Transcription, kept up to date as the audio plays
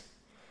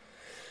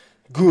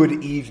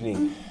Good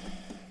evening.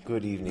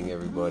 Good evening,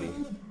 everybody.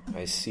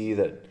 I see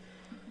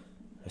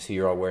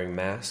you're all wearing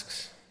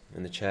masks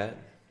in the chat.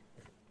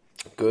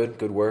 Good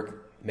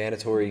work.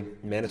 Mandatory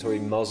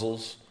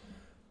muzzles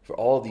for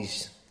all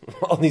these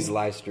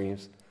live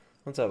streams.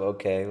 What's up,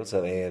 okay? What's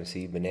up,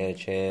 AMC, Banana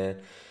Chan,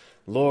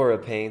 Laura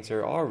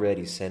Painter,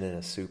 already sending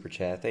a super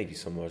chat. Thank you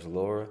so much,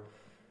 Laura.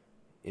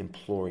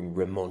 Imploring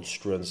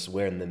remonstrance,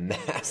 wearing the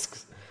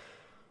masks.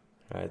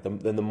 Right?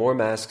 Then the more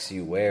masks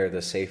you wear,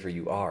 the safer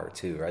you are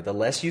too, right? The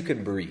less you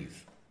can breathe,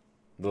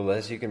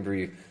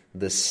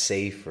 the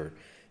safer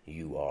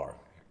you are.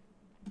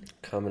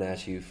 Coming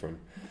at you from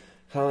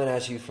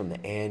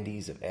the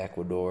Andes of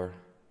Ecuador,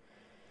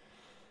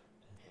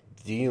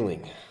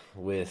 dealing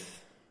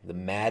with the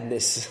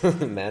madness,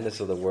 the madness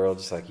of the world,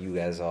 just like you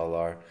guys all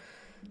are.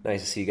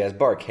 Nice to see you guys.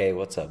 Bart K,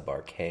 what's up,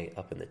 Bart K?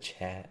 Up in the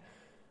chat.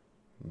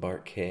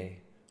 Bart K,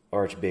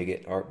 Arch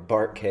Bigot,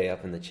 Bart K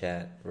up in the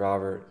chat.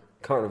 Robert,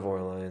 Carnivore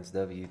Alliance,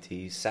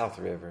 WT, South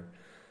River.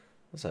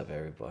 What's up,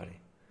 everybody?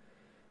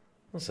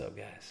 What's up,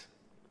 guys?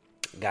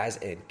 Guys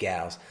and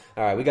gals.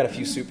 All right, we got a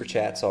few super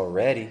chats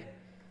already.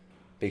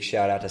 Big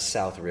shout out to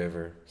South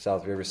River.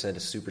 South River sent a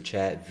super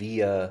chat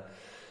via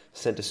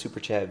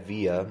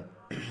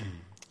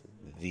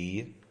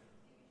the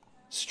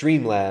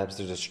Streamlabs.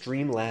 There's a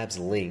Streamlabs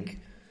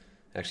link.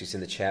 Actually, it's in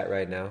the chat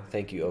right now.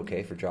 Thank you,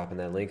 OK, for dropping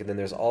that link. And then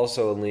there's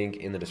also a link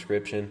in the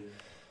description.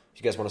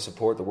 If you guys want to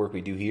support the work we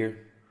do here,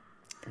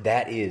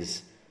 that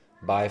is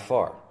by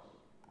far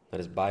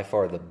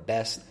the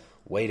best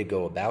way to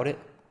go about it.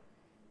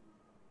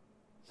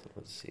 So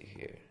let's see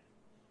here.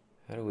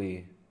 How do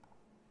we...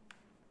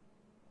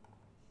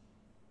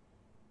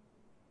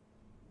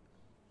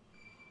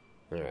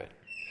 All right.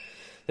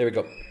 There we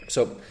go.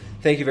 So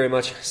thank you very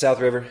much,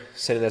 South River,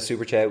 sending that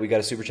super chat. We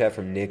got a super chat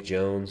from Nick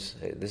Jones.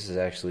 This is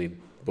actually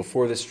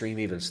before the stream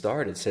even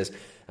started. It says,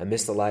 I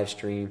missed the live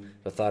stream,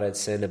 but thought I'd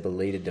send a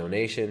belated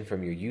donation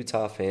from your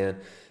Utah fan.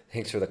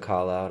 Thanks for the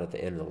call out at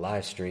the end of the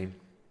live stream.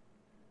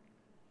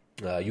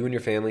 You and your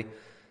family.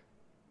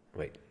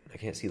 Wait, I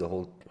can't see the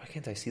whole... Why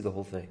can't I see the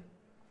whole thing?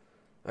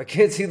 I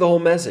can't see the whole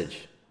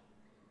message.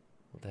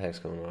 What the heck's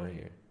going on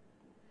here?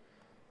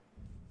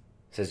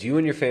 It says, you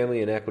and your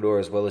family in Ecuador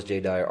as well as Jay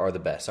Dyer are the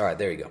best. All right,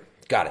 there you go.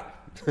 Got it.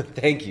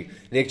 Thank you.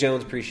 Nick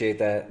Jones, appreciate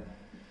that.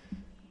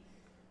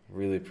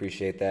 Really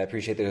appreciate that.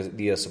 Appreciate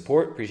the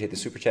support. Appreciate the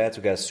super chats.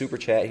 We got a super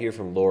chat here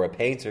from Laura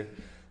Painter.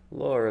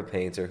 Laura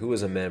Painter, who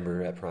is a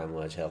member at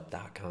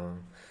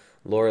PrimeLodgeHealth.com.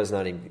 Laura's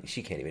not even,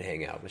 she can't even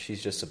hang out, but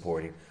she's just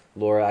supporting.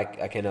 Laura,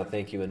 I cannot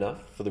thank you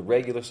enough for the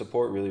regular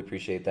support. Really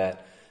appreciate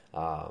that.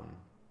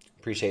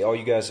 Appreciate all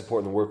you guys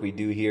supporting the work we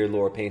do here.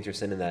 Laura Painter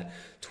sending that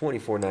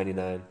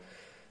 $24.99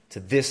 to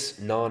this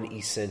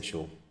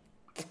non-essential,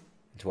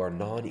 to our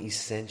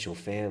non-essential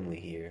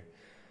family here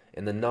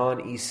in the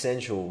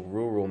non-essential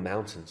rural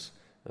mountains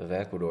of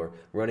Ecuador,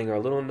 running our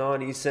little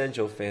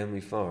non-essential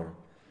family farm.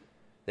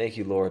 Thank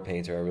you, Laura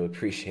Painter. I really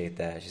appreciate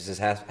that. She says,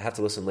 have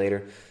to listen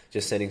later.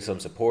 Just sending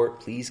some support.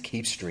 Please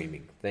keep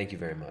streaming. Thank you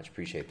very much.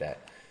 Appreciate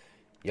that.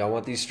 Y'all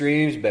want these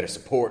streams? You better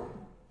support.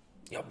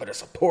 Y'all better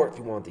support if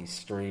you want these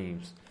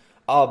streams.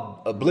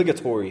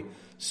 Obligatory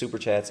super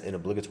chats and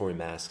obligatory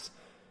masks.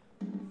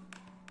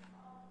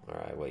 All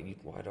right, wait.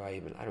 I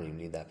don't even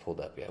need that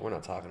pulled up yet. We're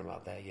not talking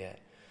about that yet.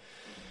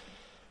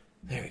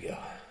 There we go.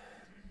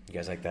 You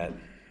guys like that?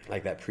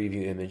 Like that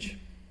preview image?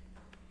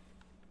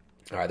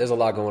 All right, there's a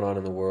lot going on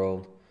in the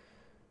world.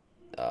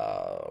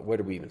 Where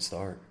do we even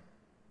start?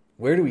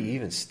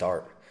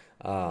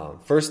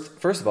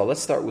 First of all,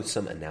 let's start with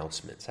some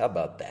announcements. How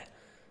about that?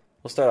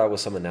 We'll start out with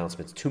some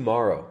announcements.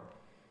 Tomorrow,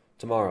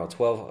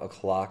 12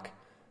 o'clock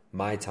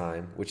my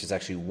time, which is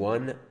actually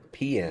 1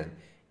 p.m.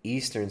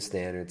 Eastern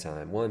Standard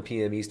Time. 1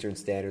 p.m. Eastern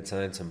Standard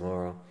Time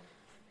tomorrow.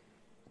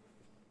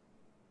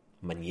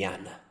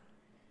 Mañana.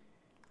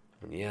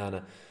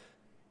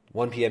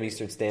 1 p.m.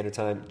 Eastern Standard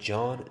Time.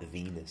 John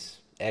Venus.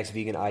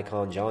 Ex-vegan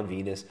icon John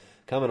Venus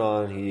coming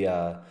on. He,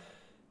 I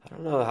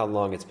don't know how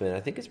long it's been. I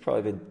think it's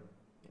probably been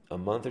a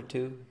month or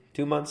 2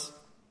 months.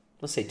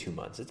 Let's say 2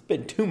 months. It's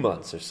been 2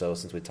 months or so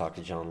since we talked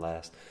to John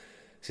last.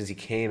 Since he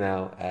came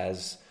out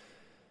as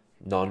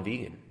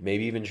non-vegan,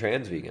 maybe even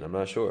trans-vegan. I'm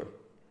not sure.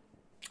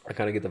 I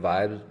kind of get the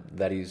vibe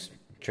that he's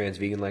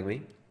trans-vegan like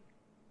me.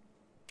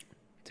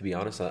 To be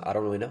honest, I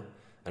don't really know.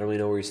 I don't really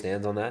know where he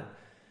stands on that.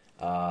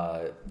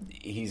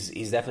 He's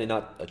definitely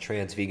not a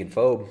trans-vegan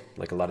phobe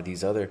like a lot of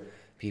these other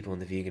people in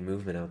the vegan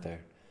movement out there.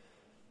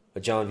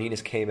 But John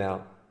Venus came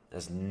out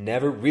as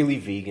never really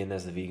vegan,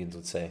 as the vegans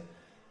would say.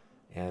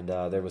 And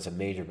there was a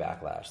major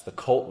backlash. The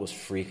cult was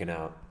freaking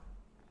out.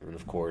 And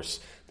of course,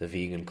 the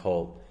vegan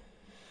cult.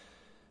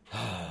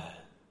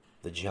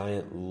 The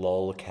giant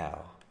lol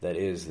cow that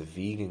is the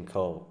vegan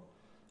cult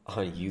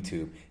on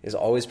YouTube is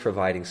always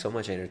providing so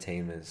much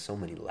entertainment, so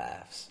many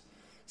laughs.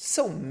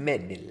 So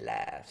many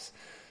laughs.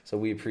 So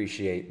we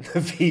appreciate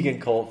the vegan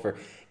cult for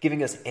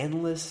giving us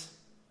endless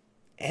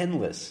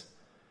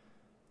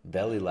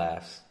belly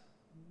laughs,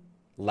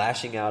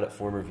 lashing out at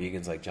former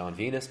vegans like John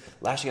Venus,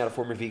 lashing out at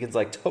former vegans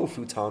like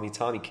Tofu Tommy,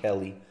 Tommy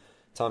Kelly,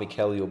 Tommy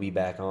Kelly will be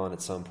back on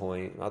at some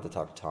point. I'll have to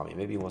talk to Tommy.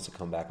 Maybe he wants to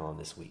come back on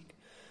this week.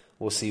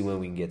 We'll see when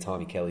we can get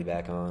Tommy Kelly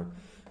back on.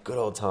 Good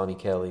old Tommy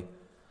Kelly.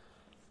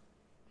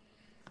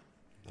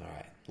 All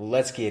right,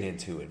 let's get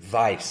into it.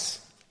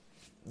 Vice,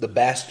 the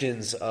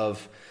bastions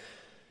of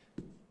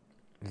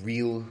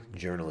real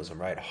journalism,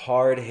 right?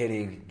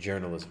 Hard-hitting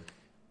journalism.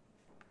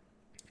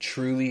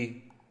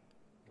 Truly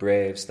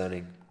brave,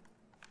 stunning.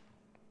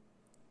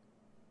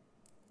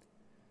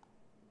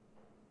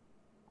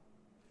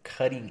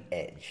 Cutting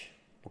edge.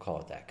 We'll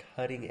call it that.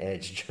 Cutting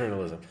edge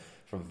journalism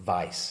from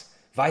Vice.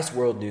 Vice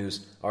World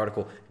News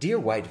article. Dear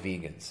white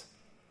vegans,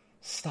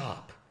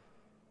 stop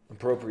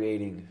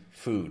appropriating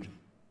food.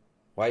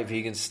 White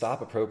vegans,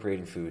 stop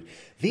appropriating food.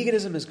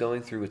 Veganism is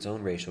going through its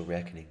own racial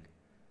reckoning.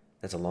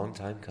 That's a long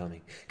time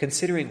coming.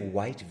 Considering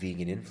white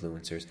vegan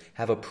influencers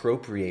have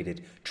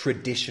appropriated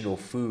traditional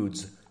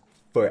foods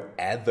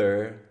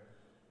forever.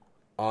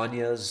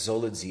 Anya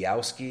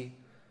Zolodziowski.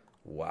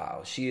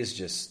 Wow, she is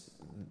just...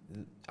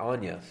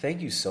 Anya,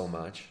 thank you so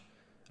much.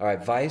 All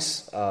right,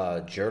 Vice,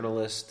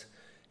 journalist,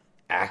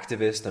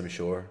 activist, I'm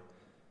sure.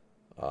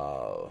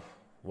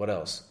 What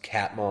else?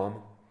 Cat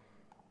mom.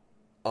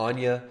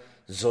 Anya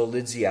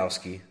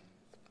Zolidziowski,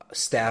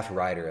 staff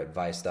writer at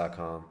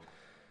Vice.com.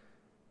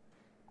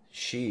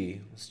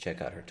 Let's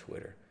check out her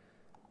Twitter.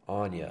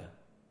 Anya,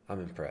 I'm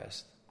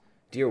impressed.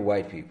 Dear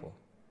white people.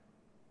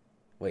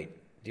 Wait,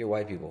 dear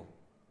white people.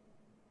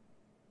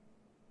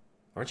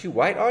 Aren't you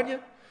white, Anya?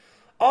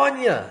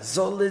 Anya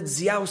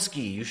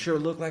Zolidziowski, you sure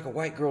look like a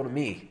white girl to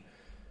me.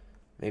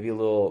 Maybe a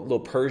little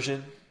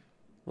Persian.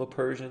 A little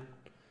Persian.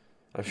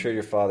 I'm sure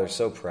your father's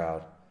so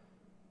proud.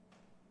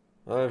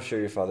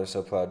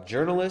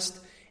 Journalist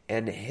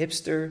and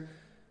hipster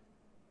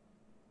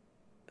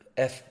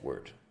F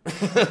word.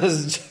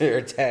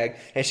 Her tag.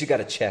 And she got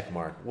a check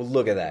mark. Well,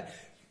 look at that.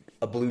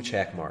 A blue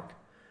check mark.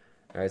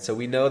 All right, so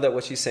we know that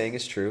what she's saying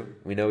is true.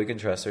 We know we can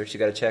trust her. She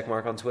got a check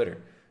mark on Twitter.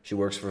 She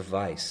works for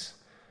Vice.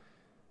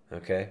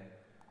 Okay?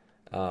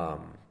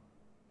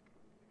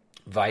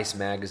 Vice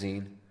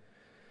magazine.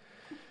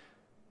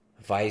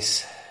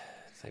 Vice,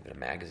 it's not even a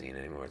magazine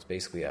anymore. It's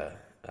basically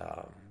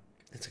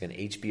it's like an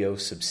HBO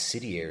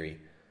subsidiary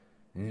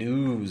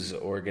news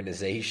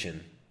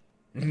organization.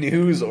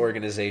 You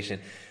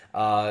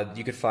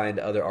could find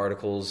other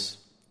articles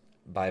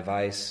by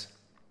Vice,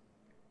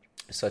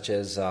 such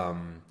as how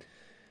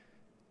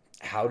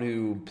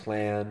to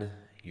plan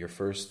your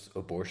first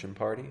abortion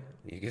party.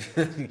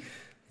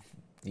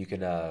 You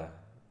can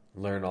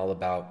learn all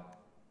about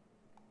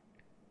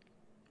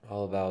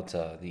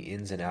the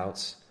ins and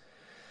outs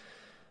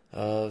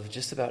of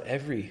just about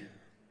every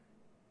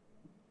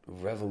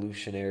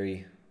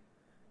revolutionary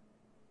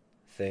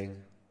thing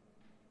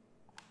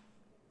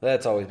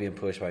that's always being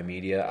pushed by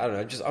media. I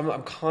don't know.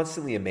 I'm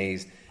constantly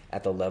amazed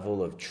at the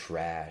level of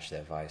trash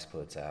that Vice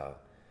puts out.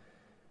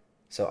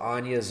 So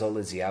Anya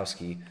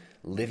Zolidziowski,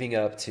 living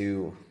up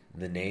to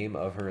the name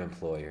of her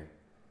employer,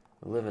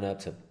 living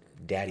up to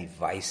Daddy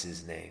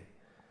Vice's name,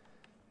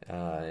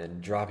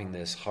 and dropping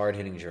this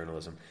hard-hitting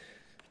journalism.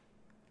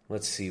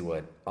 Let's see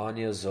what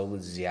Anya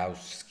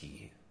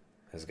Zolidziowski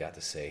has got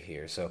to say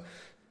here. So,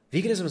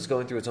 veganism is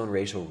going through its own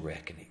racial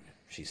reckoning,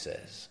 she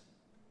says.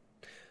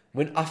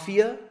 When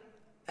Afia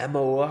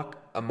Amawaka,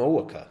 when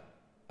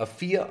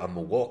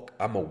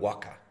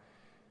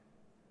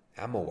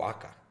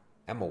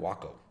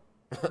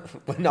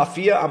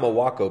Afia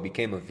Amawako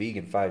became a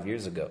vegan 5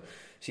 years ago,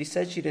 she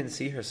said she didn't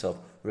see herself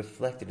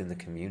reflected in the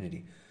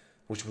community,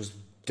 which was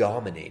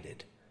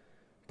dominated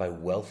by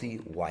wealthy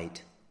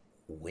white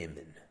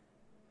women.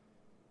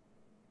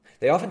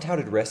 They often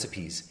touted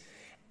recipes,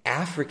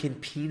 African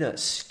peanut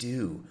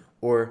stew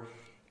or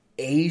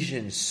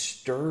Asian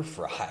stir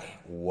fry.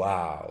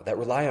 Wow, that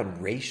rely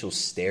on racial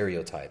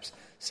stereotypes,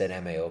 said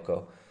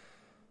Ameoko.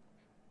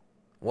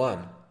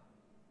 1,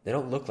 they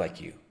don't look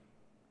like you.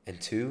 And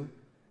 2,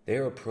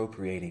 they're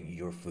appropriating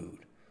your food.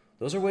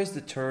 Those are ways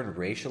to turn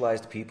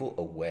racialized people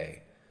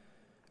away.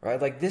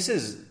 Right? Like this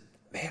is,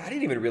 man, I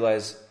didn't even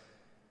realize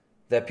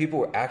that people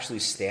were actually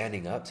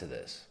standing up to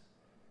this.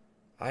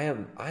 I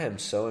am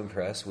so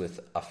impressed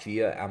with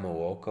Afia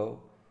Amawoko.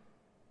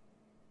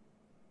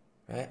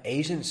 Right?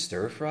 Asian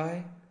stir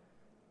fry?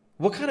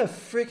 What kind of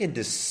freaking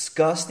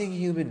disgusting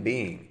human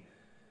being?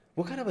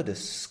 What kind of a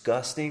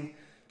disgusting,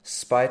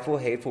 spiteful,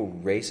 hateful,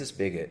 racist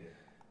bigot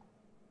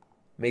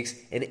makes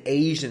an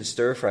Asian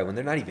stir fry when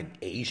they're not even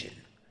Asian?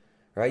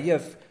 Right? You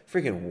have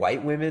freaking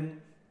white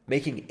women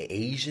making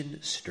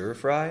Asian stir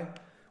fry?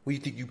 What, you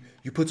think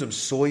you put some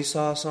soy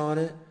sauce on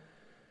it?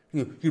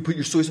 You put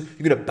your soy sauce,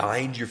 you're going to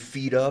bind your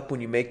feet up when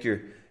you make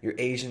your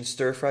Asian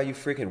stir fry, you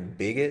freaking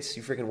bigots,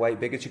 you freaking white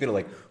bigots. You're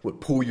going to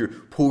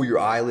pull your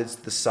eyelids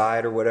to the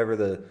side or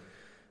whatever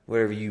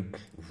you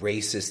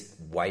racist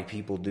white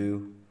people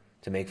do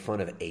to make fun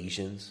of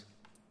Asians,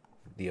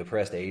 the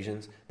oppressed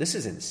Asians. This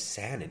is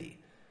insanity.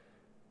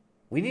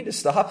 We need to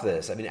stop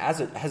this. I mean, as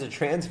a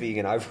trans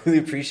vegan, I really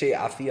appreciate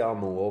Afia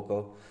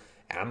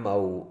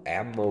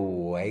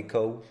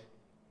Amaweko.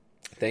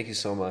 Thank you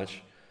so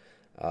much.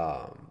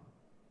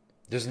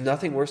 There's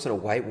nothing worse than a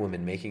white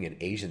woman making an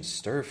Asian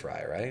stir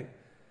fry, right?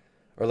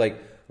 Or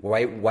like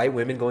white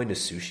women going to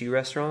sushi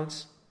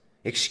restaurants.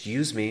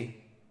 Excuse me.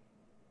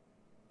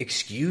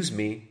 Excuse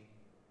me.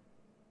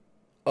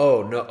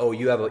 Oh no! Oh,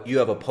 you have a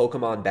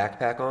Pokemon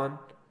backpack on.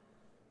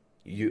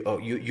 You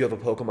have a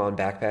Pokemon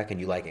backpack and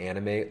you like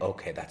anime.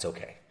 Okay, that's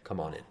okay.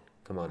 Come on in.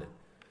 Come on in.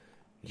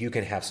 You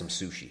can have some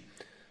sushi.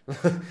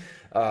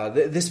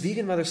 This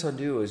vegan mother-son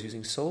duo is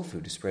using soul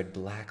food to spread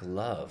black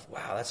love.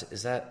 Wow,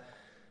 is that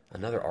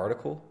another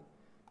article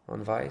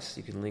on Vice?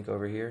 You can link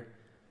over here.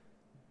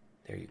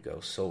 There you go.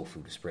 Soul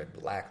food to spread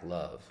black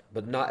love,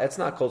 but it's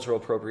not cultural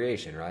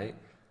appropriation, right?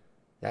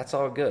 That's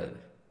all good.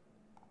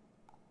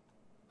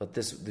 But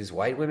these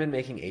white women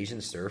making Asian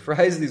stir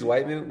fries, these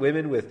white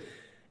women with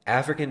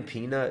African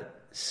peanut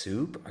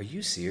soup, are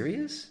you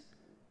serious?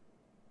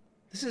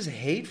 This is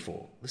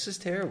hateful. This is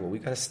terrible. We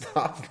got to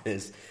stop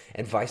this.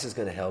 And Vice is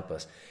going to help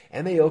us.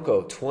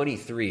 Ameoko,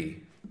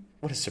 23.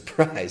 What a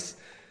surprise.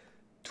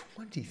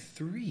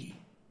 23.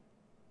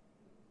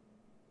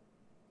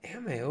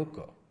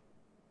 Ameoko,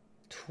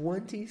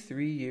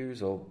 23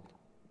 years old.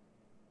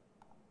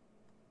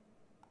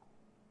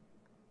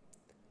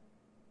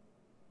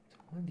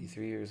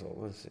 23 years old.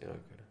 Let's see. Okay.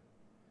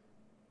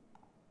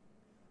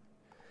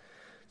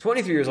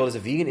 23 years old is a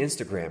vegan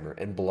Instagrammer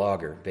and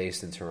blogger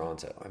based in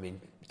Toronto. I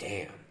mean,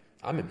 damn.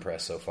 I'm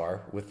impressed so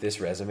far with this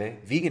resume.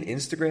 Vegan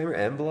Instagrammer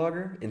and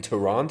blogger in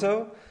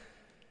Toronto?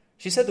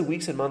 She said the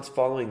weeks and months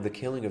following the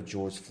killing of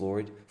George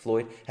Floyd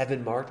have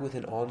been marked with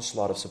an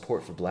onslaught of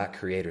support for black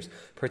creators,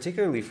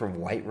 particularly from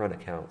white-run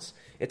accounts.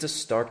 It's a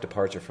stark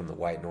departure from the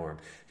white norm.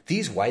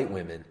 These white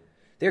women,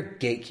 they're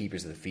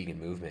gatekeepers of the vegan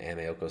movement,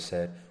 Ameoko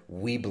said.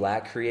 We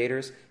black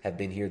creators have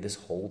been here this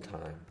whole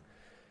time.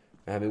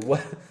 I mean,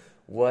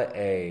 what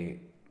a,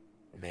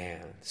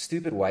 man,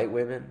 stupid white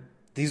women.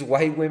 These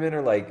white women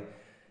are like,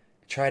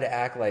 try to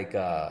act like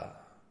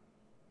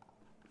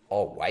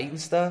all white and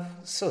stuff.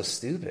 So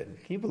stupid.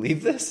 Can you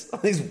believe this? All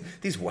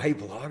these white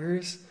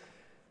bloggers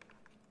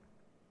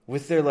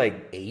with their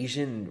like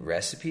Asian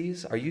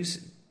recipes.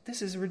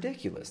 This is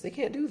ridiculous. They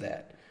can't do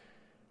that.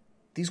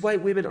 These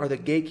white women are the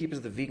gatekeepers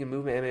of the vegan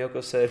movement,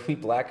 Ameoko said. We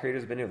black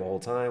creators have been here the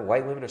whole time.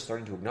 White women are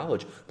starting to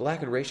acknowledge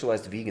black and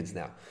racialized vegans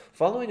now.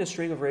 Following a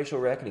string of racial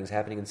reckonings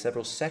happening in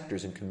several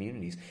sectors and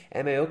communities,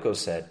 Ameoko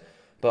said,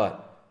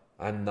 but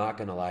I'm not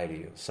going to lie to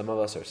you. Some of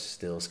us are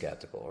still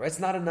skeptical. Right? It's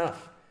not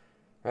enough.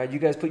 Right? You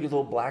guys put your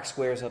little black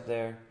squares up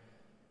there.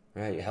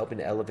 Right? You're helping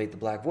to elevate the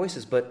black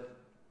voices, but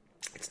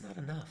it's not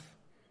enough.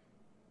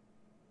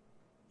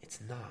 It's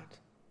not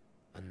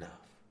enough.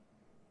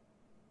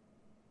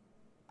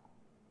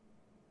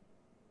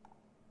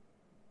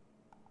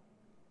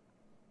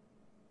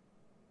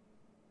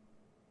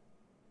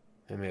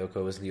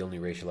 Ameoko isn't the only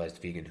racialized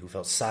vegan who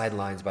felt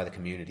sidelined by the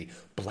community.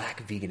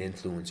 Black vegan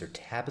influencer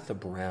Tabitha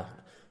Brown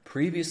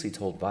previously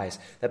told Vice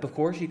that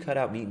before she cut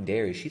out meat and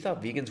dairy, she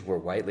thought vegans were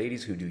white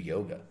ladies who do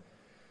yoga.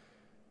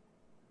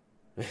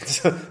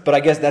 But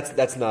I guess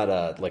that's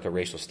not like a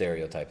racial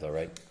stereotype, though,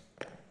 right?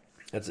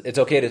 It's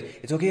okay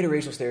to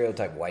racial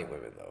stereotype white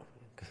women,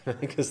 though,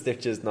 because they're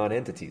just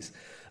non-entities.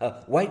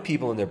 White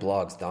people in their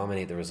blogs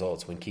dominate the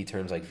results when key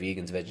terms like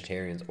vegans,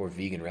 vegetarians, or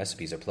vegan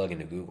recipes are plugged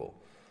into Google.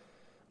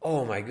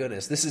 Oh my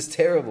goodness, this is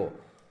terrible.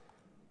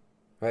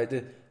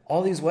 Right?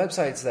 All these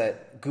websites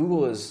that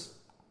Google is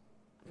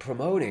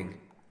promoting,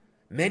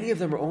 many of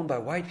them are owned by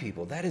white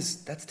people.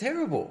 That's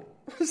terrible.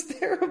 That's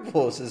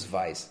terrible, says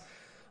Vice.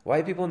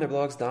 White people in their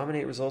blogs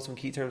dominate results when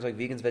key terms like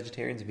vegans,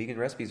 vegetarians, and vegan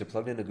recipes are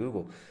plugged into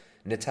Google.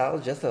 Natal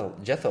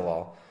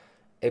Jethalal,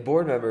 a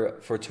board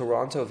member for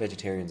Toronto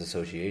Vegetarians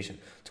Association,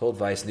 told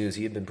Vice News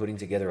he had been putting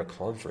together a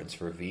conference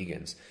for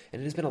vegans,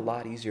 and it has been a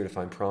lot easier to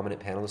find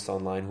prominent panelists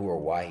online who are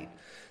white.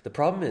 The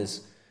problem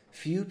is,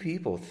 few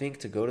people think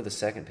to go to the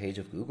second page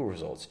of Google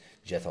results,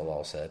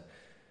 Jethalal said.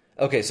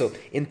 Okay, so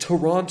in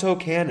Toronto,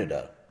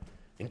 Canada,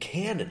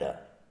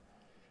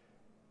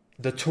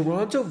 the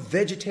Toronto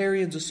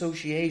Vegetarians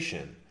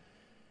Association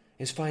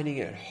is finding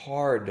it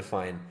hard to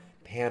find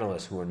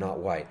panelists who are not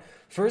white.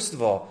 First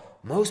of all,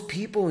 most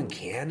people in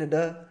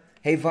Canada,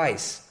 hey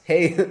Vice,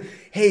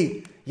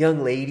 hey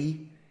young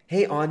lady,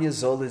 hey Anya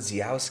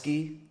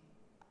Zolodziowski,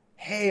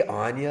 hey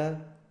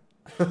Anya,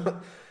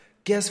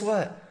 guess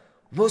what?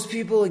 Most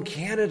people in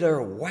Canada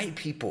are white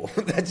people.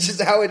 That's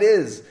just how it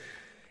is.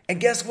 And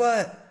guess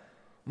what?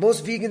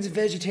 Most vegans and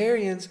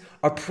vegetarians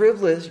are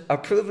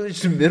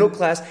privileged middle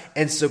class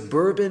and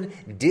suburban,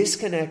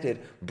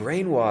 disconnected,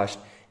 brainwashed,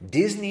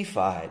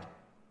 Disney-fied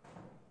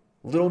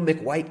little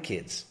McWhite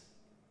kids.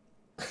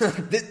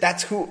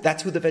 That's who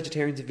the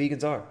vegetarians and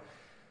vegans are.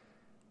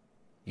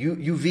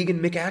 You vegan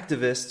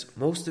McActivists,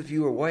 most of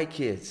you are white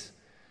kids.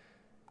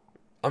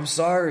 I'm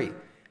sorry.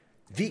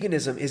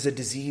 Veganism is a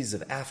disease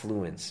of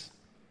affluence.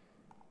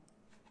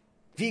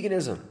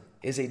 Veganism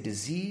is a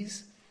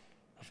disease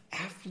of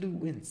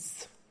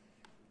affluence.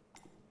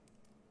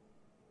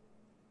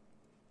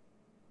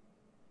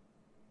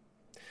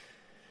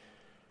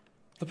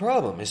 The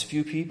problem is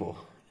few people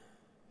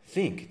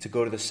think to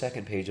go to the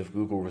second page of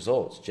Google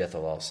results,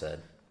 Jethalal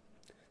said.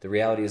 The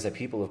reality is that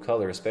people of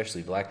color,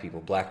 especially black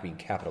people, black being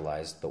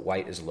capitalized, but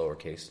white is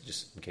lowercase,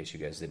 just in case you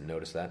guys didn't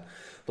notice that,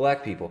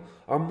 black people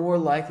are more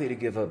likely to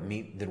give up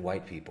meat than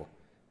white people.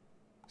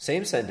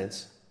 Same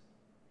sentence,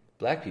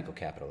 black people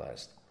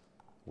capitalized,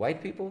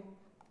 white people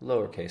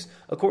lowercase.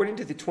 According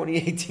to the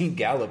 2018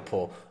 Gallup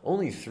poll,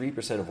 only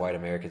 3% of white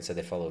Americans said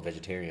they follow a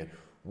vegetarian,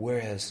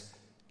 whereas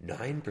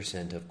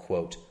 9% of,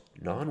 quote,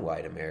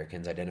 non-white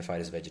Americans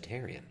identified as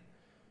vegetarian.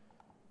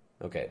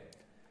 Okay.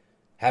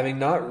 Having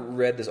not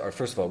read this, or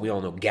first of all, we all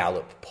know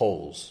Gallup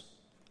polls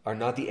are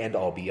not the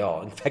end-all,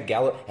 be-all. In fact,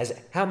 Gallup has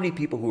how many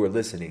people who are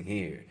listening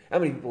here, how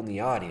many people in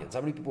the audience,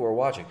 how many people who are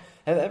watching,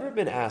 have ever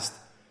been asked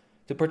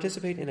to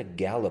participate in a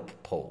Gallup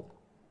poll?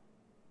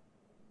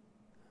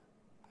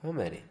 How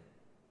many?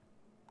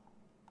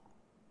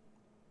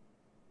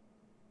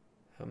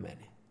 How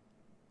many?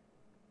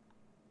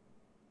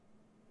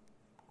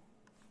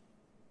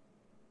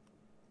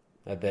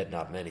 I bet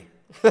not many.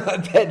 I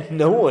bet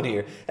no one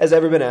here has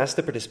ever been asked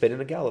to participate in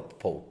a Gallup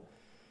poll.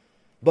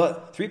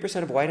 But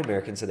 3% of white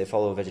Americans said they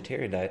follow a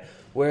vegetarian diet,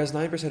 whereas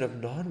 9%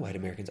 of non-white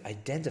Americans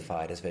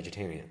identified as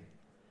vegetarian.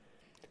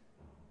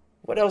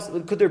 What else?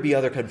 Could there be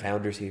other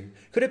confounders here?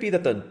 Could it be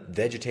that the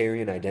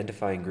vegetarian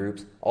identifying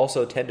groups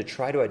also tend to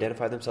try to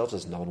identify themselves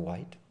as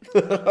non-white?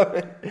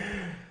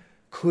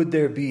 Could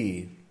there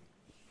be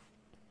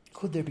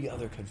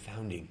other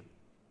confounding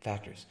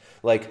factors?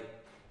 Like,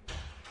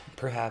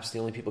 perhaps the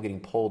only people getting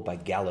polled by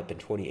Gallup in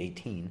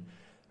 2018,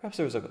 perhaps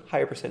there was a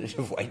higher percentage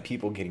of white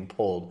people getting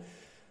polled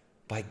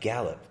by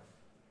Gallup.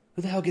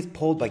 Who the hell gets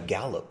polled by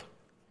Gallup?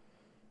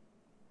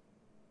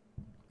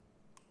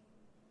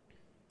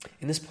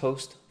 In this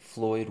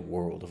post-Floyd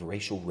world of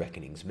racial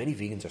reckonings, many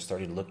vegans are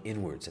starting to look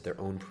inwards at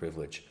their own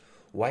privilege.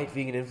 White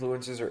vegan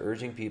influencers are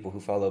urging people who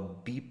follow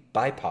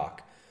BIPOC,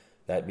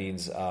 that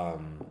means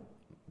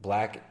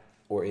black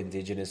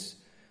indigenous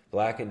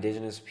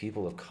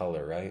people of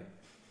color, right?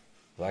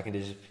 Black,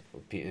 indigenous,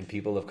 and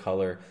people of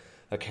color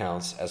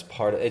accounts as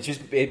part of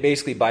it.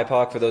 Basically,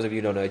 BIPOC, for those of you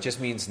who don't know, it just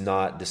means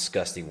not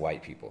disgusting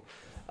white people.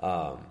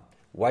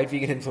 White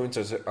vegan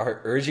influencers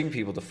are urging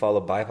people to follow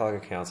BIPOC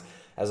accounts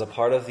as a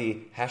part of the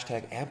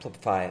hashtag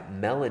Amplify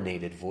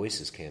Melanated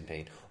Voices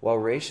campaign, while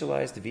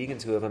racialized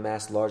vegans who have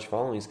amassed large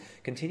followings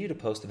continue to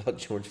post about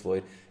George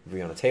Floyd and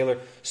Breonna Taylor.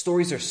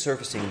 Stories are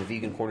surfacing in the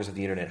vegan corners of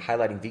the internet,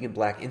 highlighting vegan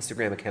black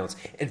Instagram accounts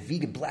and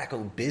vegan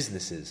black-owned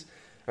businesses.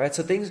 All right,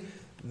 so things.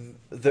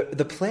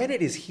 The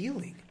planet is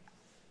healing.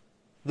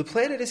 The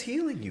planet is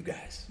healing, you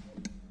guys.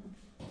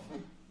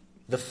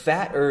 The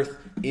fat Earth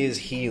is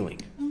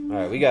healing. All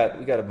right, we got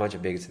a bunch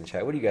of bigots in the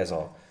chat. What are you guys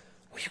all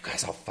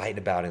fighting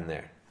about in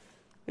there?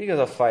 What are you guys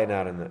all fighting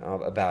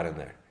about in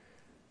there?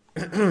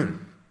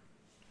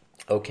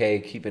 Okay,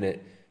 keeping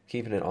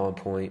it on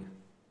point.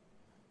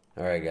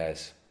 All right,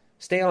 guys,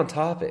 stay on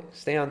topic.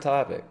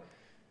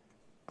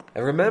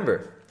 And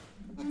remember,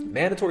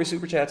 mandatory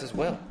super chats as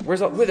well.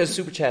 Where the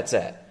super chats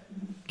at?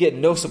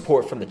 Getting no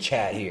support from the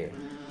chat here.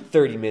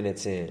 30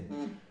 minutes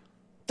in.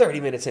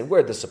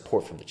 Where'd the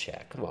support from the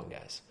chat? Come on,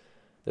 guys.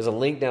 There's a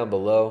link down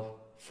below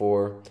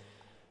for,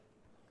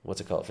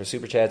 for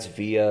super chats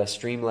via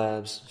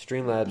Streamlabs.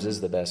 Streamlabs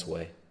is the best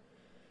way.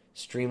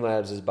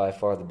 Streamlabs is by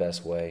far the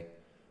best way.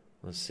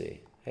 Let's see.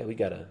 Hey,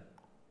 where'd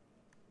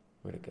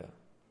it go?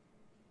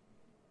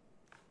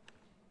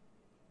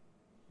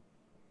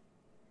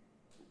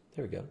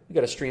 There we go. We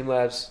got a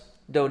Streamlabs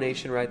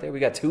donation right there. We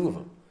got two of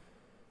them.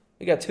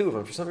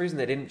 For some reason,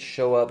 they didn't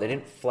show up. They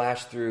didn't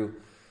flash through.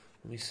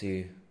 Let me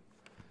see.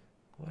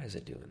 Why is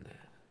it doing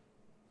that?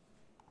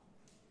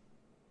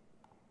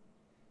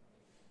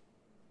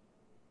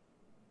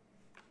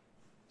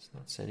 It's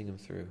not sending them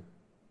through.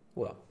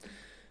 Well,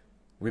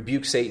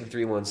 Rebuke Satan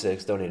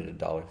 316 donated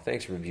 $1.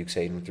 Thanks, Rebuke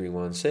Satan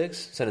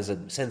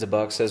 316. Sends a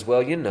buck. Says,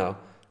 well, you know.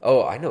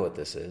 Oh, I know what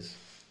this is.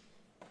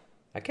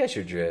 I catch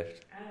your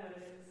drift. I know what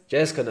it is.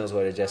 Jessica knows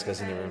what it is. Jessica's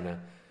in the room now.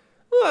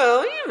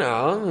 Well, you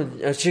know,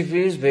 a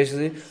chickpea is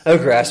basically a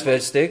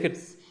grass-fed steak.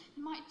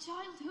 My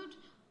childhood.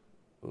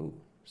 Ooh,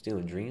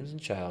 stealing dreams and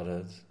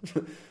childhoods.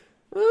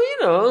 Well, you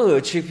know,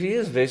 a chickpea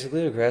is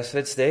basically a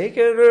grass-fed steak,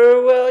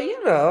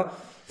 and,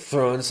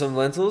 throwing some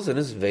lentils, and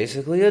it's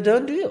basically a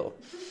done deal.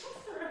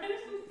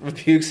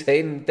 Rebuke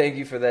Satan, thank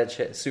you for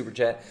that super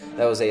chat.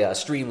 That was a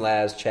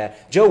Streamlabs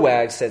chat. Joe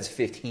Wags sends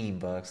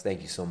 $15.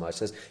 Thank you so much.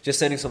 Says, just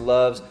sending some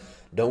loves.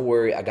 Don't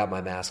worry, I got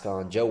my mask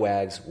on. Joe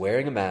Wags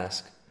wearing a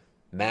mask.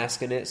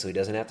 Masking it so he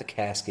doesn't have to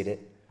casket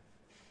it.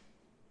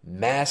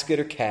 Mask it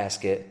or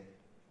casket.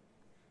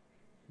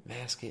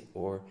 Mask it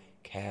or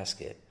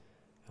casket.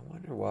 I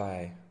wonder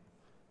why.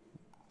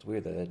 It's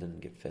weird that didn't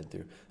get fed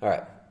through. All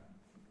right.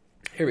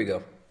 Here we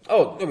go.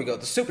 Oh, there we go.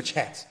 The super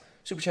chats.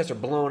 Super chats are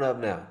blowing up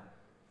now.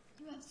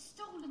 You have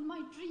stolen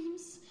my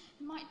dreams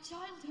and my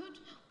childhood.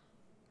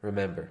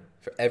 Remember,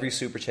 for every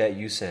super chat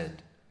you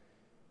send,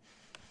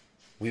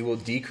 we will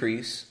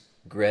decrease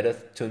Greta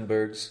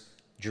Thunberg's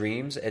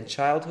dreams and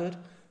childhood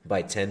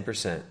by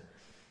 10%.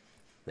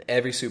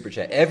 Every super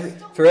chat. My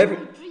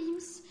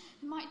dreams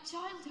and my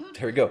childhood.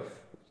 Here we go.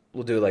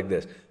 We'll do it like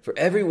this. For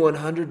every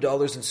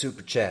 $100 in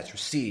super chats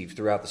received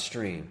throughout the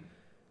stream,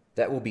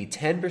 That will be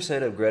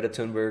 10% of Greta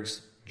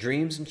Thunberg's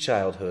dreams and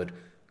childhood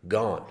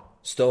gone,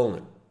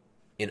 stolen,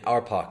 in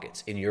our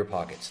pockets, in your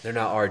pockets. They're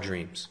not our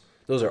dreams.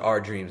 Those are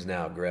our dreams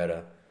now,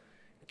 Greta.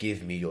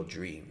 Give me your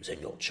dreams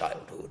and your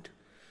childhood.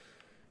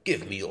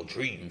 Give me your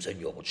dreams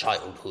and your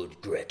childhood,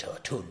 Greta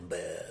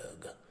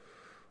Thunberg.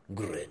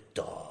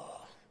 Greta.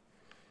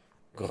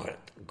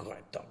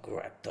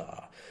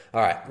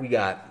 All right, we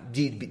got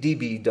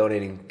DB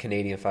donating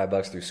Canadian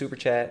 $5 through Super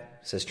Chat.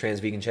 Says Trans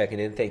Vegan checking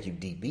in. Thank you,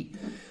 DB.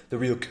 The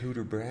Real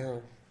Cooter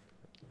Brown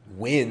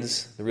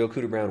wins. The Real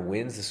Cooter Brown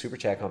wins the Super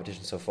Chat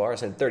competition so far.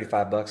 Send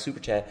 $35 Super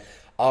Chat.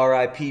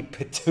 R.I.P.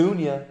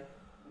 Petunia.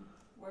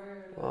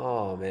 Word.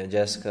 Oh man,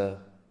 Jessica,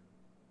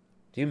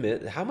 do you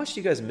miss? How much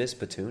do you guys miss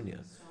Petunia?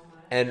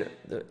 And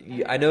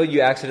I know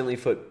you accidentally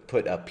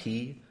put a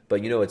P,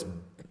 but you know it's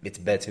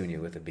Betunia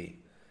with a B.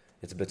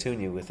 It's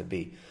Betunia with a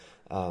B.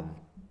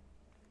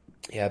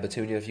 Yeah,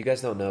 Betunia. If you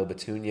guys don't know,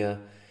 Betunia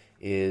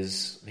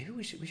is, maybe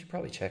we should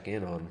probably check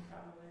in on.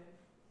 Probably.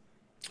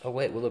 Oh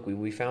wait, well look,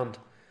 we found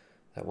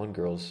that one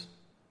girl's.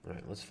 All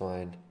right, let's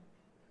find.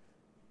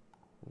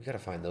 We gotta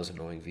find those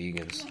annoying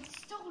vegans. You have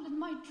stolen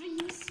my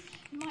dreams,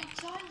 my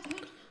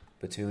childhood.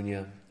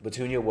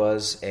 Betunia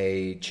was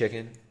a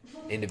chicken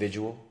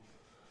individual.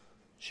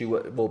 She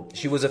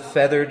was a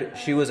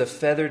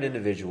feathered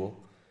individual.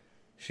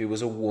 She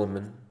was a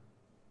woman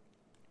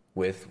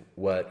with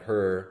what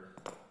her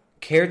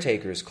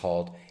caretakers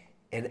called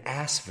an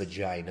ass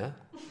vagina.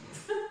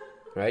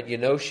 Right? You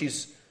know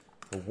she's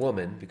a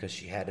woman because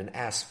she had an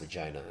ass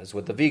vagina. That's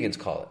what the vegans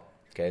call it.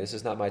 Okay, this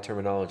is not my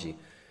terminology.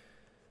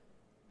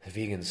 The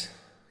vegans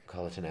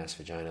call it an ass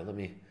vagina. Let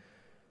me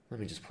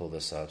just pull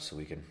this up so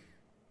we can.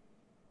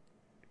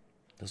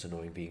 Those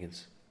annoying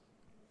vegans.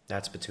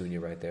 That's Petunia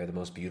right there. The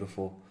most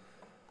beautiful,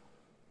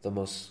 the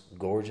most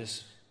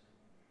gorgeous,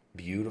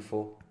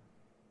 beautiful,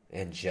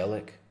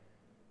 angelic,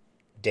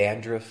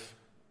 dandruff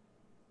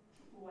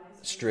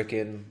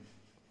stricken,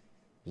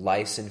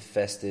 lice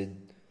infested,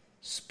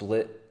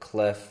 split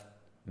cleft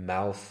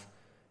mouth,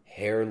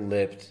 hair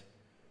lipped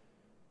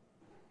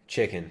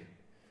chicken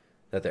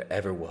that there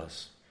ever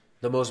was.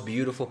 The most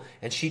beautiful.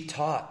 And she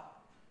taught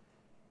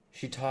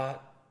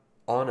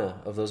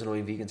Anna of those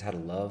annoying vegans how to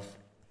love.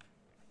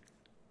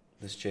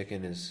 This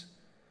chicken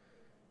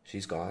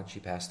she's gone. She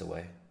passed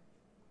away.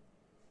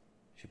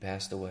 She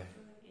passed away.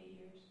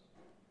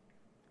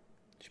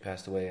 She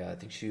passed away. I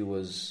think she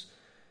was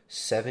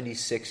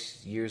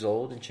 76 years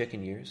old in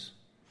chicken years.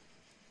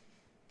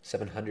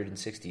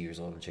 760 years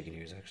old in chicken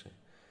years, actually.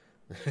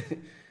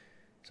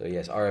 So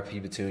yes, R.I.P.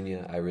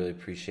 Petunia. I really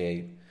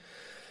appreciate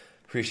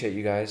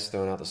you guys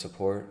throwing out the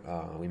support.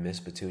 We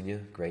miss Petunia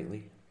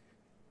greatly.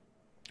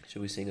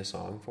 Should we sing a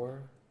song for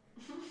her?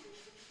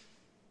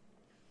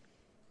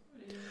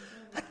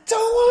 I don't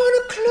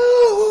want to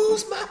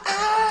close my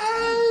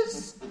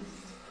eyes.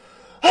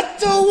 I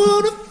don't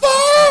want to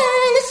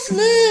fall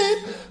asleep,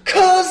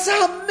 'cause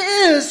I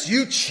miss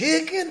you,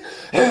 chicken,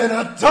 and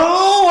I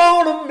don't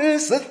want to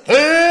miss a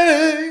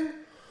thing.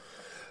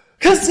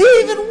 'Cause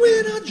even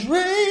when I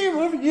dream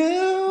of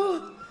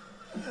you,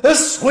 the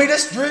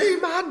sweetest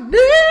dream I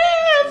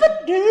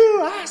never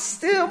do, I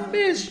still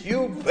miss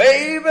you,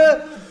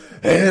 baby,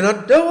 and I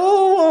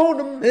don't want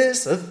to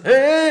miss a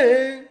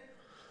thing.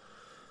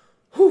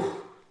 Whew.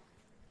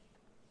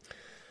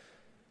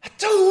 I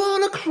don't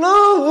want to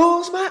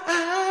close my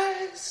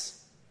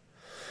eyes.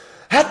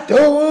 I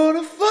don't want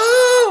to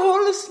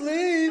fall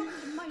asleep,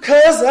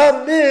 'cause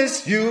I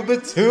miss you,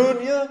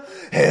 Petunia,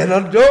 and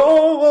I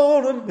don't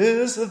want to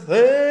miss a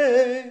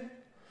thing.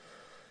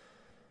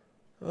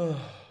 Oh.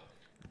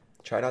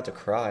 Try not to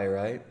cry,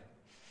 right?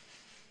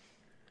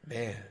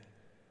 Man.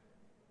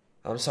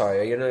 I'm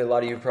sorry. You know, a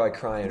lot of you are probably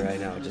crying right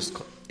now.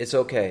 It's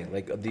okay.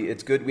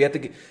 It's good. We have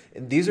to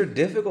these are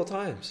difficult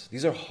times.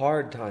 These are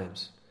hard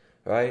times,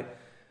 right?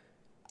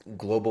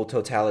 Global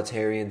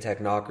totalitarian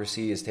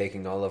technocracy is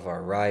taking all of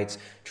our rights,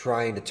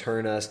 trying to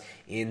turn us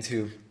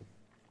into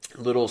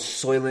little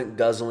soylent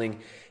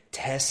guzzling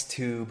test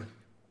tube,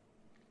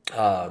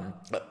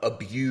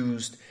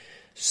 abused,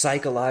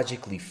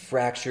 psychologically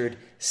fractured,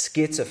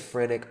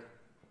 schizophrenic,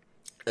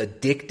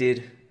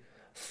 addicted,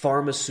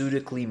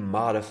 pharmaceutically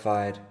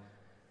modified,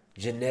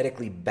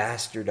 genetically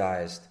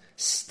bastardized,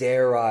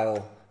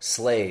 sterile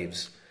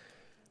slaves.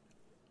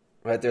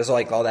 Right? There's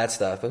like all that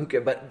stuff. But who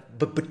cares?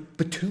 But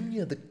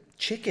Petunia the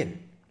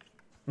chicken.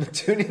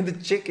 Petunia the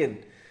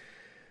chicken.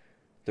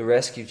 The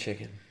rescue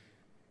chicken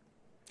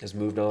has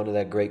moved on to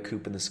that great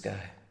coop in the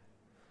sky.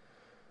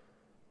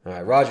 All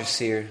right, Roger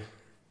Sear,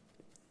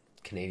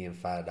 Canadian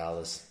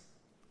 $5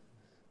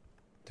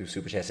 through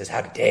Super Chat says,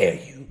 "How dare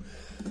you?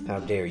 How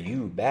dare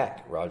you?"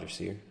 Back, Roger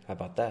Sear. How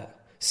about that?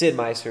 Sid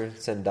Meister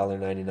sent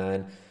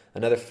 $1.99.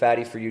 Another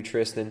fatty for you,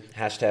 Tristan.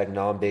 Hashtag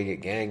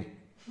non-bigot gang.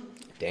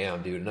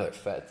 Damn, dude, another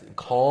fat.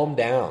 Calm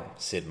down,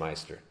 Sid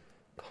Meister.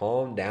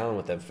 Calm down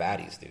with them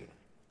fatties, dude.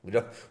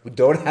 We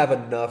don't have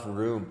enough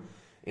room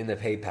in the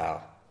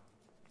PayPal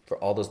for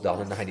all those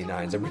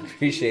 $1.99s. I really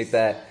appreciate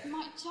that.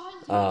 My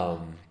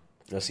childhood.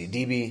 Let's see,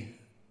 DB,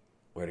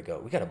 where to go?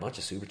 We got a bunch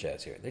of super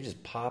chats here. They're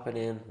just popping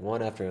in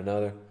one after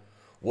another.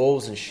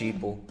 Wolves and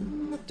Sheeple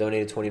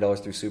donated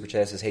 $20 through Super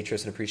Chat. Says, hey,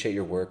 Tristan, appreciate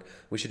your work.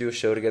 We should do a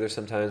show together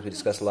sometimes. We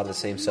discuss a lot of the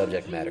same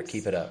subject matter.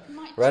 Keep it up.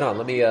 Right on.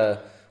 Let me,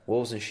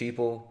 Wolves and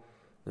Sheeple,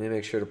 let me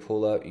make sure to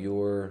pull up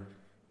your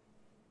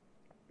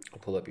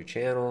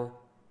channel.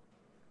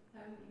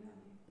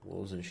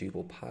 Wolves and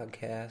Sheeple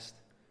podcast.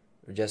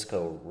 Or Jessica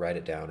will write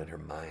it down in her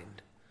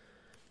mind.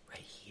 Right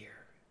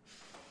here.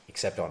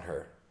 Except on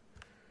her.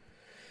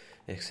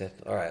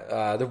 All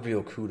right. The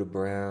real Cuda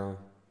Brown.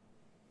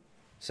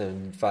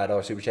 Send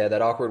 $5 super chat.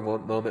 That awkward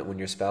moment when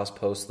your spouse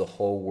posts the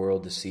whole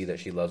world to see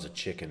that she loves a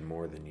chicken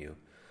more than you.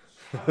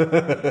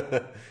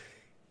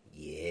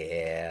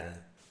 Yeah.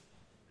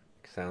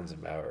 Sounds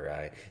about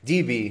right.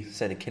 DB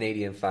sent a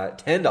Canadian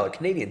 $10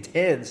 Canadian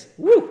tens.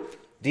 Woo!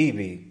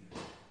 DB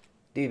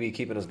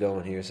keeping us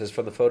going here. Says,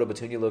 from the photo,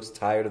 Petunia looks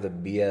tired of the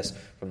BS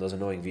from those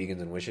annoying vegans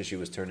and wishes she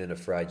was turned into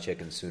fried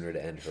chicken sooner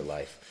to end her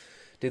life.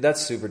 Dude,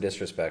 that's super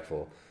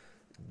disrespectful.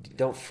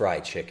 Don't fry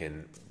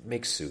chicken.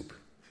 Make soup.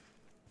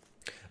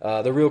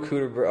 The Real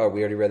Cooter Brown. Oh, we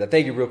already read that.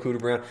 Thank you, Real Cooter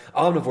Brown.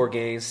 Omnivore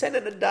Gains. Send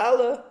in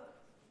 $1.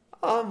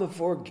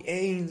 Omnivore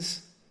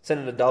Gains.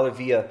 Send in $1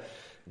 via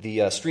the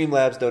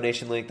Streamlabs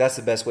donation link. That's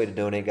the best way to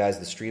donate, guys.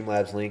 The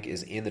Streamlabs link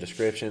is in the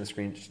description.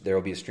 There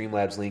will be a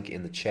Streamlabs link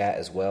in the chat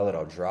as well that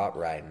I'll drop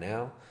right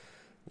now.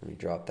 Let me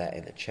drop that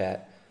in the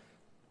chat.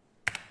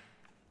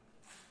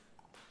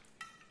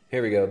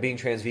 Here we go. Being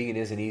trans vegan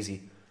isn't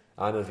easy.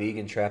 I'm a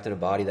vegan trapped in a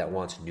body that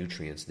wants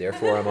nutrients.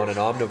 Therefore, I'm on an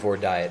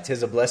omnivore diet.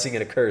 'Tis a blessing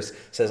and a curse,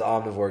 says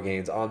Omnivore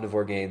Gains.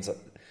 Omnivore Gains.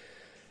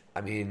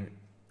 I mean,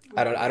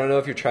 I don't know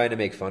if you're trying to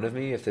make fun of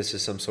me, if this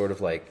is some sort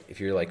of like, if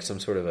you're like some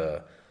sort of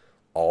a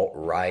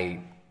alt-right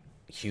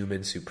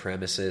human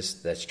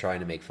supremacist that's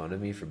trying to make fun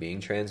of me for being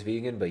trans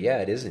vegan, but yeah,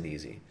 it isn't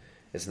easy.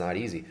 It's not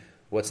easy.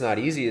 What's not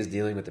easy is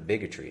dealing with the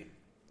bigotry.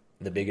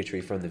 The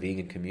bigotry from the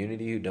vegan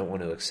community who don't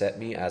want to accept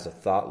me as a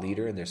thought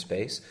leader in their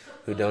space,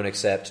 who don't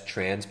accept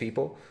trans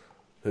people,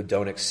 who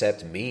don't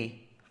accept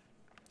me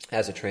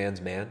as a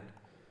trans man,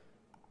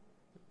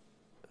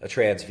 a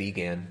trans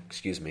vegan,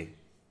 excuse me.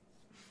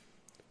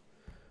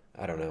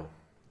 I don't know.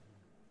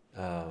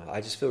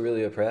 I just feel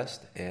really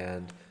oppressed,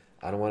 and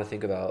I don't want to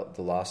think about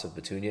the loss of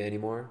Petunia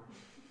anymore,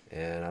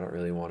 and I don't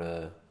really want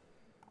to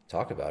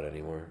talk about it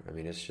anymore. I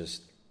mean, it's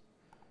just,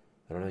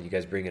 I don't know, you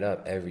guys bring it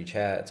up every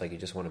chat. It's like you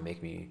just want to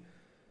make me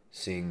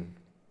sing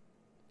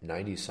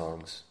 90s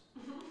songs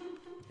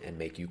and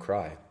make you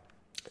cry.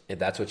 If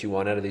that's what you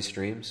want out of these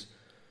streams,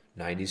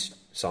 90s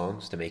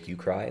songs to make you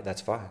cry,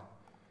 that's fine.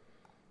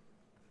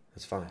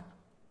 That's fine.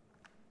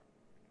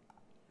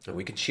 And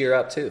we can cheer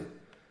up too,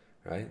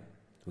 right?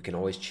 We can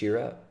always cheer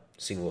up.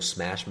 Sing a little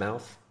Smash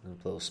Mouth. A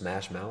little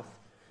Smash Mouth.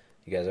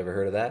 You guys ever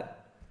heard of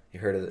that? You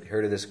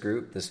heard of this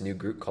group, this new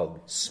group called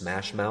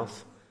Smash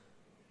Mouth?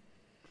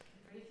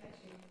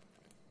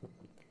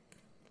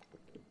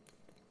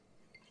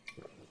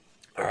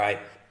 All right.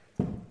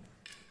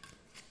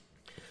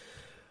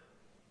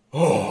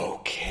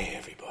 Okay,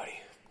 everybody.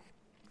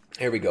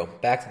 Here we go.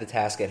 Back to the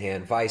task at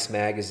hand. Vice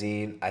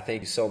magazine. I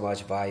thank you so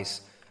much,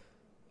 Vice.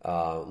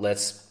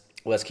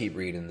 Let's keep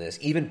reading this.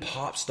 Even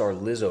pop star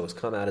Lizzo has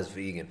come out as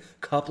vegan,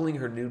 coupling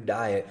her new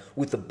diet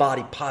with the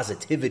body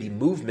positivity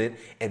movement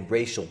and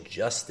racial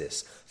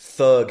justice.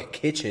 Thug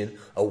Kitchen,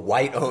 a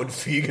white-owned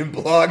vegan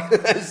blog,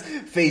 has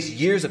faced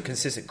years of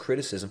consistent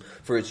criticism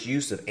for its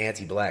use of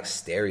anti-black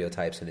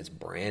stereotypes in its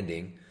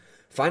branding.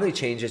 Finally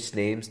changed its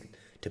name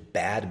to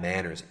Bad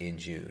Manners in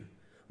June.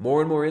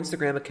 More and more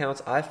Instagram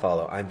accounts I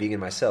follow, I'm vegan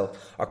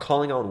myself, are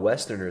calling on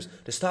Westerners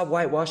to stop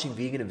whitewashing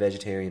vegan and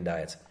vegetarian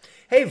diets.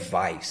 Hey,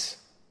 Vice.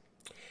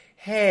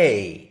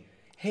 Hey,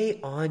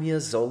 Anya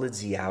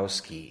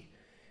Zolodziowski,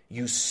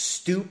 you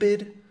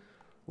stupid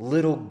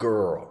little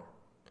girl.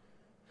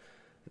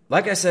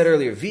 Like I said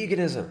earlier,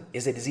 veganism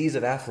is a disease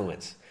of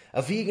affluence.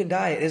 A vegan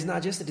diet is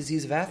not just a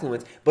disease of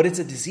affluence, but it's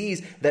a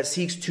disease that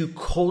seeks to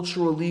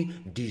culturally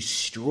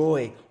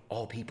destroy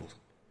all people.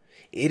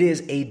 It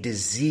is a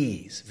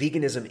disease.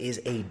 Veganism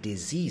is a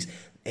disease,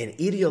 an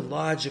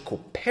ideological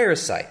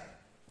parasite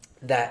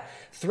that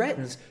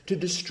threatens to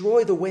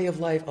destroy the way of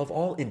life of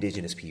all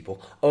indigenous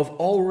people, of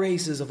all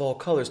races, of all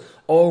colors,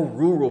 all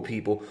rural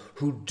people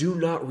who do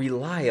not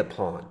rely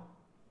upon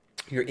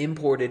your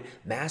imported,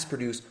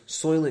 mass-produced,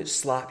 soylent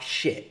slop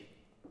shit.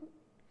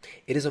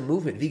 It is a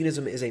movement.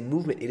 Veganism is a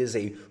movement. It is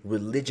a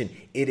religion.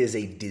 It is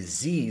a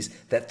disease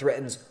that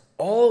threatens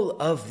all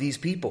of these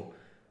people.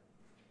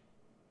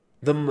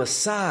 The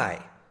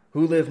Maasai,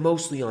 who live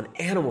mostly on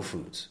animal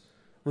foods,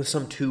 with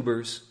some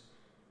tubers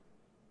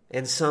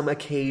and some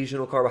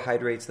occasional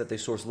carbohydrates that they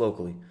source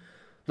locally.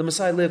 The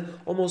Maasai live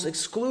almost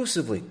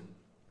exclusively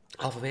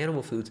off of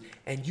animal foods,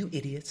 and you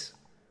idiots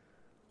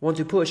want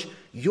to push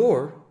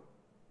your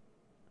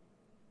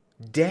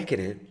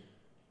decadent,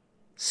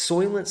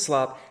 soylent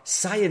slop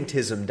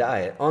scientism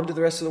diet onto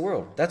the rest of the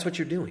world. That's what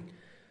you're doing.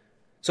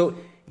 So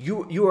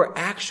you are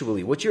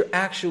actually, what you're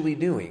actually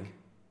doing,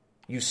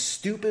 you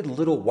stupid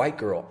little white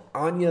girl,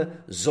 Anya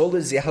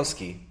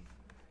Zolodziowski,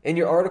 in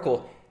your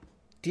article,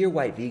 Dear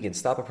White Vegans,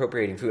 Stop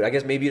Appropriating Food. I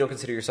guess maybe you don't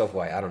consider yourself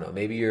white. I don't know.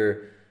 Maybe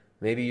you're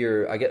Maybe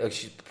I get like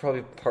she's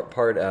probably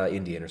part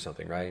Indian or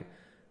something, right?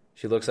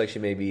 She looks like she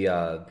may be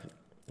a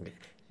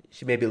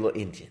little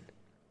Indian.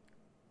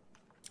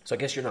 So I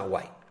guess you're not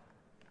white.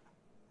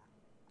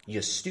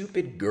 You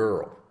stupid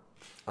girl,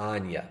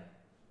 Anya.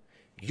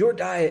 Your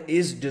diet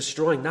is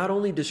not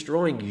only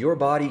destroying your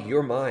body,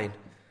 your mind.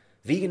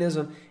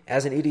 Veganism,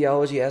 as an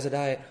ideology, as a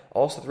diet,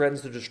 also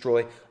threatens to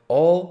destroy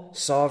all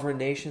sovereign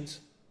nations.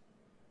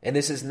 And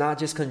this is not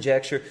just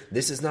conjecture.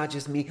 This is not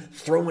just me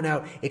throwing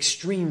out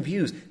extreme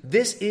views.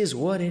 This is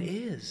what it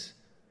is.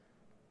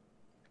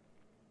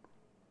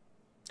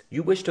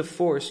 You wish to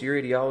force your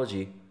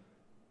ideology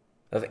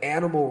of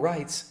animal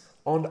rights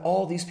on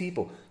all these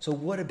people. So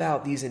what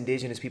about these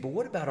indigenous people?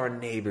 What about our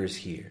neighbors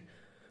here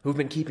who've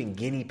been keeping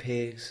guinea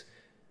pigs,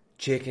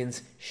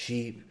 chickens,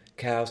 sheep,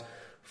 cows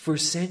for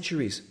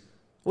centuries?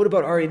 What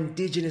about our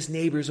indigenous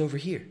neighbors over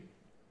here?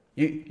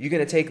 You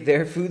going to take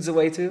their foods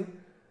away too?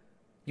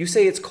 You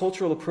say it's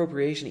cultural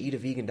appropriation to eat a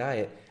vegan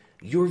diet.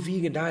 Your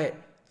vegan diet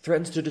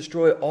threatens to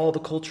destroy all the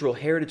cultural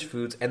heritage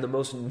foods and the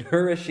most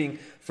nourishing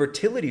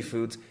fertility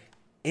foods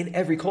in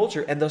every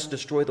culture, and thus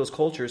destroy those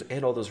cultures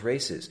and all those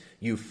races.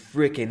 You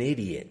freaking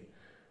idiot.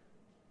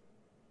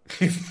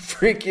 You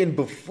freaking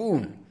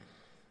buffoon.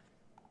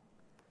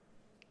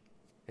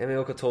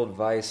 Emioka told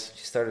Vice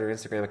she started her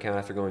Instagram account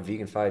after going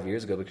vegan 5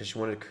 years ago because she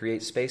wanted to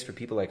create space for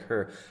people like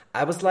her.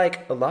 I was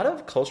like, a lot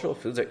of cultural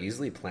foods are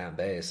easily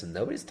plant-based, and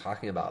nobody's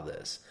talking about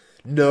this.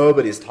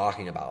 Nobody's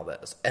talking about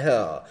this.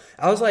 Ugh.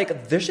 I was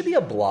like, there should be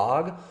a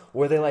blog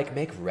where they like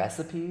make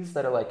recipes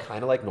that are like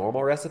kind of like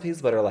normal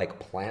recipes, but are like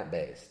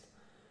plant-based.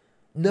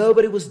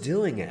 Nobody was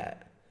doing it.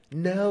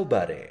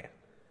 Nobody.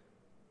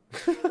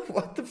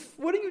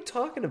 What are you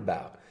talking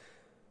about?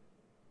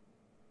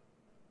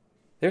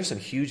 There are some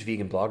huge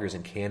vegan bloggers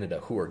in Canada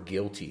who are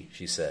guilty,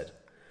 she said.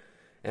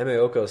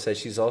 Emma says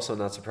she's also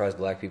not surprised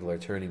black people are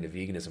turning to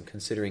veganism,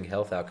 considering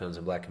health outcomes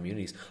in black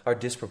communities are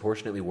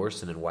disproportionately worse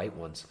than in white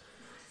ones.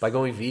 By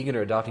going vegan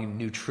or adopting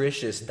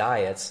nutritious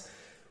diets,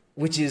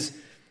 which is...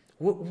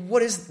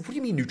 What do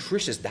you mean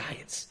nutritious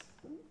diets?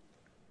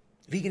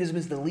 Veganism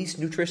is the least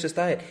nutritious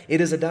diet. It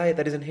is a diet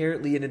that is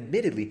inherently and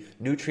admittedly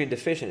nutrient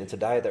deficient. It's a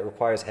diet that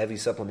requires heavy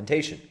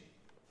supplementation.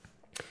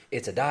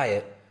 It's a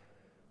diet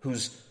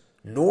whose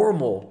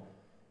normal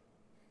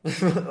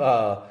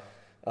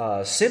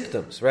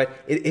symptoms, right?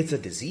 It's a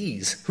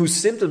disease whose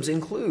symptoms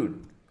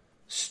include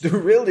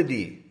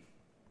sterility,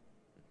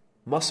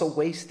 muscle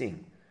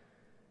wasting.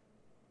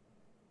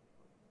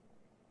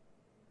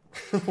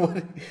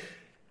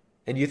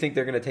 And you think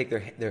they're going to take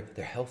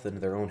their health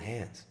into their own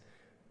hands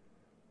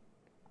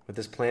with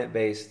this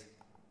plant-based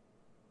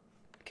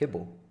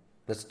kibble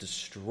that's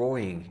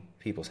destroying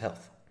people's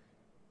health?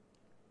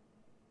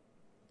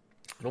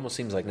 It almost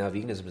seems like now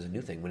veganism is a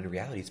new thing, when in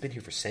reality it's been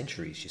here for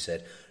centuries, she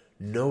said.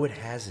 No, it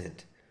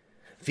hasn't.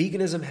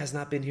 Veganism has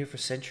not been here for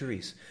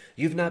centuries.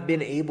 You've not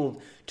been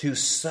able to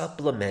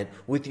supplement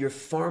with your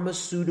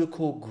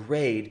pharmaceutical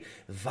grade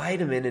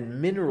vitamin and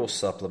mineral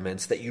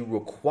supplements that you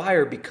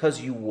require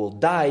because you will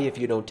die if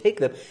you don't take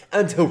them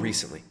until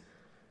recently.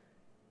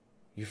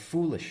 You're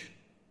foolish.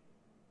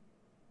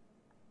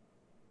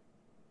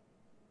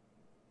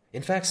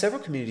 In fact, several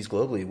communities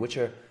globally,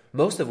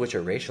 most of which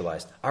are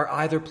racialized, are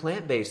either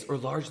plant-based or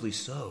largely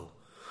so.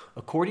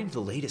 According to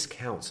the latest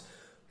counts,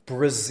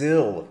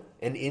 Brazil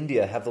and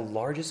India have the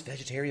largest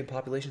vegetarian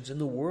populations in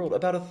the world.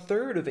 About a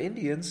third of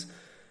Indians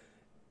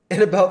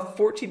and about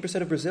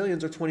 14% of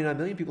Brazilians, or 29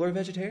 million people, are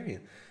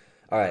vegetarian.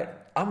 All right,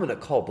 I'm going to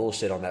call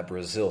bullshit on that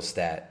Brazil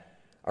stat.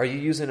 Are you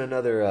using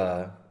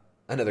another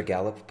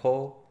Gallup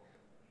poll?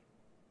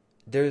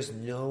 There's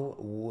no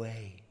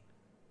way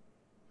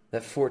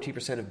that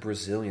 14% of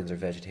Brazilians are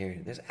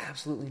vegetarian. There's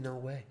absolutely no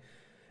way.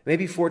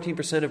 Maybe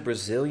 14% of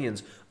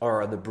Brazilians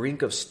are on the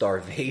brink of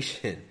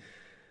starvation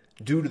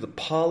due to the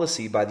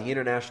policy by the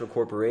international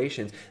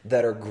corporations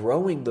that are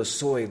growing the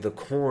soy, the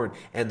corn,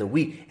 and the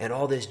wheat, and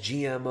all this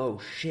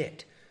GMO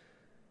shit,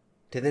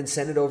 to then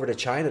send it over to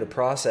China to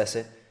process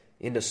it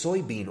into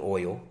soybean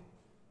oil.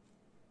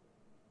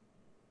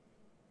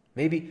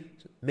 Maybe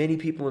many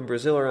people in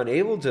Brazil are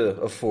unable to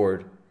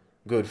afford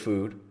good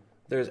food.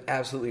 There's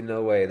absolutely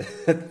no way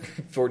that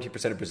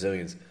 14% of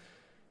Brazilians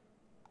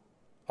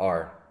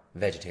are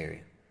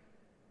vegetarian.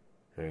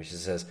 She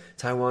says,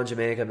 Taiwan,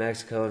 Jamaica,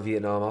 Mexico, and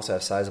Vietnam also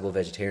have sizable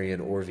vegetarian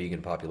or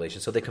vegan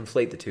populations. So they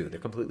conflate the two. They're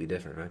completely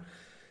different, right?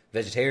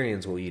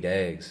 Vegetarians will eat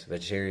eggs.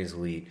 Vegetarians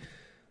will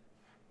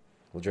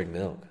drink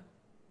milk.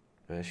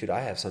 Right? Shoot,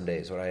 I have some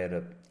days where I end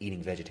up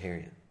eating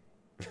vegetarian.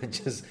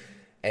 Just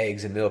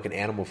eggs and milk and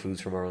animal foods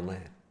from our own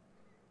land.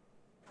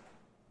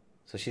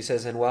 So she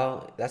says, and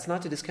while that's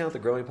not to discount the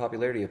growing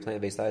popularity of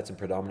plant-based diets in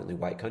predominantly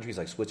white countries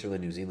like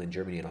Switzerland, New Zealand,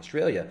 Germany, and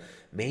Australia,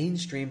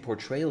 mainstream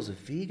portrayals of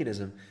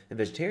veganism and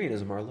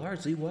vegetarianism are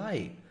largely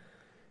white.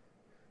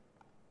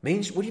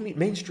 What do you mean,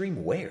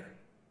 mainstream where?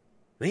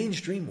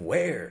 Mainstream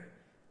where?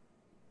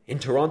 In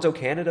Toronto,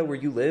 Canada, where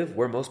you live,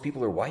 where most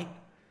people are white?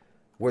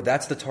 Where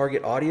that's the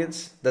target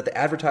audience that the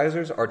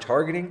advertisers are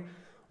targeting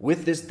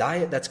with this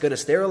diet that's going to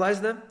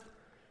sterilize them?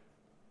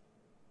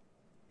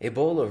 A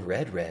bowl of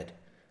red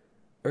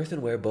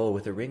Earthenware bowl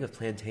with a ring of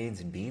plantains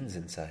and beans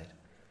inside.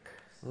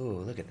 Ooh,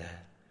 look at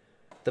that.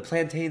 The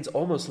plantains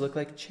almost look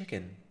like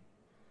chicken.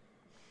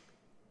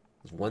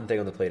 There's one thing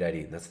on the plate I'd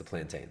eat, and that's the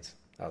plantains.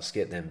 I'll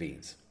skip them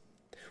beans.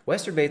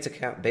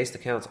 Western-based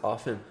accounts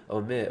often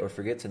omit or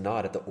forget to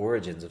nod at the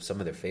origins of some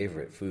of their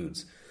favorite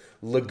foods.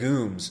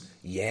 Legumes,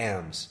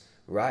 yams,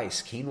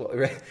 rice, quinoa.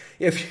 Right?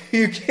 If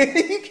you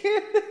can't,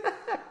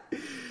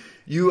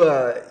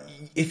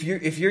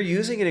 if you're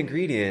using an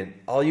ingredient,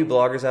 all you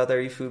bloggers out there,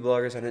 you food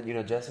bloggers,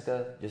 and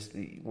Jessica, just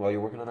while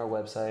you're working on our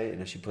website,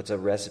 and she puts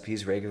up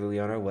recipes regularly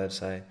on our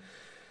website.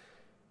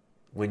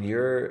 When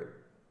you're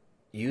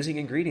using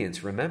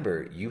ingredients,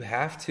 remember you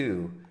have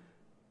to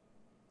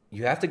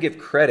give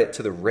credit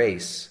to the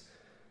race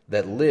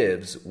that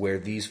lives where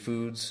these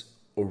foods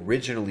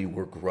originally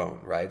were grown,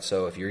 right?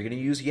 So if you're going to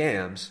use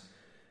yams,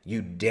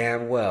 you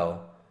damn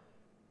well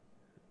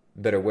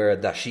better wear a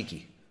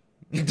dashiki.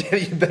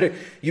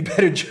 You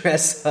better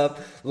dress up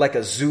like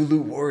a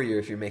Zulu warrior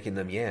if you're making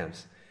them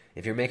yams.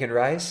 If you're making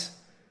rice,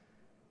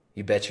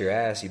 you bet your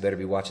ass you better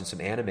be watching some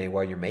anime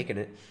while you're making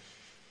it.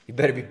 You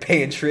better be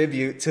paying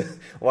tribute to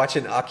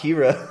watching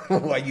Akira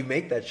while you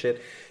make that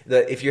shit.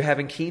 If you're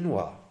having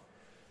quinoa,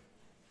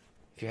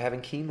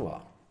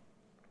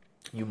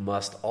 you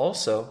must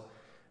also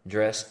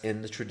dress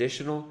in the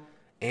traditional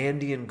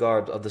Andean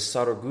garb of the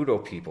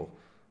Saraguro people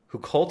who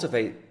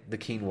cultivate the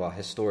quinoa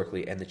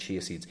historically and the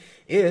chia seeds.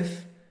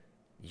 If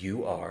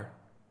you are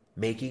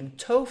making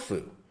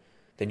tofu,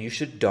 then you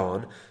should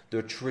don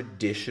the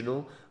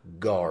traditional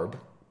garb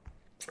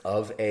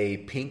of a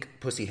pink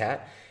pussy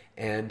hat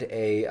and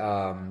a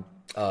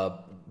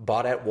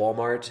bought at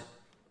Walmart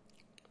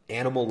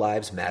Animal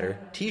Lives Matter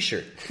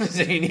t-shirt.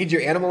 So you need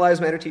your Animal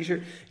Lives Matter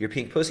t-shirt, your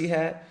pink pussy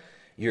hat,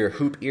 your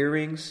hoop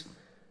earrings,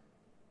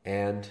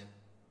 and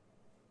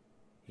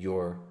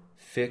your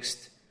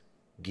fixed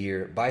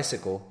gear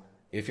bicycle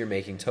if you're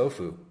making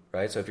tofu,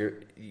 right? So if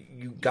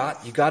you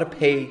got to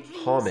pay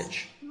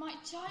homage. You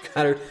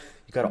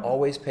got to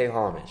always pay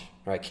homage.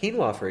 Right?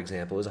 Quinoa, for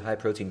example, is a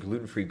high-protein,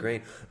 gluten-free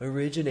grain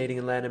originating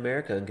in Latin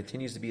America and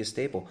continues to be a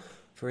staple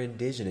for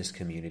indigenous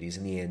communities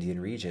in the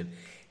Andean region.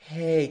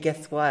 Hey,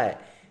 guess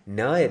what?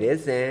 No, it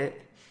isn't.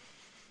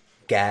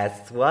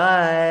 Guess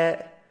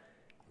what?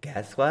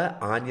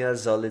 Anya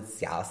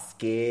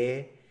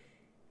Zolodziowski.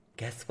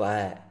 Guess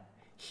what?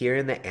 Here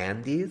in the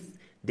Andes,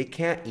 they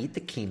can't eat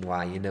the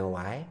quinoa. You know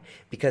why?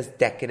 Because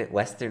decadent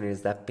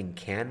Westerners up in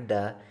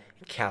Canada,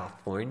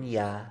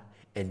 California,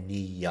 and New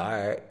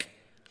York,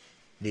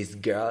 these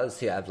girls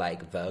who have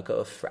like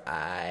vocal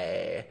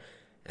fry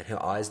and who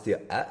always do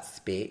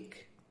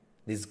upspeak.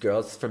 These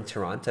girls from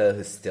Toronto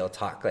who still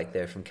talk like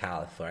they're from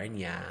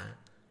California.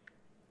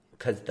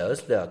 Because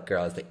those little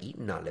girls are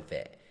eating all of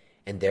it.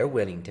 And they're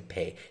willing to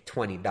pay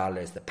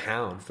 $20 a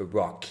pound for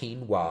raw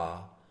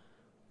quinoa.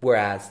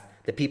 Whereas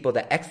the people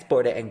that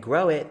export it and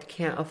grow it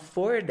can't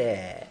afford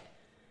it.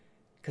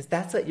 Because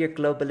that's what your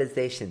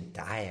globalization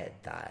diet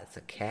does,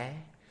 okay?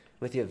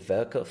 With your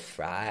vocal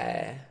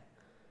fry.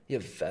 Your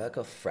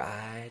vocal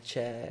fry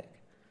check.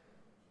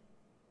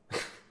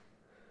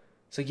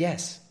 So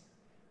yes,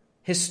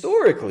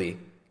 historically,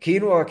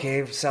 quinoa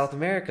came from South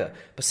America.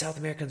 But South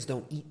Americans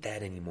don't eat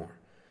that anymore.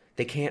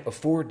 They can't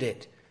afford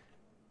it.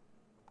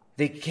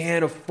 They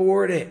can't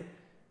afford it.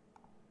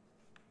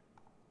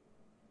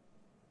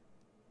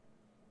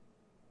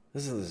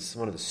 This is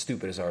one of the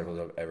stupidest articles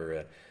I've ever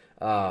read.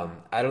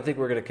 I don't think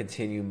we're going to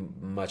continue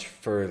much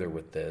further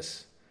with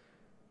this.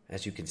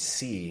 As you can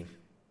see,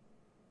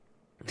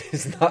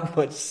 there's not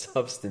much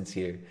substance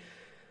here.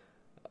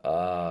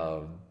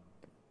 So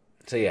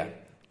yeah,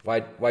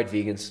 white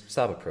vegans,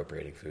 stop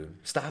appropriating food.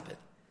 Stop it.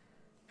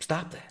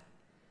 Stop that.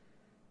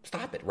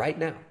 Stop it right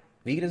now.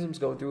 Veganism's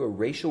going through a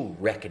racial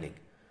reckoning.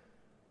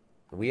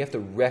 And we have to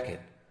reckon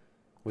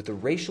with the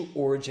racial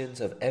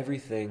origins of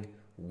everything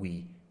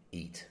we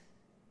eat.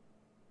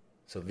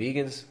 So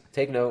vegans,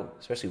 take note,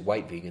 especially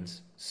white vegans,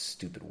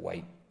 stupid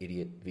white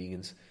idiot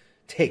vegans,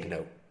 take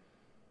note.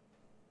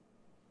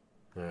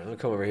 All right, let me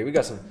come over here. We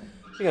got some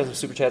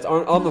super chats.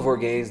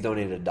 Omnivore Gains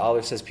donated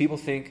 $1. Says, people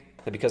think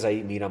that because I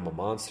eat meat, I'm a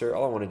monster.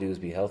 All I want to do is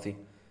be healthy.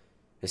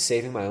 It's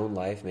saving my own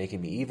life, making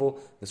me evil.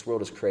 This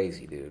world is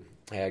crazy, dude.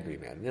 I agree,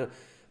 man.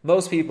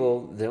 Most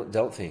people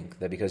don't think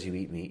that because you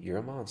eat meat, you're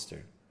a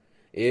monster.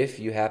 If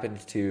you happen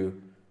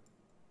to,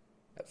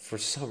 for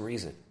some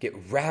reason, get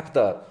wrapped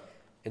up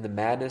in the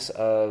madness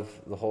of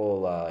the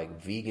whole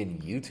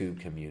vegan YouTube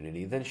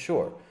community, then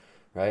sure,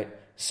 right?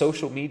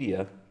 Social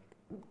media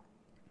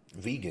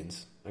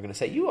vegans are going to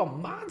say, you a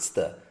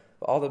monster.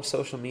 But all them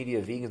social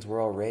media vegans were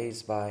all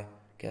raised by,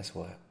 guess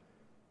what?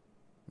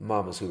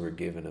 Mamas who were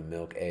given them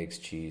milk, eggs,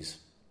 cheese,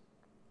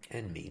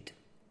 and meat.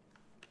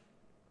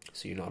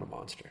 So you're not a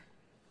monster.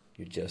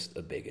 You're just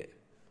a bigot.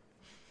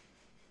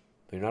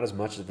 But you're not as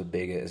much of a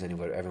bigot as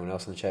everyone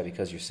else in the chat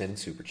because you're sending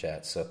super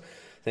chats. So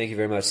thank you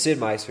very much. Sid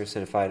Meister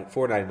sent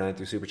 $4.99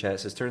 through super chat. It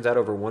says, turns out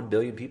over 1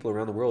 billion people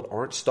around the world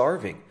aren't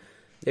starving.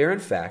 They're in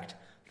fact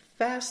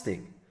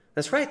fasting.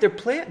 That's right. They're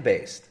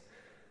plant-based.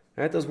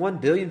 Right? Those 1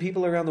 billion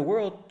people around the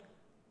world,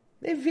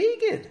 they're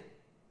vegan.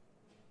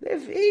 They're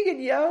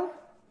vegan, yo.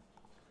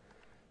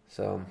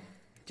 So,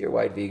 dear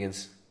white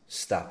vegans,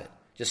 stop it.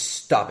 Just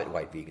stop it,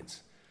 white vegans.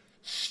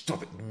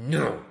 Stop it.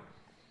 No.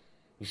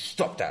 You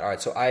stop that. All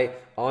right, so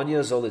Anya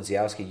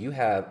Zolodziowski, you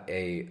have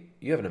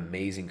an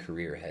amazing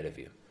career ahead of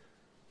you.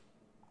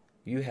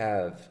 You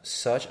have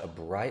such a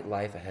bright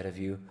life ahead of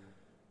you.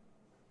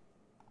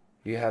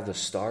 You have the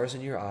stars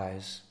in your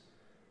eyes,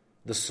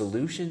 the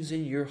solutions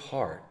in your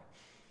heart,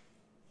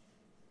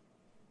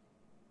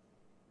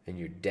 and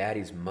your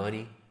daddy's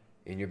money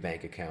in your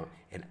bank account.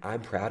 And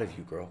I'm proud of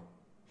you, girl.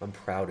 I'm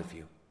proud of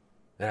you.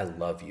 And I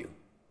love you.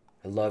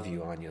 I love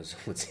you, Anya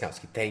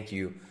Zolodziowski. Thank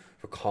you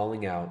for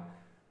calling out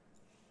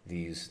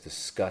these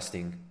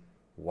disgusting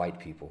white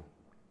people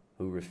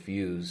who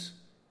refuse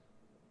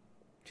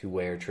to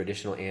wear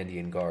traditional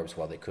Andean garbs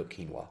while they cook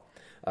quinoa.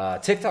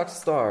 TikTok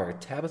star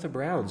Tabitha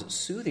Brown's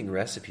soothing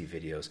recipe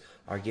videos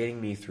are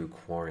getting me through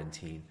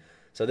quarantine.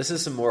 So this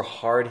is some more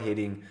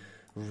hard-hitting,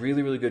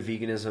 really, really good really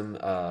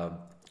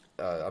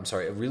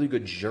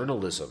good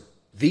journalism,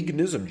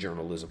 veganism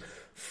journalism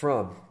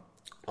from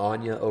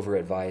Anya over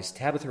at Vice.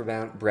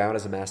 Tabitha Brown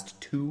has amassed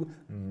 2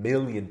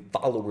 million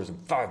followers in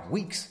 5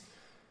 weeks.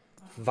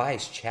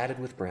 Vice chatted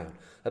with Brown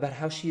about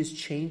how she is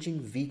changing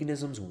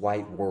veganism's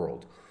white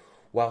world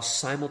while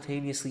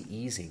simultaneously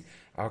easing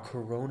our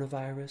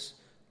coronavirus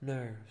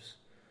nerves.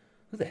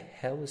 Who the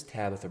hell is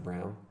Tabitha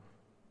Brown?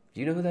 Do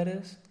you know who that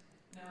is?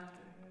 No, I've never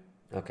heard.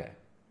 Okay.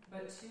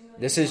 But 2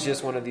 million This is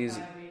just one of these.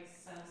 5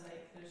 weeks sounds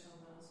like there's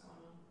something else going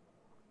on.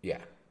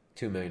 Yeah,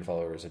 2 million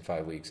followers in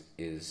 5 weeks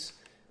is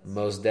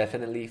most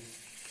definitely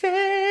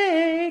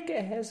fake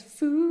as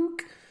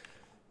fook.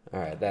 All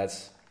right,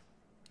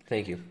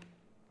 thank you.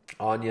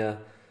 Anya,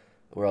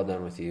 we're all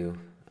done with you.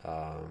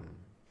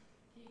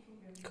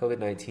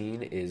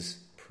 COVID-19 is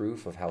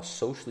proof of how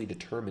socially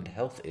determined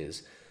health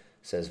is,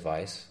 says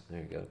Vice.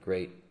 There you go.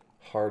 Great,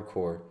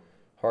 hardcore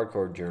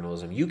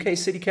journalism. UK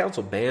City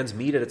Council bans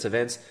meat at its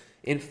events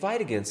in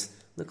fight against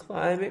the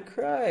climate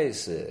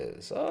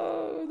crisis.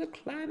 Oh, the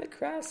climate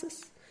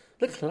crisis.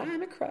 The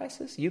climate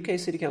crisis. UK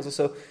City Council.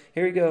 So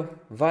here you go.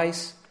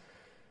 Vice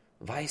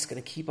going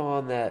to keep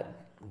on that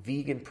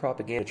vegan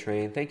propaganda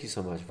train. Thank you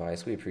so much,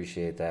 Vice. We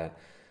appreciate that.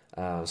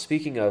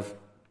 Speaking of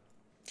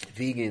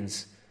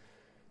vegans,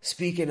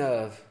 speaking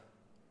of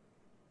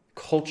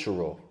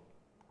cultural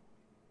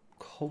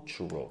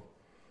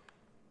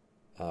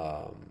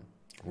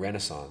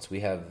renaissance,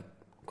 we have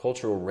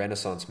cultural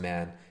renaissance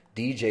man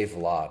DJ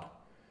Vlad.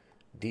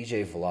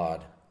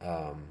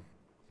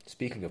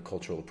 Speaking of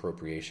cultural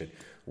appropriation,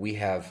 we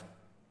have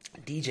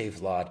DJ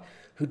Vlad,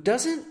 who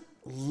doesn't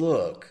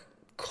look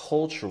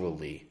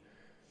culturally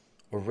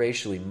or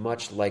racially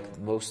much like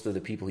most of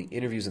the people he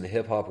interviews in the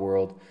hip-hop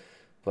world,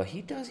 but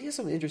he has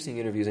some interesting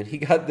interviews, and he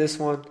got this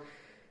one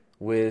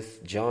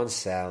with John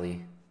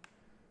Sally.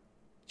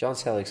 John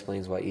Sally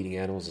explains why eating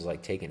animals is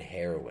like taking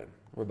heroin.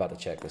 We're about to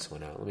check this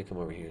one out. Let me come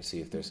over here and see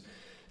if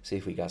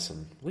we got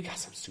some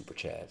super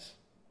chats.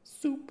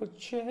 Super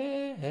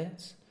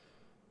chats.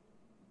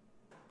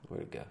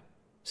 Where'd it go?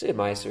 Sid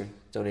Meister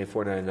donated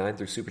 $4.99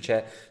 through Super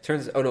Chat.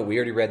 We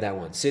already read that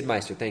one. Sid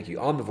Meister, thank you.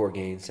 Omnivore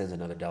Gain sends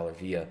another $1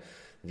 via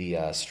the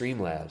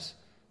Streamlabs.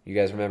 You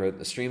guys remember,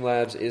 the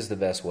Streamlabs is the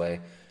best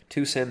way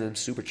to send them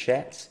Super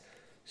Chats.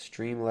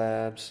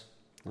 Streamlabs.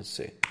 Let's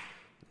see.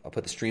 I'll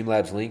put the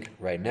Streamlabs link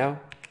right now.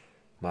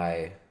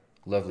 My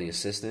lovely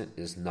assistant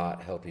is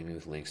not helping me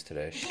with links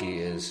today.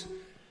 She's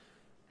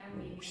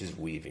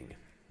weaving.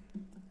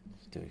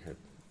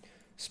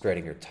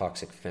 Spreading her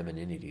toxic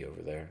femininity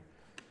over there.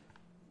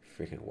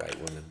 Freaking white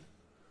woman.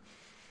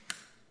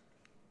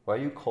 Why are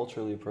you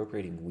culturally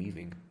appropriating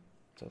weaving?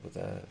 What's up with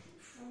that?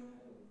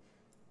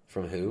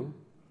 From who?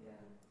 Yeah.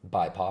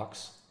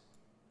 BIPOCs.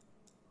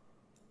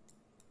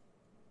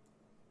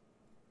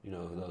 You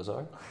know who those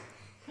are?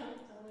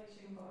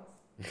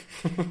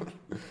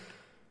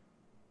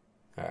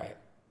 Alright.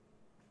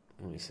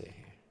 Let me see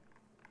here.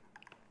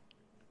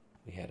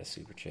 We had a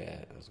super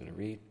chat I was going to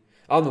read.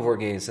 Omnivore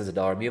Game sends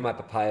 $1. Me and my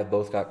papaya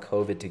both got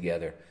COVID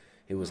together.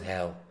 It was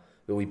hell.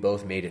 But we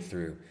both made it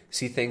through.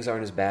 See, things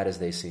aren't as bad as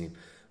they seem.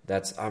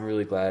 I'm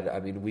really glad. I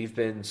mean, we've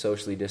been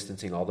socially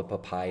distancing all the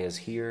papayas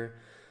here.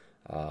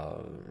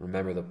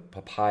 Remember, the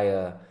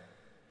papaya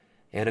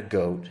and a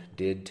goat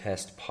did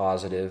test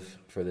positive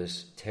for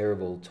this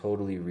terrible,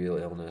 totally real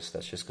illness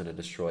that's just going to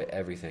destroy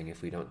everything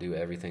if we don't do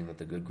everything that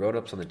the good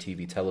grown-ups on the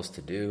TV tell us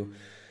to do.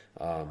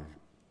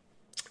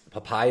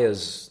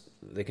 Papayas,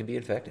 they can be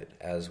infected,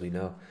 as we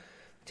know.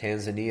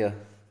 Tanzania,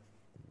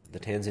 the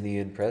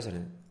Tanzanian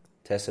president,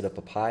 tested a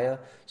papaya,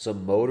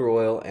 some motor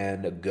oil,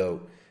 and a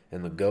goat.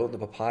 And the goat and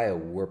the papaya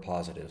were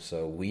positive.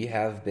 So we've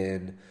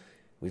been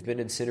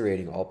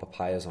incinerating all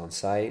papayas on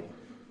site.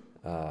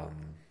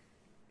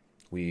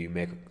 We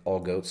make all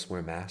goats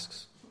wear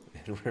masks.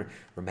 And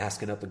we're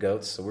masking up the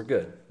goats, so we're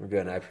good. We're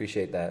good, and I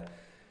appreciate that.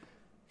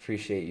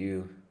 Appreciate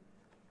you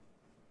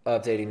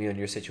updating me on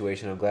your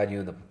situation. I'm glad you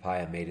and the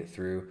papaya made it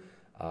through.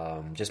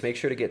 Just make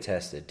sure to get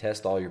tested.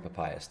 Test all your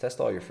papayas. Test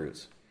all your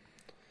fruits.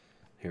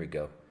 Here we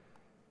go.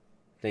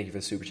 Thank you for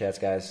the super chats,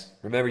 guys.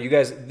 Remember, you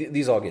guys,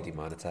 these all get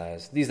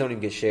demonetized. These don't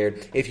even get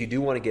shared. If you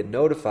do want to get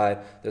notified,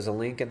 there's a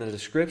link in the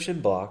description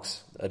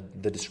box,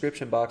 of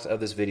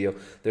this video.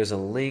 There's a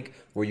link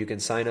where you can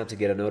sign up to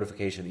get a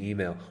notification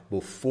email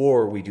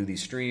before we do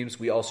these streams.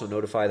 We also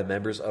notify the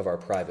members of our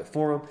private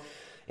forum,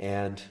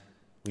 and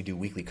we do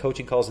weekly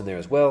coaching calls in there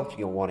as well. If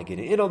you want to get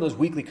in on those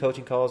weekly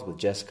coaching calls with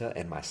Jessica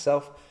and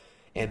myself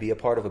and be a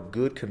part of a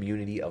good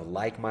community of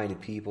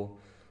like-minded people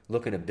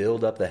looking to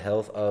build up the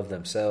health of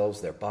themselves,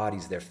 their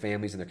bodies, their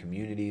families, and their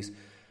communities,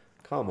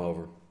 come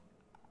over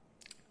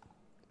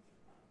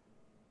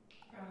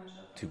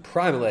to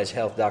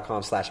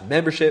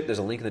primaledgehealth.com/membership. There's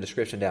a link in the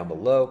description down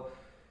below.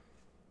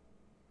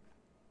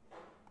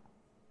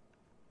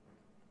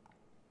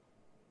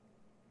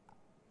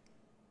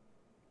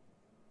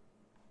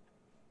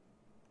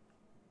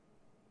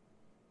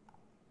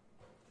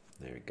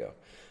 There we go.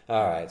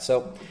 All right.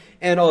 So,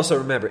 and also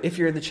remember, if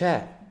you're in the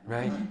chat,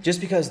 right?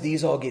 Just because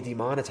these all get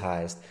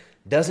demonetized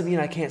doesn't mean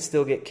I can't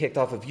still get kicked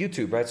off of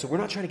YouTube, right? So we're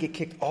not trying to get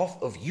kicked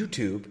off of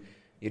YouTube.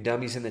 You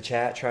dummies in the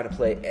chat trying to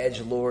play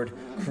edgelord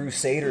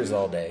crusaders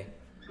all day,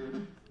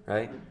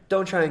 right?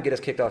 Don't try and get us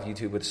kicked off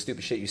YouTube with the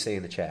stupid shit you say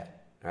in the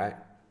chat, all right?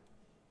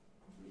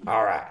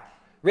 All right.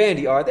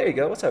 Randy R, there you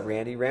go. What's up,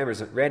 Randy?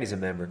 Randy's a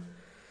member.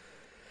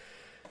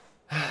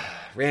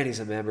 Randy's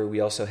a member. We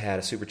also had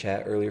a super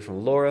chat earlier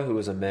from Laura, who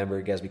is a member.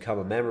 You guys become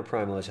a member,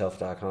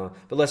 primaledgehealth.com.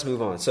 But let's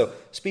move on. So,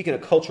 speaking of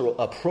cultural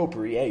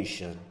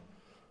appropriation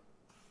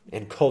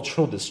and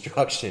cultural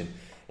destruction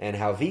and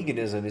how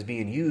veganism is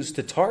being used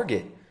to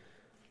target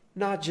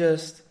not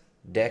just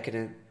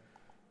decadent,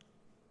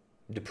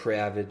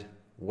 depraved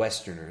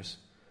Westerners,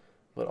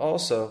 but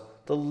also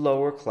the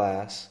lower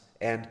class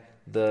and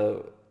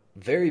the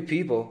very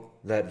people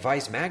that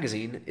Vice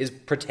magazine is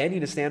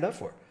pretending to stand up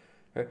for.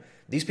 Right?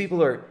 These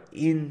people are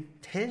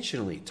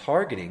intentionally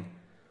targeting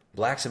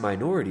blacks and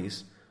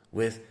minorities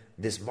with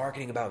this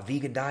marketing about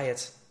vegan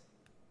diets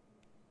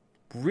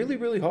really,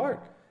 really hard.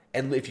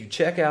 And if you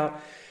check out,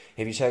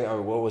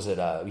 what was it?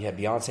 We had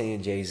Beyonce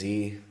and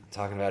Jay-Z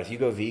talking about if you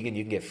go vegan,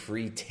 you can get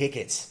free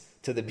tickets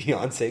to the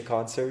Beyonce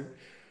concert.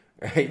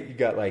 Right? You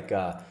got like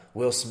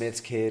Will Smith's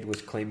kid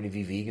was claiming to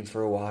be vegan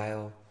for a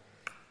while.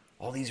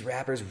 All these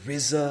rappers,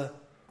 RZA,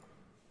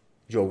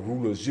 Yo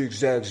Ruler,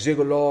 Zigzag,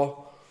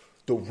 Zigalaw,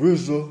 the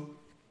RZA,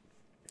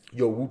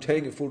 yo,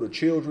 Wu-Tang it for the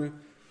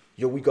children.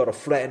 Yo, we gotta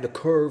flatten the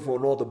curve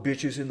on all the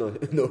bitches in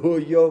the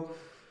hood, yo.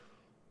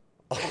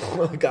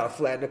 We gotta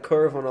flatten the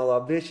curve on all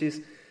our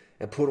bitches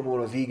and put them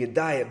on a vegan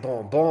diet.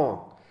 Bon, bon.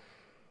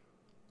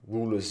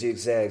 Ruler,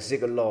 Zigzag,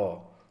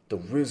 Zigalaw, the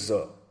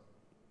RZA.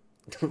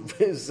 The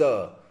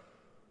RZA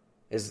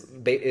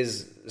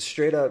is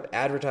straight up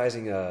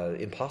advertising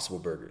Impossible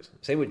Burgers.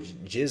 Same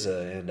with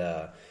Jizza and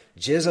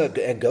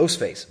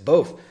Ghostface,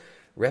 both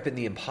repping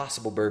the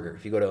Impossible Burger.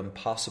 If you go to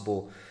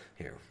Impossible,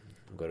 here,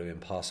 go to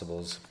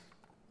Impossible's.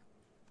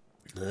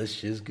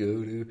 Let's just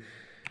go to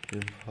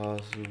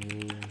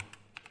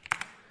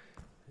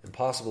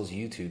Impossible's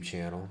YouTube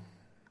channel.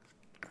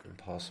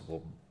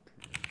 Impossible.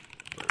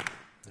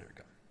 There we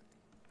go.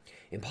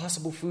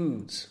 Impossible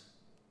Foods.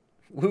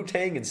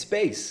 Wu-Tang in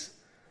space.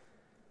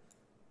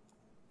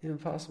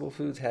 Impossible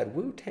Foods had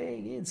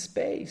Wu-Tang in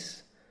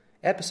space.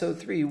 Episode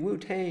 3,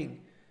 Wu-Tang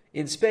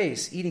in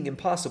space, eating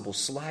impossible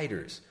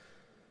sliders.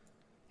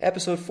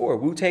 Episode 4,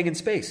 Wu-Tang in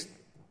space,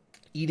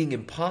 eating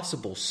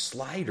impossible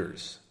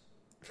sliders.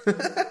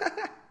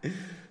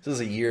 This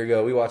was a year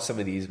ago. We watched some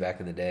of these back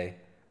in the day.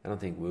 I don't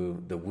think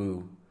the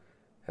Wu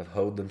have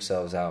hoed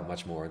themselves out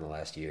much more in the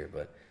last year,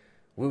 but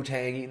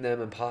Wu-Tang eating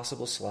them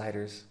impossible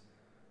sliders.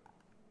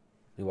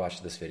 We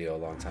watched this video a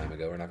long time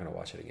ago. We're not going to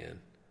watch it again.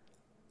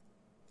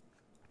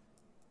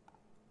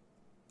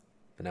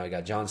 But now we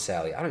got John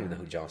Sally. I don't even know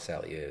who John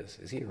Sally is.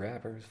 Is he a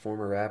rapper?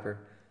 Former rapper?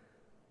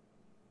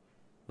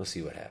 We'll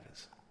see what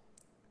happens.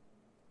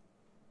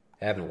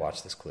 I haven't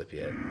watched this clip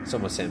yet.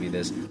 Somebody sent me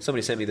this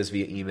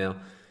via email.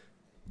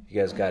 If you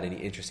guys got any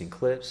interesting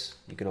clips,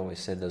 you can always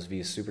send those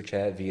via Super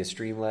Chat, via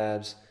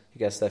Streamlabs. You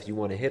got stuff you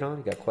want to hit on,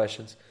 you got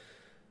questions,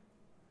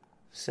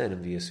 send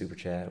them via Super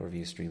Chat or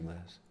via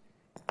Streamlabs.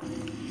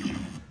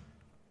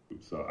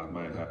 So I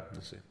might have.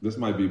 This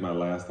might be my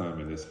last time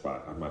in this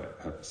spot. I might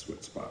have to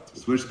switch spots.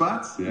 Switch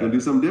spots? Yeah. You gonna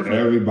do something different?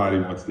 Everybody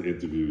wants to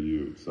interview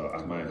you, so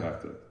I might have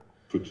to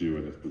put you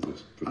in this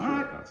position. All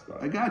right,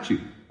 I got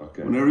you.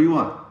 Okay. Whenever you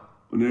want.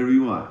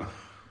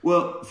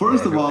 Well,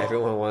 first of all,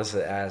 everyone wants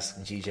to ask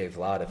GJ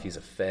Vlad if he's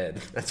a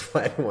Fed. That's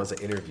why everyone wants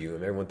to interview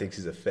him. Everyone thinks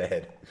he's a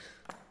Fed.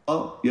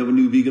 Oh, you have a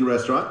new vegan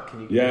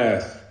restaurant?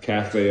 Yes,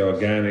 Cafe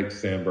Organic,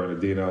 San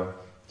Bernardino.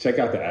 Check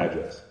out the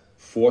address,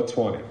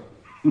 420.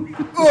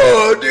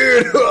 Oh,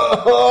 dude!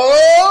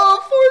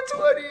 Oh,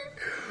 420.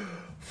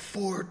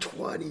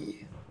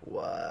 420.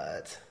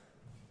 What?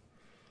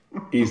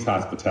 East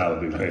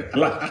Hospitality Lane.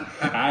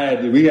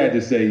 We had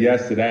to say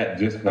yes to that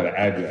just for the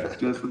address.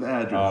 Just for the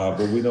address.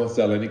 But we don't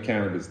sell any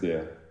cannabis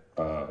there.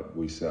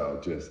 We sell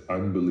just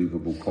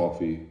unbelievable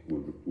coffee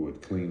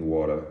with clean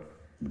water,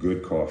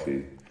 good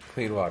coffee.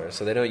 Clean water.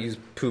 So they don't use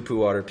poo-poo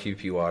water,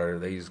 pee-pee water.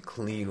 They use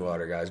clean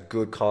water, guys.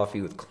 Good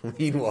coffee with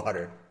clean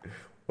water.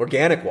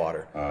 Organic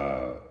water.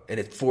 And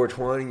it's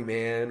 420,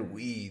 man.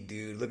 Weed,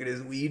 dude. Look at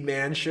his Weed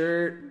Man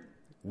shirt.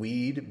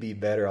 Weed, be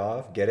better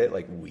off. Get it?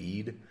 Like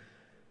weed.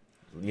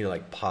 You know,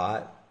 like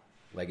pot.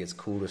 Like it's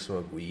cool to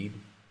smoke weed.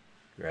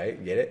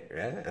 Right? Get it?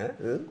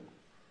 Right?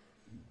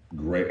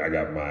 Great. I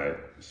got my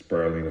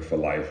spirulina for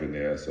life in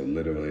there, so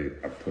literally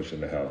I'm pushing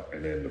the health,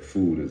 and then the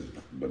food is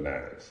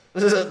bananas.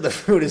 The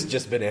food is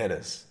just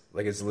bananas.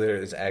 Like it's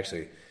literally,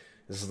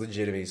 this is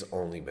legitimately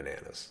only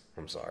bananas.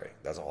 I'm sorry.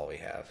 That's all we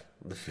have.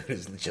 The food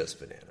is just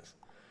bananas.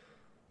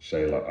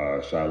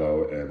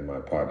 Shiloh and my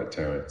partner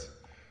Terrence,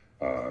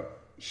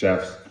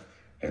 chefs,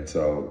 and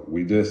so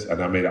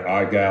and I made an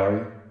art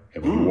gallery,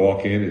 and when you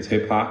walk in, it's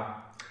hip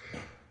hop.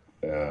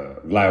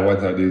 Like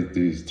one time,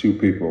 these two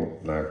people,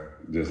 not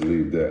just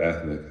leave their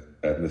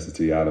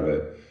ethnicity out of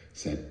it,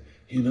 said,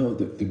 you know,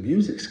 the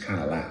music's kind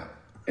of loud,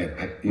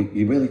 and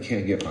you really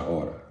can't get my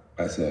order.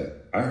 I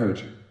said, I heard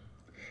you.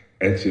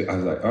 And I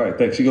was like, all right,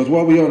 thanks. She goes,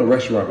 well, we own a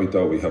restaurant. We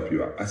thought we'd help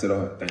you out. I said,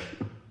 all right, thank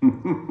you.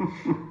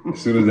 As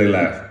soon as they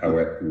laughed, I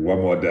went one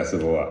more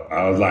decibel up.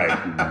 I was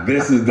like,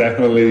 this is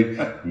definitely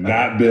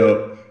not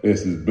built.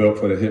 This is built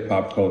for the hip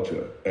hop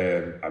culture.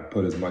 And I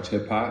put as much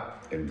hip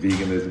hop and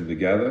veganism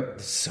together.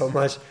 So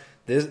much.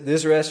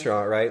 This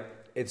restaurant, right?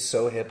 It's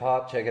so hip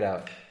hop. Check it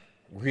out.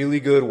 Really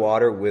good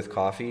water with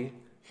coffee,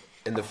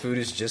 and the food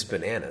is just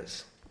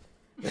bananas.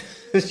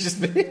 It's just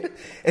bananas.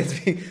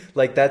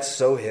 Like that's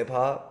so hip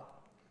hop.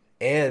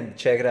 And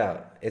check it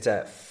out. It's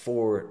at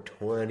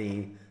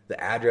 420.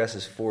 The address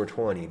is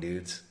 420,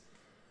 dudes.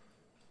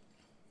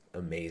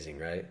 Amazing,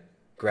 right?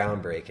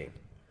 Groundbreaking.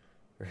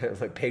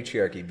 Like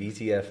patriarchy,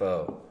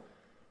 BTFO.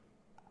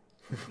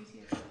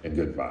 And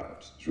good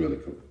vibes. It's really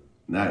cool.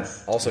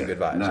 Nice. Also good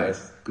vibes, Nice.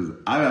 right? Because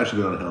I've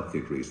actually been on a health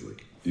kick recently.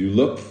 You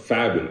look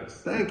fabulous.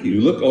 Thank you.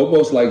 You look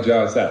almost like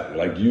John Sally.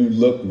 Like you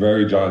look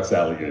very John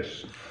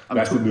Sally-ish.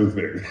 That's the new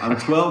thing. I'm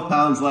 12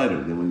 pounds lighter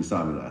than when you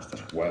saw me last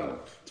time.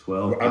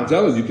 12 I'm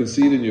telling you, can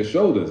see it in your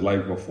shoulders.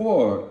 Like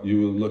before,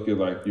 you were looking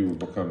like you were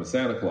becoming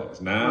Santa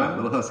Claus. Now, A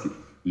little husky.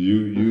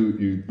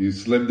 you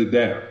slimmed it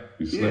down.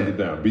 You slimmed it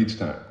down. Beach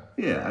time.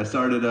 Yeah, I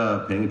started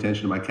paying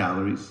attention to my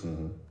calories.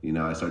 Mm-hmm. You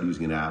know, I started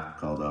using an app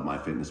called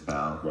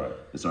MyFitnessPal. Right.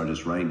 And started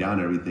just writing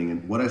down everything.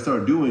 And what I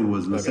started doing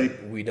was,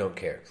 we don't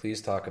care.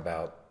 Please talk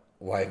about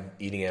why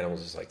eating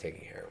animals is like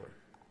taking heroin.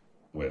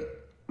 With.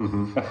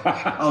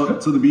 Oh,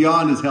 so the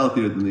Beyond is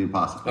healthier than the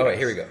Impossible. All right,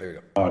 here we go.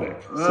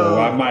 So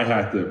I might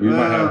have to. We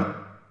might have.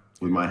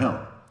 With my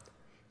help.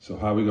 So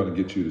how are we going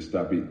to get you to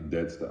stop eating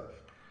dead stuff?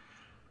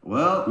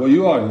 Well,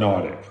 you are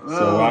Nordic,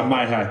 so I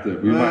might have to.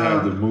 We might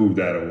have to move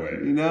that away.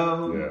 You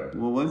know. Yeah.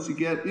 Well, once you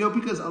get,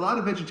 because a lot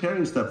of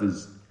vegetarian stuff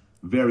is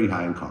very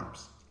high in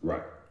carbs.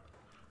 Right.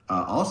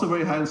 Also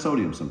very high in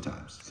sodium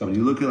sometimes. So when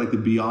you look at like the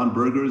Beyond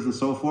Burgers and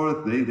so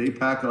forth, they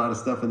pack a lot of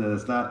stuff in there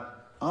that's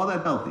not all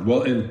that healthy.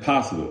 Well,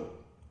 Impossible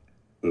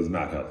is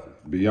not healthy.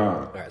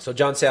 Beyond. All right. So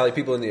John Sally,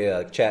 people in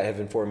the chat have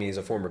informed me he's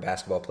a former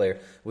basketball player.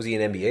 Was he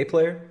an NBA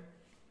player?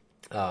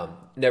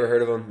 Never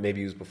heard of him. Maybe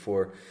he was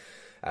before.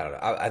 I don't know.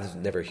 I was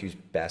never a huge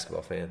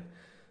basketball fan.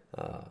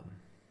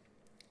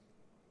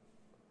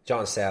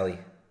 John Sally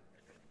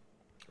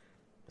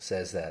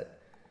says that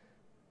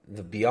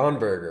the Beyond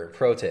Burger,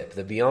 pro tip,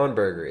 the Beyond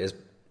Burger is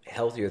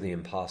healthier than the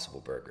Impossible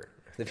Burger.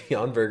 The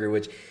Beyond Burger,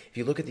 which if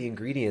you look at the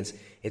ingredients,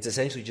 it's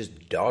essentially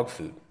just dog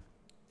food.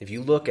 If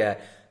you look at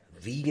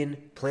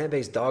vegan,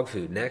 plant-based dog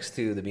food next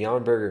to the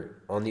Beyond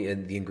Burger on the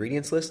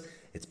ingredients list,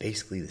 it's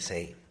basically the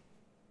same.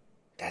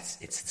 It's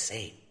the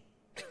same.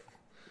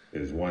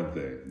 Is one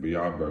thing.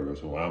 Beyond Burgers,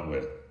 who I'm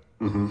with.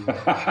 Mm-hmm.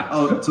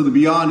 Oh, so the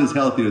Beyond is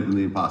healthier than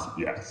the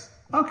Impossible? Yes.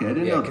 Okay, I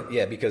didn't know that.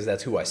 Yeah, because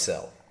that's who I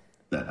sell.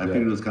 I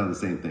figured it was kind of the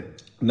same thing.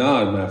 No,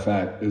 as a matter of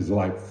fact, there's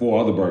like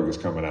 4 other burgers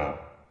coming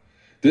out.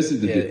 This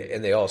is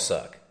and they all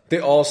suck. They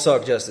all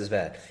suck just as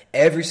bad.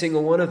 Every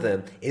single one of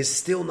them is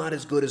still not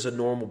as good as a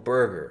normal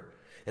burger.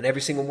 And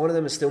every single one of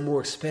them is still more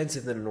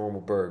expensive than a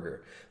normal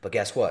burger. But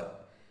guess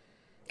what?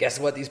 Guess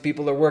what these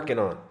people are working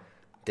on?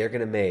 They're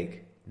going to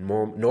make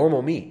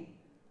normal meat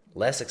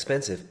less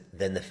expensive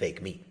than the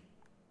fake meat.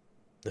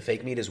 The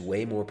fake meat is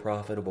way more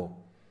profitable.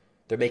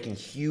 They're making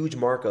huge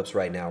markups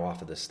right now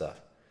off of this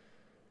stuff.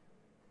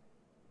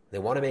 They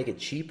want to make it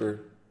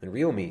cheaper than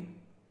real meat.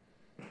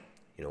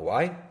 You know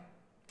why?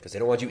 Because they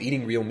don't want you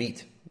eating real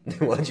meat.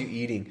 They want you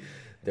eating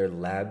their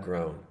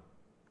lab-grown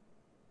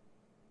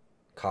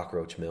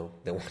cockroach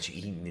milk. They want you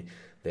eating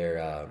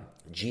their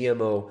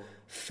GMO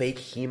fake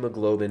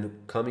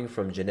hemoglobin coming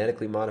from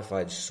genetically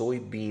modified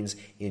soybeans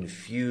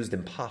infused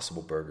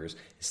Impossible Burgers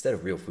instead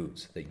of real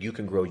foods that you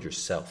can grow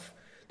yourself.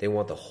 They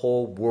want the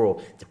whole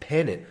world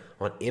dependent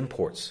on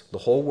imports. The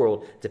whole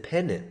world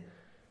dependent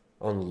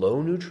on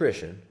low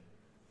nutrition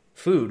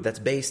food that's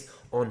based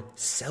on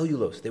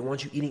cellulose. They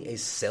want you eating a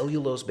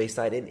cellulose-based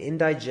diet, an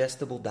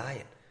indigestible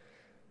diet.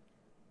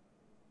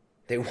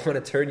 They want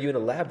to turn you into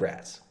lab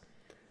rats.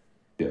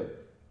 Yeah.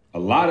 A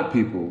lot of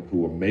people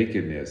who are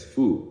making this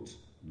foods,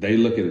 they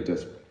look at it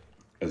this way.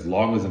 As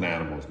long as an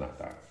animal is not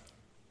dying.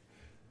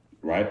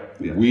 right?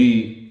 Yeah.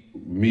 Me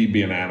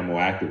being an animal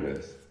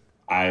activist,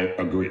 I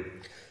agree.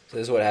 So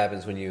this is what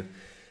happens when you.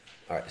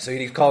 All right. So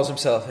he calls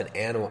himself an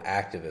animal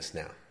activist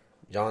now.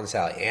 John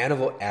Sally,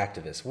 animal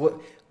activist.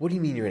 What do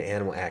you mean you're an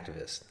animal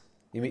activist?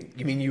 You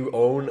mean you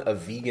own a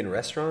vegan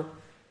restaurant?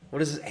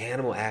 What is this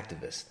animal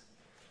activist?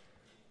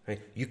 Right?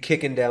 You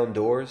kicking down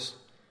doors?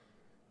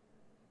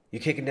 You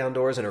kicking down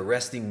doors and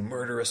arresting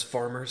murderous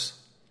farmers?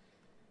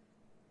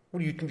 What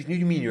do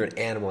you mean you're an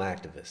animal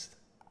activist?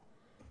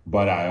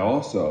 But I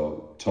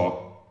also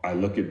I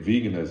look at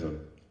veganism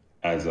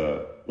as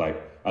I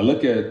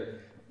look at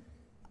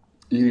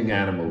eating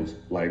animals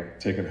like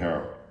taking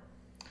heroin.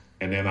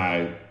 And then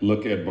I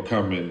look at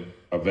becoming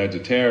a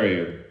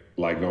vegetarian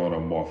like going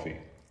on morphine.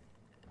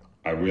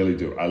 I really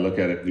do. I look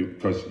at it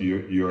because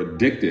you're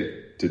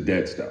addicted to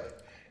dead stuff.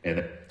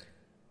 And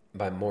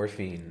by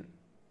morphine,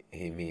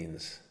 he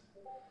means,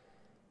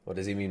 what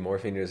does he mean,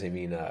 morphine, or does he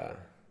mean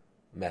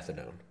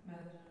methadone?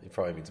 He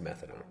probably means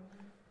methadone.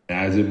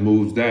 as it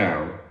moves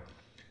down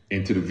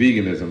into the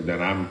veganism,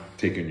 then I'm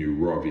taking you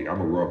raw vegan.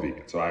 I'm a raw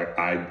vegan. So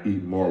I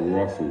eat more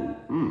raw food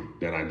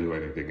than I do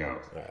anything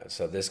else. All right,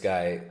 so this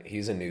guy,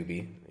 he's a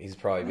newbie. He's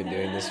probably been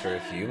doing this for a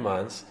few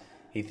months.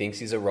 He thinks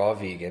he's a raw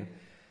vegan,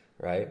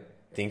 right?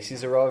 Thinks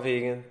he's a raw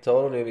vegan,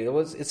 total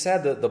newbie. It's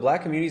sad that the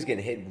black community is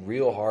getting hit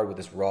real hard with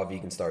this raw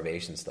vegan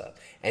starvation stuff.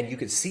 And you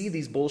could see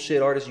these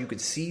bullshit artists, you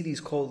could see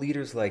these cult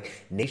leaders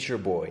like Nature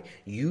Boy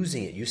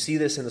using it. You see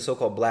this in the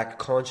so-called black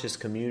conscious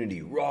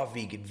community. Raw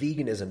vegan,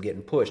 veganism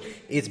getting pushed.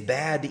 It's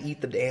bad to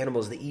eat the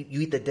animals,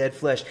 you eat the dead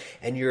flesh,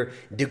 and you're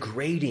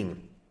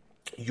degrading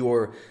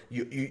your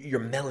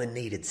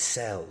melanated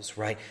cells,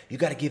 right? You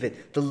got to give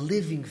it the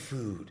living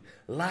food,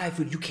 live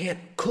food. You can't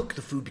cook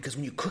the food because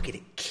when you cook it,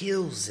 it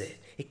kills it.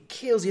 It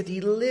kills. You have to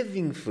eat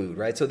living food,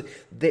 right? So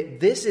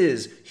this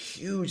is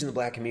huge in the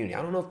black community.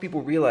 I don't know if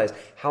people realize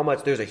how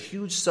much there's a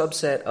huge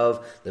subset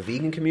of the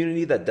vegan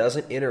community that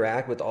doesn't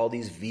interact with all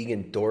these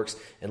vegan dorks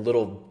and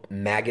little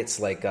maggots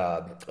like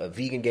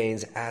Vegan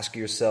Gains, Ask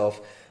Yourself,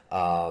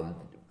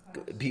 Klaus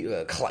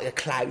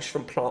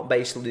from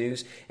Plant-Based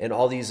News, and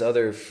all these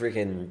other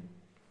freaking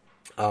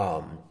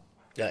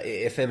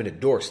effeminate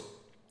dorks,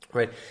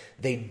 right?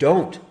 They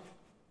don't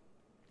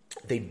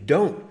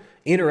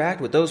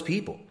interact with those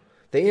people.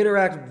 They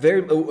interact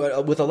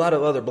with a lot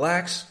of other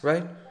blacks,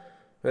 right?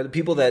 The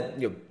people that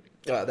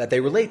that they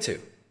relate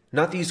to,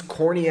 not these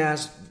corny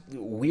ass,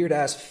 weird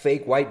ass,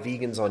 fake white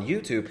vegans on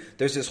YouTube.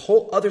 There's this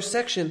whole other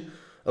section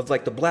of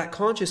like the black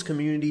conscious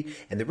community,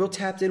 and they're real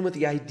tapped in with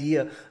the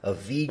idea of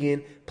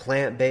vegan,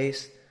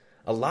 plant-based.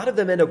 A lot of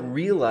them end up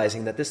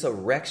realizing that this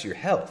wrecks your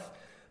health.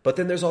 But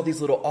then there's all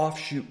these little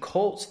offshoot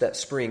cults that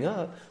spring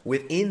up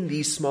within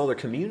these smaller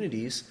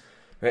communities,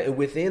 right? And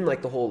within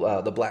like the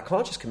whole the black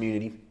conscious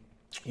community.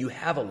 You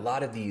have a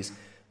lot of these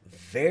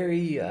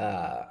very,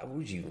 what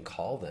would you even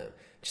call them?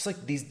 Just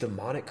like these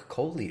demonic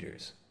cult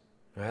leaders,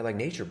 right? Like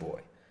Nature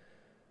Boy.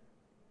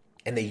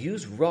 And they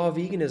use raw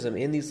veganism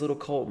in these little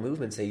cult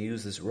movements. They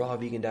use this raw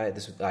vegan diet,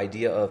 this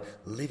idea of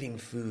living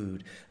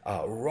food,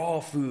 raw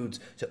foods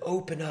to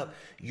open up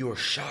your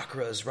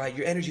chakras, right?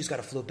 Your energy's got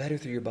to flow better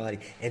through your body.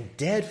 And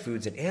dead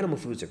foods and animal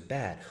foods are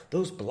bad.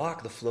 Those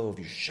block the flow of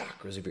your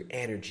chakras, of your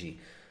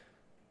energy.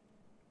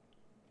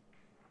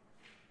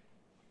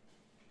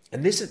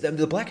 And this is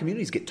the black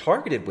communities get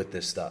targeted with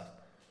this stuff.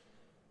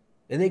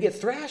 And they get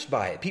thrashed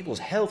by it. People's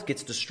health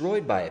gets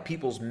destroyed by it.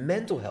 People's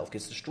mental health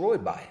gets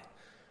destroyed by it.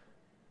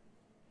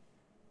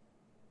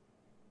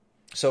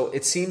 So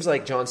it seems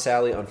like John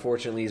Sally,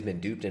 unfortunately, has been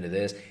duped into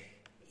this.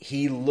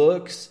 He's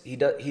not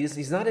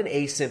an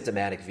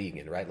asymptomatic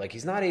vegan, right? Like,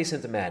 he's not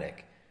asymptomatic.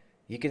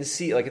 You can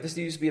see, like, if this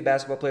dude used to be a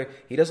basketball player,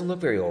 he doesn't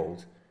look very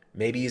old.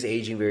 Maybe he's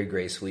aging very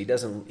gracefully.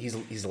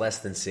 He's less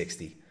than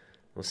 60.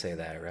 We'll say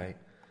that, right?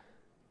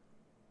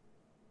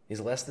 He's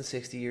less than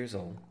 60 years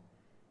old.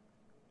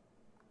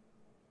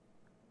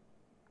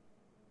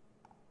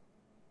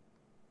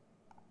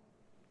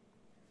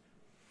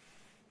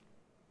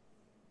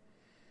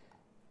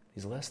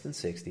 He's less than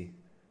 60.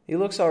 He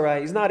looks all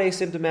right. He's not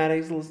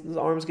asymptomatic. His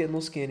arm's getting a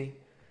little skinny.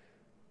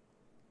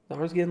 His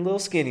arm's getting a little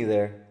skinny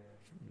there.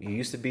 He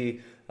used to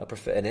be an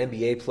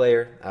NBA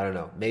player. I don't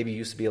know. Maybe he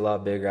used to be a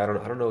lot bigger. I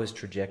don't know his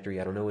trajectory.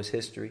 I don't know his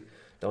history.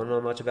 Don't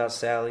know much about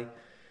Sally.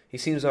 He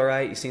seems all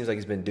right. He seems like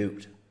he's been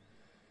duped.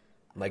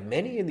 Like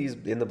many in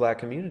the black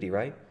community,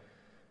 right?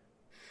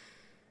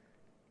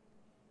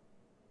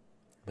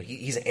 But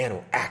he's an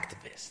animal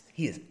activist.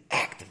 He is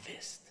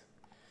activist.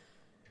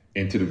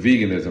 Into the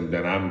veganism,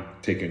 then I'm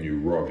taking you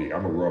raw vegan.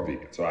 I'm a raw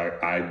vegan. So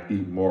I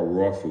eat more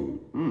raw food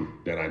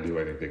than I do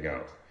anything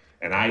else.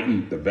 And I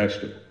eat the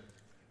vegetable.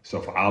 So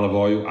for olive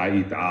oil, I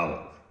eat the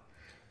olive.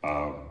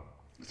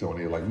 So when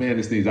they're like, man,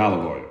 this needs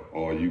olive oil.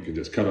 Or you can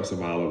just cut up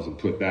some olives and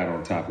put that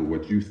on top of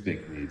what you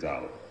think needs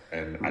olive oil.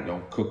 And I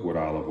don't cook with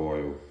olive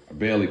oil. I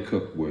barely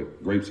cook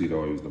with grapeseed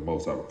oil is the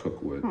most I would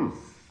cook with.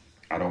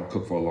 I don't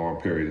cook for a long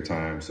period of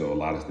time, so a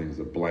lot of things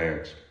are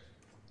blanched.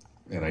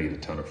 And I eat a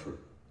ton of fruit.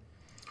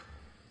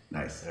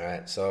 Nice. All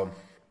right, so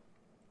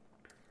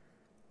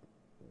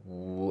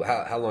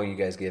how long you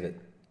guys give it?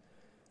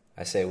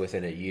 I say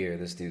within a year,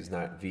 this dude's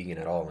not vegan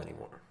at all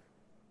anymore.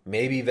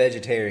 Maybe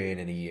vegetarian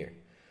in a year.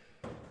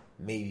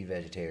 Maybe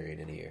vegetarian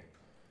in a year.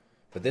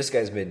 But this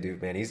guy's been,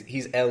 dude, man,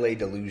 he's LA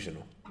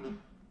delusional.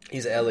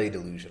 He's LA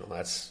delusional.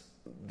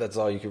 That's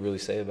all you can really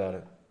say about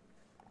it.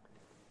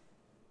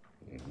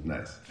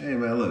 Nice. Hey,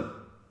 man, look.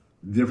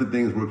 Different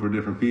things work for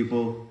different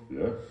people.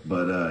 Yeah.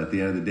 But at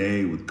the end of the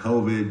day, with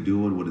COVID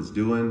doing what it's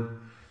doing,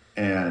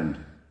 and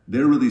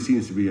there really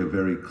seems to be a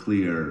very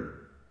clear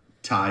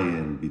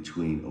tie-in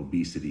between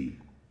obesity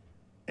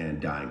and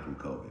dying from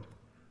COVID.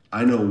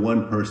 I know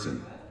one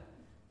person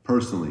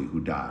personally who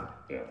died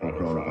from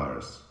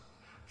coronavirus,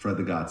 Fred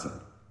the Godson.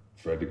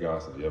 Fred the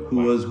Godson, yeah.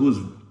 Who was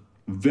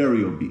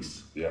very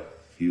obese. Yeah.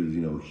 He was,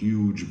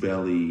 huge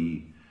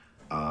belly,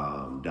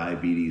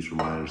 diabetes, from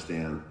what I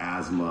understand,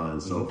 asthma,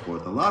 and so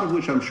forth. A lot of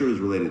which I'm sure is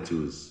related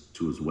to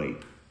his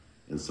weight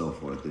and so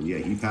forth. And yeah,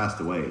 he passed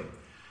away.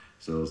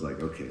 So it was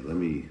like, okay, let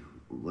me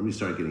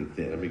start getting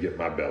thin. Let me get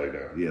my belly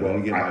down. Yeah, let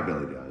me get my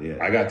belly down. Yeah.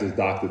 I got this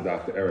doctor,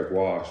 Dr. Eric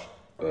Walsh.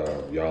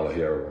 Y'all will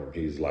hear him.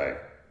 He's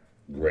like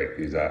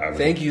great.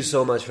 Thank you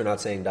so much for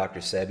not saying Dr.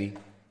 Sebi.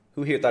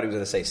 Who here thought he was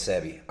going to say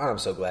Sebi? I'm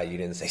so glad you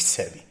didn't say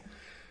Sebi.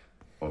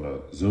 On a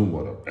Zoom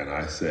with him, and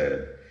I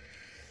said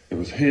it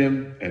was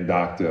him and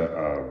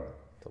Dr.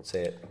 Don't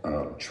say it.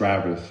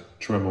 Travis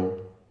Trimmel,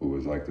 who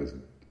was like this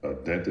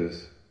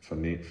dentist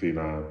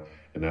phenom,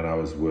 and then I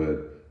was with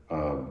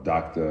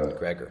Dr.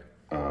 Gregor.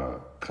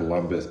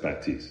 Columbus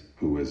Baptiste,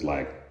 who is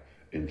like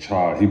in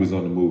charge. He was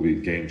on the movie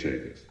Game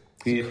Changers.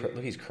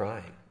 Look, he's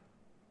crying.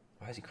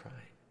 Why is he crying?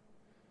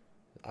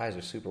 His eyes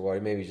are super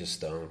wide. Maybe he's just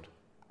stoned.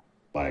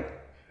 Like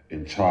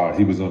in charge.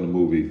 He was on the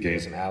movie Game.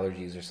 Some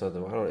allergies or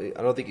something.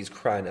 I don't think he's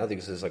crying. I don't think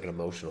it's just like an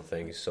emotional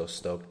thing. He's so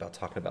stoked about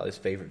talking about his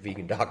favorite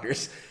vegan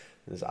doctors.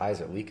 His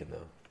eyes are leaking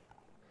though.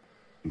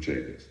 Game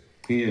Changers.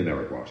 He and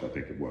Eric Walsh, I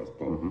think it was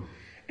both. Mm-hmm.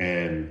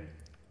 And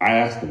I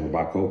asked him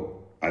about COVID.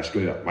 I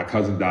straight up. My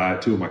cousin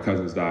died. 2 of my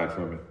cousins died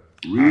from it.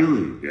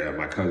 Really? Yeah,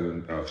 my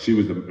cousin. She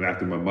was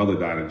after my mother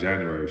died in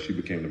January. She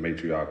became the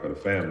matriarch of the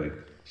family.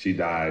 She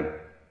died,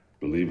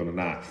 believe it or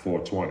not,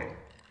 4/20.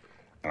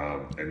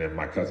 And then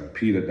my cousin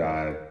Peter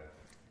died.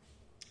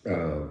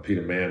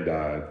 Peter Mann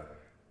died.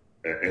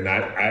 And I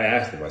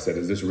asked him. I said,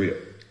 "Is this real?"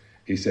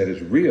 He said,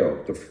 "It's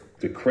real."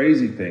 The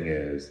crazy thing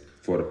is,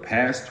 for the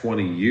past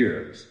 20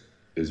 years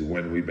is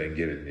when we've been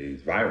getting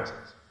these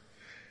viruses.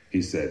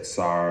 He said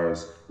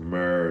SARS,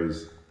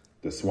 MERS,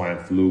 the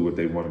swine flu, what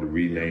they wanted to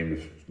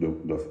rename the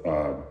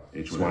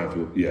swine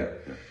flu. Yeah.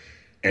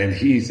 And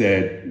he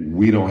said,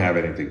 we don't have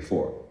anything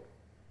for it.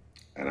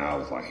 And I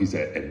was like, he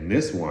said, and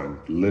this one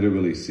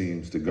literally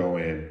seems to go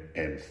in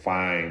and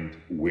find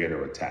where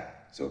to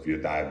attack. So if you're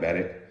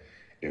diabetic,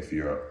 if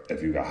you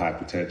got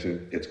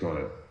hypertension, it's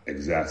going to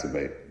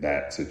exacerbate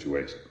that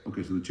situation.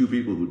 Okay, so the 2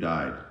 people who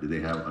died, did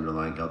they have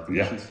underlying health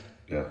conditions?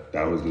 Yeah,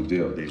 that was the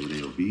deal. Were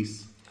they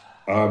obese?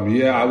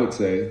 Yeah, I would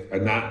say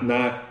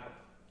not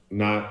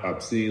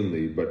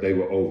obscenely, but they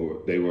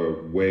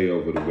were way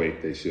over the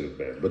weight they should have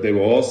been. But they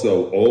were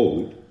also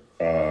old.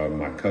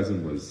 My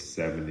cousin was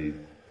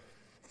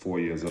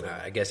 74 years old.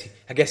 I guess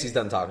he's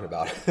done talking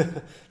about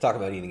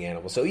eating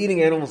animals. So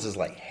eating animals is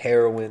like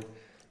heroin.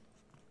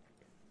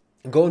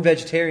 And going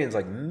vegetarian is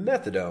like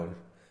methadone,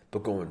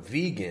 but going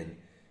vegan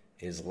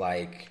is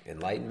like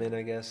enlightenment,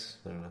 I guess.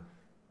 I don't know.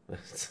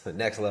 It's the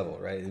next level,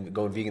 right?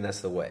 Going vegan,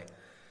 that's the way.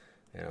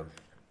 You know.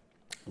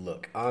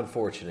 Look,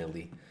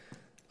 unfortunately,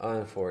 a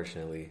lot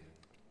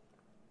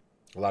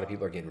of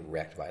people are getting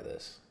wrecked by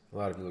this.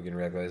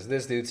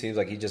 This dude seems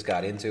like he just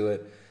got into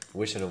it.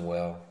 Wishing him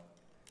well.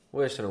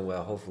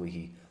 Hopefully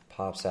he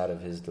pops out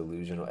of his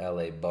delusional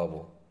LA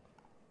bubble.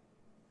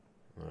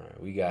 All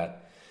right, we got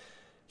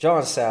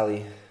John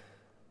Sally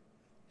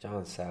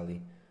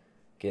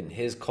getting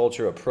his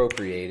culture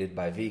appropriated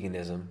by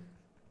veganism.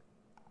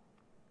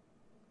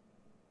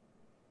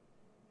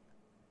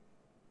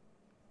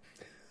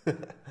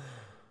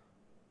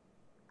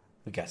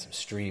 We got some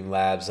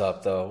Streamlabs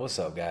up, though. What's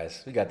up,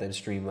 guys? We got them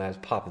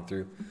Streamlabs popping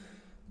through.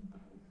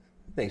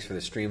 Thanks for the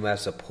Streamlabs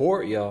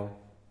support, y'all.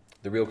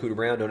 The Real Cooter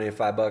Brown donated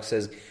 $5.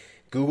 Says,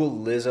 Google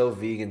Lizzo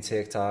vegan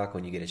TikTok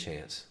when you get a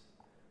chance.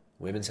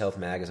 Women's Health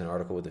Magazine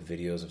article with the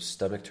videos of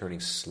stomach-turning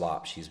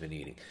slop she's been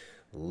eating.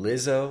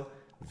 Lizzo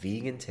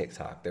vegan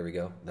TikTok. There we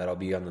go. That'll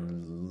be on the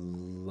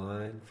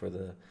line for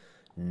the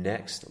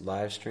next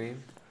live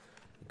stream.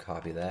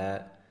 Copy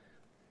that.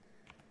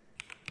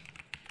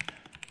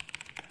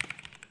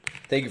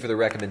 Thank you for the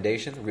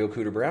recommendation, Real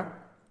Cooter Brown.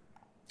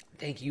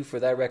 Thank you for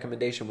that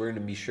recommendation. We're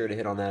going to be sure to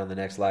hit on that on the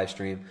next live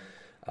stream,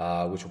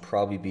 which will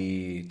probably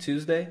be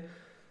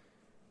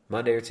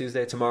Monday or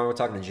Tuesday. Tomorrow we're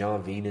talking to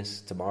John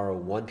Venus. Tomorrow,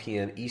 1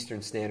 p.m.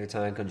 Eastern Standard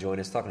Time. Come join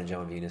us. Talking to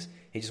John Venus.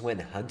 He just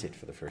went and hunted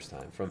for the first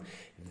time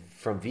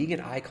from vegan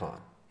icon,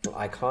 from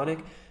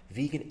iconic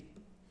vegan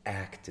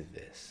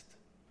activist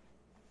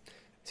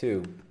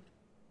to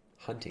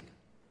hunting.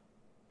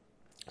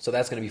 So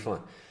that's going to be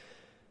fun.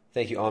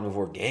 Thank you,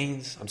 Omnivore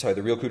Gains. I'm sorry,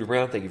 the Real Cooter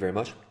Brown. Thank you very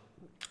much.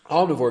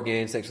 Omnivore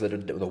Gains, thanks for the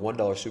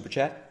 $1 super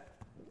chat.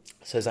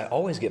 Says, I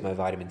always get my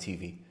vitamin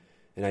TV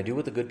And I do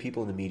what the good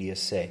people in the media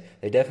say.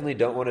 They definitely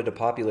don't want to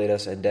depopulate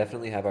us and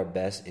definitely have our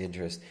best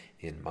interest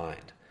in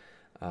mind.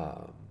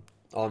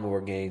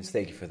 Onward Gains,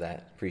 thank you for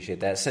that.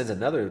 Appreciate that. Sends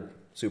another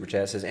super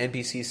chat. Says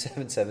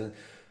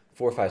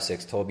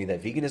NPC77456 told me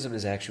that veganism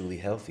is actually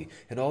healthy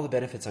and all the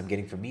benefits I'm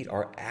getting from meat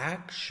are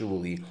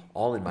actually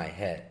all in my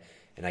head.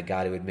 And I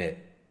got to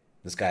admit,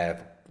 this guy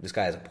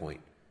has a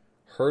point.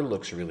 Her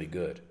looks really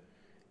good.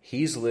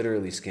 He's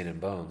literally skin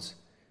and bones.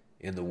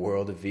 In the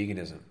world of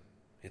veganism,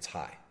 it's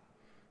high.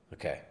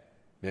 Okay.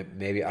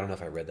 Maybe, I don't know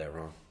if I read that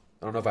wrong.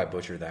 I don't know if I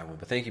butchered that one.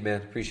 But thank you,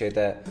 man. Appreciate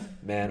that.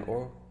 Man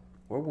or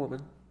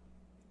woman.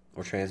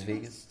 Or trans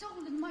vegan.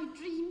 Stolen my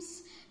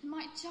dreams,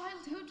 my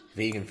childhood.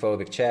 Vegan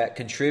phobic chat.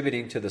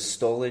 Contributing to the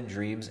Stolen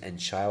Dreams and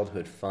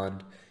Childhood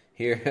Fund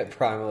here at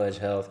Primal Edge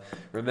Health.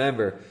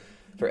 Remember,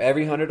 for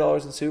every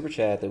 $100 in super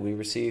chat that we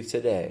receive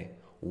today,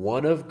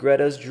 one of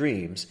Greta's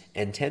dreams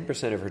and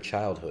 10% of her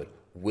childhood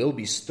will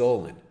be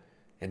stolen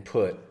and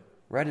put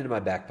right into my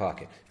back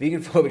pocket.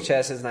 Vegan Phobic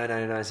Chat says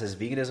 999 says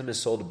veganism is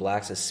sold to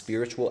blacks as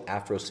spiritual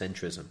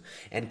Afrocentrism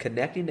and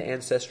connecting to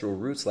ancestral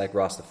roots like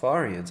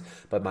Rastafarians,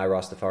 but my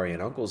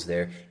Rastafarian uncles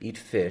there eat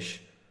fish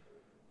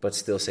but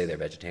still say they're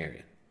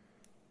vegetarian.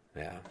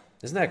 Yeah.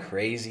 Isn't that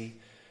crazy?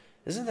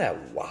 Isn't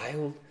that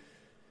wild?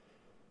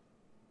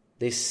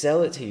 They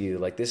sell it to you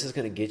like this is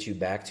going to get you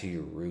back to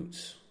your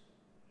roots.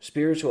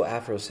 Spiritual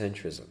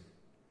Afrocentrism.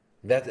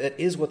 That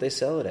is what they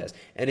sell it as.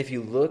 And if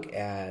you look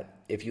at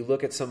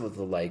some of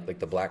the like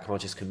the black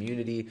conscious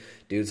community,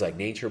 dudes like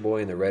Nature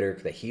Boy and the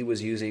rhetoric that he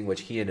was using, which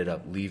he ended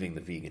up leaving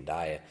the vegan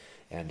diet,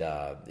 and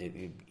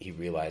he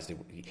realized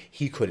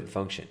he couldn't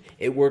function.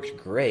 It worked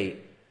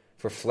great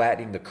for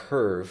flattening the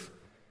curve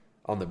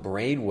on the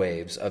brain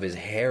waves of his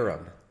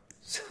harem,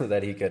 so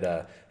that he could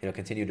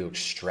continue to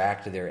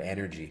extract their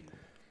energy.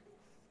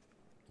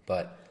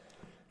 But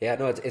yeah,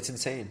 no, it's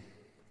insane.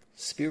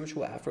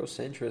 Spiritual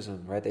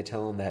Afrocentrism, right? They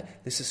tell them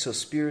that this is so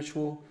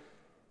spiritual.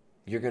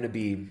 You're going to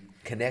be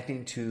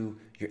connecting to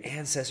your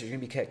ancestors. You're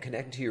going to be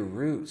connecting to your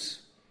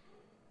roots.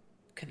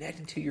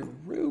 Connecting to your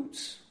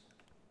roots.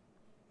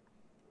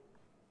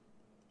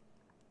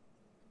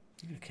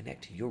 You're going to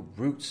connect to your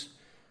roots.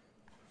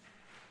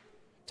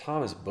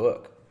 Thomas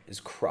Book is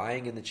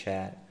crying in the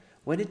chat.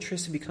 When did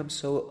Tristan become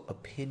so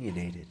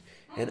opinionated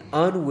and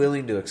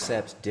unwilling to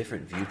accept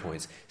different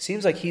viewpoints?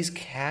 Seems like he's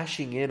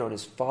cashing in on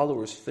his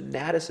followers'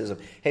 fanaticism.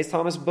 Hey,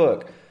 Thomas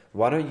Book,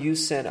 why don't you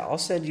I'll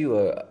send you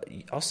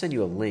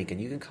a link and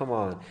you can come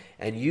on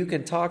and you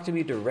can talk to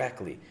me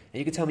directly and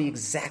you can tell me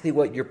exactly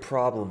what your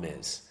problem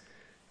is.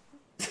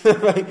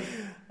 Right?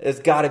 It's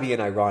got to be an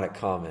ironic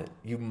comment.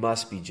 You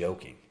must be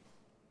joking.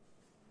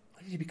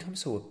 Why did he become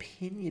so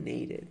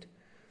opinionated?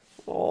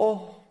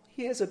 Oh,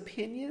 he has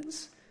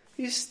opinions?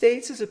 He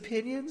states his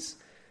opinions?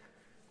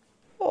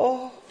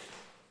 Oh,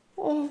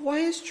 why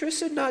is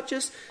Tristan not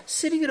just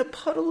sitting in a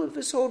puddle of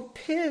his own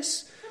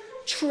piss,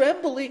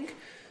 trembling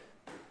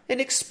and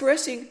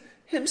expressing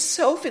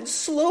himself in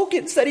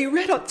slogans that he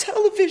read on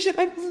television?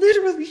 I'm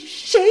literally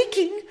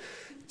shaking.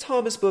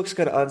 Thomas Book's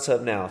going to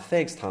unsub now.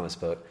 Thanks, Thomas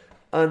Book.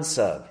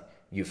 Unsub,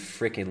 you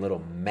freaking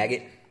little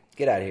maggot.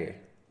 Get out of here.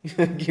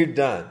 You're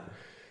done.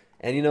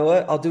 And you know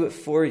what? I'll do it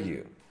for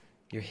you.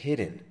 You're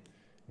hidden,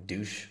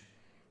 douche.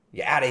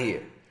 You're out of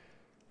here.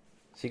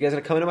 So you guys are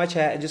going to come into my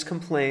chat and just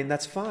complain.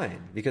 That's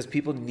fine. Because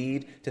people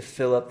need to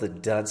fill up the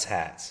dunce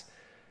hats.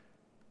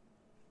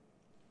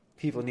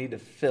 People need to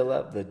fill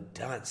up the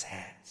dunce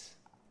hats.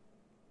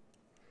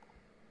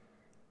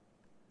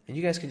 And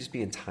you guys can just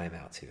be in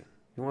timeout too.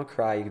 You want to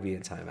cry, you can be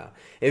in timeout.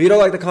 If you don't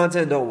like the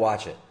content, don't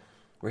watch it.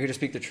 We're here to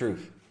speak the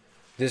truth.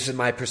 This is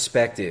my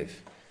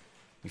perspective.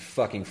 You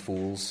fucking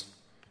fools.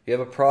 If you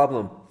have a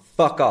problem,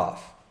 fuck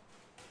off.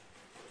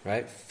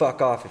 Right?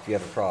 Fuck off if you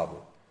have a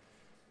problem.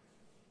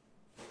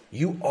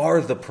 You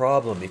are the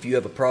problem if you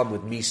have a problem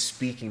with me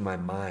speaking my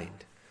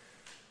mind.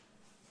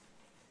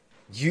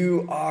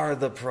 You are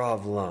the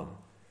problem.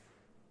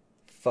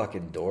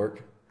 Fucking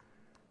dork.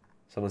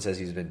 Someone says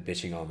he's been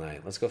bitching all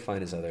night. Let's go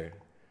find his other.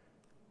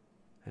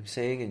 I'm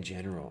saying in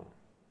general.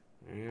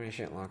 My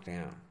shit locked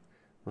down.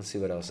 Let's see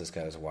what else this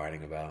guy was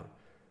whining about.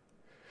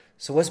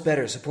 So what's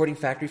better, supporting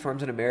factory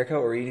farms in America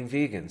or eating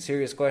vegan?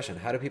 Serious question.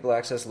 How do people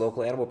access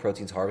local animal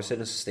proteins harvested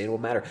in a sustainable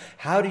manner?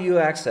 How do you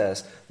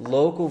access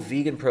local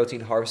vegan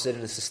protein harvested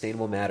in a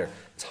sustainable manner?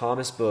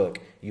 Thomas Book,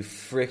 you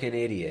freaking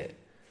idiot.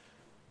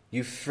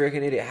 You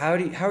freaking idiot. How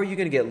are you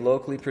going to get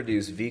locally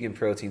produced vegan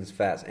proteins,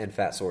 fats, and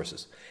fat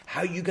sources?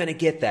 How are you going to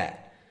get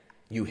that?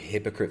 You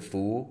hypocrite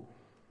fool.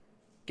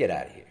 Get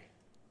out of here.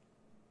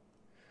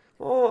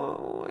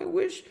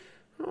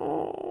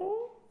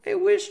 I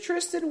wish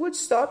Tristan would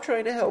stop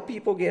trying to help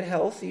people get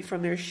healthy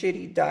from their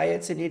shitty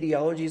diets and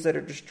ideologies that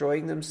are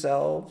destroying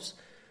themselves.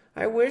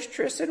 I wish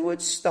Tristan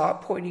would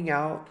stop pointing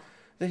out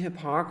the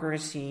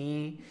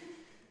hypocrisy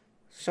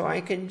so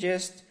I can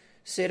just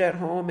sit at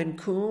home and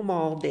coom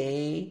all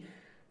day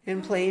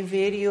and play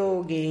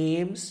video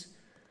games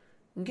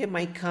and get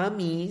my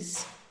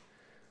cummies.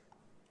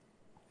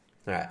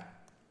 All right.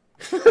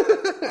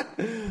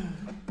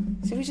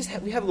 See,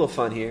 we have a little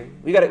fun here.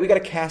 We got to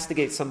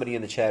castigate somebody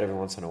in the chat every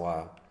once in a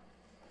while.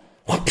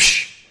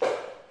 Whoopsh!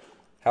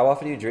 How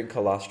often do you drink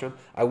colostrum?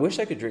 I wish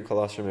I could drink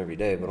colostrum every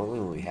day, but only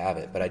when we have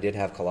it. But I did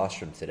have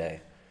colostrum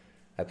today.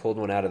 I pulled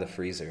one out of the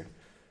freezer.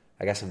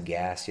 I got some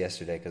gas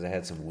yesterday because I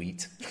had some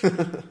wheat.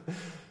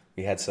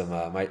 We had some.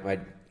 I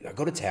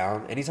go to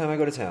town. Anytime I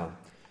go to town,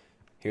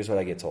 here's what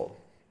I get told.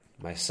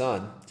 My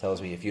son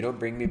tells me, if you don't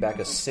bring me back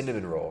a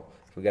cinnamon roll,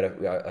 we got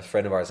a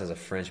friend of ours has a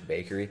French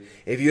bakery.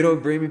 If you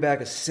don't bring me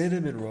back a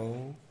cinnamon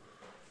roll,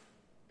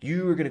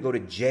 you are going to go to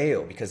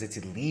jail because it's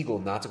illegal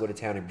not to go to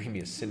town and bring me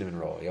a cinnamon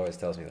roll. He always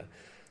tells me that.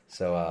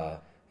 So,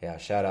 yeah,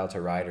 shout out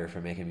to Ryder for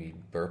making me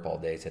burp all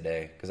day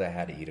today because I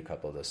had to eat a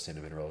couple of those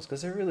cinnamon rolls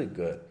because they're really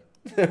good.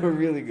 They're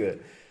really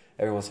good.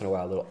 Every once in a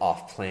while, a little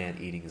off-plan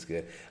eating is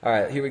good. All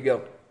right, here we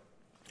go.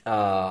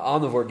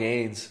 Omnivore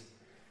Gains.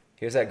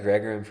 Here's that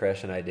Gregor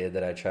impression I did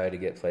that I tried to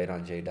get played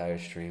on Jay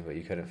Dyer's stream, but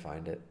you couldn't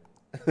find it.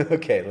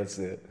 Okay, let's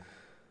do it.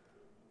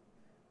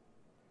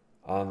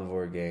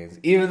 Omnivore Gains.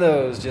 Even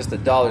though it was just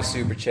 $1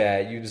 super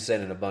chat, you just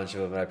sent in a bunch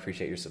of them, and I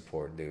appreciate your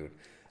support, dude.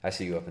 I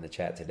see you up in the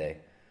chat today.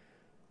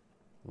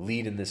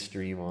 Leading this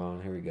stream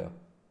on. Here we go.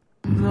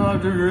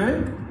 Dr.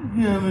 Rick,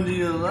 coming to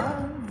you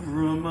live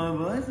from my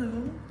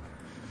bicycle.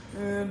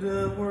 And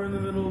we're in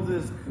the middle of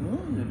this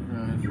COVID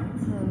crisis.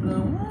 And,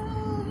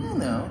 well, you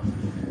know,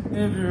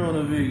 if you're on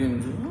a vegan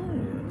diet,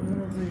 I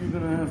don't think you're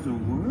going to have to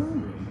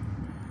worry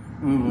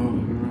about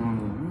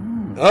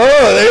coronavirus.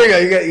 Oh, there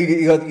you go.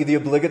 You got the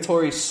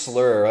obligatory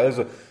slur. I was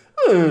like,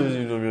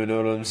 you don't really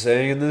know what I'm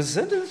saying in this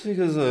sentence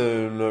because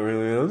I'm not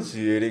really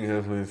enunciating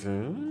halfway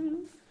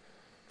through.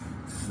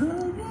 So,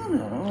 you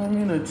know, I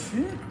mean, a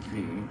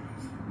chickpea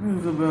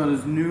is about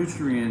as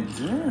nutrient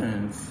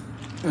dense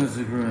as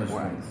a grass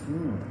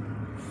food.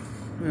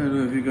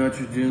 And if you got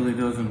your daily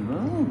dozen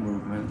bowel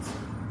movements,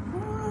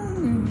 well,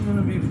 it's going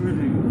to be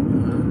pretty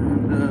good.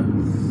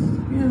 And,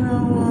 you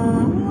know,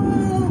 well,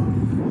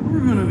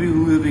 we're going to be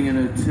living in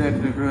a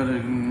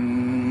technocratic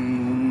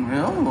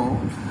hellhole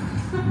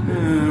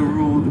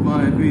ruled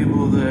by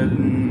people that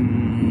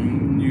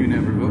you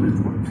never voted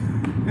for.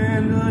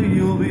 And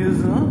you'll be a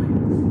zombie.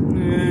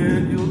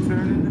 And you'll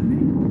turn into me.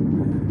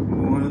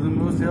 One of the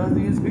most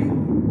healthiest people.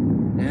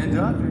 And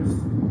doctors.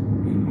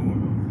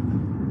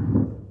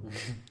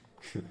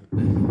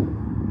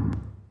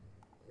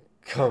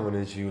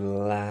 Coming at you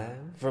live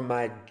from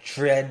my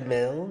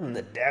treadmill in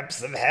the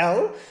depths of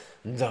hell,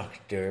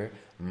 Dr.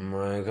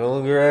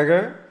 Michael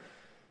Greger.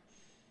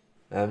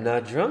 I'm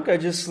not drunk, I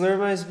just slur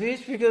my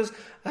speech because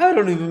I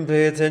don't even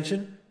pay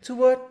attention to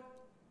what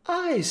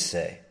I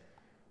say.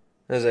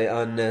 As I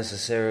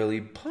unnecessarily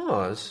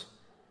pause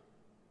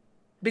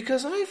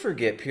because I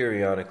forget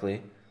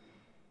periodically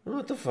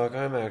what the fuck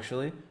I'm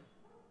actually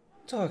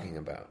talking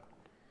about.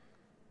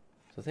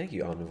 So thank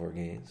you, Omnivore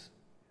Gains.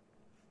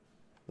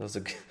 That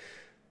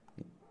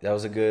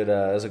was a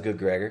good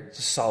Gregor. It's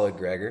a solid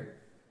Gregor.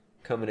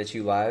 Coming at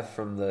you live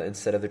from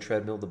instead of the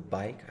treadmill, the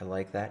bike. I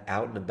like that.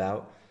 Out and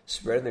about.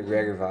 Spreading the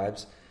Gregor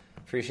vibes.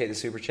 Appreciate the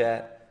super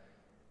chat.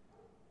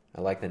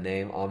 I like the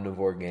name,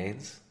 Omnivore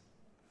Gains.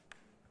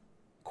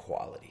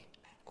 Quality.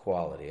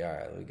 All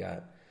right,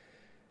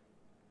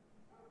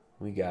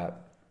 we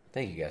got.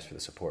 Thank you guys for the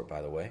support,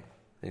 by the way.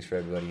 Thanks for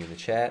everybody in the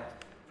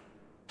chat.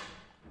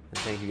 And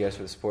thank you guys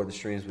for the support of the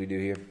streams we do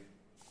here.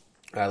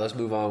 All right, let's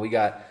move on. We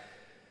got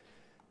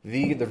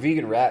the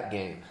vegan rap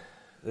game.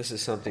 This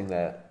is something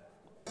that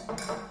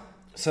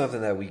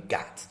we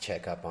got to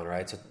check up on,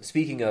 right? So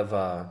speaking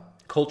of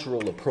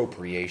cultural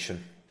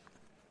appropriation,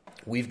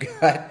 we've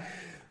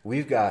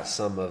got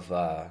some of.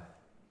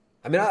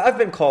 I mean, I've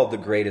been called the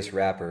greatest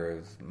rapper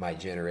of my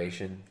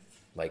generation.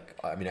 Like,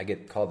 I mean, I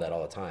get called that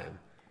all the time,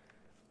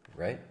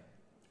 right?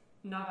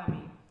 Not by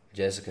me.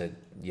 Jessica,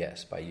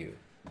 yes, by you.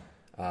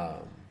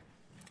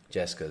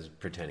 Jessica's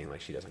pretending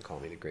like she doesn't call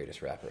me the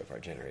greatest rapper of our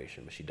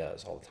generation, but she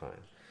does all the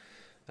time.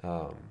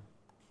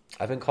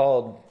 I've been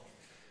called.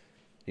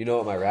 You know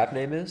what my rap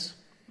name is?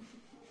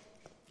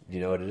 Do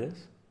you know what it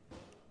is?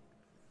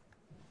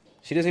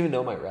 She doesn't even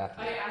know my rap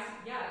name. I asked,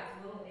 yeah,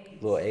 it's Little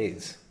AIDS. Little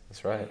AIDS.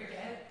 That's right. You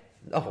forget?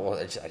 Oh, well,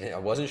 I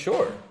wasn't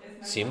sure.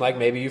 Seemed like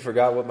maybe you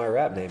forgot what my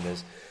rap name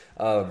is.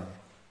 All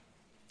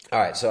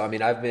right, so I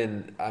mean, I'm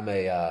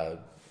an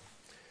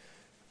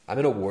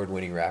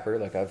award-winning rapper.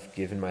 Like, I've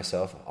given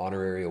myself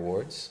honorary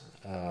awards.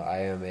 I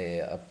am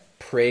a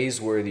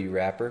praiseworthy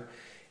rapper,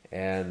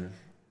 and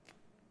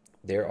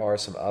there are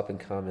some up and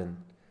coming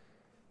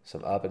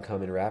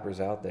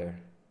rappers out there.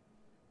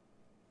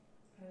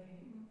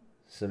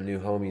 Some new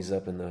homies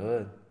up in the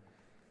hood.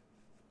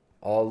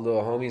 All the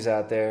little homies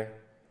out there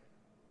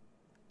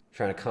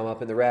trying to come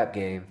up in the rap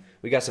game.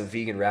 We got some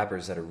vegan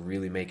rappers that are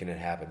really making it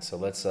happen. So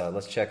let's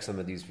check some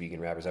of these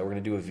vegan rappers out. We're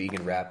going to do a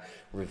vegan rap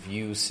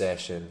review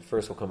session.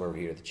 First, we'll come over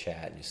here to the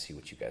chat and just see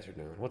what you guys are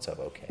doing. What's up,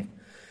 okay?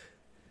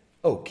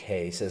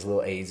 Okay, says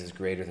Lil AIDS is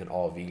greater than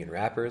all vegan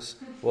rappers.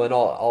 Well, and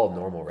all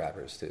normal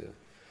rappers, too.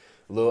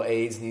 Lil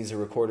AIDS needs to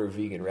record a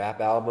vegan rap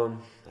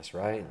album. That's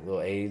right,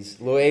 Lil AIDS.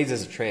 Lil AIDS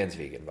is a trans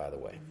vegan, by the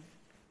way.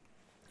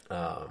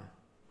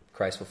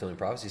 Christ fulfilling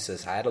prophecy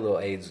says, I had a little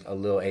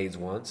AIDS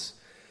once.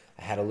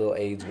 I had a little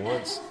AIDS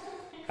once.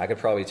 I could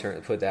probably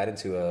put that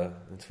into a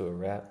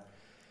rap.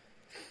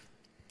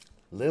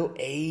 Lil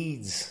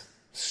AIDS,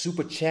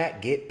 super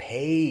chat, get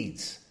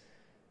paid.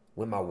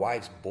 When my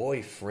wife's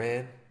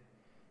boyfriend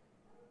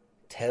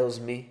tells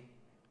me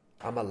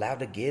I'm allowed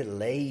to get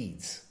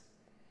laid.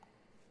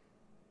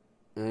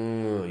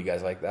 You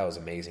guys like that? Was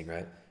amazing,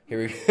 right? Here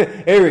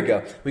we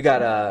go. We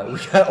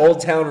got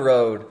Old Town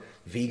Road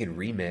vegan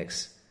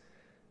remix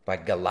by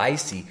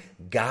Galaisi.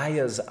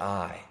 Gaia's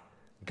Eye.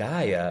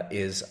 Gaia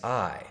is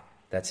I.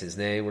 That's his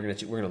name. We're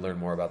gonna learn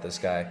more about this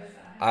guy.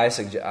 I'm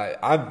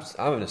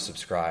gonna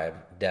subscribe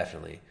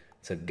definitely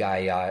to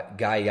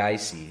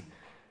Gaiaisi.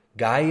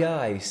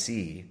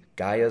 Gaiaisi.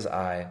 Gaia's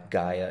Eye.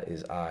 Gaia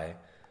is I.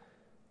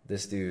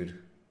 This dude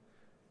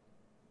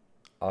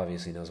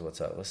obviously knows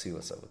what's up. Let's see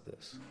what's up with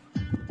this.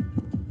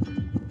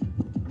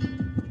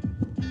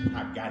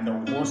 I got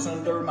no horse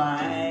under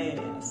my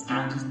ass.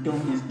 I just do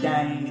this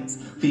dance.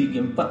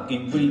 Vegan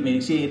fucking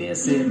remix, shit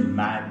is in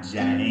my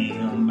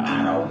jam.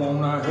 I don't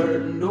wanna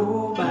hurt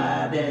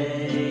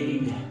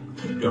nobody.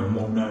 Don't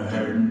wanna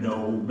hurt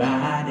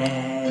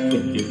nobody.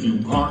 But if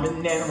you harm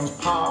an animal's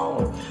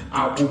paw,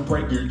 I will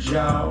break your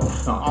jaw.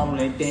 The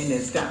only thing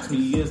that stops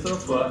me is the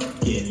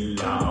fucking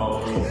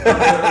law.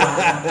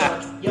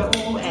 Fuck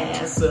your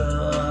ass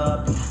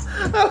up.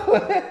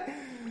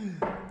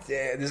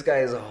 Damn,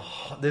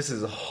 this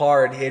is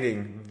hard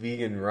hitting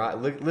vegan rock.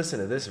 Listen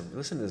to this.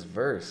 Listen to this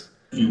verse.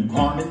 If you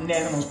harm an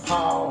animal's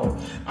paw,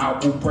 I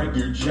will break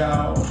your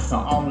jaw. The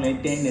only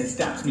thing that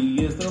stops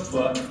me is the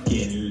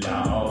fucking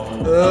law.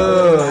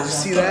 Oh, did you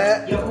see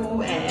that?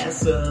 Your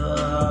ass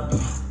up.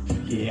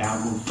 Yeah, I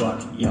will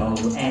fuck your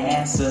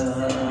ass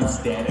up.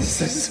 Instead of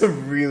This is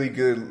some really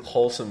good,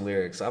 wholesome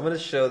lyrics. I'm gonna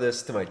show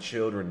this to my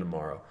children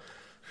tomorrow.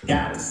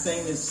 gotta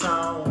sing this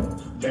song,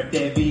 rep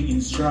that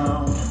vegan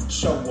strong.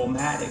 Show them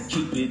how to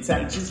keep it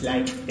tight just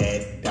like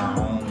that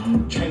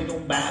dong. Can't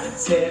nobody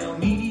tell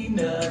me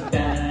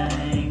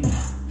nothing.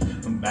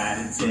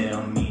 Nobody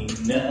tell me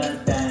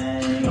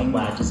nothing. No,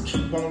 I just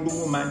keep on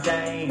doing my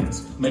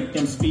dance. Make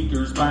them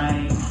speakers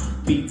bang.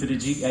 Beat to the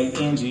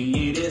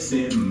G-A-N-G, it is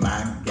in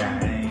my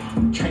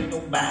game. Can't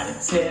nobody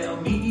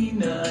tell me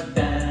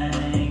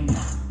nothing.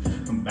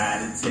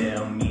 Nobody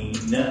tell me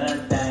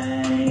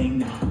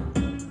nothing.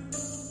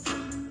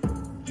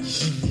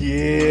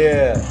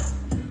 Yeah.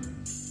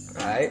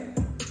 Alright.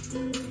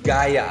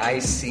 Gaia I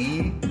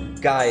see.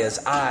 Gaia's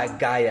I.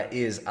 Gaia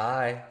is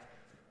I.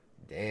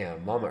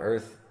 Damn, Mama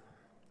Earth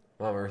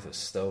is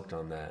stoked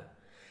on that.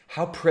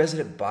 How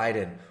President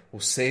Biden will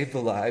save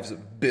the lives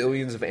of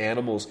billions of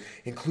animals,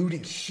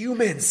 including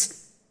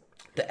humans.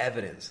 The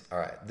evidence.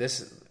 Alright,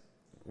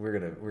 we're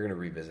gonna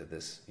revisit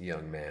this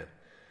young man.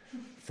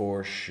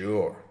 For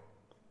sure.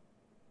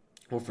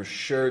 We'll for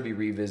sure be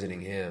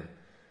revisiting him.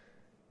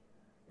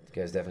 You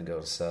guys definitely go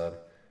to sub.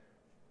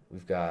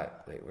 We've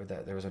got,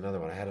 there was another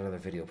one. I had another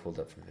video pulled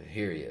up from him.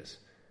 Here he is.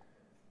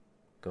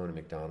 Going to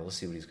McDonald's. Let's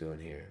see what he's doing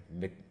here.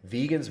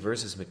 Vegans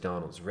versus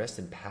McDonald's. Rest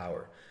in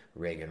power.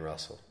 Reagan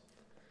Russell.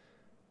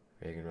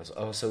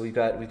 Oh, so we've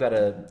got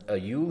a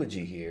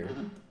eulogy here.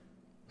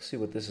 Let's see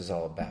what this is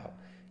all about.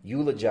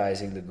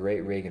 Eulogizing the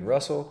great Reagan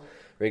Russell.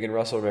 Reagan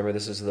Russell, remember,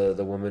 this is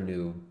the woman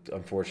who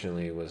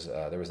unfortunately was,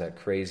 there was that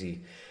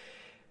crazy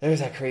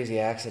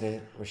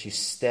accident where she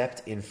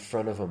stepped in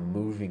front of a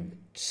moving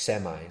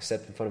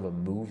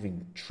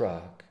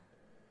truck,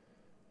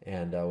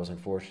 and was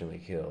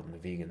unfortunately killed. And the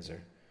vegans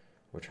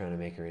were trying to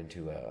make her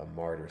into a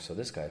martyr. So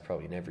this guy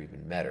probably never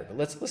even met her. But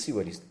let's see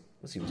what he's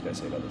got to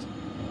say about this.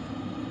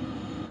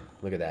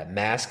 Look at that,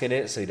 masking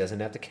it so he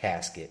doesn't have to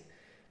casket.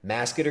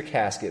 Mask it or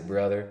casket,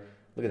 brother.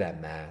 Look at that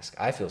mask.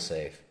 I feel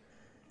safe.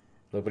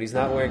 Look, but he's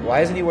not wearing.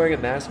 Why isn't he wearing a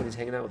mask when he's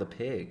hanging out with a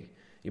pig?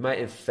 You might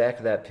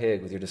infect that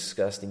pig with your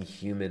disgusting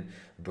human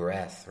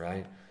breath,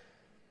 right?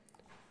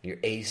 Your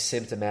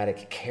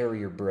asymptomatic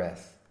carrier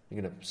breath.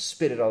 You're going to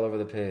spit it all over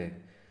the pig.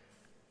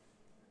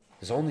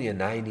 There's only a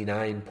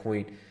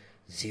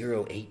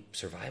 99.08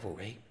 survival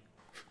rate.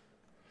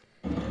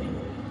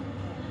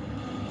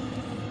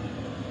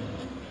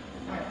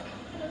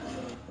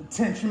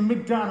 Attention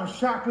McDonald's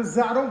shoppers,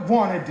 I don't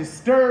want to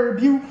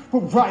disturb you,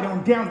 but right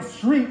on down the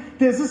street,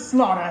 there's a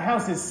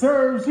slaughterhouse that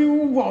serves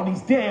you. All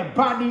these damn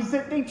bodies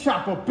that they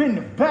chop up in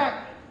the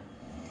back.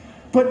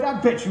 But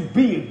I bet you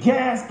be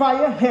aghast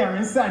by a hair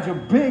inside your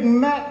Big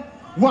Mac.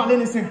 While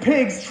innocent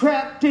pigs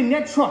trapped in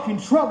that truck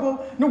in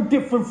trouble. No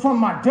different from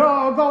my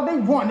dog, all they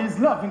want is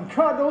love and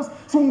cuddles.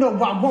 So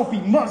no, I won't be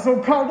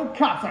muzzled, call the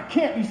cops, I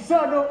can't be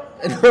subtle.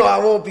 No, I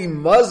won't be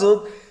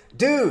muzzled.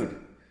 Dude,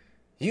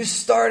 you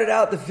started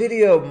out the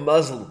video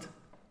muzzled.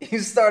 You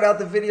start out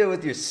the video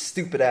with your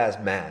stupid ass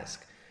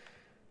mask.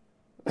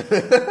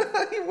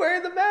 You're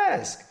wearing the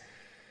mask.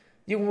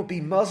 You won't be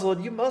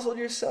muzzled. You muzzled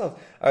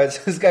yourself. All right,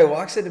 so this guy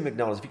walks into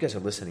McDonald's. If you guys are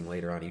listening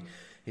later on,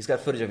 he's got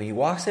footage of him. He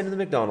walks into the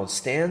McDonald's,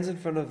 stands in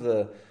front of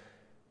the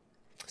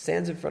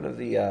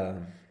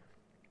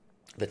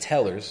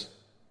tellers.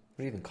 What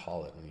do you even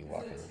call it when you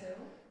walk in?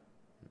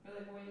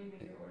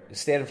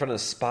 stand in front of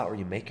the spot where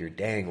you make your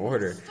dang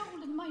order.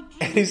 Stolen my dreams.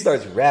 And he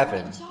starts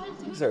rapping. My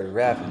childhood. He started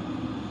rapping.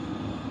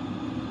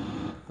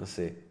 Let's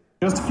see.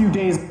 Just a few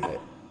days.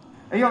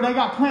 Hey, yo, they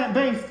got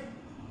plant-based,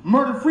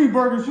 murder-free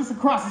burgers just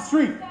across the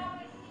street.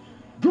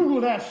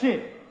 Google that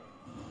shit.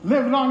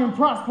 Live long and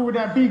prosper with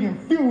that vegan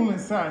fuel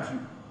inside you.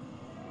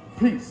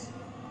 Peace.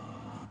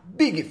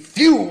 Vegan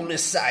fuel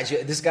inside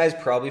you. This guy's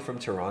probably from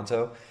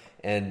Toronto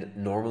and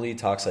normally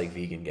talks like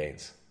Vegan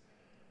Gains.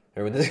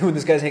 Or when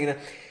this guy's hanging out.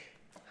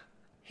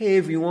 Hey,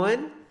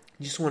 everyone.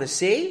 Just want to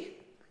say,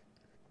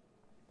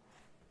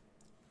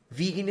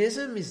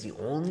 veganism is the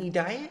only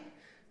diet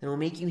that will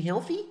make you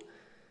healthy.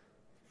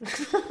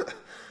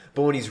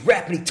 But when he's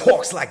rapping, he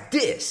talks like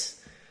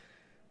this.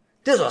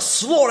 There's a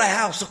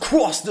slaughterhouse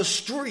across the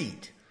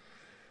street.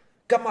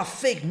 Got my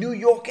fake New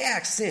York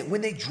accent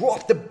when they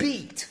drop the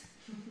beat.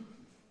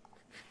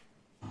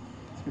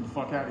 Let's get the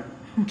fuck out of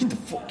here. Get the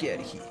fuck out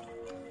of here.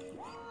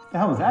 The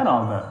hell is that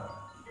all about?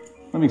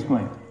 Let me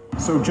explain.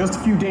 So just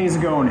a few days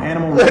ago, an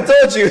animal... I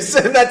told you,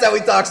 that's how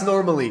he talks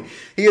normally.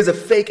 He has a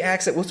fake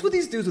accent. What's with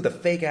these dudes with a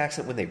fake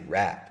accent when they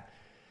rap?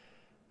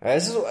 All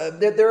right,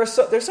 there's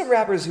some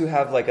rappers who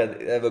have like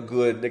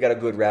they got a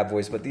good rap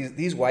voice, but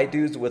these white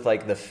dudes with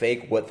like the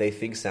fake what they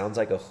think sounds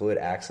like a hood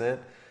accent,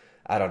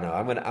 I don't know.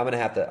 I'm gonna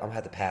have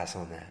to pass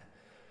on that.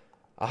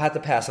 I'll have to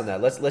pass on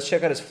that. Let's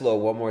check out his flow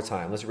one more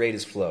time. Let's rate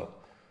his flow.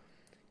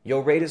 Yo,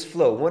 rate his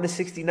flow 1 to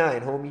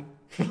 69,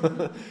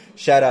 homie.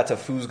 Shout out to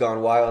Foos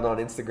Gone Wild on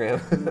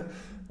Instagram.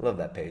 Love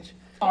that page.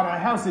 All the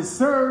houses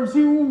serves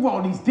you,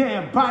 all these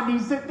damn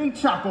bodies that they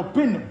chop up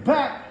in the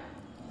back.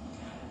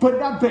 But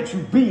I bet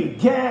you be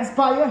gassed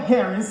by a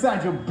hair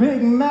inside your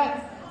Big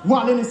Mac.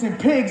 While innocent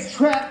pigs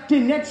trapped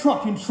in that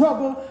truck in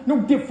trouble.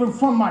 No different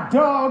from my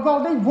dog,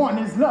 all they want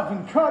is love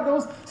and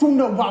cuddles. So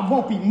no, I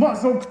won't be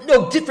muzzled.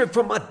 No different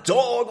from my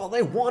dog, all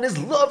they want is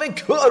love and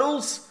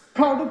cuddles.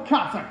 Call the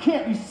cops, I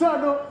can't be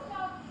subtle.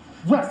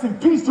 Rest in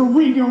peace to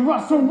Regan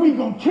Russell. We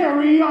gon'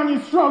 carry on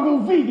your struggle,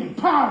 vegan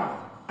power.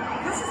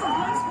 This is a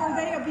place where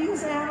they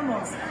abuse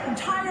animals. I'm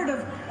tired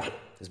of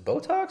Is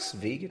Botox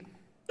vegan?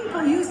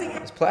 people using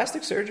Is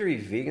plastic surgery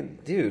vegan?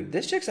 Dude,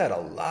 this chick's had a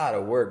lot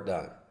of work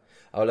done.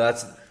 Oh,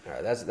 that's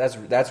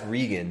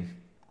Regan,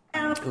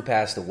 who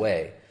passed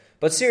away.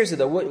 But seriously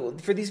though,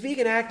 for these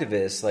vegan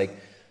activists, like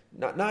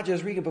not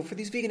just Regan, but for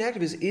these vegan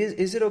activists,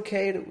 is it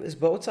okay? Is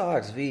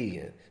Botox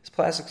vegan? Is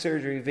plastic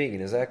surgery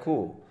vegan? Is that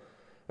cool?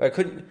 Right?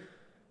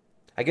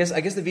 I guess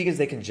the vegans,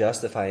 they can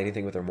justify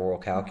anything with their moral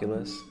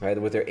calculus, right?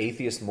 With their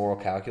atheist moral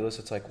calculus,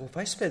 it's like, well, if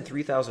I spend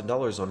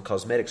 $3,000 on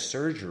cosmetic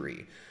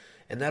surgery,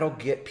 and that'll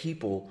get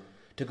people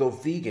to go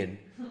vegan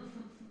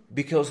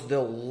because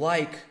they'll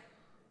like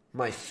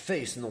my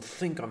face and they'll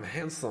think I'm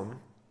handsome.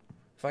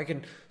 If I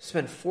can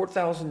spend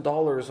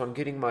 $4,000 on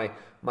getting my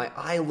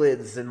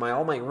eyelids and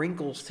all my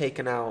wrinkles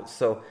taken out,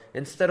 so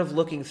instead of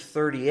looking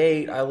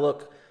 38, I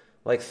look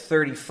like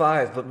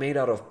 35, but made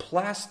out of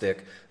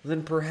plastic,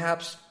 then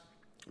perhaps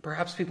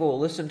people will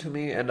listen to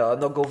me and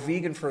they'll go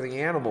vegan for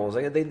the animals.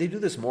 They do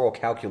this moral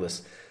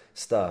calculus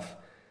stuff.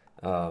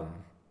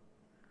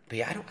 But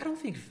yeah, I don't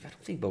think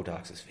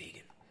Botox is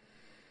vegan.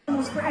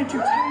 for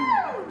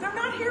entertainment. They're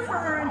not here for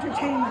our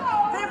entertainment.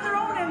 They have their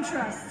own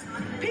interests.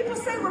 People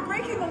say we're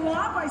breaking the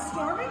law by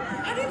storming.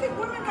 How do you think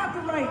women got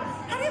the right?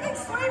 How do you think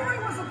slavery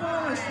was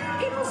abolished?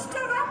 People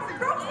stood up and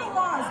broke the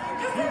laws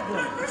because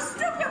they're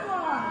stupid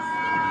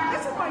laws.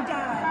 This is my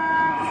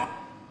dad.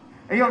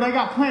 Hey, yo, they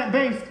got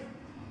plant-based,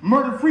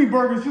 murder-free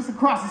burgers just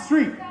across the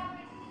street.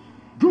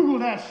 Google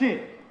that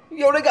shit.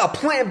 Yo, they got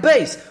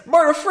plant-based,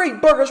 murder-free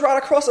burgers right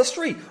across the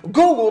street.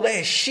 Google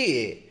that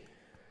shit.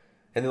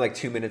 And then like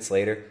 2 minutes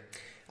later,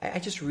 I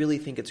just really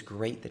think it's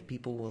great that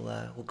people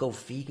will go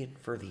vegan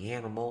for the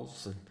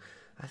animals. And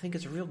I think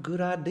it's a real good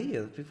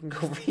idea that people can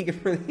go vegan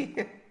for the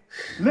animals.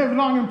 Live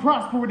long and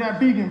prosper with that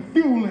vegan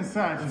fuel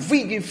inside you.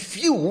 Vegan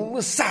fuel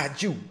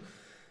inside you.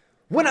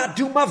 When I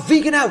do my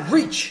vegan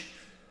outreach,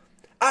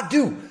 I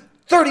do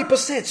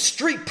 30%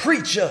 street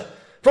preacher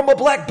from a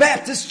Black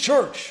Baptist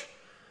church.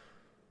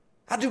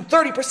 I do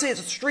 30%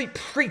 street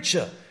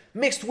preacher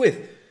mixed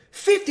with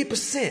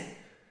 50%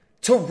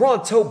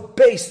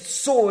 Toronto-based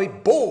soy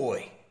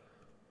boy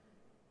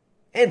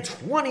and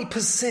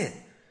 20%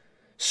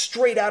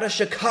 straight out of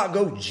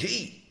Chicago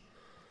G,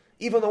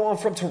 even though I'm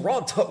from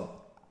Toronto.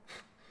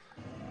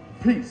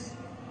 Peace.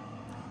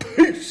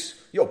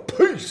 Peace. Yo,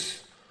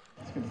 peace.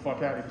 Let's get the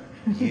fuck out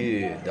of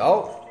here. Yeah,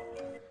 dog.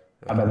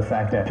 About the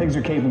fact that pigs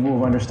are capable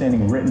of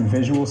understanding written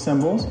visual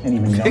symbols and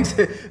even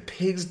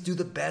Pigs do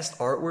the best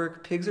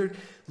artwork.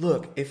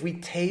 Look, if we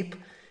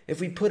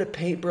put a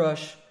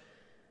paintbrush,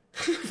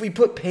 if we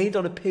put paint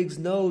on a pig's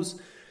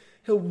nose,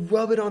 he'll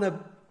rub it on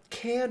a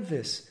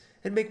canvas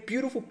and make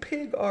beautiful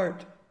pig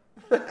art.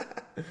 I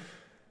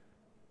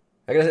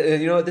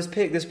guess, you know what, this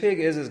pig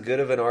is as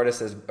good of an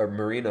artist as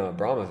Marina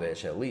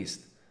Abramovich, at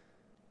least.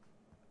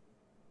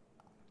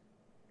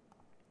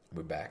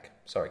 We're back.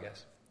 Sorry,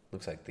 guys.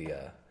 Looks like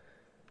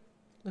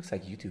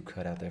YouTube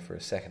cut out there for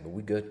a second, but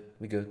we good.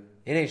 It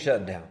ain't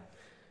shutting down.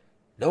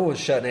 No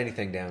one's shutting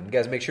anything down. You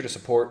guys, make sure to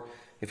support.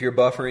 If you're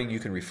buffering, you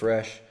can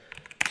refresh.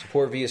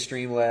 Support via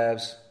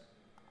Streamlabs.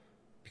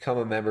 Become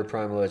a member,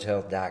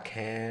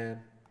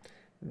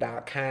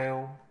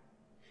 primaledgehealth.com.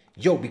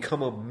 Yo,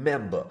 become a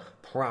member,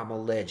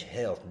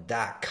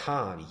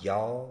 primaledgehealth.com,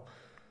 y'all.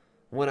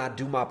 When I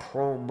do my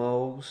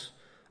promos,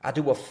 I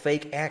do a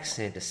fake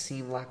accent to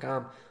seem like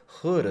I'm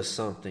hood or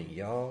something,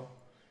 y'all.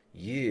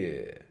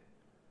 Yeah.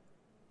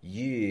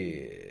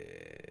 Yeah,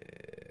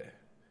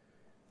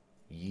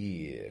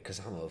 because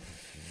I'm a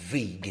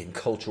vegan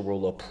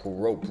cultural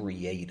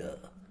appropriator.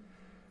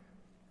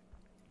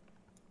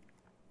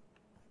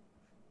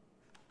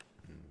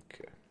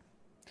 Okay.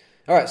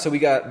 All right, so we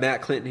got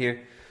Matt Clinton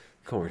here.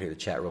 Come over here to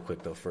chat real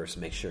quick, though, first.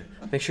 Make sure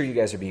you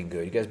guys are being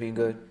good. You guys being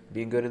good?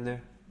 Being good in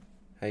there?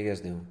 How you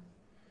guys doing?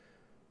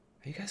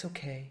 Are you guys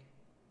okay?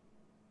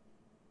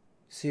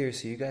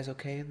 Seriously, you guys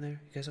okay in there?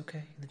 You guys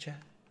okay in the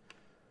chat?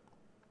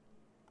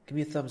 Give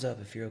me a thumbs up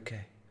if you're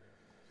okay.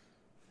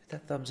 Hit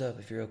that thumbs up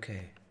if you're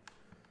okay.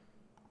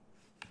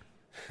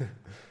 All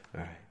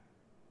right.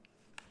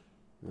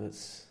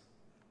 Let's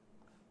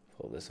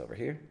pull this over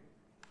here.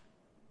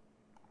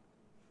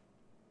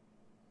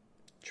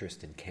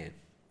 Tristan Kent.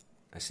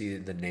 I see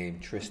the name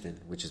Tristan,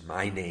 which is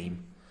my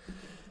name.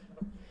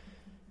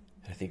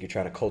 I think you're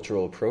trying to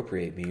cultural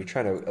appropriate me. You're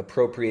trying to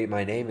appropriate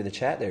my name in the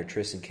chat there,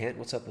 Tristan Kent.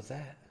 What's up with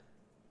that?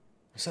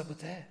 What's up with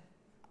that?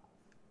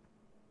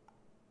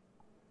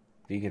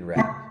 Vegan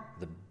rap.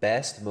 The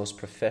best, most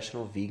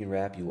professional vegan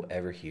rap you will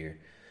ever hear.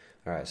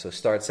 All right, so it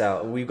starts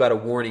out. We've got a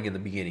warning in the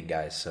beginning,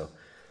 guys. So,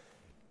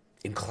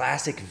 in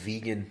classic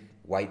vegan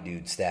white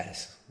dude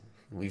status,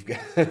 we've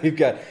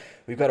got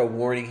a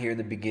warning here in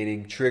the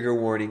beginning. Trigger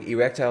warning: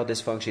 erectile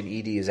dysfunction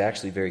 (ED) is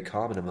actually very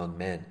common among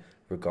men,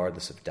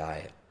 regardless of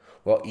diet.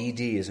 While ED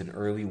is an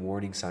early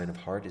warning sign of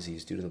heart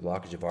disease due to the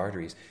blockage of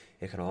arteries,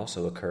 it can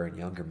also occur in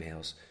younger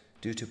males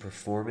due to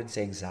performance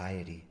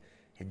anxiety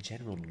and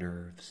general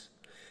nerves.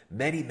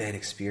 Many men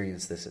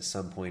experience this at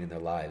some point in their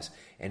lives,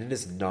 and it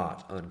is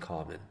not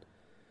uncommon.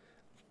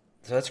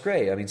 So that's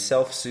great. I mean,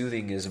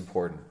 self-soothing is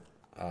important.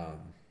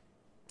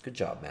 Good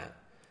job, Matt.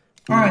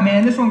 All right,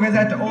 man. This one goes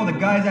out to all the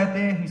guys out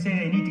there who say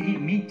they need to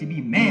eat meat to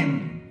be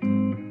manly.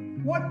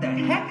 What the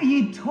heck are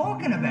you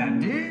talking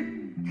about, dude?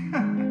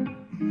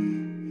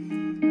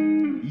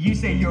 You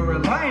say you're a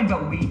lion,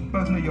 but we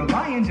both know you're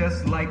lying,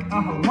 just like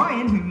a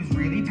Hawaiian who's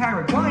really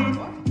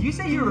Paraguayan. You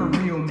say you're a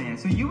real man,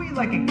 so you eat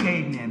like a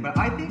caveman, but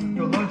I think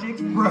your logic,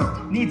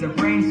 bro, needs a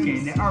brain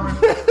scan. There are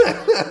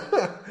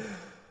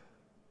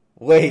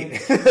Wait.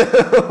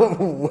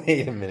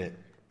 Wait a minute.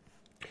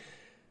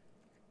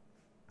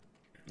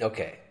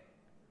 Okay.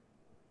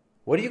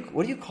 What do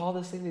you call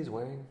this thing he's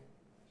wearing?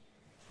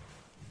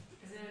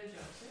 Is it a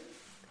jumpsuit?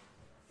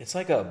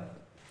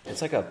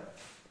 It's like a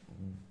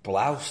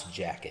blouse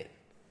jacket.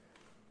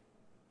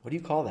 What do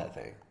you call that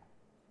thing?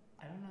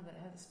 I don't know that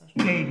it has a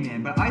special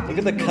caveman, but I think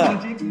Look at the your cut.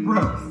 logic,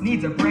 bro,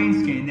 needs a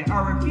brain scan. There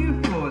are a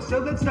few flaws, so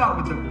let's start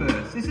with the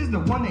first. This is the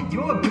one that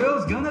your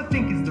girl's gonna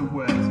think is the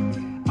worst.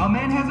 A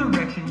man has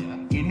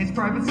erection in his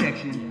private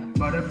section,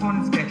 but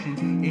upon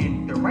inspection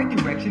in the right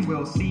direction,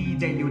 we'll see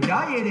that your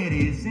diet, it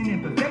is an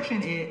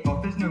imperfection. It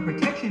offers no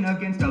protection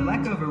against a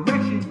lack of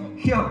erection.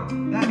 Yo,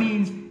 that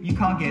means you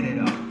can't get it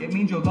up. It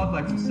means your love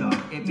life will suck.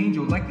 It means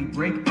you'll likely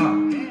break up.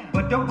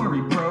 But don't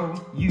worry, bro,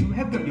 you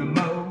have got your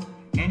mo,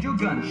 and your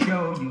gun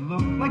show you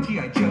look like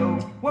G.I. Joe.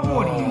 What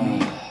more do you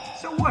need?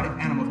 So what if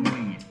animals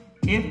bleed?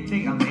 If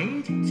they are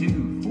made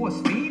to force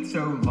feed,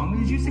 so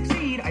long as you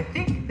succeed, I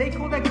think they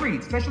call that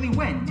greed, especially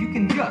when you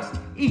can just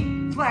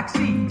eat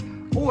flaxseed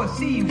or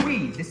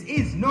seaweed. This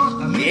is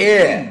not a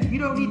mystery. You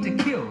don't need to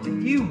kill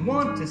if you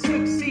want to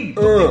succeed.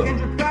 Look at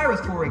Kendrick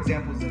Farris for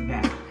examples of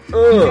that. He's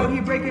out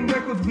here breaking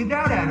records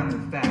without animal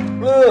fat.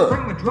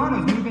 Frank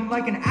Madrano's moving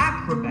like an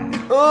acrobat.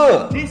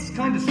 This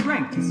kind of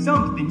strength is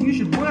something you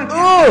should work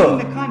at.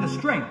 The kind of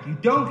strength you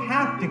don't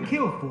have to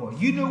kill for.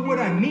 You know what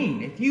I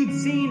mean? If you'd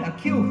seen a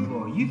kill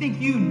floor, you think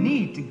you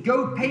need to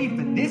go pay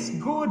for this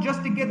gore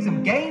just to get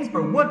some gains?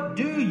 But what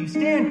do you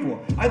stand for?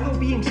 I thought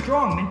being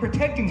strong meant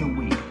protecting the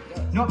weak,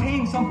 not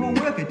paying some poor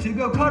worker to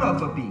go cut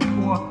off a beak,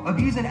 or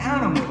abuse an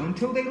animal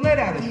until they let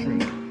out a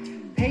shriek.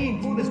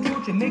 Paying for this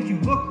torture makes you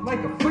look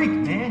like a freak,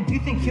 man. You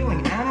think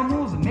killing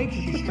animals makes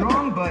you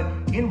strong, but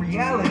in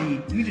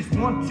reality, you just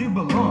want to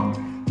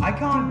belong. I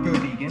can't go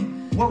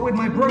vegan. What would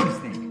my bros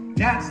think?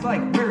 That's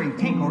like wearing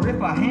pink, or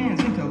if our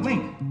hands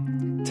interlink.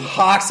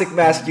 Toxic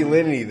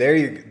masculinity. There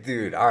you...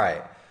 Dude, all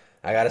right.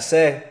 I gotta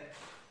say,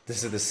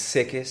 this is the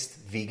sickest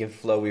vegan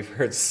flow we've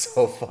heard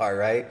so far,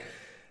 right?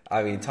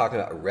 I mean, talking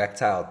about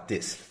erectile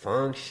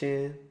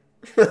dysfunction.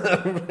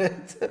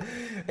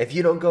 If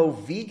you don't go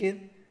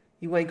vegan,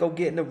 you ain't gonna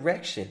get an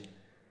erection.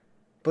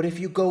 But if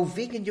you go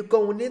vegan, you're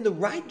going in the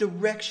right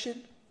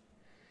direction.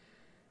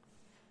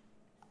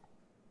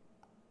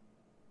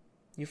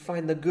 You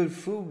find the good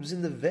foods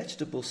in the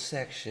vegetable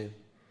section.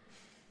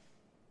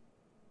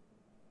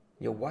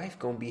 Your wife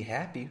gonna be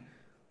happy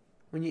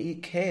when you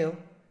eat kale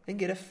and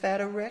get a fat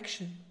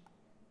erection.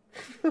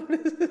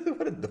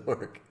 What a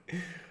dork.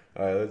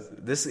 All right,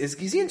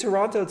 is he in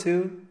Toronto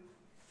too?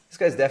 This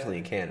guy's definitely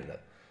in Canada.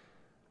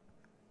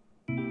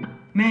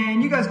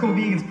 Man, you guys call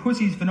vegans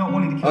pussies for not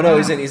wanting to kill Oh no,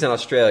 animals. he's in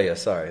Australia.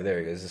 Sorry, there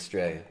he is,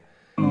 Australia.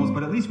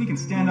 But at least we can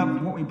stand up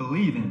for what we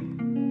believe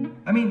in.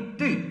 I mean,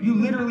 dude, you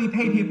literally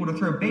pay people to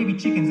throw baby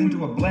chickens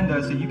into a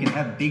blender so you can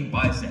have big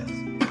biceps.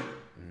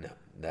 No,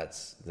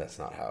 that's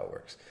not how it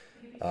works.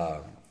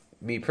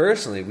 Me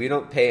personally, we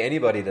don't pay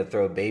anybody to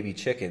throw baby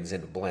chickens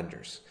into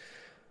blenders.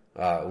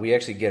 We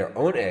actually get our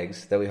own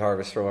eggs that we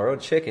harvest from our own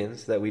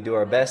chickens that we do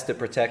our best to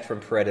protect from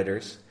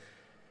predators.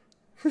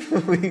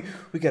 we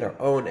get our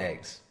own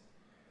eggs,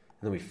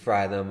 and then we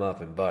fry them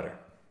up in butter.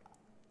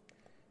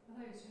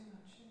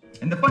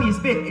 And the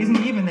funniest bit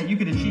isn't even that you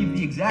could achieve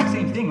the exact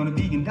same thing on a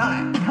vegan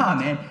diet. Nah,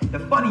 man. The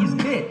funniest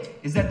bit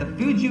is that the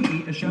foods you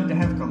eat are shown to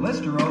have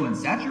cholesterol and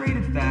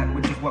saturated fat,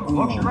 which is what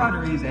blocks your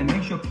arteries and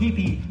makes your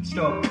pee-pee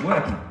stop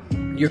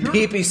working. Your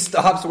pee-pee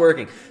stops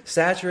working.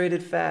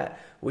 Saturated fat,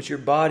 which your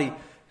body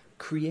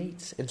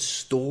creates and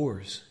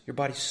stores. Your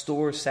body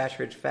stores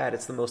saturated fat.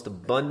 It's the most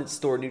abundant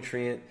stored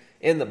nutrient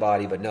in the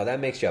body, but no,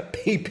 that makes you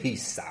pee-pee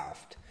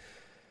soft.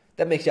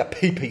 That makes you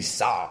pee-pee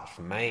soft,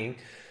 man.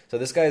 So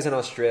this guy's in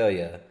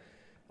Australia,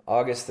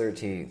 August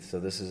 13th. So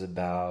this is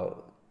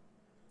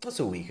that's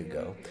a week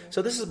ago.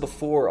 So this is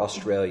before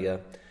Australia,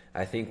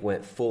 I think,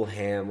 went full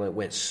ham,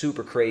 went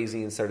super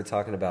crazy and started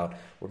talking about,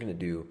 we're going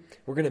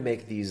to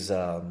make these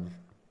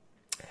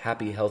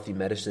happy, healthy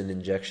medicine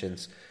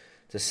injections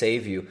to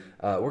save you.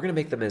 We're going to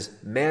make them as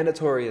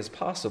mandatory as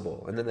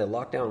possible. And then they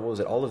locked down, what was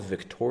it, all of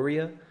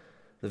Victoria?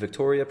 The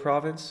Victoria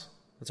province?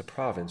 It's a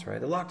province,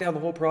 right? They locked down the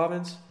whole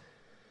province.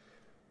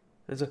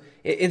 And so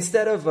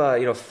instead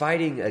of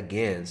fighting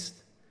against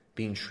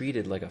being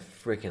treated like a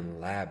freaking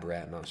lab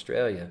rat in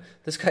Australia,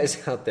 this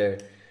guy's out there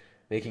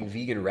making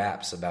vegan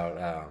raps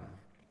about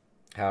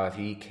how if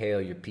you eat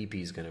kale, your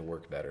pee-pee's going to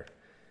work better.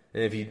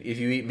 And if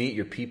you eat meat,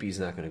 your pee-pee's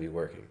not going to be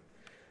working.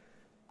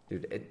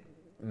 Dude,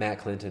 Matt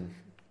Clinton,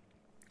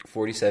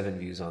 47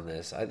 views on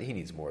this. He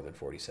needs more than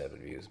 47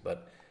 views,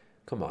 but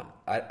come on.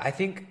 I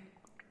think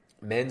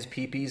men's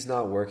pee-pee's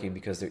not working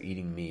because they're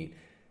eating meat.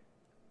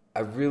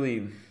 I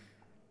don't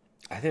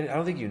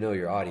think you know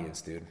your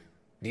audience, dude.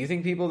 Do you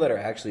think people that are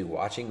actually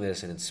watching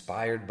this and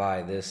inspired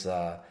by this,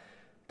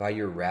 by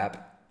your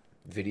rap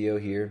video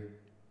here,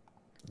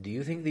 do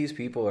you think these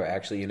people are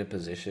actually in a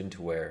position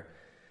to where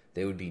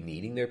they would be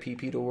needing their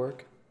pee-pee to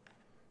work?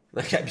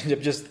 Like, I mean,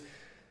 I'm just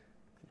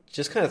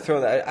kind of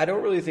throwing that. I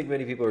don't really think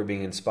many people are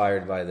being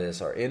inspired by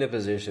this are in a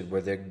position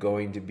where they're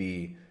going to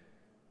be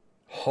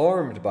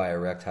harmed by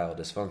erectile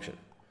dysfunction.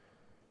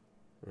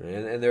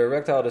 And their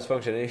erectile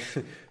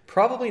dysfunction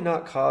probably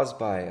not caused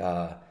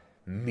by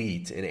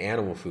meat and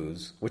animal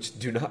foods, which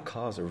do not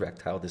cause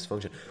erectile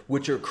dysfunction,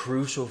 which are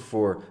crucial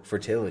for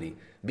fertility.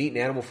 Meat and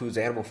animal foods,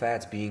 animal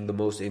fats being the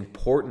most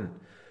important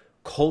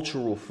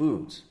cultural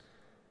foods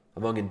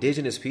among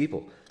indigenous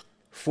people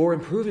for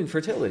improving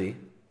fertility.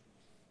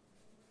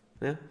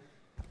 Yeah.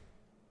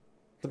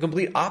 The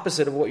complete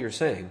opposite of what you're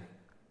saying.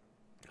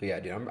 But yeah,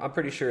 dude, I'm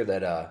pretty sure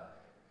that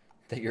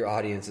your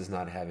audience is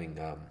not having...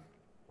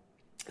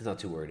 is not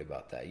too worried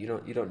about that. You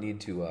don't need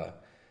to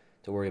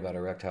worry about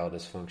erectile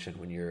dysfunction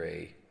when you're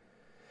a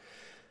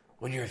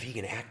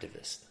vegan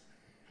activist.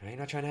 Right? You're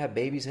not trying to have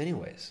babies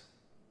anyways.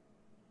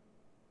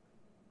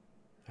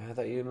 I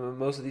thought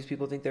most of these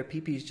people think their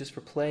pee-pee is just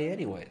for play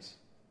anyways.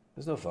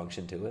 There's no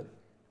function to it.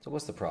 So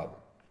what's the problem?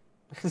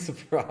 What's the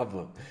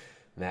problem,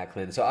 Matt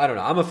Clinton? So I don't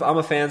know. I'm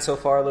a fan so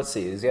far. Let's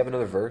see. Does he have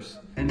another verse?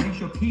 And makes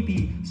your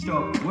pee-pee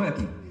stop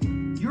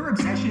working. Your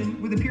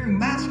obsession with appearing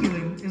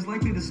masculine is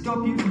likely to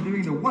stop you from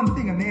doing the one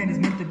thing a man is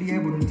meant to be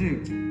able to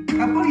do.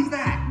 How funny's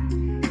that?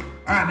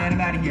 Alright, man,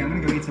 I'm out of here. I'm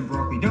gonna go eat some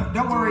broccoli.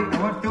 Don't worry,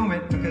 I won't film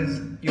it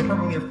because you're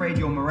probably afraid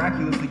you'll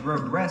miraculously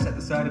grow breasts at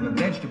the side of a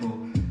vegetable.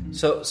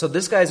 So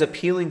this guy's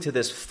appealing to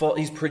this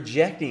he's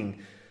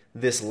projecting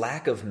this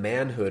lack of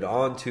manhood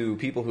onto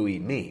people who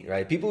eat meat,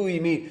 right? People who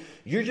eat meat,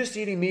 you're just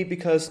eating meat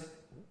because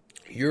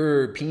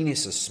your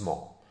penis is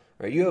small,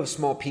 right? You have a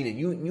small penis.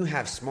 You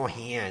have small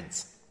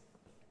hands.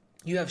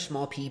 You have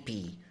small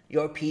pee-pee.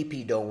 Your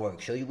pee-pee don't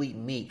work, so you eat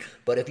meat.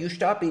 But if you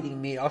stop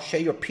eating meat, I'll show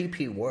your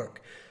pee-pee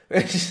work.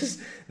 This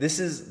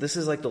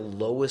is like the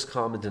lowest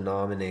common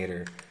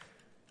denominator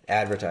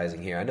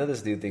advertising here. I know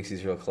this dude thinks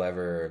he's real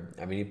clever.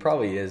 I mean, he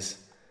probably is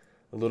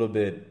a little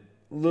bit.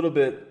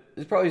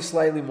 He's probably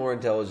slightly more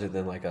intelligent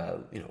than like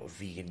a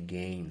Vegan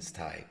Gains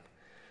type.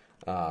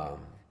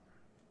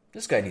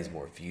 This guy needs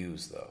more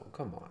views though.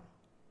 Come on.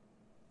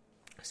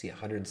 I see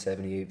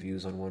 178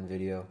 views on one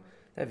video.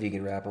 That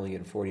vegan rap only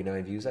getting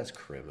 49 views. That's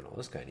criminal.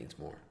 This guy needs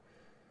more.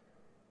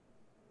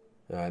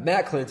 All right,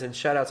 Matt Clinton.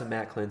 Shout out to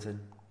Matt Clinton.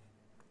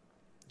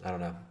 I don't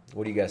know.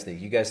 What do you guys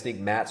think? You guys think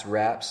Matt's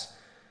raps?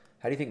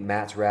 How do you think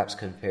Matt's raps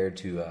compared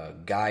to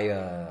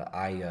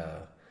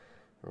Aya,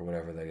 or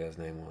whatever that guy's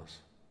name was?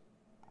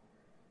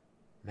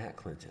 Matt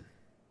Clinton.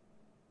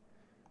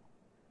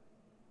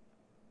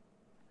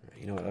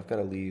 You know what? I've got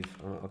to leave.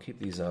 I'll keep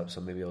these up, so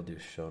maybe I'll do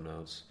show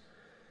notes.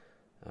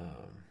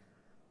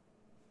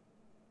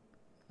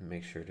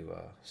 Make sure to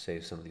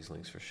save some of these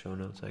links for show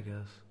notes, I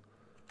guess.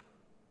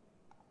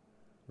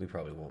 We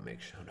probably won't make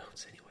show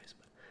notes anyways,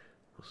 but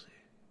we'll see.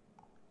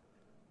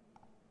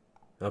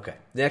 Okay,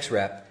 next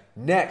rap.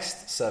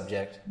 Next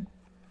subject.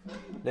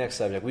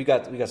 We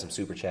got some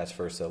super chats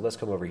first, though. Let's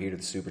come over here to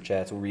the super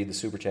chats. We'll read the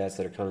super chats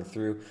that are coming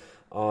through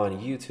on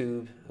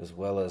YouTube as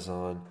well as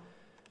on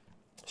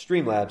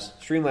Streamlabs.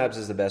 Streamlabs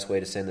is the best way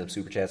to send them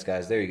super chats,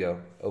 guys. There you go.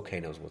 Okay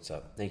knows what's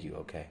up. Thank you,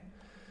 okay.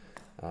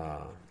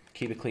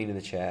 Keep it clean in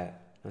the chat.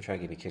 Don't try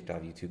to get me kicked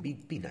off YouTube.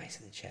 Be nice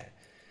in the chat.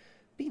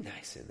 Be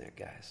nice in there,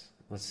 guys.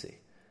 Let's see.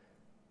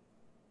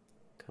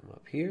 Come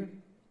up here.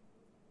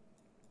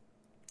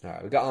 All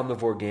right, we got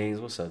Omnivore Games.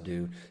 What's up,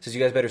 dude? Says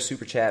you guys better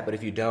super chat, but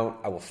if you don't,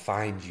 I will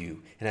find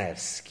you. And I have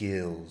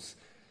skills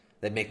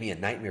that make me a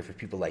nightmare for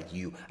people like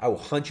you. I will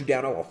hunt you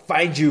down. I will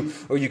find you.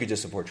 Or you could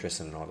just support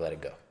Tristan and I'll let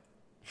it go.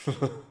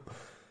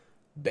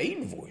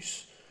 Bane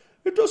voice.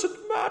 It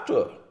doesn't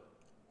matter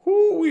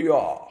who we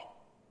are.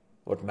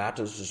 What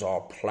matters is our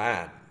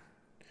plan.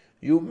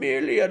 You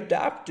merely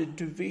adapted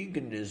to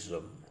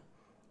veganism.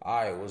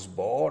 I was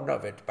born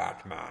of it,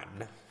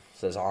 Batman.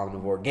 Says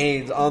Omnivore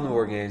Games.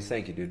 Omnivore Games.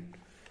 Thank you, dude.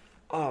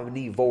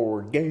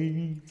 Omnivore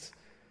Games.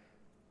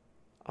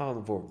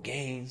 Omnivore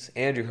Games.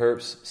 Andrew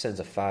Herbst sends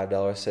a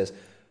 $5. Says,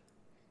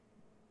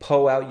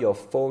 pull out your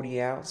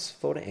 40 ounce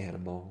for the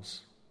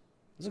animals.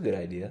 That's a good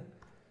idea.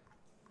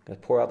 Gotta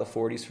pour out the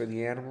 40s for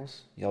the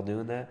animals. Y'all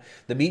doing that?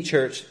 The Meat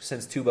Church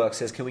sends $2.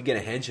 Says, can we get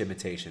a hench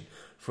imitation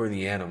for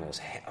the animals?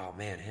 Oh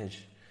man, hench.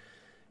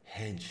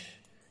 Hench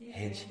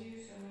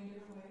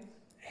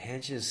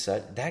is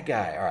such that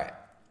guy. All right.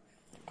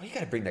 Oh, you got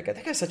to bring that guy.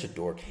 That guy's such a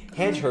dork.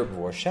 Hench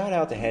Herbivore. Shout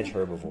out to Hench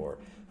Herbivore,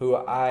 who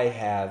I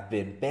have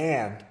been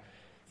banned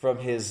from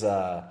his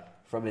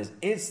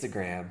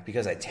Instagram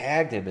because I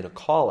tagged him in a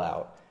call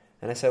out,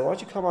 and I said, "Why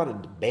don't you come on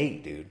and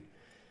debate, dude?"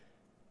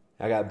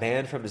 I got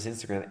banned from his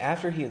Instagram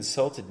after he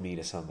insulted me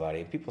to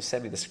somebody. People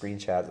sent me the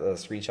screenshots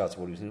of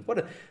what he was doing. What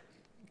a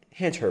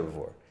Hench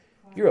Herbivore.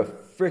 You're a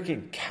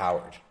freaking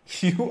coward.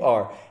 You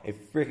are a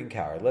freaking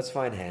coward. Let's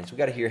find Hench. We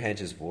got to hear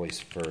Hench's voice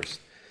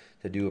first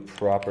to do a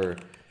proper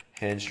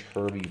Hench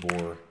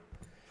Herbivore.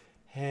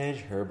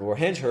 Hench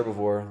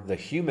Herbivore, the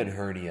human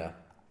hernia.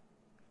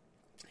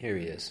 Here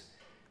he is.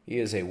 He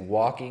is a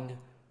walking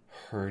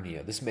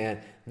hernia. This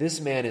man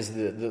is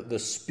the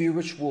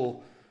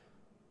spiritual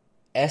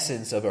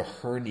essence of a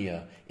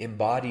hernia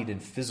embodied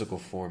in physical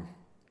form.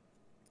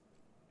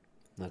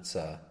 That's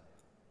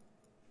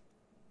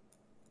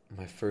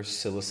my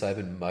first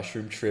psilocybin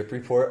mushroom trip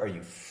report. Are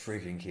you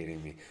freaking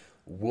kidding me?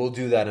 We'll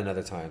do that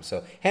another time.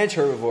 So, Hench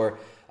Herbivore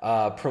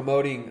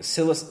promoting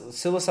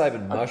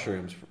psilocybin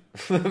mushrooms,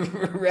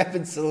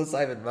 repping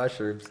psilocybin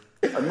mushrooms.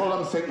 And while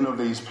I'm thinking of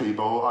these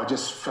people, I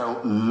just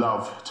felt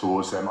love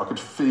towards them. I could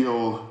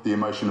feel the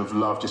emotion of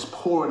love just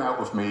pouring out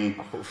of me.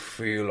 I could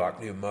feel like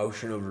the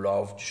emotion of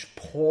love just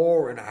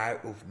pouring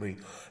out of me.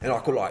 And I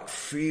could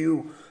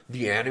feel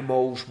the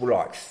animals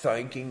were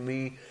thanking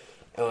me.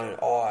 And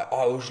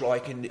I was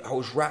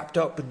wrapped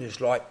up in this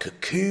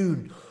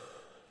cocoon.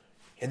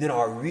 And then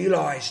I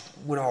realized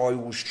when I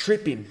was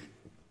tripping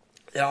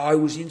that I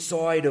was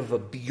inside of a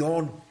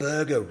Beyond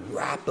Burger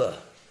wrapper.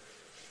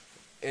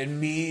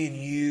 And me and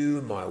you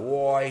and my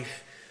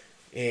wife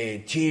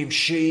and Tim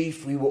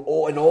Sheaf, we were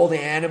all, and all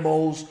the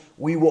animals,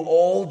 we were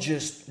all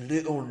just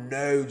little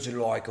nodes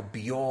in a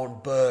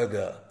Beyond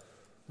Burger.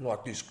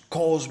 This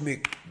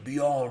cosmic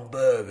Beyond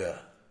Burger.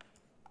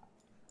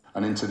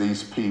 And into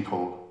these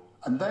people.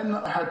 And then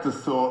I had the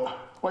thought,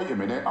 wait a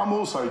minute, I'm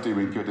also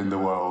doing good in the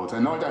world.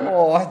 And I don't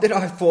know. Oh, then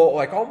I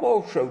thought, I'm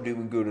also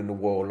doing good in the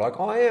world.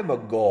 I am a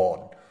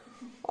god.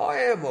 I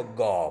am a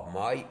god,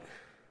 mate.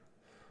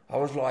 I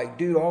was like,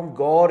 dude, I'm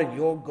God and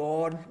you're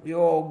God.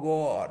 You're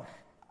God.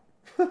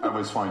 I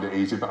always find it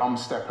easy, but I'm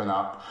stepping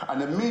up.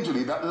 And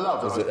immediately that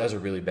love... That was a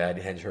really bad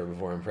Hench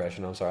Herbivore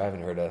impression. I'm sorry, I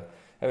haven't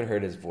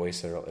heard his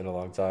voice in a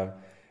long time.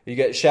 You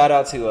get shout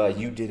out to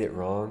You Did It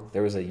Wrong.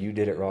 There was a You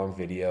Did It Wrong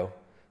video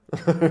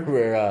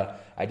where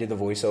I did the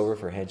voiceover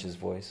for Hench's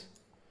voice.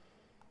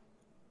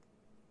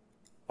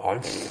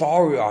 I'm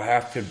sorry I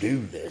have to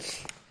do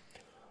this.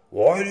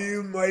 Why do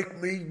you make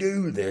me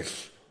do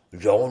this,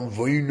 John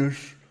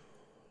Venus?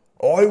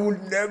 I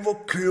would never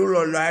kill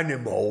an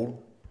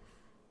animal,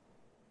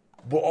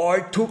 but I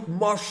took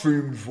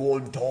mushrooms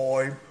one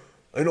time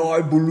and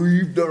I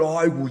believed that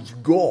I was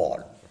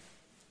God.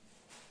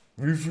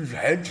 This is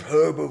Hench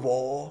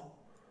Herbivore.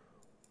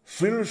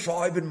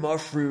 Psilocybin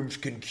mushrooms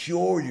can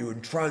cure you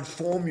and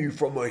transform you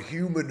from a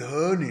human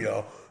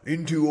hernia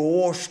into a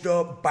washed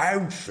up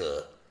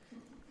bouncer.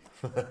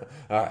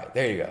 Alright,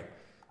 there you go.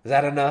 Is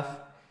that enough?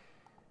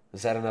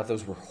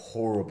 Those were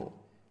horrible.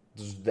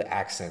 The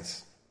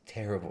accents.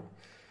 Terrible.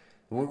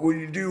 When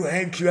you do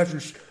Hench,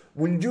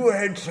 when you do a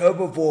Hench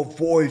Herbivore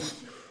voice,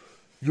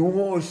 you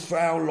always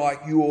sound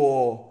like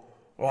you're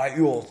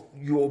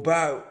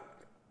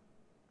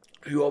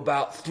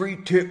about 3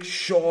 ticks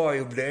shy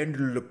of the end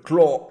of the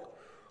clock.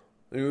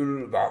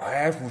 You're about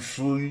half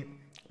asleep,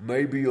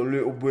 maybe a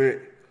little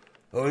bit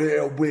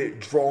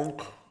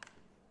drunk,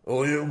 a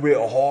little bit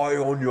high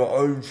on your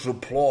own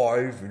supply,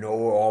 if you know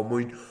what I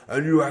mean.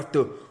 And you have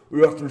to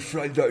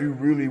say that you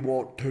really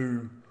want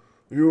to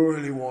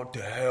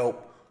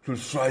help to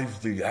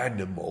save the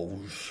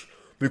animals.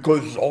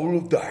 because all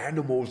of the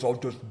animals are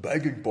just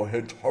begging for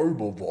his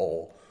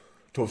herbivore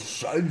to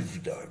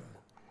save them.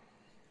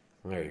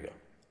 There you go.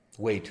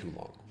 Way too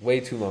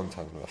long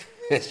talking about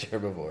his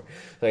herbivore.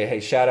 Like, hey,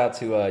 shout out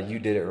to You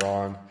Did It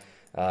Wrong.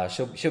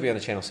 She'll be on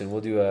the channel soon.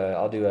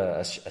 I'll do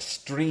a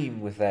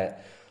stream with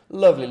that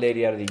lovely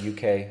lady out of the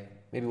UK.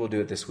 Maybe we'll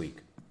do it this week.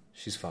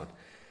 She's fun.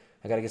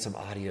 I gotta get some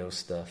audio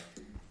stuff.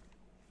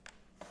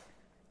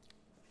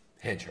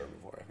 Hench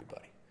herbivore,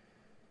 everybody.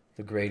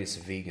 The greatest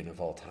vegan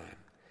of all time.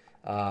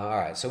 All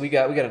right, so we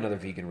got another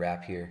vegan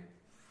rap here.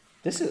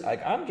 This is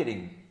like I'm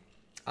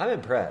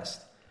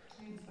impressed.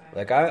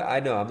 Like I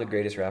know I'm the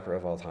greatest rapper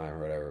of all time or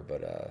whatever,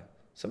 but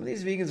some of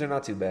these vegans are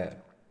not too bad.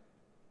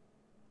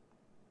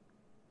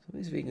 Some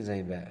of these vegans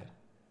ain't bad.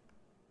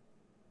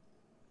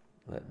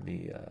 Let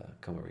me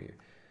come over here.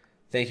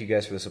 Thank you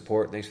guys for the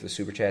support. Thanks for the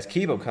super chats.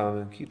 Keep them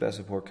coming. Keep that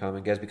support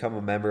coming. Guys, become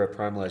a member at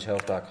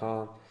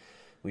primaledgehealth.com.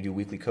 We do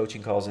weekly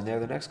coaching calls in there.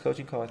 The next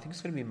coaching call, I think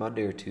it's going to be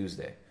Monday or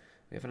Tuesday.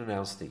 We haven't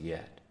announced it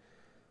yet.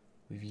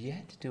 We've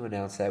yet to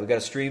announce that. We got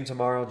a stream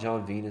tomorrow.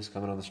 John Venus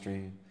coming on the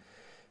stream.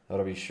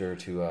 That'll be sure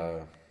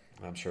to,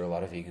 I'm sure a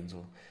lot of vegans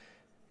will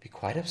be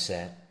quite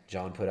upset.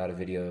 John put out a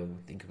video, I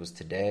think it was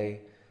today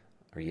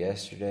or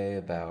yesterday,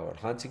 about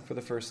hunting for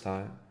the first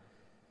time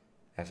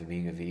after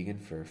being a vegan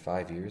for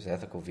 5 years,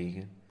 ethical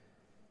vegan.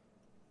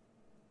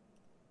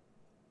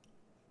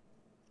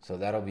 So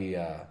that'll be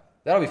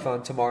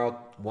fun. Tomorrow,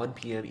 1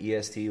 p.m.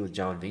 EST with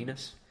John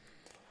Venus,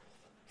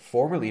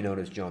 formerly known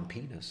as John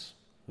Penis,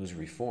 who's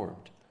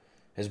reformed.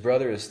 His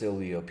brother is still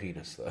Leo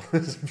Penis, though.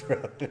 His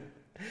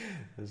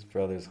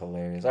brother's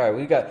hilarious. All right,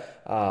 we got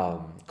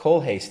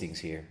Cole Hastings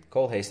here.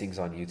 Cole Hastings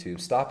on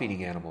YouTube. Stop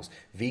Eating Animals.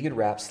 Vegan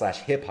rap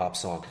 / hip hop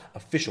song.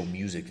 Official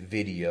music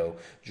video.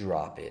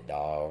 Drop it,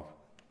 dog.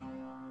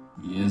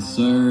 Yes,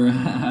 sir.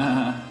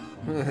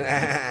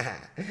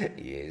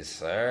 Yes,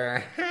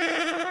 sir.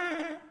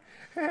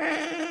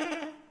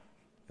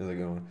 How's it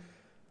going?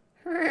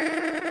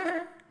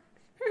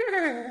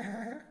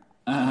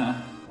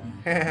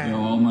 Yo,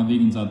 all my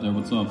vegans out there,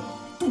 what's up?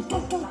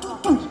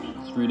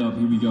 Straight up,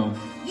 here we go.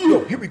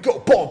 Yo, here we go.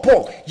 Bong,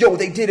 bong. Yo,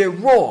 they did it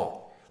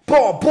wrong.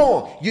 Bong,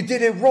 bong. You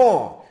did it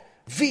wrong.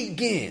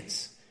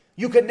 Vegans.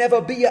 You can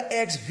never be an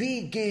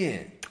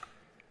ex-vegan.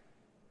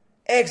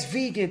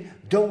 Ex-vegan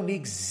don't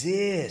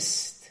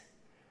exist.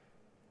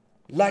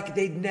 Like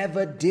they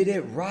never did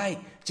it right.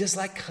 Just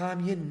like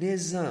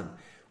communism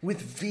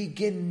with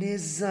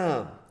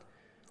veganism.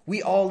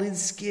 We all in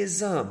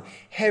schism.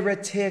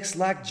 Heretics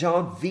like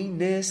John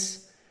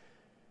Venus.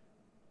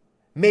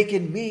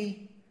 Making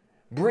me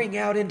bring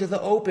out into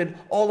the open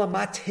all of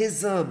my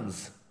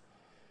tisms.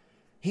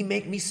 He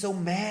make me so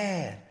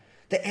mad.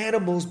 The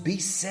animals be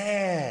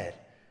sad.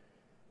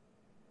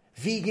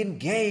 Vegan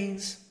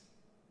gains.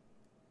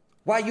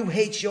 Why you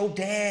hate your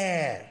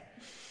dad?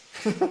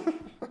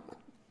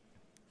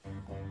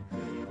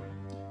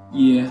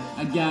 Yeah,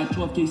 I got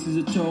 12 cases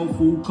of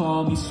tofu,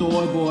 call me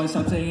soy boy.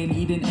 Stop saying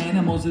eating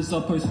animals is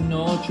a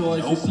personal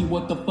choice. You see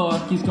what the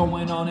fuck is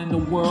going on in the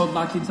world.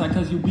 Locked inside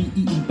cause you be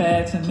eating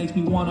bats and makes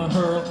me wanna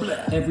hurl.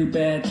 Every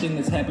bad thing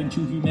that's happened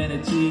to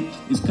humanity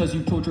is cause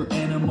you torture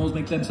animals,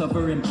 make them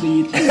suffer and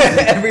bleed.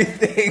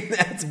 Everything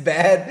that's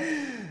bad.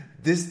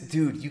 This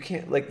dude, you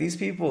can't, like, these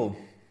people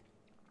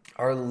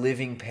are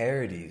living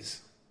parodies.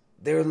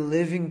 They're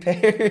living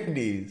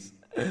parodies.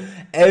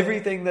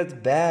 Everything that's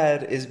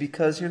bad is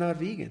because you're not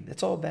vegan.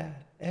 It's all bad.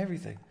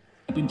 Everything.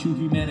 To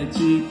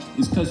humanity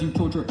is cause you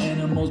torture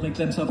animals, make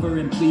them suffer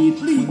and bleed.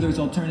 When there's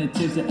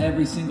alternatives to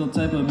every single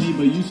type of meat,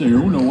 but you say,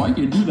 oh no, I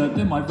can't do that,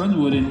 then my friends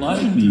wouldn't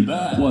like me.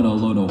 What a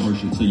load of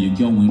horseshit, so you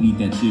go and eat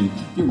that too.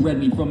 Your red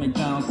meat from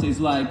McDonald's tastes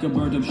like a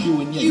burnt up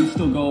shoe, and yet you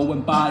still go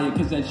and buy it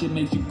cause that shit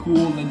makes you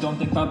cool, and don't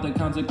think about the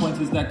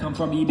consequences that come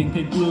from eating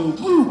pig glue.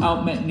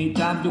 How many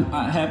times do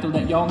I have to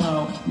let y'all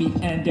know?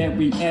 Meat and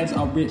dairy ads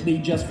are really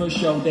just for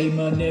show. They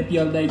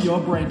manipulate your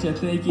brain to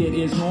think it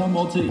is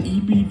normal to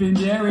eat beef and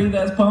dairy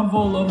that's pumped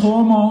full of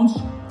hormones.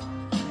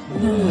 I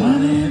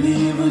didn't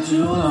be for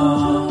too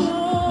long.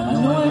 I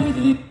know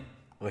everything.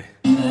 Wait.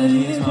 That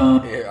is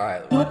wrong. Here, all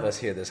right, let's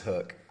hear this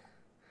hook.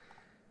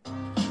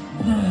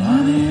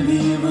 I didn't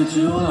be for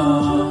too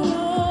long.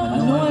 I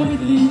know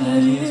everything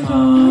that is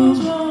wrong.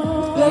 This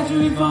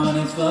factory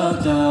farming is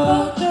fucked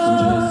up. So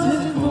just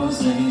listen for a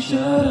second, shut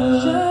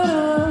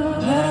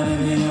up. I haven't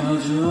been here for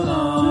too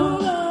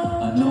long.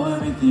 I know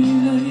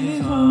everything that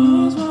is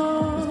wrong.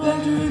 This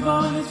factory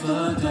farming is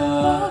fucked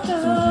up. So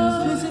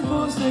just listen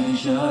for a second,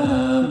 shut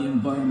up. The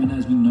environment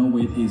as we know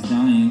it is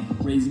dying.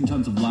 Raising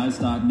tons of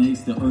livestock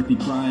makes the earth be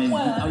crying.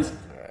 Alright,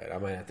 I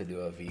might have to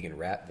do a vegan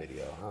rap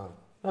video, huh?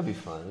 That'd be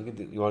fun.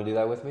 You want to do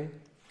that with me?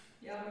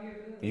 Yeah, I'll be your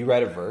boo. You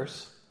write a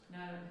verse? No.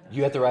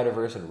 You have to write a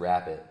verse and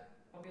rap it.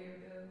 I'll be your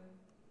boo.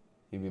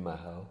 You be my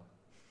hoe?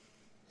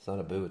 It's not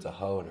a boo, it's a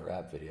hoe in a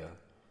rap video.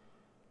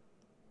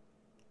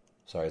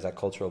 Sorry, is that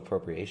cultural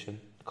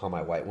appropriation? Call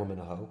my white woman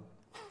a hoe?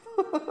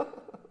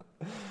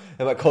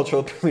 Am I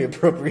culturally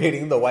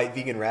appropriating the white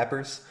vegan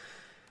rappers?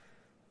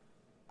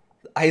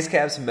 Ice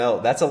caps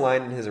melt. That's a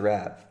line in his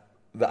rap.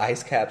 The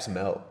ice caps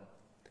melt.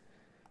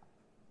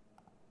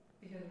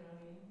 Because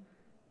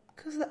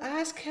 'Cause the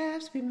ice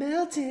caps be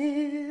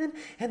melting,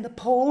 and the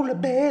polar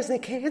bears, they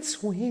can't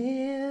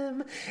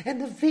swim,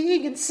 and the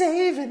vegans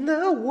saving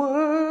the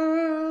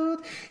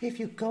world. If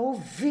you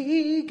go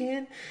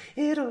vegan,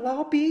 it'll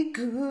all be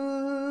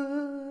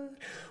good.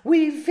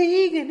 We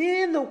vegan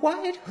in the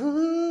white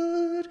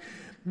hood,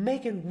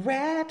 making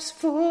raps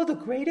for the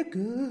greater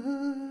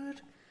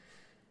good.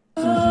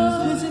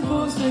 Listen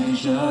for a second,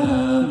 shut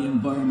up. The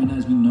environment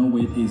as we know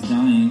it is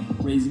dying.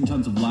 Raising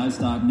tons of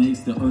livestock makes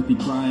the earth be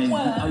crying.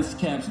 When ice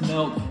caps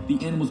melt, the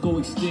animals go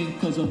extinct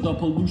because of the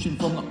pollution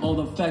from all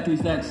the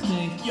factories that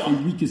stink.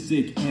 Eureka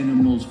sick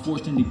animals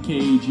forced into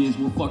cages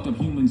where fucked up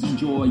humans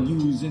enjoy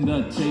using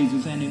the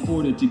tasers. And in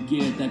order to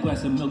get that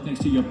glass of milk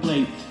next to your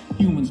plate,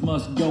 humans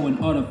must go and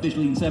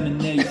artificially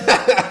inseminate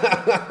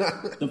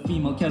the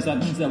female cows. That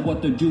means that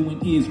what they're doing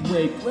is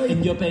rape.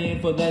 And you're paying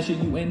for that shit,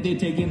 you ended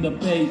taking the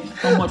bait.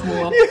 How much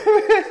more?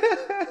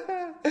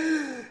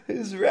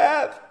 His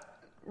rap,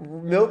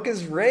 milk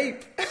is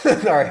rape.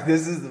 Alright,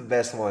 this is the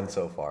best one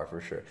so far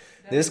for sure.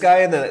 This guy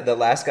and the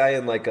last guy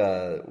in like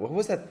what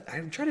was that?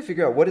 I'm trying to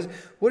figure out what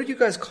did you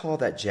guys call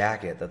that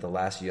jacket that the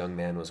last young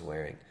man was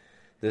wearing?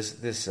 This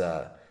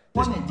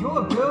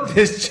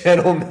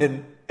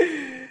gentleman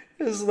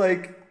is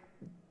like,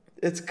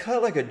 it's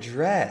cut like a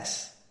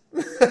dress.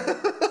 This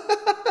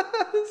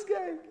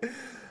guy.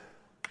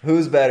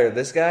 Who's better,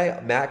 this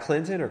guy, Matt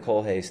Clinton, or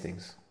Cole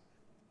Hastings?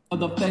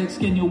 The facts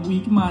can your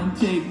weak mind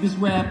take. This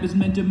rap is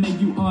meant to make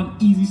you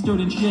uneasy, stirred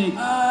and shake.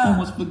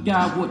 Almost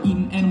forgot what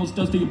eating animals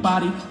does to your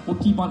body. Well,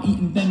 keep on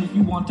eating them if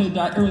you want to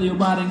die earlier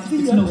rotting.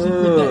 It's no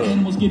secret that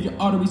animals give your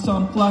arteries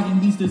some clogging.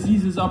 These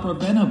diseases are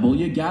preventable.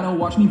 You gotta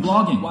watch me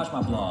vlogging. Watch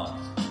my vlogs.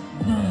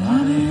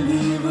 I didn't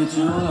leave for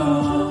too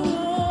long.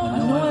 I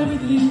know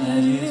everything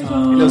that is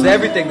wrong. He knows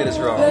everything that is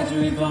wrong.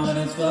 Factory vomit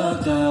is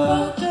fucked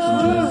up. So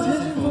just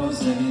listen for a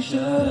second, shut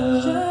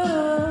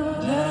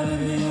up. I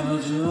didn't leave for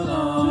too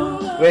long.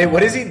 Wait,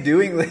 what is he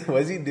doing?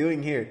 What is he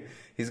doing here?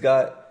 He's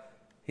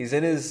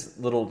in his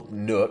little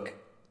nook,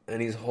 and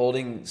he's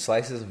holding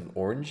slices of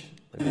orange,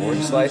 like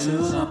orange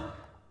slices. I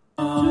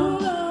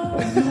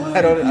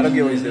don't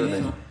get what he's doing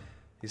there.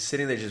 He's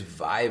sitting there just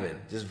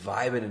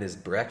vibing in his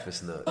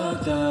breakfast nook.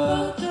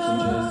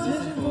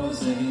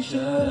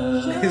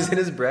 He's in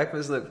his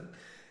breakfast nook,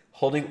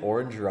 holding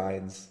orange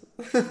rinds,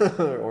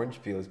 orange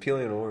peel. He's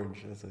peeling an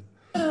orange. That's it.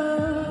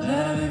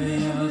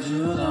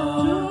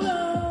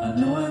 I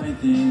know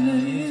everything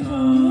that is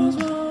wrong.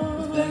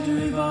 The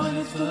factory vomit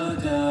is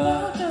fucked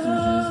up. So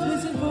just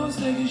listen for a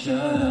second,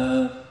 shut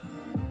up.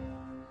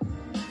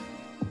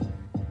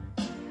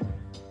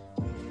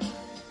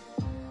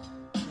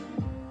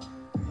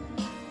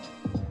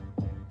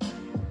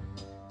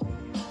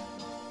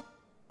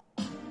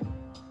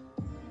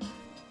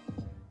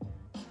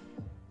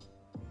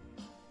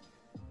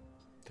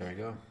 There we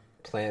go.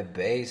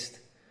 Plant-based.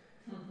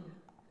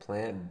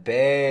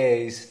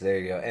 Plant-based. There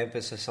you go.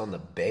 Emphasis on the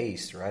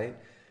based, right?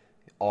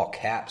 All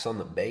caps on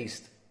the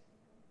based.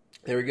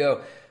 There we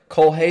go.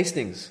 Cole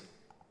Hastings.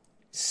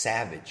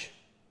 Savage.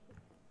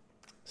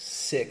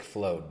 Sick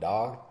flow,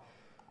 dog.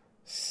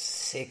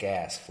 Sick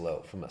ass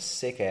flow from a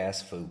sick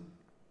ass food.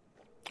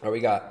 All right, we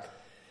got,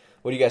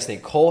 what do you guys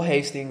think? Cole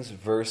Hastings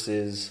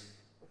versus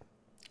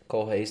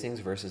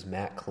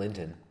Matt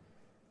Clinton.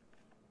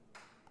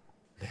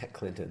 Matt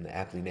Clinton, the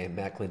aptly named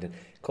Matt Clinton.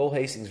 Cole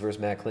Hastings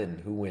versus Matt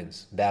Clinton. Who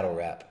wins? Battle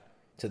rap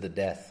to the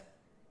death.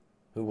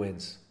 Who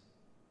wins?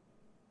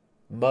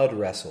 Mud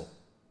wrestle.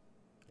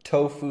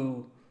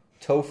 Tofu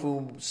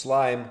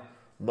slime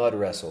mud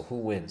wrestle. Who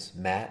wins?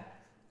 Matt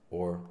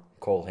or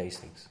Cole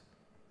Hastings?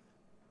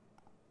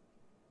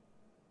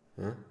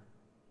 Huh?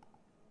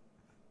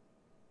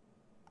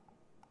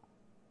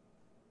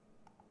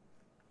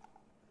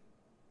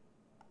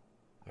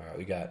 All right,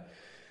 we got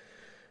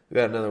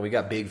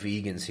big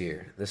vegans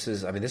here. This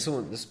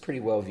is pretty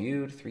well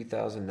viewed.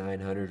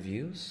 3,900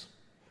 views.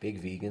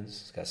 Big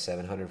vegans. It's got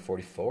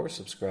 744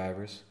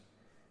 subscribers.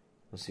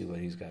 Let's see what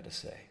he's got to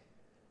say.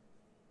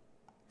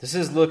 This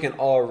is looking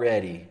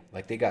already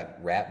like they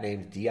got rap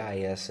names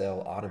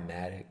DISL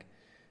Automatic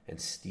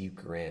and Steve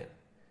Grant.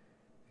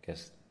 I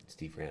guess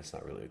Steve Grant's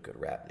not really a good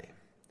rap name.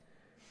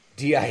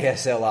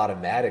 DISL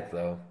Automatic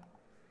though.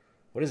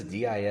 What is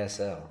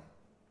DISL?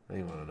 I don't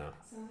even want to know.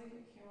 Sounds like a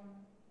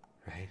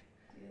camera. Right?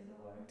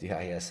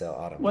 DISL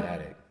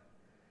Automatic.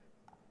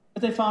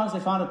 What they found is they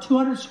found a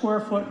 200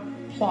 square foot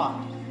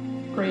plot,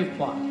 grave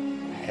plot.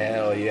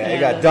 Hell yeah. And you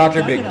got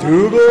Dr.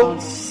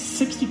 McDougal.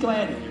 60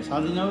 gladiators.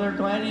 How do they know they're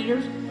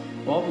gladiators?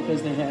 Well,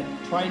 because they had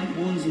trident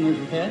wounds in their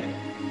head,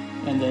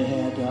 and they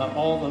had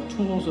all the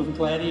tools of a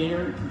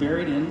gladiator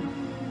buried in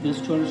this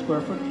 200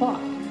 square foot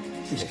plot.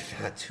 They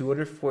found a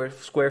 200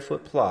 square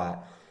foot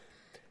plot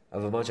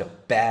of a bunch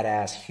of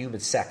badass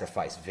human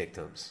sacrifice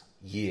victims.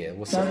 Yeah,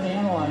 what's up? Started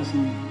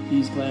analyzing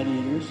these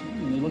gladiators,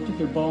 and they looked at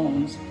their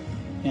bones,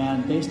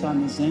 and based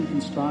on the zinc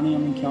and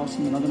strontium and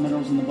calcium and other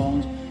minerals in the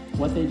bones,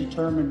 what they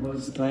determined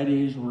was the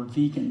gladiators were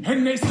vegan.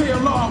 And they say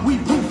along, we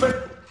proof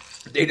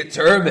it. They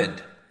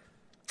determined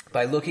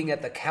by looking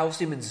at the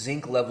calcium and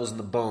zinc levels in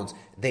the bones,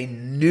 they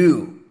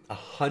knew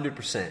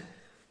 100%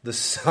 The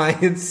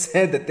science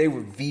said that they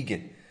were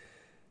vegan.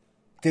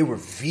 They were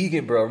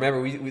vegan, bro.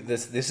 Remember,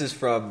 this is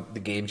from the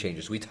Game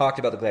Changers. We talked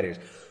about the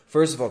gladiators.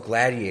 First of all,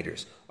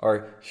 gladiators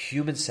are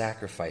human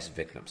sacrifice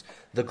victims.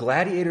 The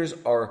gladiators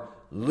are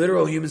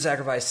literal human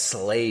sacrifice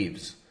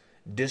slaves.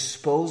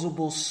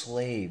 Disposable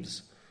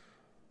slaves.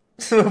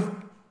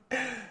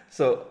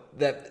 So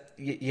that,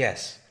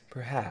 yes,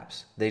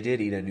 perhaps they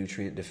did eat a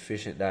nutrient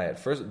deficient diet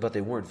first, but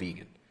they weren't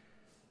vegan.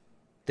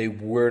 They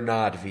were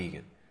not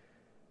vegan.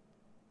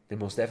 They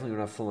most definitely were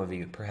not full on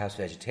vegan. Perhaps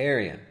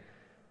vegetarian,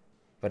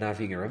 but not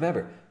vegan.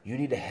 Remember, you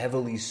need to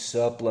heavily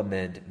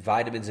supplement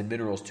vitamins and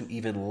minerals to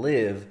even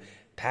live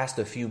past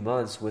a few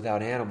months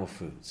without animal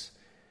foods.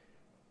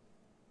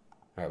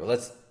 All right, well,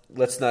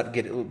 let's not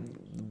get...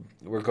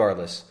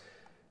 Regardless,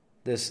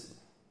 this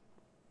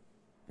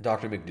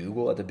Dr.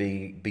 McDougal at the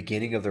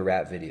beginning of the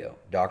rap video,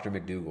 Dr.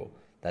 McDougal,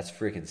 that's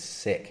freaking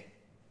sick.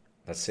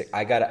 That's sick.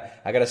 I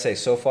gotta say,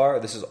 so far,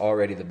 this is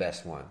already the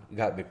best one. We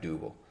got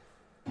McDougal.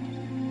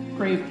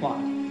 Grave plot.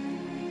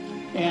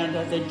 And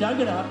they dug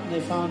it up and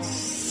they found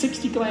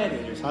 60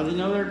 gladiators. How do they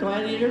know they're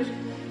gladiators?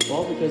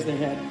 Well, because they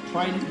had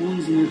trident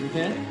wounds in their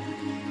head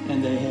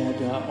and they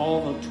had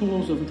all the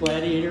tools of a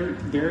gladiator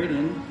buried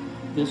in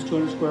this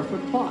 200 square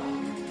foot plot.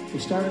 They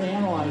started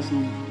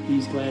analyzing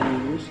these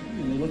gladiators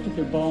and they looked at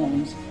their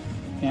bones,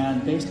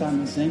 and based on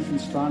the zinc and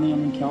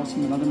strontium and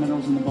calcium and other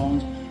minerals in the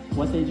bones,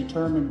 what they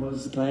determined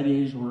was the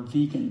gladiators were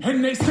vegan.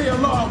 And they say a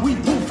law, we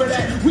proof for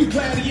that. We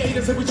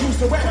gladiators and we choose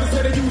to rap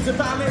instead of using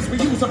violence. We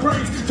use our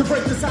brains to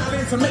break the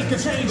silence and make a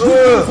change. We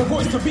use a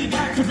voice to be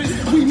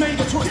activists. We made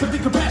a choice to be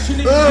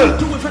compassionate. We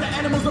do it for the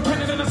animals,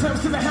 dependent on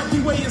ourselves, because a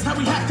healthy way is how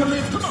we have to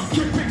live. Come on,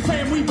 get big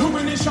fam, we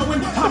proving and showing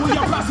how we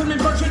are blossoming,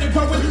 virgin and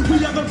growing.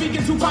 We are the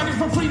vegans who fighting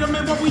for freedom,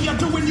 and what we are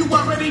doing, you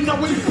already know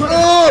it.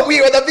 We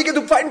are the vegans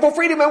who fighting for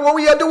freedom, and what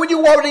we are doing, you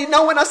already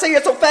know it. I say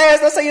it so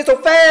fast.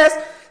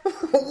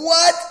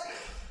 What?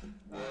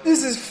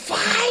 This is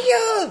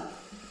fire!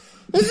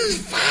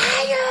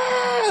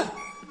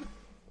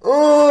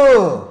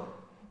 Oh,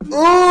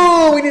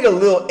 we need a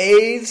Lil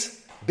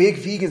AIDS Big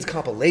Vegans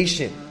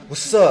compilation.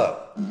 What's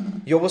up?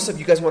 Yo, what's up?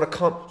 You guys want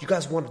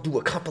to do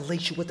a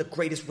compilation with the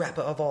greatest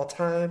rapper of all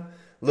time?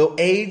 Lil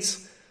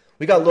AIDS?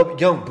 We got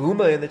Young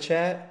Booma in the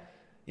chat.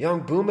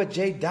 Young Booma,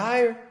 Jay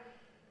Dyer,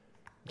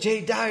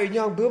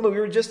 Young Booma. We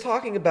were just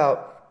talking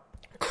about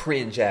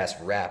cringe-ass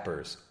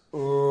rappers.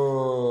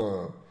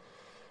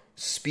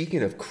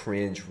 Speaking of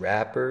cringe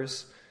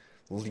rappers,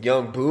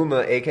 Young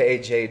Booma, aka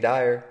Jay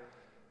Dyer.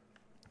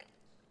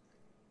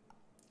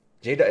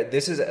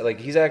 This is like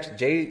Young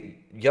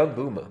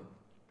Booma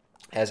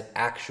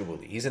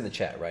he's in the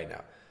chat right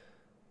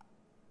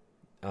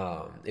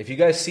now. If you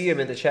guys see him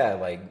in the chat,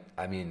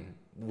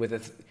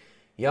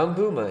 Young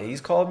Booma,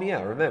 he's called me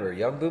out. Remember,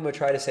 Young Booma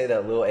tried to say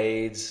that Lil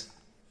AIDS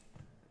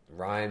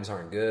rhymes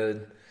aren't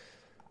good,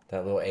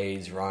 that Lil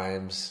AIDS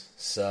rhymes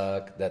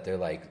suck, that they're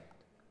like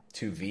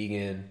too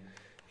vegan.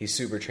 He's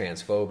super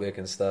transphobic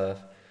and stuff.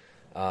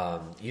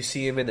 You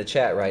see him in the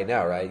chat right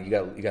now, right? You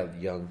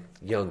got Young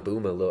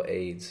Booma,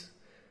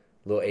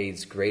 Lil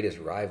AIDS' greatest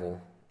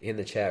rival, in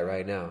the chat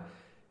right now.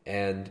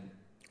 And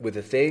with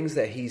the things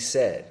he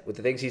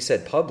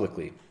said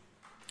publicly,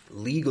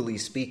 legally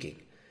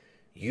speaking,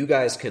 you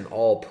guys can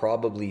all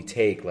probably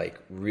take like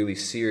really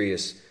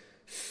serious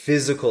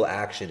physical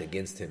action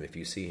against him if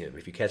you see him,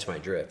 if you catch my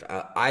drift.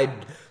 I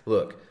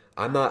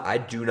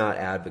do not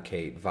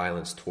advocate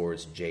violence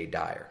towards Jay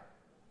Dyer.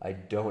 I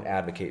don't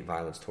advocate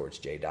violence towards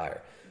Jay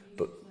Dyer.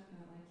 But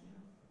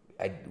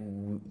I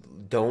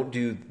don't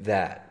do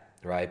that,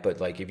 right?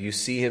 But like if you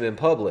see him in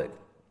public,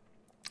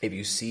 if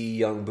you see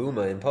Young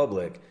Booma in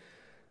public,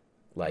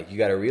 like you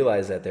got to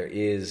realize that there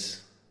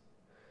is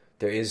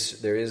like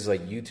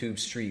YouTube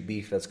street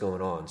beef that's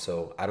going on.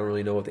 So I don't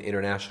really know what the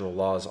international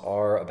laws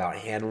are about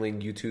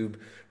handling YouTube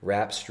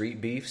rap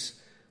street beefs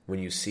when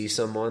you see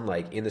someone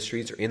like in the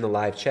streets or in the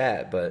live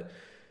chat, but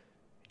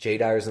Jay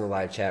Dyer's in the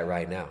live chat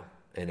right now.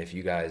 And if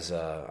you guys,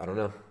 I don't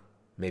know,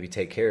 maybe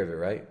take care of it,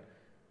 right?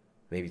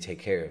 Maybe take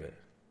care of it.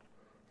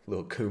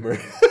 Lil Coomer.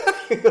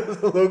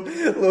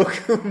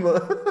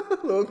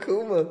 Lil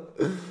Kuma.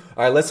 All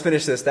right, let's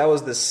finish this. That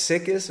was the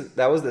sickest.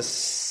 That was the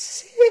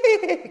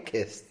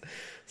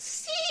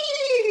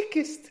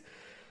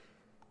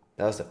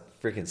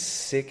freaking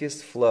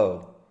sickest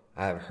flow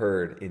I have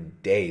heard in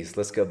days.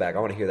 Let's go back. I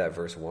want to hear that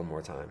verse one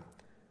more time.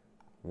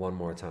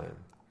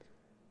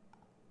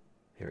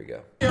 Here we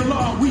go.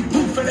 We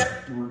proof for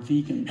that. We're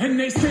vegan. And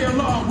they say a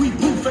law, we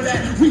proof for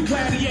that. We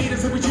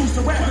gladiators and we choose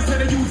to rap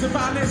instead of using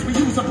violence. We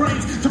use our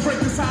brains to break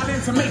the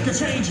silence and make a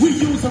change. We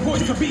use a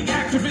voice to be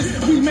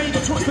activists. We made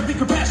a choice to be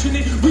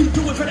compassionate. We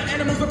do it for the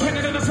animals,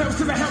 dependent on ourselves,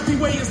 because a healthy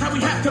way is how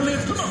we have to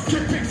live. Come on,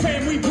 get big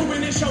fam, we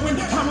proving and showing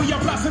how we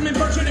are blossoming,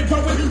 virgin and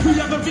growing. We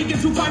are the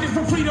vegans who fighting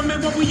for freedom,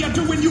 and what we are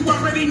doing, you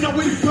already know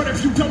it. But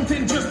if you don't,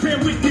 then just bear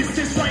witness.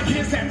 This right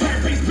here's that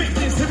plant-based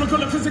fitness.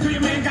 Lyrical or physical,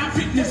 your man got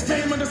fitness.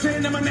 Fam,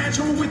 understand I'm a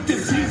natural with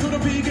this. He's little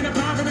big and a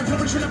private and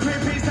flourishing a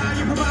plant-based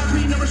diet provides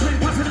me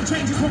nourishment. Positive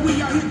changes when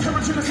we are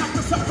encouraging to stop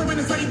the suffering,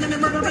 enslavement,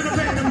 and murdering of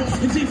animals.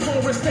 And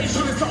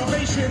deforestation and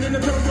starvation. corporation in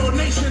the third world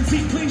nation.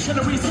 Depletion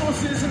of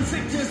resources and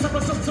sickness are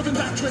results of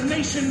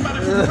indoctrination by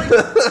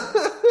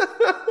the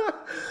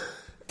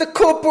The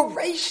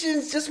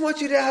corporations just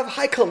want you to have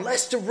high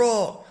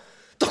cholesterol.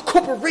 The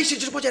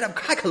corporations just want you to have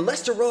high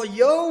cholesterol,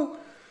 yo.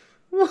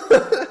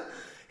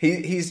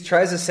 He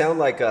tries to sound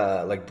like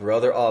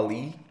Brother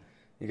Ali.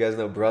 You guys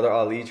know Brother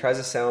Ali tries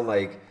to sound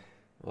like.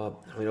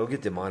 Well, I mean, it'll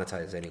get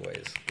demonetized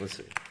anyways. Let's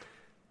see.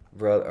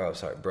 Brother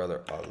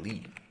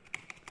Ali.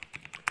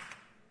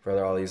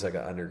 Brother Ali's like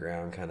an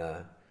underground kind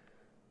of.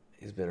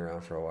 He's been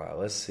around for a while.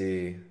 Let's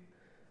see.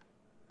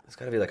 It's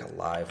got to be like a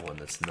live one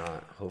that's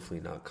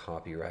hopefully not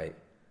copyright.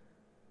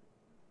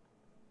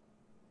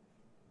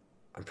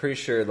 I'm pretty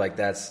sure like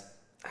that's.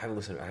 I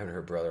haven't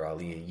heard Brother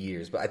Ali in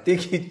years, but I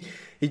think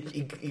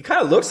he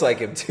kind of looks like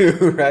him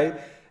too, right?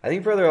 I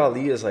think Brother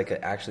Ali is like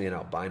actually an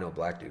albino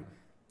black dude.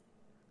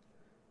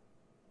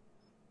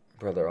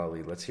 Brother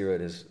Ali, let's hear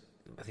it.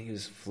 I think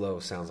his flow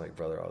sounds like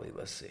Brother Ali.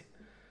 Let's see.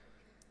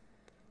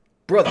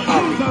 Brother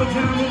Ali.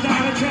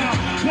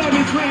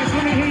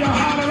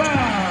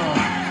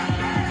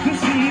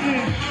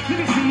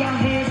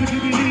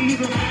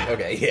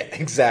 Okay, yeah,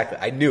 exactly.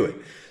 I knew it.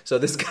 So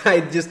this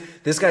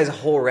guy's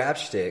whole rap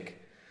shtick.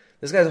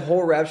 This guy's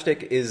whole rap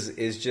shtick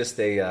is just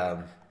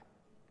a.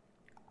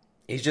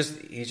 He's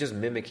just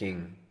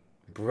mimicking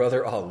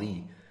Brother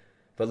Ali,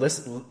 but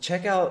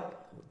check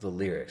out the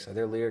lyrics. Are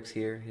there lyrics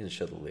here? He doesn't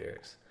show the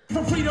lyrics.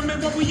 For freedom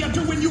and what we are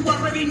doing, you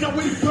already know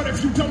it. But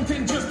if you don't,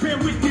 then just bear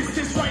witness.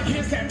 This right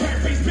here's that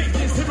plant-based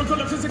bigness. Miracle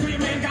of physically, a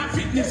man got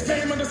fitness.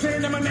 Fam,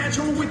 understand I'm a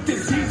natural with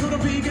this. He's with a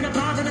vegan, a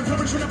vibrant, and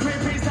flourishing. A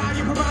plant-based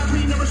diet provides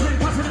me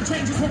nourishment. Positive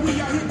changes what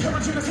we are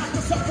encouraging. To stop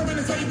the suffering,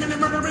 enslavement,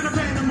 and murdering of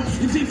animals.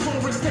 And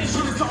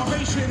deforestation and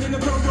starvation in the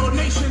third world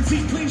nations.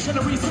 Depletion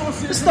of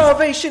resources. The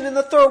starvation in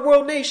the third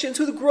world nations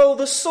who grow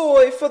the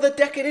soy for the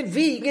decadent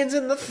vegans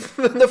in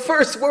the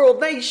first world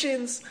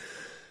nations.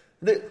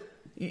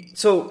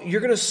 So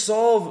you're going to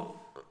solve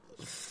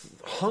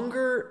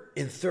hunger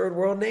in third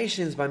world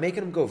nations by making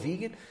them go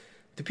vegan?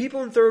 The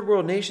people in third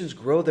world nations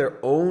grow their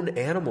own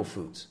animal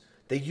foods.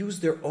 They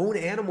use their own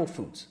animal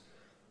foods.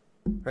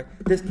 Right?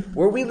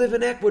 Where we live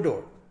in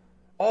Ecuador,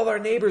 all our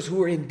neighbors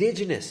who are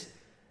indigenous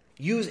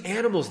use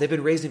animals. They've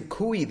been raising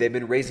cuy, they've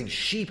been raising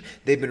sheep,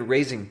 they've been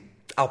raising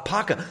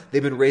alpaca,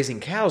 they've been raising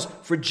cows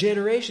for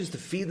generations to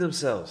feed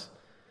themselves.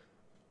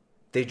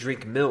 They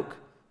drink milk,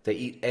 they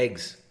eat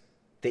eggs.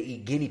 They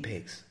eat guinea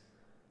pigs.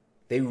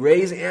 They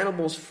raise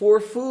animals for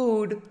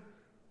food.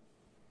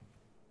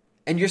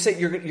 And you're saying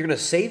you're going to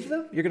save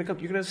them? You're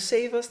going to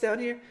save us down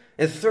here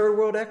in third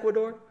world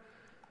Ecuador?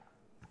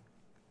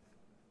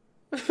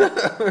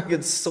 We're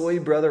getting soy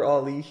Brother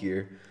Ali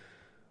here.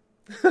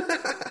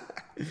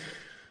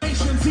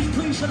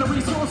 Depletion of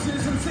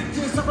resources and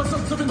sickness are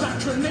results of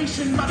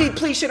indoctrination.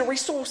 Depletion of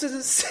resources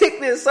and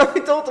sickness are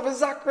results of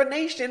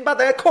indoctrination by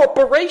the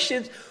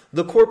corporations.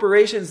 The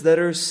corporations that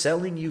are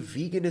selling you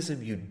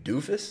veganism, you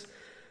doofus.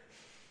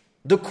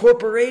 The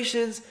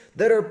corporations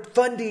that are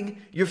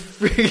funding your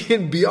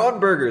freaking Beyond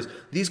Burgers.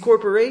 These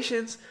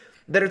corporations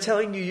that are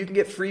telling you can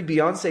get free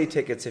Beyonce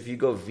tickets if you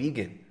go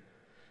vegan.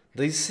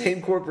 These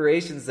same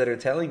corporations that are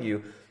telling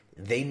you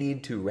they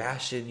need to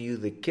ration you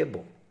the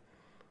kibble.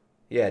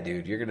 Yeah,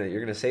 dude, you're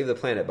gonna save the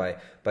planet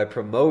by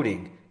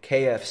promoting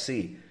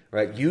KFC,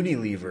 right?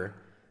 Unilever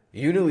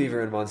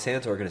and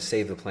Monsanto are gonna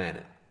save the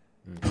planet.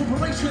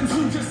 Corporations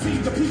who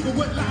deceive the people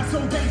with lies, so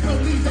they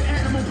believe that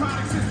animal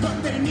products is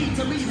what they need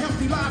to lead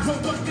healthy lives.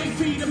 But what they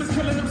feed them is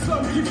killing them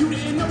slow. If you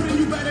didn't know, then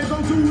you better go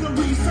do the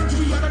research.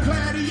 We are the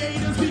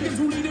gladiators, vegans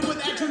who lead it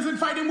with actions and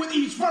fighting with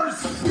each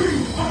verse. We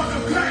are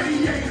the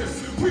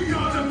gladiators. We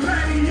are the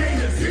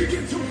gladiators.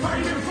 Vegans who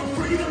fighting for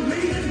freedom,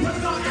 leading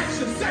with our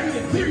actions,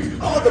 saying we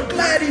are the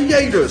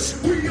gladiators.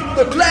 We are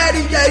the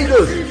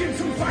gladiators. Vegans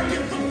who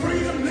fighting for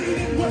freedom,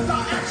 leading with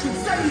our actions,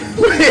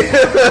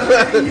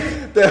 saying.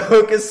 The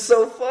hook is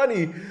so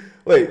funny.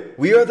 Wait,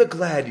 we are the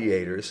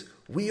gladiators.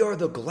 We are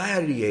the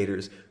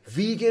gladiators.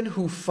 Vegan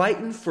who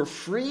fighting for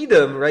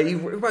freedom, right? He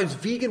rhymes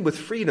vegan with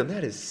freedom.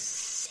 That is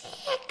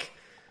sick.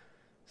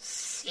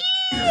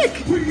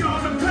 Sick. We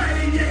are the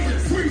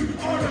gladiators. We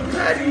are the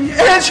gladiators.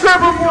 Hedge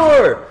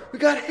herbivore. We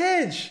got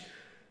Hedge.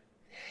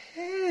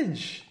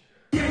 Hedge.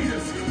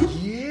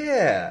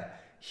 Yeah.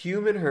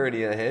 Human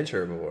hernia, Hedge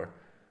herbivore.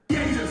 We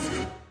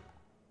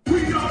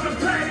are the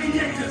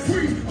gladiators.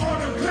 We are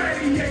the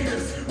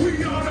gladiators.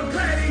 We are the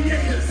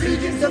gladiators.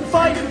 Vegans are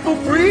fighting for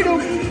freedom.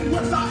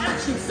 What's our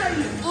action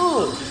saying?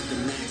 Just a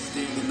man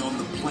standing on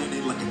the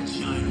planet like a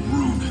giant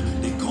root.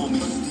 They call me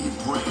Steve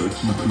Gray.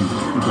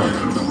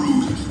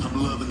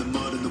 I'm loving the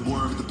mud and the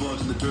worms, the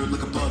bugs and the dirt,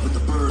 like a bug with the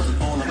birds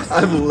and all of my.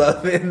 I'm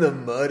loving the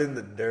mud and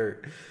the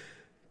dirt.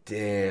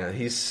 Damn,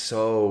 he's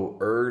so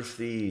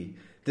earthy.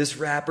 This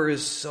rapper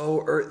is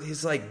so earthy.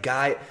 He's like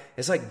Gaia.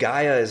 It's like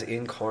Gaia is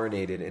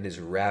incarnated and is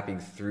rapping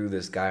through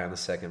this guy on the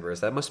second verse.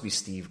 That must be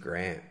Steve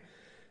Grant.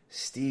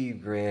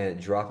 Steve Grant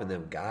dropping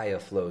them Gaia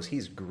flows.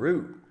 He's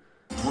Groot.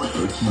 I'm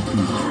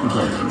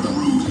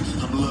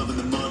loving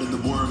the mud and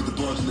the worms, the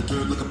bugs and the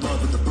dirt, like a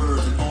bug with the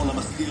birds and all of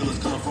my healers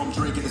coming from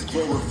drinking this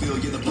chlorophyll.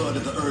 Yeah, the blood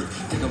of the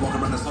earth. Take a walk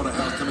around the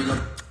slaughterhouse, tell me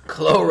your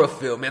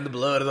Chlorophyll, man, the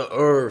blood of the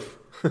earth.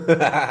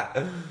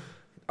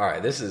 All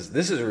right, this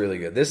is really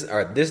good. This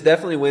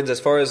definitely wins as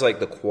far as like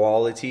the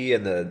quality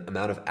and the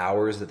amount of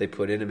hours that they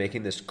put into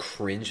making this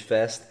cringe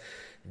fest.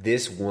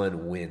 This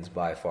one wins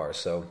by far.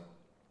 So,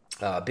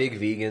 Big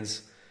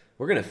Vegans,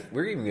 we're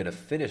even gonna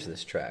finish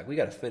this track. We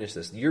got to finish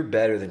this. You're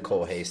better than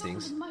Cole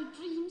Hastings.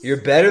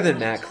 You're better than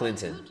Matt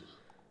Clinton,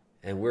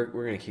 and we're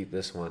gonna keep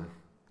this one.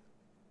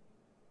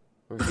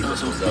 We're gonna keep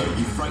this one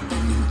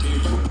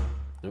going.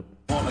 Nope.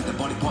 Like the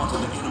body parts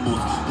of the animals,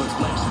 blood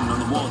splashing on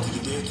the wall.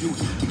 Take a dare to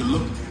take a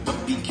look, but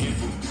be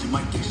careful, cause you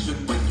might get shook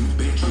when you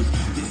bear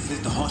truth. This is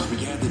the harsh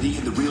reality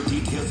and the real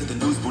details that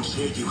the news won't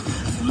share you.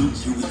 I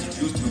salute you if you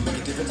choose to make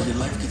a difference in your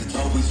life, cause it's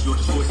always your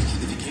choice.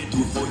 If you can't do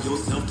it for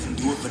yourself, then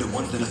do it for the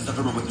ones that are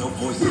suffering with no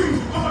voice.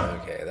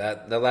 Okay,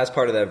 the last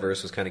part of that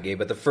verse was kind of gay,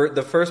 but the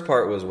first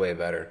part was way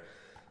better.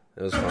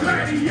 It was fun.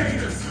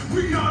 Gladiators,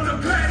 we are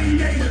the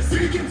gladiators,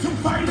 seeking to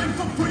fighting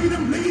for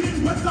freedom,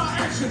 leading with our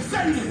action,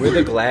 saying we're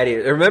the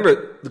gladiators.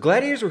 Remember, the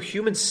gladiators were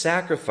human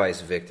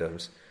sacrifice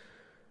victims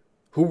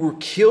who were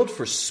killed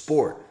for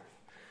sport.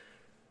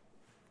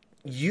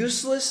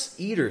 Useless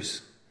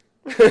eaters.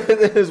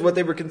 That is what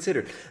they were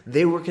considered.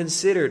 They were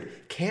considered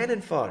cannon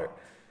fodder.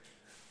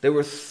 They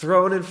were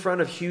thrown in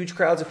front of huge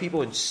crowds of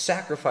people and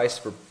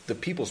sacrificed for the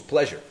people's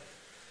pleasure.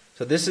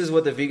 So this is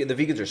what the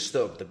vegans are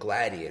stoked. The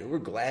gladiator. We're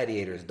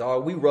gladiators,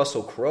 dog. We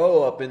Russell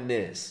Crowe up in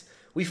this.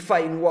 We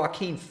fighting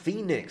Joaquin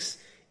Phoenix.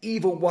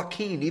 Evil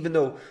Joaquin, even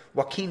though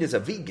Joaquin is a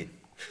vegan.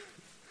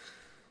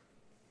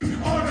 We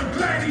are the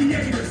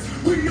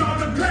gladiators. We are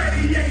the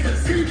gladiators.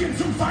 Seeking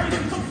to fighting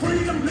for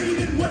freedom,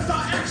 leading with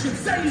our action,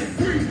 saying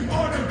we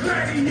are the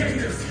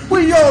gladiators.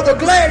 We are the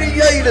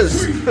gladiators.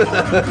 We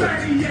are the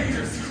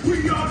gladiators.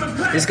 We are the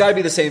gladiators. It's got to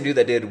be the same dude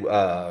that did,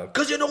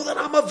 cause you know that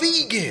I'm a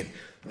vegan.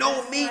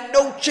 No meat,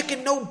 no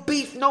chicken, no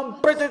beef, no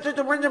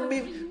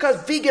beef.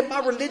 Cause vegan,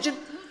 my religion.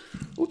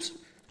 Oops.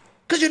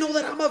 Cause you know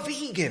that I'm a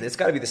vegan. It's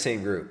got to be the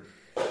same group.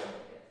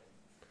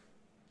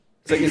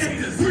 It's like we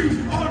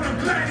are the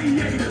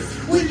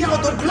gladiators. We are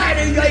the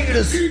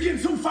gladiators. Seeking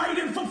to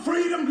fighting for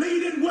freedom,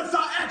 leading with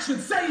our action,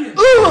 saying.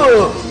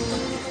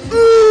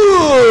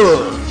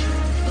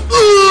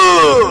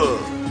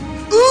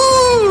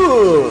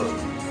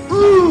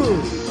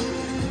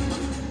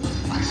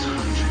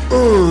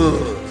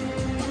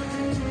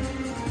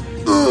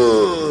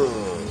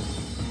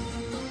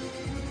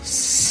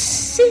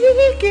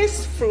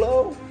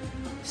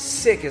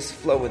 Sickest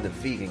flow in the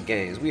vegan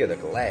games. We are the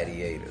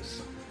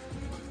gladiators.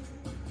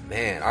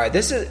 Man, all right,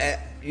 this is,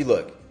 you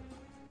look,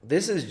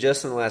 this is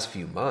just in the last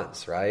few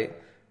months, right?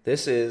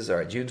 This is, all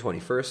right, June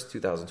 21st,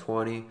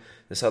 2020.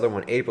 This other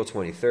one, April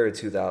 23rd,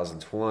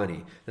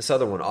 2020. This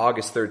other one,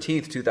 August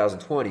 13th,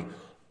 2020.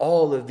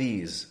 All of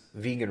these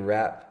vegan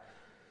rap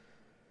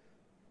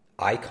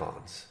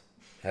icons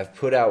have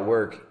put out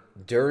work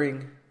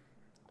during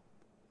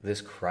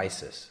this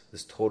crisis,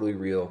 this totally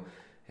real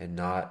and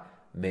not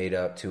made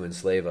up to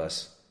enslave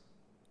us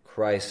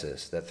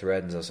crisis that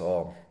threatens us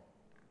all.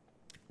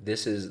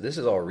 This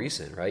is all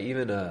recent, right?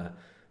 Even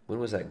when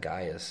was that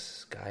Gaia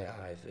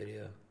Eye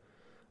video?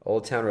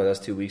 Old Town Road, that's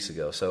 2 weeks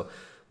ago. So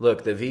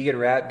look, the vegan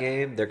rap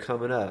game, they're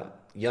coming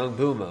up. Young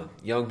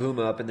Booma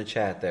up in the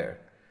chat there.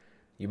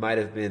 You might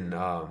have been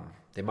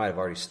they might have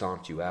already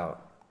stomped you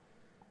out.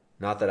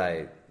 Not that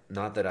I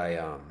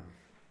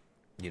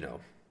you know,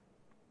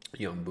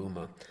 Young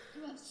Booma.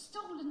 You have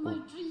stolen my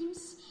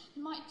dreams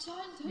and my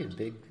childhood.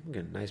 We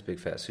get nice big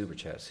fat super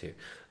chats here.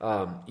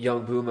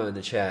 Young Booma in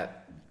the chat.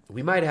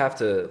 We might have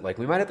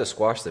to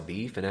squash the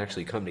beef and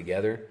actually come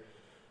together.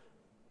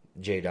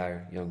 Jay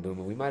Dyer, Young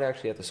Booma. We might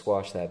actually have to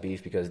squash that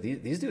beef because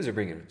these dudes are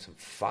bringing some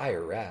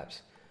fire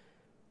raps.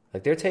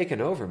 Like, they're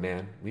taking over,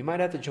 man. We might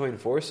have to join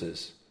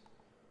forces.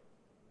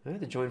 And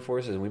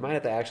we might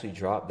have to actually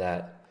drop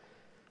that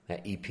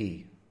EP.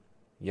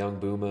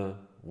 Young Booma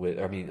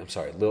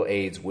Lil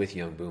AIDS with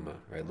Young Booma,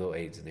 right? Lil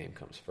AIDS' name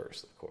comes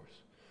first, of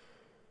course.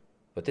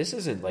 But this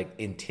isn't like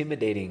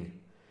intimidating,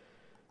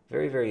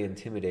 very, very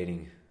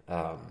intimidating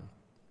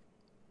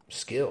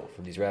skill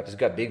from these rappers. We've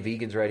got Big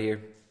Vegans right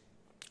here.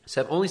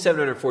 Only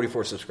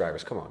 744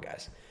 subscribers. Come on,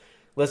 guys.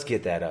 Let's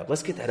get that up.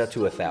 Let's get that up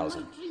to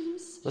 1,000.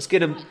 Let's get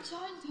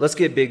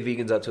Big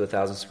Vegans up to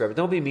 1,000 subscribers.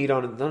 Don't be mean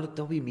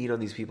on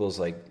these people's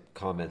like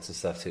comments and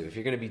stuff too. If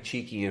you're gonna be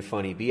cheeky and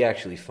funny, be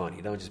actually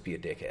funny. Don't just be a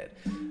dickhead.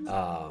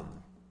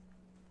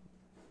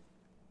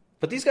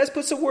 But these guys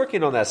put some work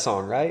in on that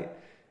song, right?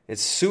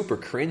 It's super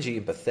cringy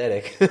and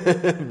pathetic,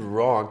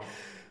 wrong.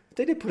 But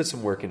they did put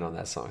some work in on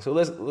that song. So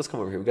let's come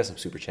over here. We got some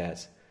super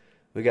chats.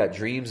 We got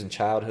dreams and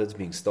childhoods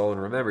being stolen.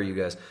 Remember, you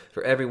guys,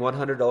 for every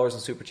 $100 in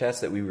super chats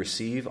that we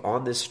receive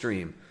on this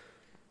stream,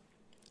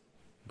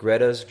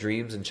 Greta's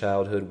dreams and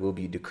childhood will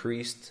be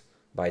decreased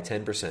by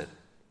 10%.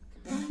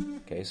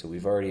 Okay, so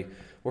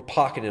we're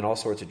pocketing all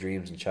sorts of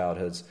dreams and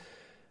childhoods.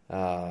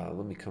 Let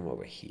me come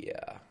over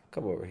here.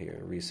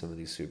 And read some of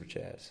these super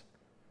chats.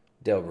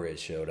 Del Bridge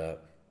showed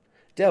up.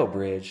 Del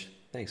Bridge,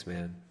 thanks,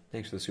 man.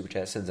 Thanks for the super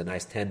chat. Sends a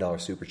nice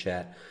 $10 super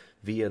chat.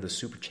 via the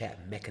super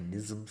chat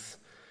mechanisms.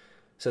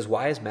 It says,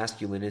 why is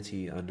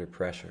masculinity under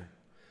pressure?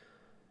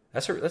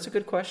 That's a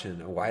good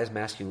question. Why is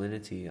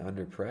masculinity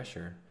under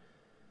pressure?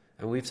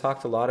 And we've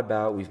talked a lot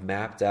about, we've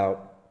mapped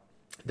out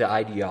the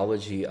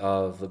ideology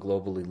of the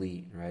global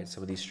elite, right?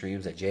 Some of these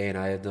streams that Jay and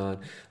I have done,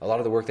 a lot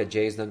of the work that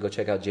Jay's done, go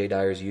check out Jay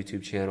Dyer's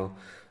YouTube channel.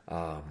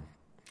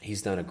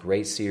 He's done a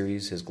great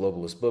series, his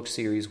Globalist book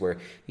series, where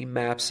he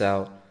maps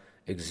out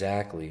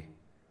exactly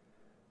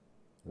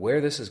where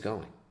this is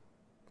going,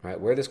 right?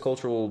 Where this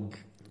cultural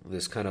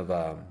zeitgeist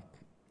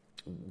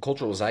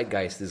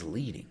is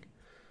leading.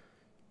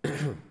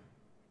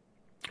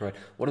 Right.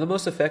 One of the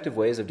most effective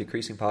ways of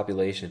decreasing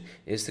population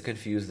is to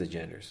confuse the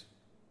genders.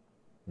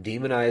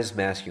 Demonize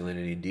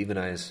masculinity,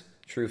 demonize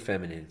true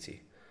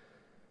femininity.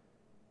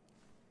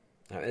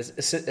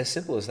 It's as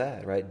simple as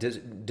that, right?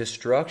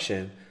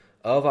 Destruction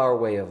of our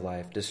way of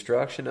life,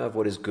 destruction of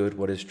what is good,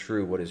 what is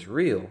true, what is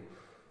real,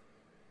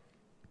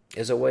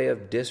 is a way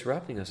of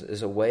disrupting us,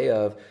 is a way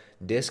of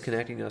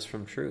disconnecting us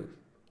from truth,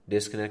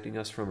 disconnecting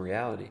us from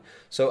reality.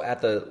 So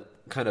at the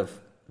kind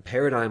of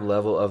paradigm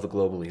level of the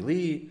global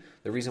elite,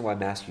 the reason why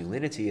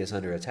masculinity is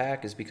under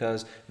attack is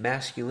because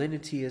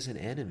masculinity is an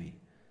enemy.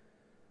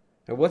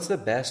 And what's the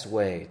best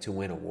way to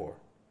win a war?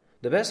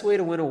 The best way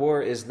to win a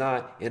war is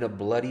not in a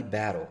bloody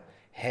battle,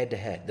 head to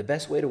head. The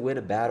best way to win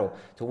a battle,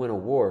 to win a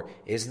war,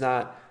 is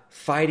not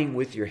fighting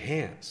with your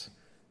hands.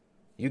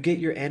 You get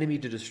your enemy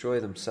to destroy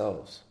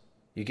themselves.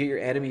 You get your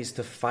enemies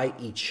to fight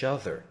each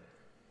other.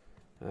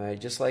 All right,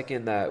 just like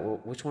in that,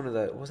 what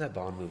was that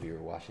Bond movie we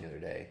were watching the other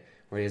day?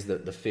 Where he has the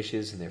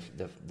fishes and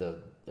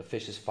the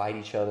fishes fight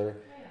each other,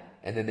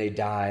 and then they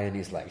die, and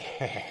he's like,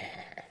 it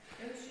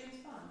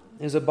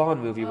was a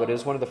Bond movie, but it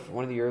was one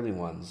of the early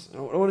ones.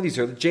 One of these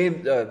early, Jay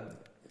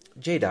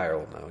Dyer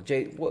will know.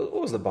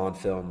 What was the Bond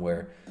film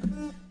where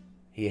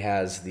he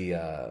has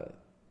the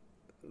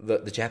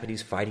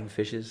Japanese fighting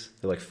fishes?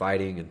 They're like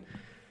fighting, and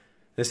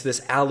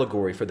this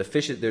allegory for the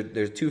fishes.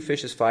 There's two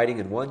fishes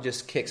fighting, and one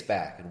just kicks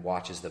back and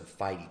watches them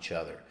fight each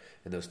other.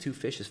 And those two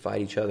fishes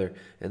fight each other,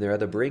 and they're at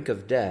the brink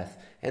of death,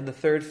 and the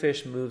third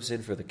fish moves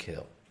in for the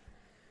kill.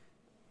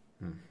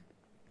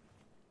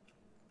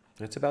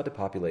 It's about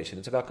depopulation.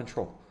 It's about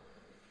control.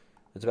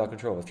 It's about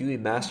control. If you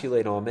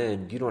emasculate all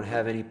men, you don't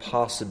have any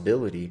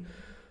possibility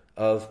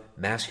of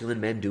masculine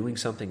men doing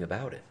something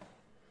about it,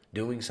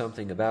 doing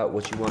something about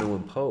what you want to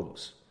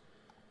impose.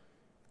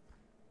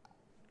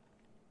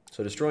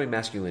 So destroying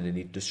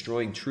masculinity,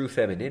 destroying true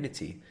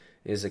femininity,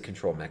 is a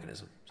control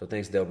mechanism. So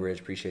thanks, Del Bridge.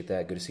 Appreciate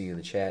that. Good to see you in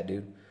the chat,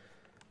 dude.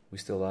 We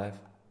still live?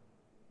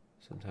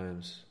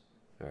 Sometimes.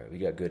 All right, we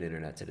got good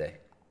internet today.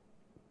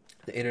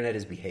 The internet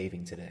is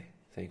behaving today,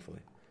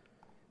 thankfully.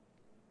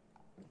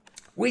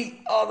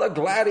 We are the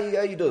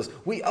gladiators.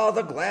 We are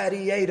the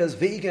gladiators,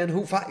 vegan,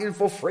 who fighting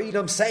for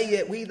freedom. Say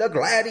it. We the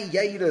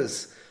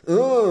gladiators.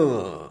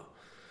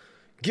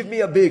 Give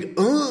me a big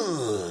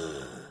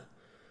You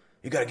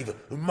gotta give a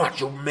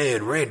Macho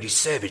Man Randy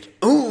Savage.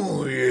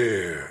 Oh,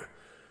 yeah.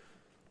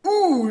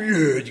 Oh,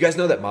 yeah. Did you guys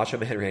know that Macho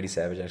Man Randy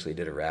Savage actually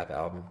did a rap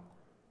album?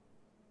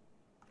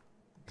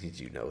 Did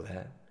you know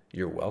that?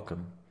 You're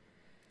welcome.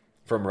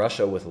 From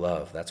Russia with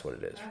Love. That's what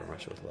it is. From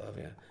Russia with Love,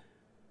 yeah.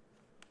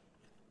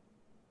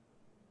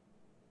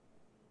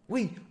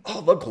 We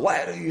are the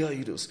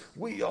gladiators.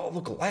 We are the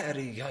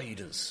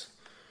gladiators.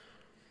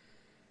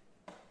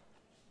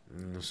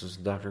 And this is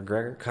Dr.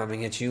 Greger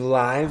coming at you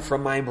live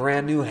from my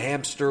brand new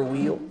hamster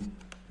wheel.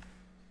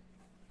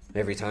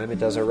 Every time it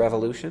does a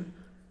revolution,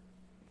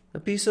 a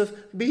piece of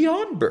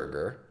Beyond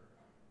Burger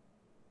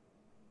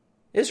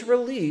is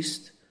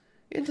released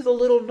into the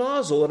little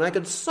nozzle, and I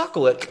can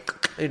suckle it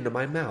into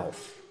my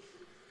mouth.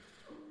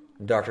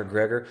 Dr.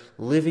 Greger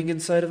living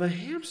inside of a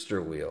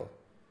hamster wheel.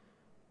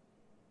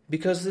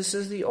 Because this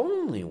is the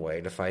only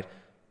way to fight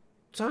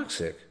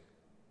toxic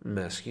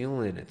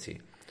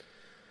masculinity.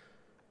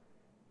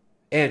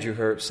 Andrew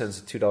Herb sends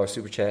a $2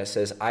 super chat.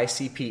 Says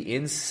ICP,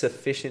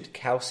 insufficient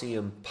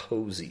calcium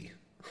posy.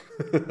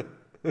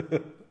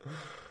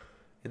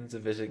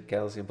 Insufficient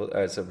calcium posy.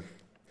 All right, so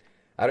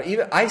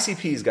even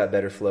ICP's got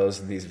better flows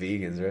than these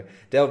vegans, right?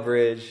 Del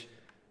Bridge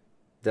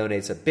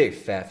donates a big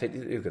fat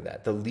 50. Look at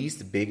that. The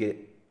least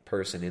bigot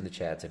person in the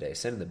chat today,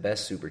 sending the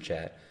best super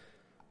chat,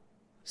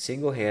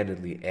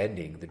 single-handedly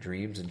ending the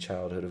dreams and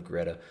childhood of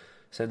Greta.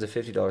 Sends a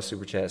 $50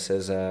 super chat.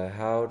 Says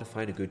how to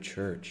find a good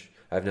church.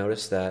 I've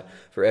noticed that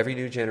for every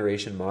new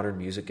generation, modern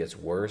music gets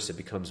worse. It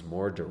becomes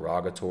more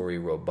derogatory,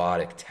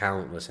 robotic,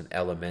 talentless, and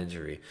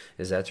elementary.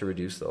 Is that to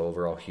reduce the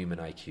overall human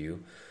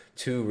IQ?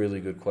 Two really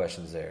good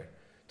questions there.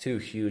 Two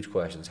huge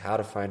questions. How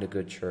to find a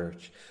good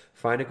church.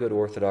 Find a good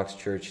Orthodox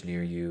church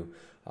near you.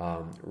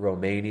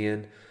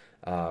 Romanian,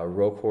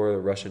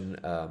 Rokor,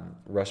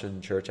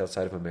 Russian church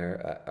outside of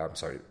America.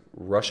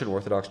 Russian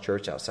Orthodox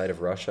church outside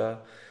of Russia.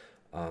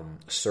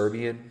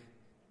 Serbian.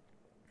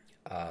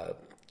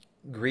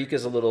 Greek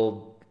is a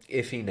little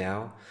iffy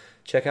now.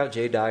 Check out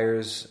Jay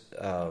Dyer's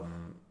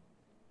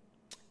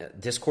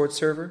Discord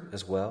server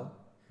as well.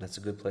 That's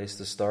a good place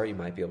to start. You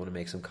might be able to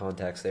make some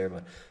contacts there,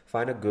 but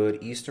find a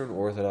good Eastern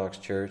Orthodox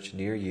church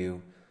near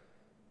you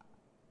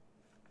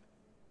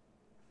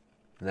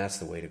And that's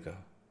the way to go.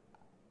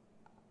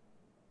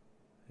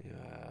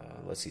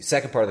 Let's see.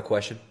 Second part of the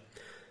question.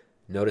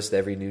 Notice that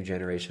every new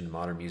generation of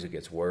modern music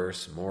gets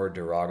worse, more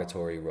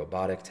derogatory,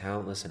 robotic,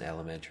 talentless, and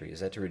elementary.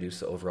 Is that to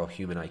reduce the overall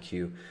human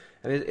IQ?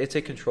 I mean, it's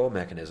a control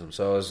mechanism.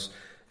 So I was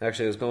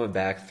going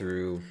back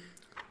through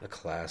a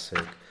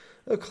classic,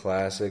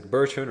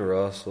 Bertrand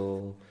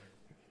Russell,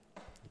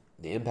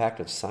 The Impact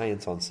of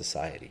Science on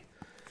Society.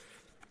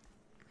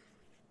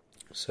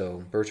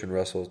 So Bertrand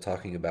Russell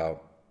talking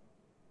about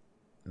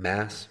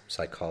mass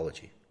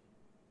psychology.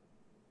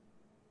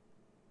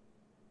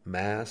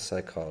 Mass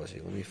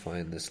psychology. Let me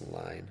find this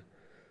line.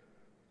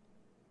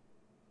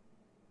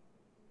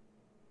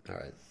 All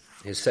right.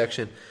 His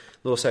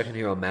little section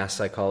here on mass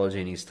psychology,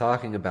 and he's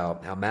talking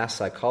about how mass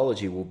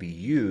psychology will be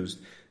used.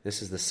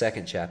 This is the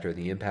second chapter,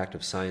 The Impact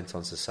of Science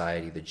on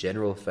Society, the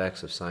general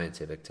effects of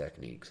scientific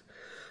techniques.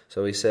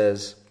 So he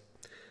says,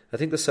 I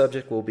think the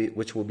subject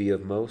which will be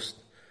of most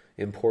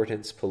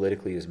importance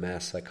politically is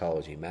mass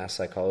psychology. Mass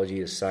psychology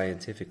is,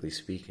 scientifically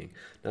speaking,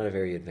 not a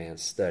very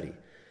advanced study.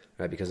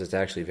 Right, because it's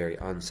actually very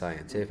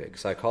unscientific.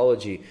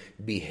 Psychology,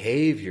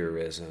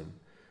 behaviorism,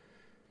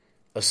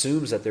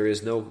 assumes that there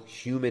is no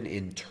human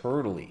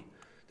internally.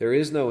 There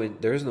is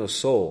no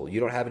soul. You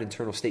don't have an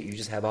internal state. You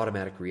just have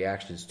automatic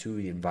reactions to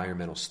the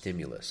environmental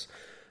stimulus.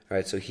 All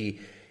right, so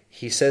he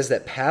says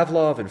that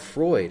Pavlov and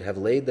Freud have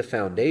laid the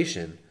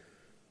foundation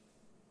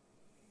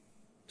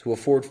to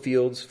afford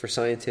fields for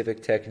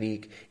scientific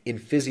technique in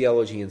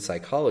physiology and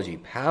psychology.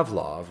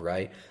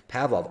 Pavlov,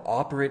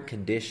 operant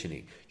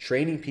conditioning,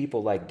 training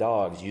people like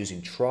dogs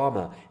using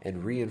trauma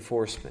and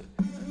reinforcement.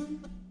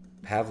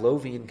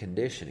 Pavlovian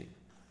conditioning.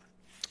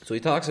 So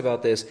he talks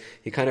about this.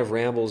 He kind of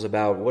rambles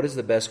about what is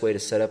the best way to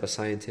set up a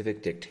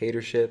scientific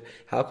dictatorship?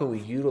 How can we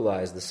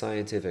utilize the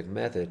scientific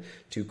method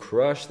to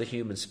crush the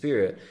human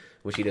spirit,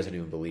 which he doesn't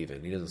even believe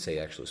in. He doesn't say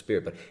actual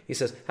spirit, but he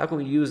says, how can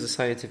we use the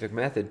scientific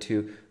method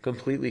to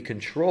completely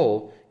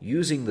control,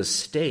 using the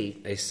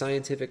state, a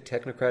scientific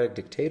technocratic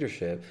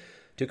dictatorship,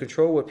 to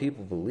control what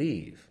people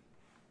believe?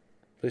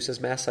 So he says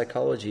mass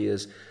psychology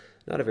is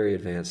not a very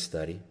advanced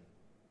study.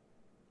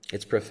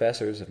 Its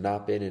professors have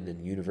not been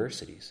in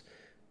universities.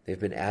 They've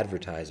been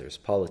advertisers,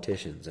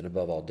 politicians, and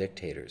above all,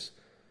 dictators.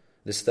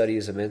 This study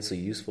is immensely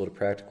useful to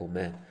practical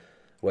men,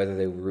 whether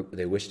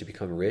they wish to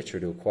become rich or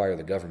to acquire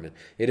the government.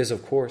 It is,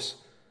 of course,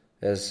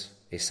 as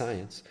a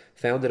science,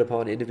 founded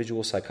upon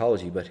individual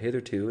psychology, but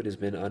hitherto it has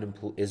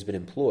been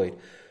employed.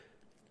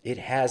 It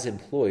has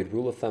employed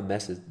rule of thumb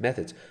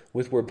methods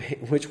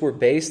which were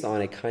based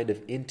on a kind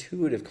of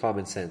intuitive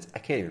common sense. I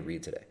can't even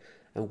read today.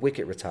 I'm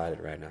wicked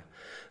retarded right now.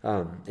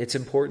 Its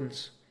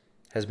importance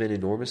has been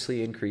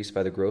enormously increased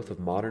by the growth of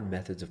modern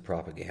methods of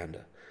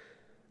propaganda.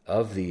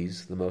 Of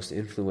these, the most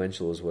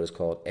influential is what is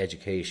called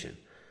education.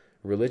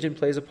 Religion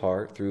plays a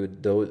part,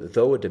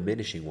 though a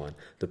diminishing one.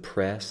 The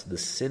press, the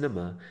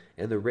cinema,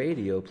 and the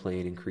radio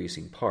play an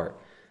increasing part.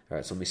 All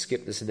right, so let me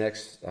skip this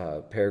next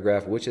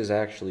paragraph, which is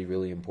actually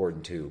really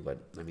important too. But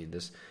I mean,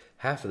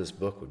 half of this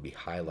book would be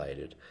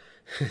highlighted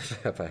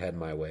if I had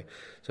my way.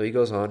 So he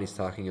goes on. He's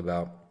talking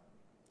about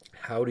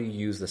how to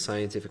use the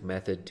scientific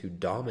method to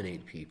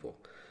dominate people.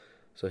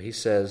 So he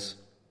says,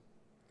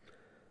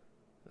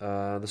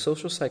 the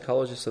social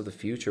psychologists of the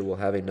future will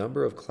have a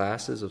number of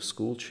classes of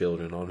school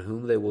children on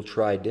whom they will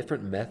try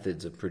different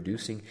methods of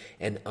producing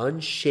an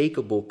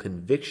unshakable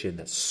conviction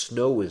that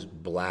snow is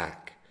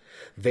black.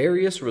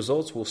 Various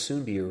results will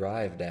soon be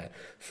arrived at.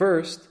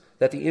 First,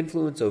 that the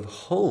influence of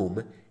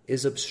home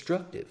is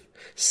obstructive.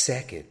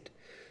 Second,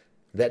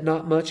 that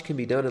not much can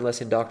be done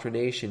unless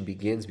indoctrination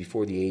begins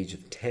before the age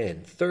of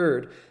 10.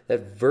 Third,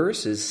 that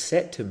verses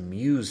set to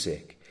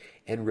music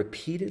and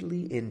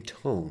repeatedly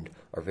intoned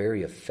are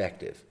very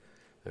effective.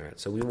 All right,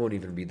 so we won't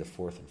even read the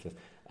fourth and fifth.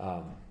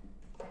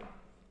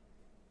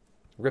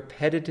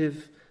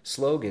 Repetitive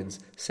slogans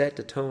set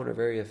to tone are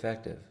very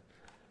effective.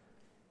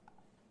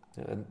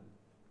 And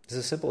it's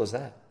as simple as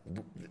that.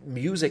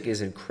 Music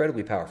is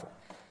incredibly powerful.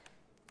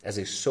 As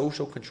a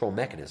social control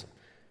mechanism,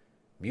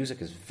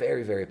 music is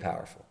very, very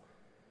powerful.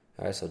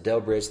 All right, so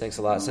Del Bridge, thanks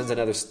a lot. Sends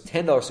another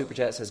 $10 super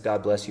chat, says,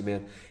 God bless you,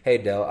 man. Hey,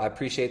 Del, I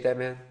appreciate that,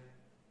 man.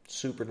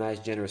 Super nice,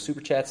 generous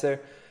super chats there.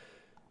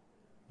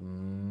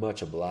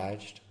 Much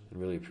obliged.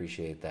 Really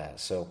appreciate that.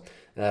 So,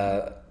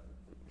 for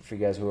you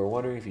guys who are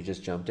wondering, if you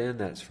just jumped in,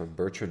 that's from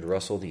Bertrand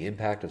Russell, The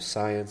Impact of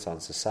Science on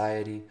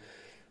Society.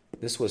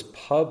 This was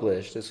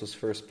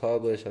first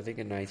published, I think,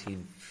 in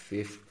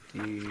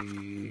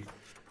 1950.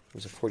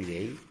 Was it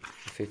 48?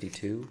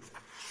 52? Let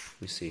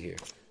me see here.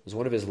 It was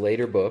one of his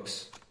later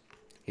books.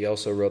 He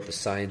also wrote The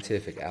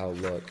Scientific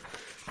Outlook,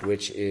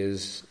 which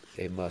is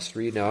a must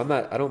read. Now,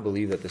 I don't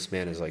believe that this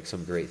man is like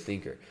some great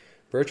thinker.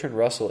 Bertrand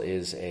Russell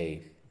is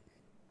a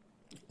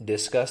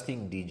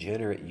disgusting,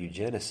 degenerate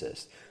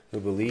eugenicist who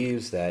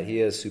believes that he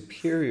has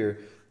superior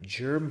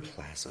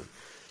germplasm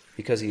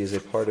because he is a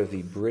part of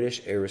the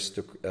British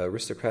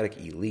aristocratic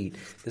elite.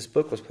 This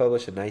book was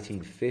published in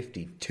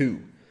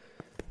 1952.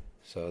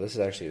 So this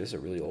is a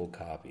really old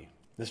copy.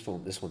 This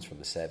one's from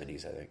the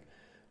 70s, I think.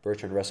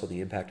 Bertrand Russell,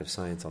 The Impact of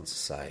Science on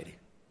Society.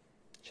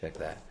 Check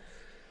that.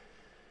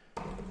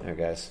 There,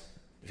 guys.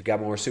 If you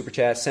got more super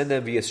chats, send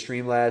them via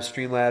Streamlabs.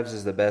 Streamlabs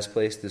is the best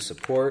place to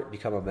support.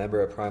 Become a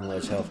member at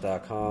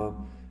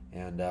primaledgehealth.com.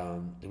 And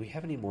do we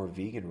have any more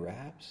vegan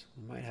wraps?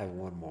 We might have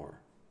one more.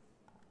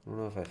 I don't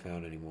know if I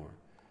found any more.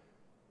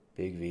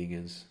 Big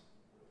Vegans.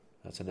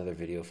 That's another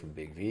video from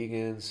Big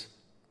Vegans.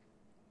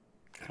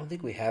 I don't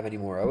think we have any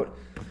more.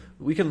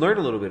 We can learn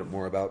a little bit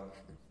more about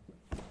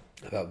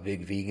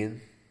Big Vegan,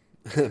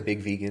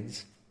 Big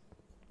Vegans,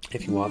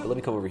 if you want. But let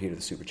me come over here to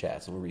the super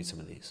chats and we'll read some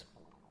of these.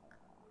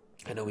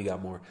 I know we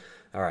got more.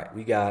 All right,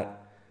 we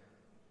got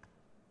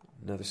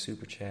another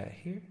super chat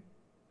here.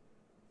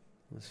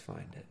 Let's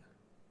find it.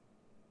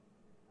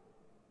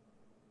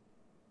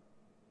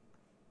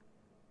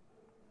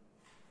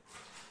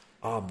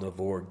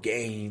 Omnivore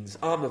Gains.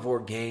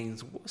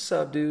 What's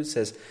up, dude?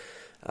 Says,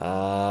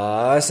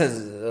 sends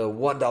a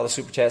 $1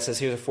 super chat. Says,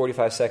 here's a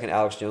 45-second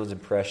Alex Jones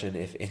impression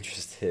if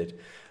interested.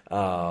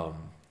 All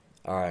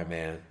right,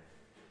 man.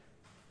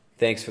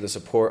 Thanks for the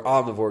support.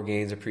 Omnivore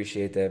Gains.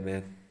 Appreciate that,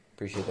 man.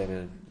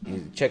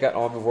 You check out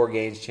Omnivore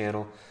Gains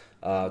channel.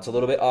 It's a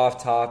little bit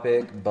off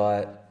topic,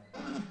 but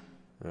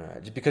all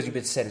right, just because you've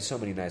been sending so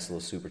many nice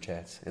little super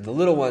chats, and the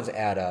little ones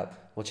add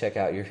up. We'll check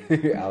out your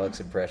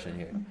Alex impression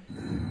here.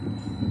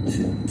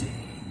 Today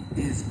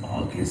is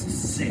August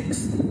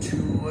 6th,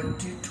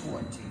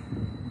 2020.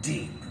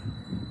 Deep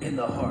in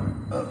the heart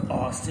of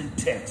Austin,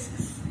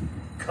 Texas.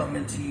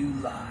 Coming to you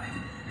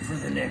live for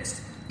the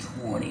next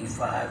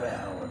 25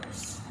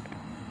 hours.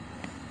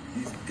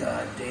 These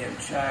goddamn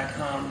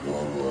Chi-Com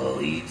global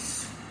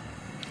elites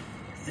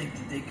think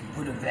that they can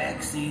put a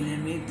vaccine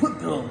in me. Put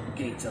Bill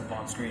Gates up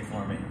on screen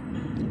for me.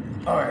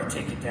 Alright,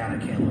 take it down.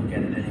 I can't look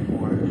at it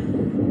anymore.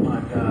 My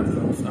God,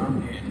 folks,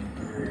 I'm getting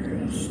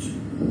pissed.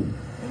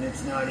 And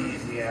it's not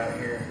easy out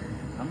here.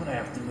 I'm gonna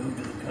have to move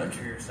to the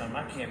country or something.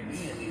 I can't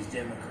be in these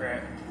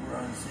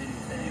Democrat-run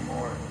cities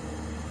anymore.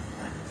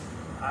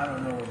 I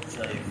don't know what to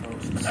tell you,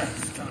 folks. I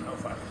just don't know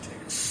if I can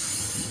take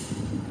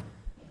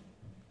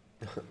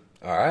it.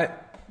 All right.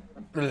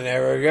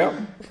 There we go.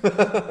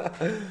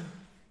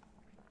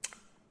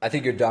 I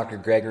think your Dr.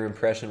 Greger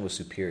impression was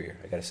superior,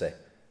 I gotta say.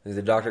 I think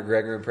the Dr.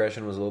 Greger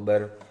impression was a little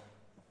better.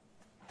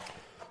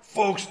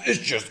 Folks, it's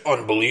just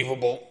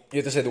unbelievable. You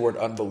have to say the word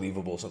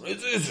unbelievable.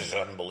 It's just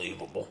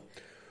unbelievable.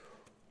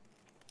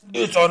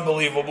 It's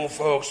unbelievable,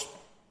 folks.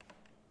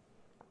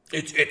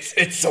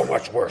 It's so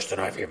much worse than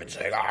I've even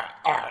said.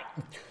 I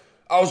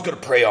was gonna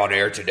pray on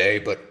air today,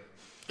 but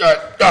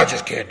I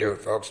just can't do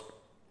it, folks.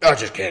 I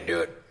just can't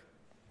do it.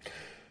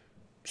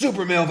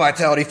 Super Male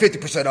Vitality,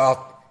 50%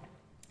 off.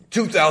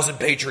 2,000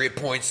 Patriot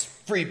points.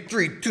 Free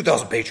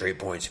 2,000 Patriot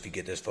points if you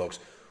get this, folks.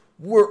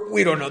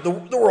 We don't know.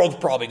 The world's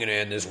probably going to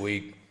end this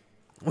week.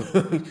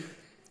 Get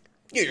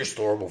your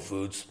storable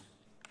foods.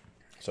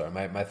 Sorry,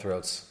 my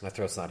throat's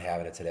not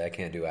having it today. I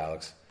can't do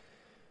Alex.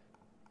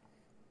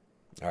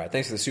 All right,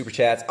 thanks for the super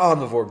chats.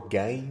 Omnivore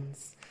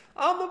Gains.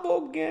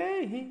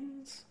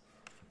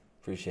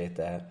 Appreciate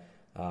that.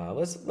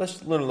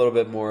 Let's learn a little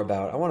bit more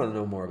about. I want to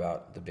know more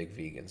about the Big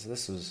Vegans.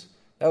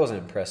 That was an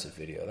impressive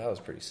video. That was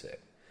pretty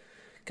sick.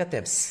 Got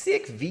them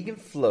sick vegan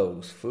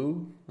flows,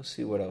 fool. Let's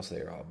see what else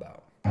they're all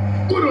about.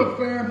 What up,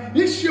 fam?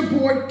 It's your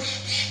boy.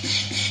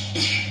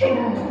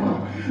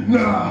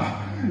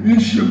 Nah,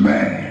 it's your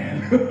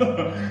man.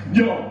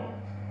 Yo.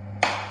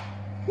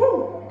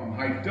 Woo. I'm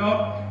hyped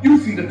up. You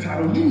see the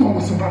title. You know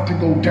what's about to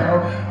go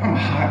down. I'm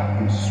hot.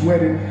 I'm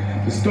sweating.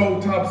 The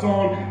stovetop's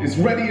on. It's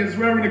ready. It's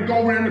ready to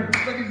go around and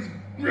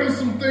grill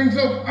some things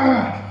up.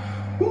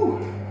 Woo.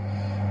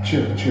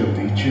 Chill,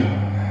 D, chill.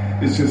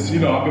 It's just, I've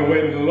been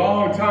waiting a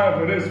long time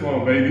for this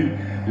one, baby.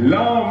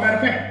 Matter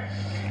of fact,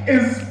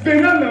 it's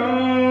been a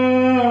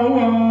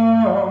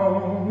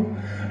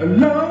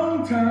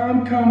long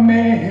time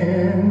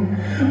coming,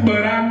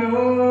 but I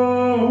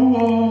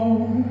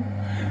know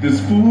this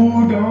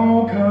food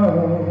don't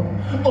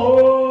come.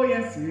 Oh,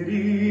 yes, it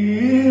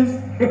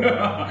is.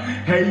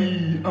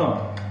 Hey,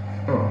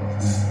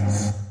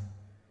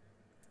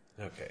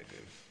 Okay,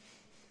 dude.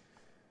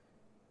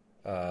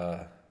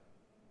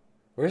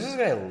 Where's this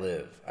guy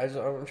live?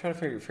 I'm trying to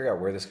figure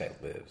out where this guy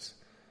lives.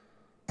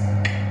 He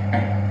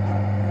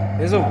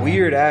has a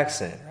weird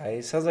accent, right?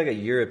 He sounds like a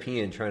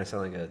European trying to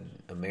sound like an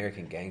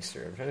American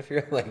gangster. I'm trying to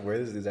figure out where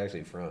this dude's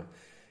actually from.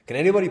 Can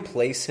anybody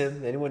place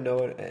him? Anyone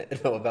know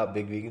about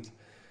Big Vegans?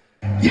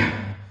 Yeah.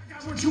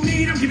 That's what you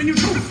need. I'm giving you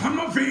truth. I'm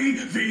a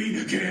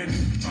vegan.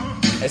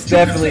 It's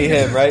definitely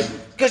him, right?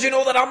 Because you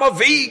know that I'm a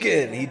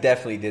vegan. He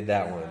definitely did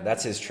that one.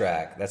 That's his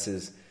track.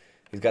 He's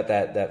got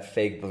that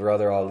fake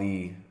Brother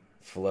Ali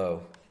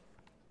flow.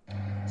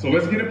 So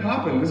let's get it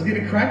popping. Let's get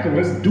it cracking.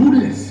 Let's do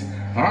this.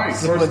 All right.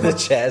 Someone in the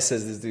chat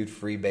says this dude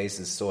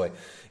freebases soy.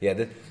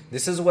 Yeah,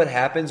 this is what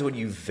happens when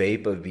you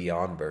vape a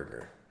Beyond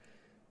Burger.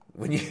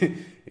 When you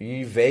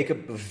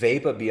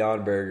vape a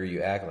Beyond Burger,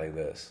 you act like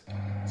this.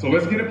 So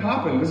let's get it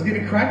popping. Let's get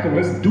it cracking.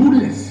 Let's do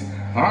this.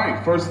 All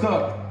right. First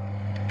up,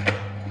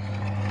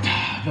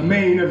 the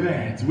main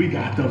event. We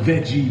got the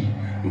veggie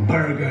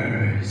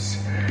burgers,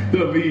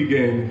 the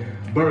vegan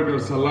burger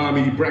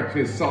salami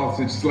breakfast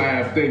sausage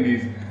slab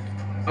thingies.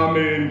 I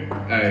mean,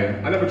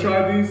 hey, I never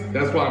tried these.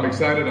 That's why I'm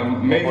excited.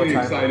 I'm mainly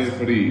excited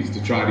for these,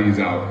 to try these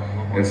out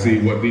and see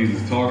what these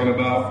is talking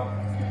about.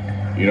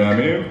 You know what I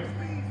mean?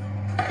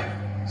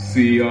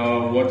 See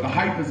what the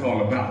hype is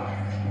all about.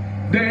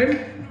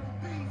 Then,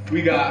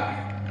 we got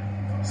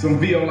some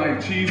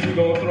Violite cheese we're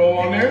gonna throw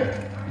on there.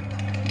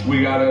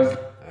 We got us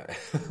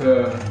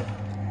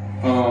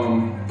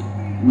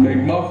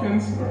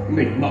McMuffins.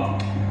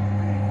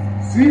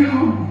 See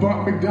how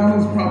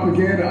McDonald's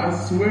propaganda, I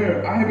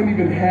swear, I haven't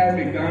even had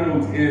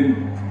McDonald's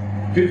in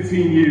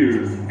 15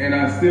 years, and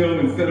I still,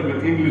 instead of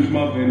an English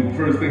muffin,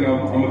 first thing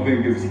I'm gonna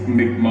think is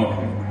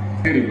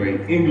McMuffin.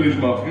 Anyway, English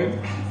muffin.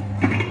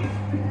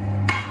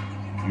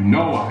 You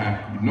know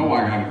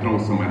I gotta throw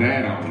some of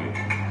that on it.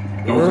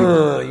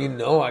 You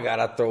know I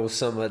gotta throw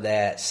some of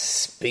that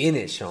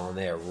spinach on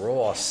there,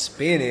 raw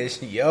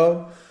spinach,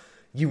 yo.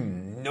 You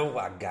know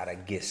I gotta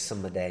get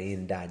some of that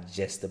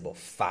indigestible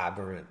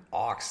fiber and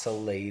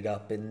oxalate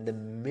up in the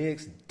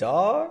mix,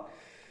 dog.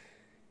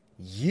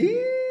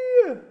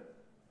 Yeah.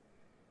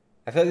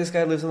 I feel like this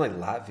guy lives in like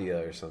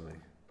Latvia or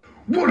something.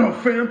 What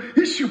up, fam?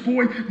 It's your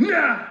boy,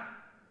 Nah.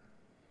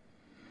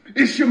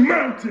 It's your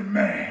mountain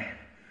man.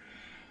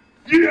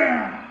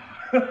 Yeah.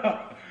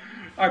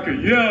 I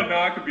can yell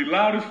now. I can be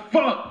loud as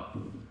fuck.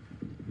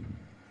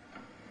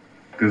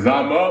 Because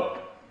I'm up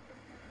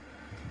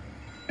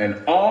and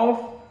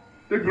off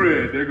the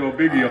grid. There go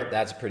Biggie.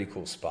 That's a pretty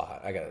cool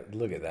spot. I gotta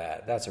look at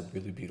that. That's a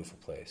really beautiful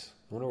place.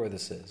 I wonder where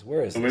this is.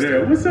 Where is Over this?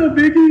 there. What's up,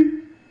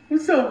 Biggie?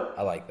 What's up?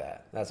 I like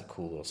that. That's a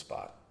cool little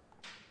spot.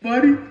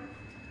 Buddy?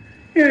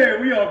 Yeah,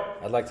 we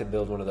up. I'd like to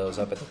build one of those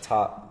up at the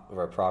top of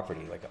our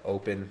property, like an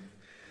open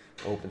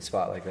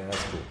spot like that.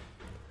 That's cool.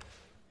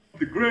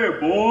 The grid,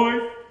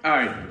 boy.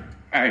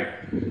 Hey,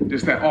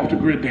 this that off the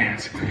grid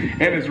dance.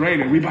 And it's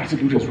raining. We about to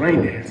do this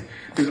rain dance.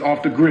 This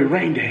off the grid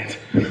rain dance.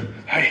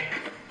 Hey.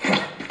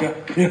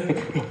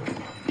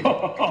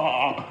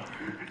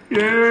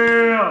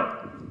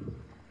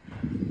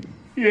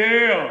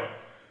 Yeah.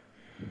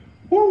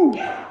 Woo.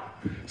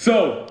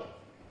 So,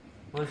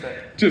 what is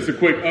that? Just a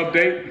quick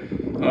update.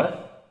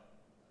 What?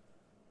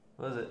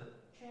 What is it?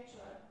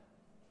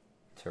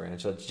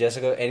 Tarantula.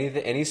 Jessica,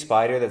 any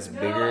spider that's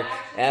bigger,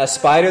 a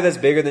spider that's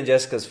bigger than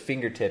Jessica's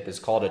fingertip is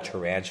called a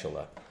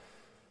tarantula.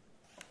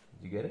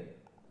 You get it?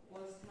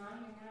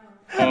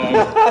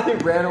 He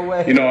ran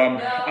away. You know, I'm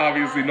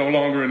obviously no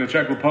longer in the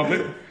Czech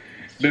Republic.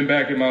 Been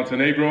back in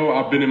Montenegro.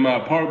 I've been in my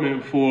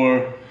apartment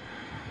for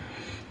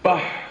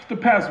about the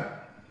past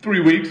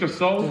 3 weeks or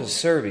so. This is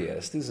Serbia.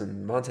 This is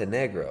in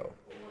Montenegro.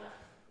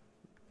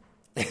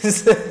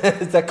 Is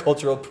that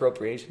cultural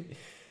appropriation?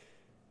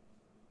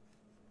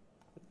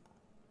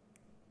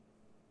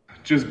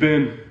 Just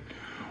been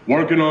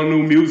working on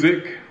new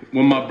music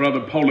with my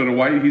brother Polar the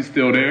White. He's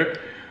still there.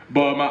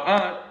 But my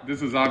aunt,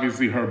 this is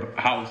obviously her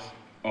house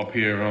up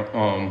here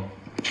on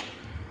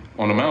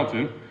the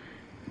mountain.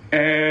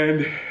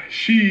 And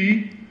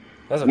she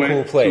That's a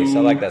cool place.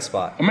 I like that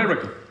spot.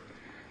 America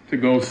to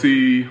go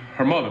see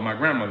her mother, my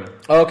grandmother.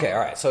 Okay, all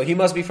right. So he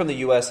must be from the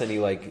U.S. and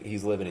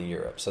he's living in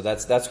Europe. So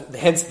that's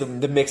hence the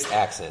mixed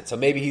accent. So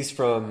he's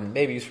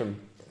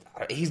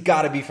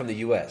got to be from the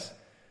U.S.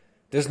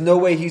 There's no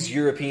way he's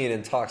European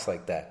and talks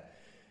like that.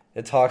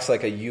 It talks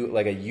like a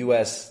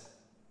U.S.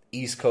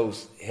 East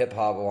Coast hip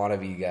hop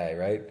wannabe guy,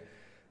 right?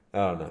 I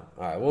don't know.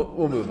 All right,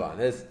 we'll move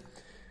on.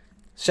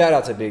 Shout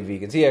out to Big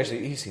Vegans.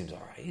 He seems all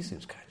right. He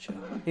seems kind of chill.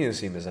 He doesn't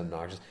seem as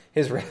obnoxious.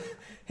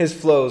 His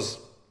flows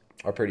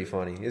are pretty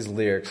funny. His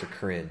lyrics are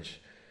cringe.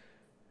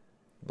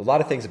 A lot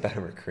of things about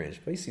him are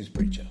cringe, but he seems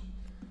pretty chill.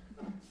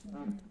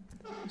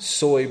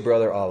 Soy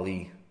Brother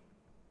Ali.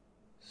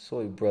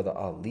 All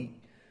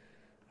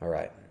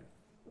right.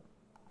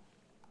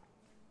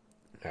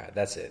 All right,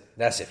 that's it.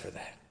 That's it for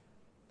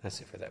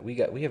that. We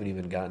haven't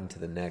even gotten to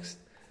the next.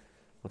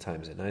 What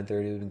time is it?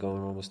 9:30. We've been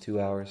going almost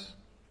 2 hours.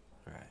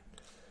 All right,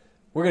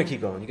 we're gonna keep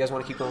going. You guys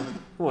want to keep going?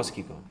 Who wants to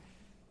keep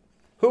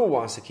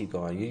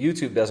going?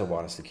 YouTube doesn't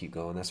want us to keep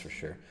going. That's for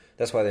sure.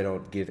 That's why they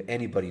don't give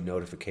anybody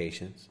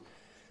notifications.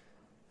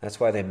 That's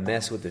why they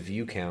mess with the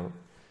view count.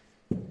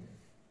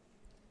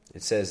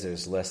 It says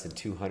there's less than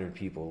 200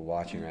 people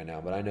watching right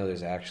now, but I know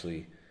there's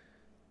actually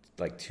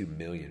like 2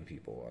 million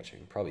people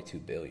watching. Probably 2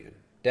 billion.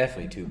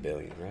 Definitely 2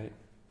 billion, right?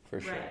 For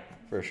sure. Right.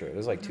 For sure.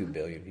 There's like 2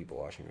 billion people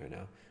watching right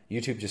now.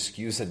 YouTube just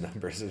skews the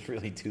numbers. It's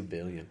really 2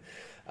 billion.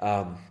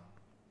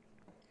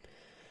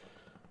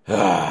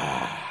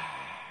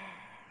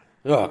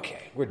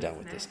 Okay, we're done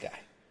with this guy.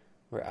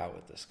 We're out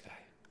with this guy.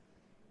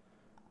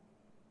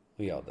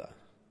 We all done.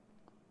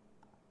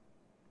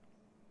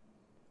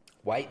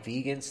 White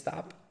vegans,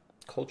 stop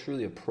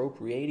culturally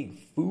appropriating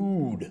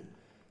food.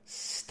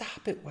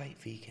 Stop it, white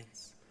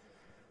vegans.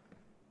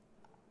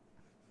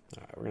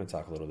 All right, we're going to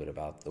talk a little bit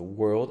about the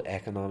World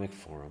Economic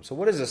Forum. So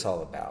what is this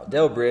all about?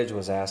 Del Bridge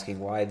was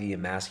asking why the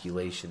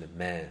emasculation of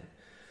men?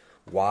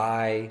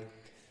 Why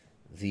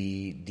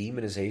the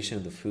demonization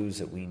of the foods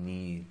that we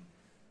need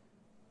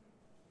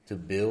to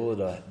build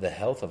the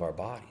health of our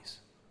bodies?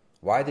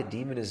 Why the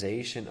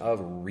demonization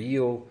of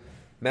real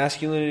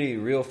masculinity,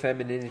 real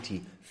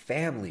femininity,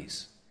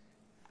 families?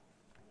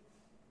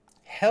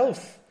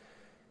 health.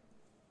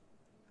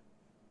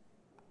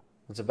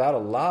 It's about a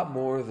lot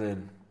more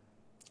than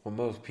what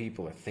most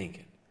people are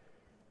thinking.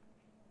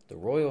 The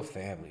royal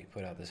family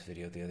put out this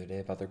video the other day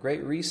about the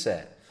Great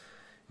Reset.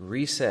 A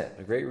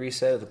great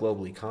reset of the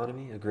global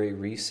economy, a great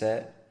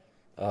reset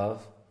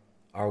of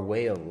our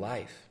way of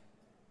life.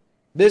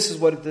 This is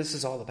what this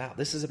is all about.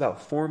 This is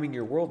about forming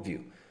your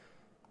worldview.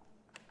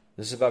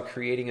 This is about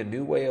creating a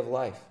new way of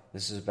life.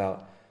 This is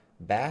about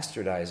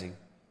bastardizing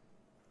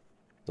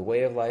the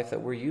way of life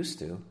that we're used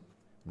to,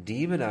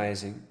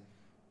 demonizing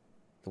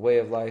the way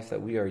of life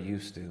that we are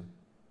used to,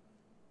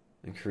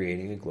 and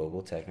creating a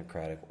global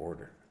technocratic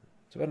order.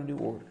 It's about a new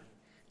order.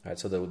 All right,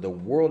 so the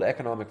World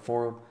Economic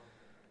Forum,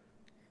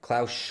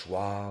 Klaus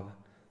Schwab,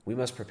 we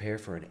must prepare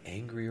for an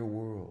angrier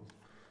world.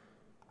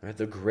 All right,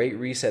 the Great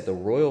Reset, the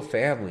royal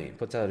family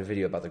puts out a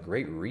video about the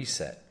Great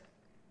Reset.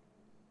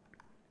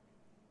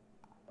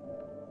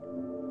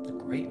 The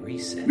Great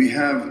Reset. We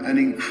have an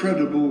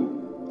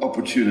incredible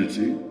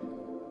opportunity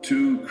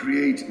to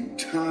create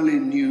entirely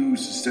new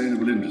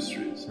sustainable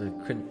industries.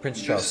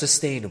 Prince Charles,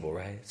 sustainable,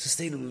 right?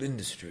 Sustainable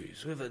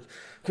industries. We have to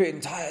create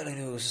entirely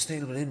new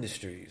sustainable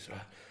industries, right?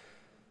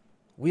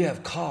 We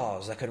have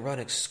cars that can run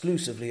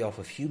exclusively off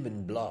of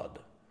human blood.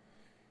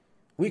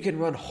 We can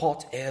run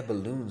hot air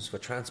balloons for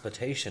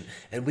transportation,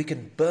 and we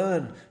can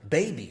burn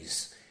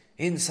babies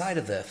inside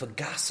of there for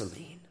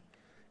gasoline.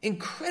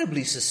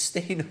 Incredibly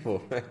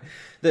sustainable, right?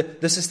 The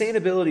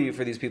sustainability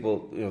for these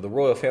people, the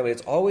royal family,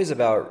 it's always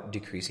about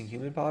decreasing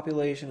human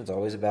population. It's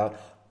always about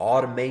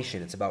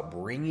automation. It's about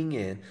bringing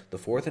in the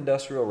fourth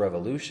industrial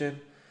revolution.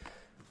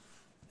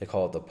 They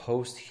call it the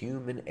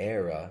post-human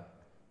era.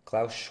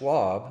 Klaus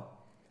Schwab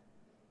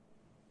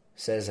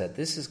says that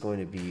this is going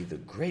to be the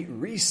Great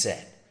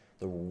Reset.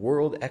 The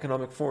World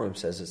Economic Forum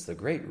says it's the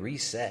Great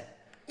Reset.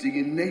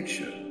 In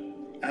nature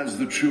as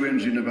the true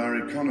engine of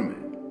our economy.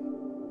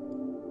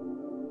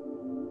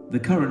 The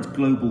current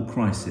global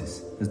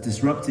crisis has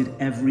disrupted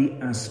every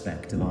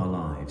aspect of our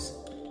lives,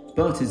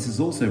 but it has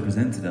also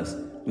presented us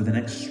with an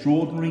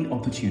extraordinary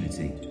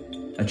opportunity,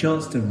 a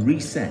chance to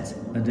reset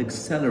and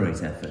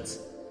accelerate efforts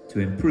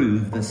to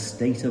improve the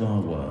state of our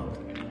world.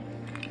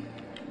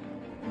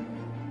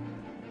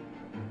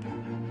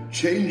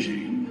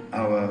 Changing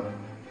our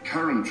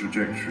current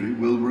trajectory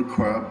will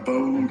require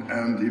bold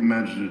and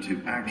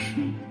imaginative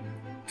action,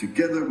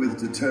 together with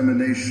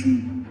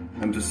determination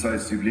and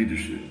decisive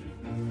leadership.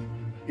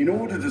 In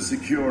order to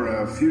secure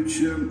our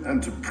future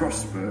and to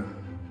prosper,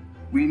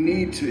 we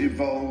need to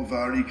evolve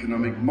our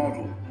economic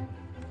model,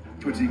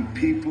 putting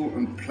people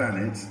and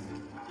planet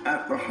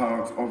at the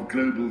heart of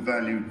global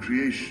value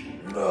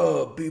creation.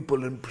 Oh,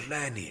 people and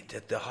planet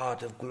at the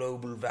heart of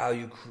global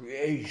value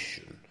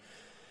creation.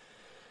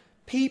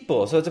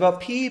 People. So it's about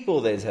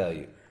people, they tell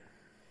you.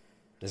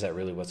 Is that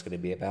really what's going to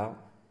be about?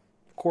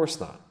 Of course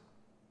not.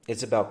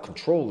 It's about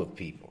control of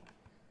people.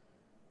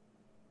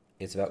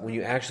 It's about, when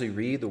you actually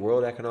read the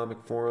World Economic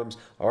Forum's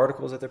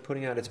articles that they're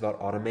putting out, it's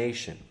about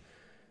automation.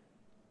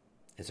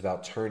 It's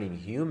about turning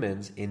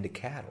humans into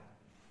cattle.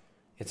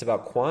 It's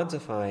about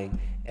quantifying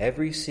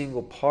every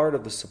single part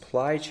of the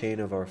supply chain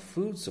of our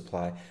food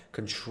supply,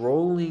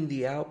 controlling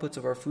the outputs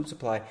of our food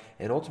supply,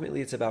 and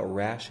ultimately it's about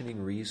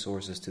rationing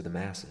resources to the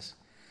masses.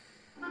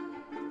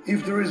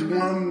 If there is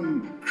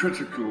one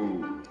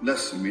critical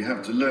lesson we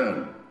have to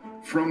learn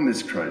from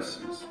this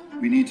crisis,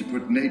 we need to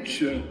put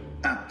nature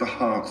at the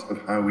heart of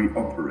how we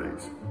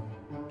operate.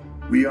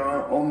 We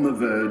are on the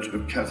verge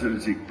of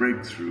catalytic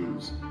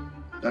breakthroughs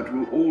that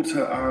will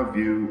alter our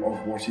view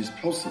of what is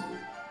possible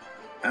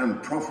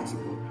and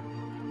profitable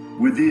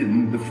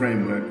within the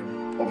framework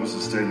of a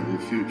sustainable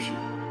future.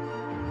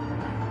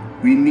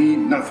 We need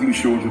nothing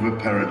short of a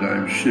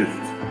paradigm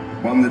shift,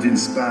 one that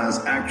inspires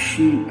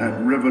action at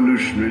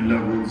revolutionary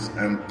levels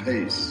and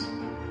pace.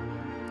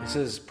 This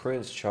is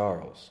Prince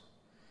Charles.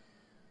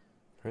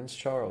 Prince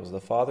Charles,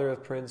 the father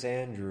of Prince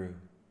Andrew,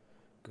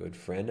 good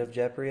friend of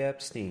Jeffrey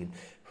Epstein.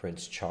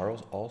 Prince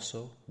Charles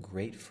also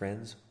great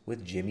friends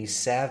with Jimmy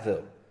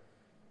Savile.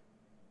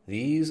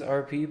 These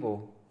are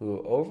people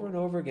who over and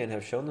over again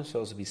have shown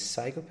themselves to be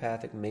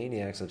psychopathic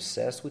maniacs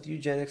obsessed with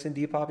eugenics and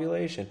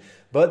depopulation,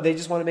 but they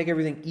just want to make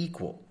everything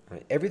equal.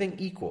 Right? Everything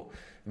equal,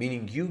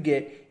 meaning you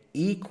get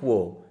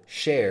equal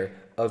share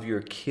of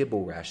your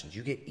kibble rations.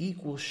 You get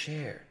equal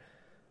share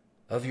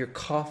of your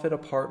coffin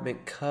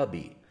apartment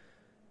cubby.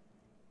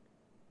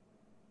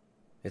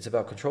 It's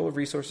about control of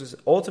resources.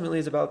 Ultimately,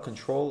 it's about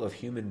control of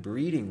human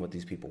breeding, what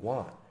these people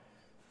want.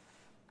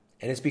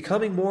 And it's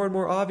becoming more and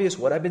more obvious.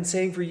 What I've been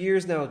saying for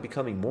years now is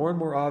becoming more and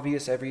more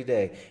obvious every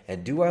day.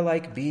 And do I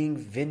like being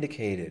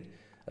vindicated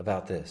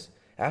about this?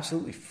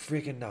 Absolutely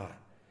freaking not.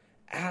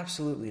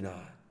 Absolutely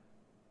not.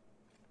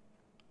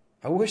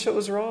 I wish I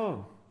was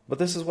wrong. But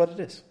this is what it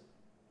is.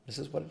 This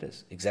is what it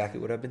is. Exactly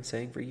what I've been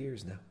saying for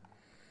years now.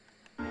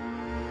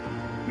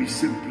 We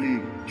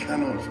simply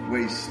cannot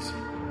waste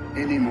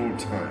any more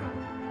time.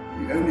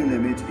 The only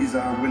limit is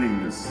our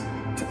willingness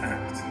to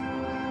act.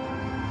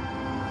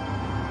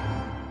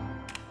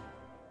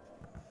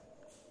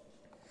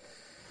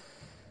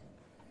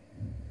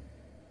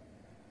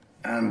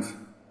 And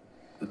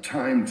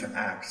time to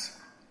act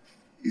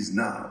is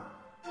now.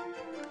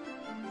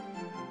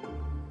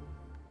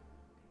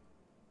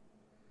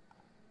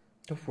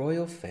 The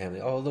royal family.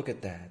 Oh, look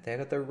at that. They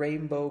got the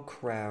rainbow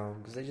crown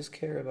because they just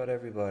care about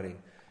everybody.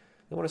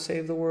 They want to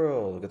save the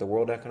world. Look at the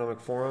World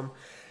Economic Forum.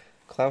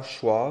 Klaus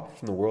Schwab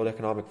from the World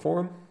Economic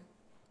Forum.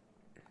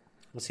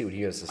 Let's see what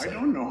he has to say. I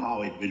don't know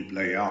how it will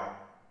play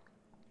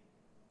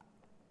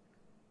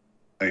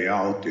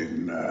out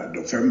in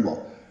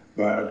November.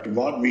 But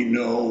what we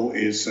know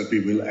is that we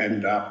will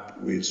end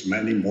up with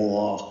many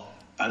more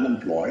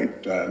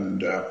unemployed,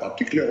 and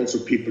particularly also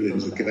people in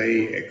the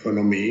grey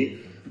economy,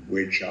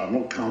 which are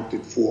not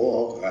counted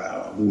for,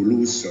 who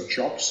lose their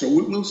jobs. So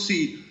we will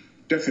see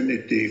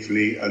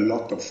definitively a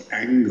lot of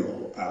anger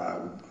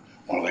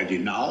already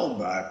now,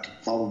 but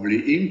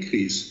probably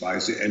increased by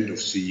the end of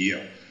the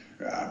year,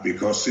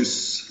 because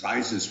this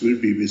crisis will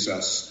be with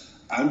us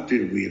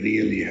until we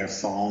really have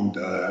found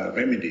a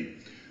remedy.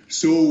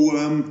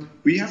 So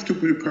we have to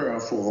prepare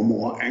for a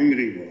more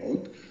angry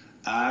world,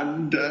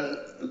 and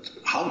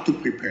how to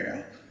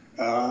prepare?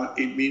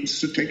 It means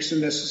to take the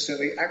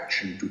necessary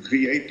action to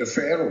create a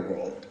fairer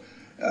world,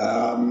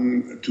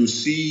 to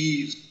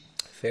see...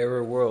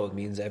 Fairer world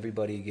means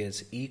everybody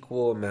gets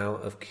equal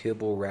amount of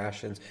kibble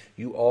rations.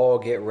 You all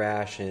get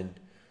rationed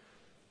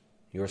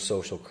your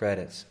social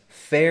credits.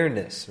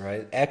 Fairness,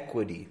 right?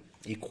 Equity,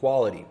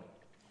 equality.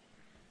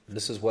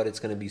 This is what it's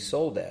going to be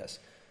sold as.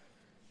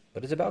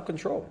 But it's about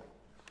control.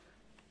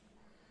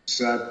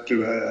 That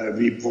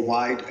we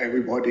provide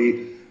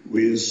everybody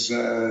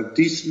with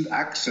decent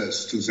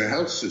access to the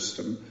health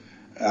system,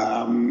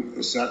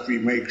 that we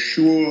make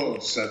sure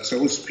that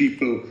those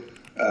people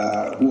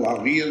who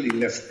are really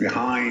left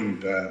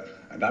behind,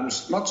 and I'm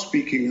not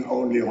speaking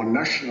only on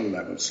national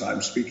levels,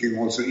 I'm speaking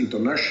also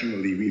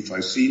internationally. If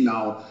I see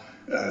now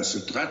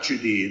the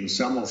tragedy in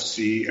some of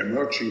the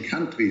emerging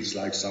countries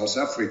like South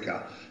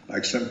Africa,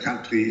 like some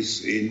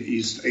countries in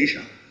East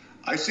Asia,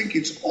 I think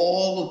it's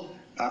all,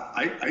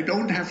 I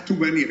don't have too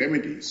many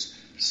remedies.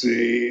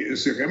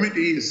 The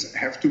remedies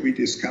have to be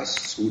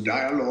discussed through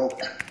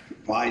dialogue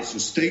by the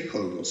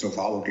stakeholders of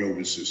our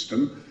global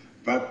system,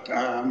 but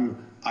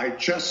I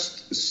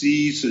just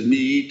see the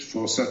need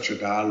for such a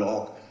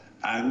dialogue,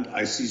 and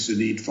I see the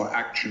need for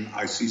action.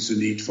 I see the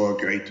need for a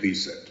great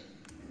reset.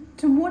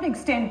 To what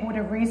extent would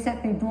a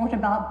reset be brought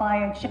about by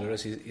a change?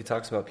 Notice he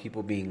talks about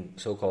people being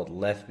so-called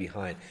left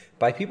behind.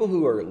 By people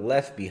who are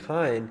left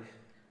behind,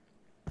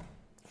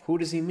 who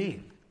does he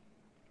mean?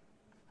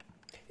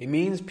 It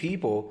means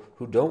people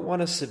who don't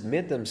want to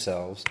submit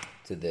themselves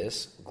to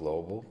this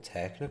global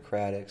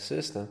technocratic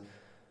system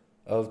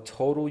of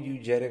total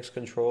eugenics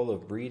control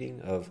of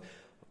breeding, of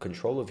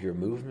control of your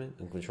movement,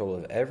 and control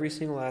of every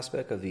single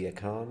aspect of the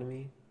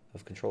economy,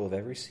 of control of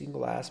every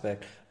single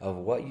aspect of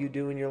what you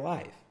do in your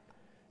life.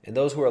 And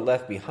those who are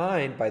left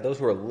behind, by those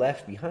who are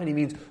left behind, he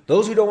means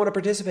those who don't want to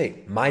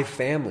participate. My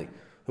family,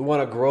 who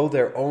want to grow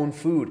their own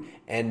food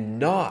and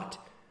not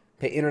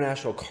pay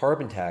international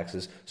carbon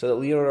taxes so that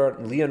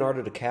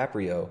Leonardo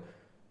DiCaprio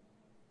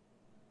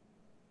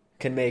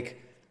can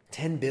make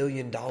 $10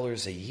 billion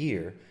a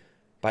year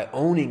by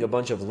owning a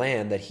bunch of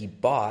land that he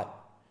bought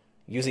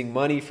using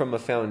money from a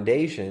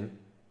foundation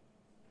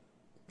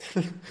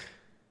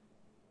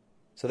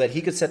so that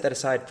he could set that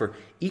aside for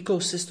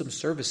ecosystem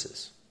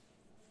services.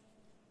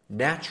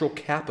 Natural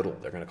capital,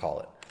 they're going to call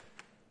it.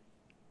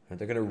 And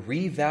they're going to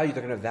revalue,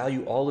 they're going to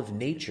value all of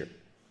nature.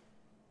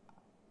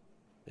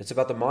 It's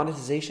about the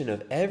monetization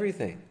of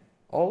everything.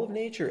 All of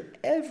nature,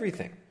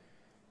 everything.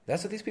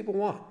 That's what these people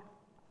want.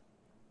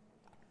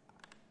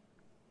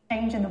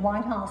 Change in the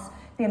White House,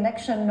 the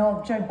election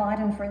of Joe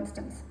Biden, for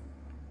instance?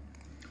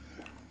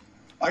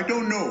 I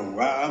don't know.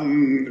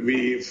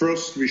 We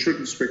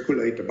shouldn't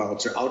speculate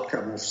about the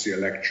outcome of the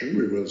election.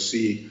 We will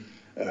see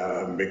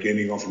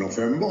beginning of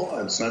November,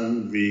 and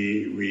then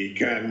we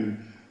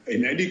can,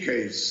 in any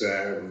case,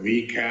 and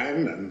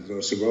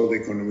the World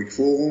Economic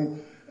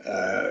Forum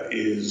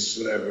is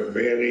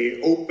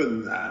very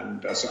open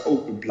and as an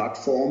open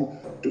platform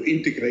to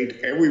integrate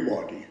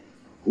everybody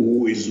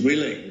who is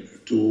willing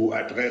to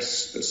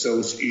address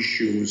those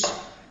issues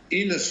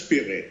in a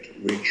spirit,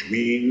 which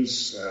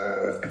means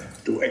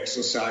to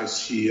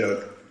exercise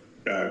here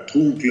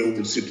true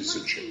global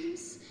citizenship.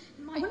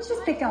 I want to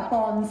just pick up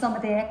on some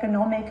of the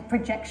economic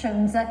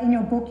projections. In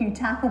your book, you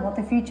tackle what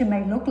the future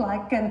may look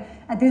like, and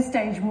at this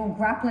stage, we're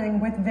grappling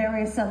with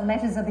various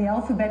letters of the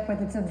alphabet,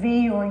 whether it's a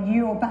V or a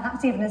U or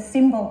perhaps even a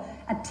symbol,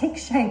 a tick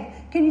shape.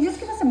 Can you just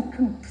give us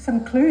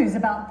some clues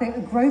about the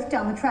growth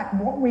down the track,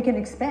 what we can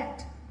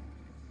expect?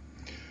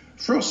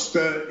 First,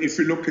 if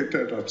you look at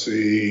it at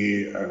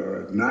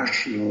the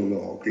national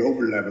or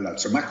global level, at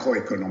the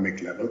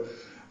macroeconomic level,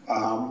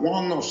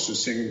 one of the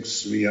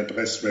things we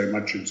address very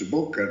much in the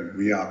book, and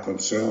we are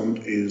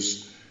concerned,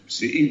 is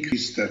the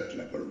increased debt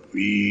level.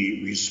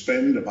 We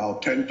spend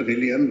about 10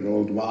 trillion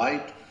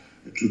worldwide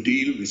to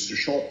deal with the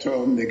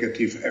short-term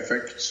negative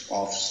effects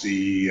of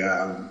the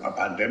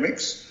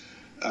pandemics.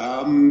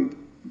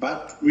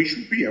 But we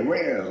should be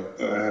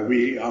aware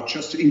we are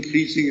just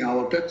increasing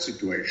our debt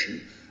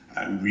situation.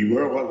 And we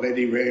were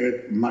already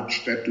very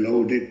much debt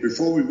loaded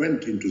before we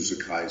went into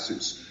the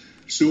crisis.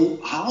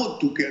 So how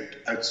to get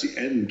at the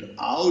end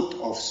out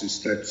of this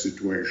debt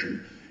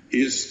situation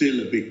is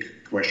still a big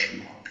question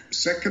mark.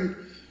 Second,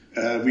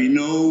 we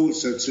know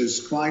that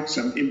there's quite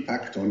some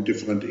impact on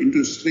different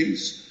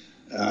industries.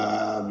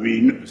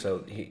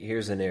 So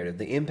here's the narrative.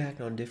 The impact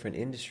on different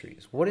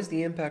industries. What is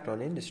the impact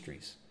on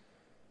industries?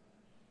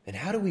 And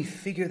how do we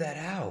figure that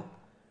out?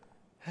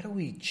 How do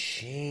we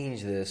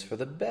change this for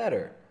the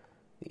better?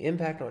 The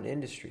impact on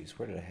industries.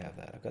 Where did I have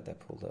that? I've got that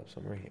pulled up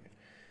somewhere here.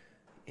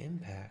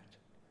 Impact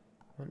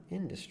on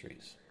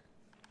industries.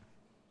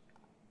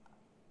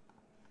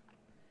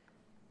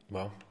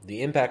 Well,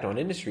 the impact on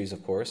industries,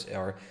 of course,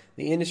 are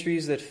the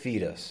industries that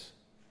feed us.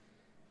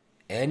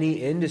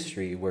 Any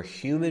industry where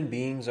human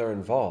beings are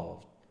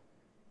involved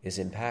is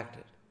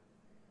impacted.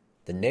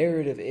 The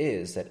narrative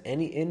is that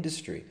any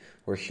industry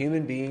where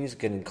human beings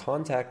get in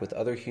contact with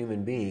other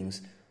human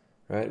beings,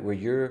 right, where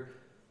you're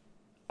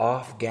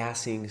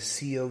off-gassing,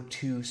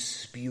 CO2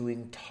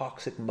 spewing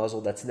toxic muzzle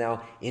that's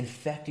now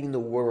infecting the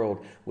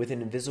world with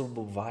an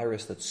invisible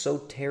virus that's so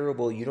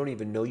terrible you don't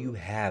even know you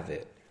have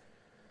it.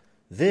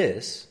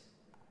 This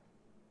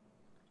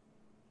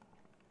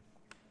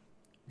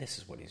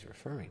is what he's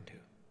referring to.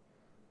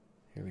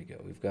 Here we go.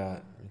 Let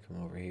me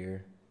come over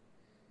here.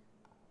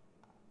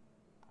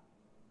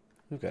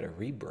 We've got a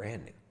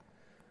rebranding.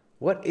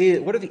 What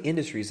are the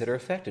industries that are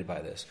affected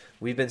by this?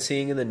 We've been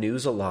seeing in the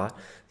news a lot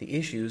the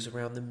issues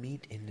around the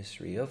meat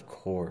industry, of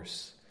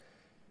course.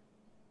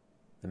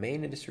 The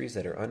main industries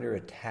that are under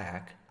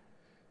attack,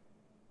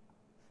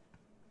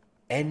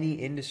 any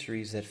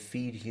industries that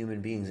feed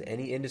human beings,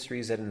 any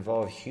industries that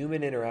involve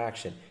human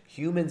interaction,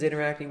 humans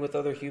interacting with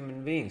other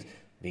human beings,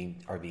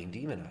 are being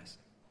demonized.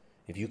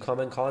 If you come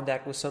in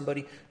contact with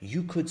somebody,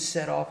 you could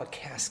set off a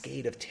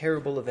cascade of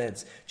terrible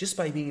events just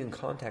by being in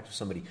contact with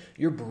somebody.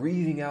 You're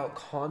breathing out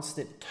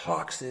constant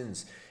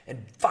toxins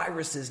and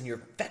viruses and you're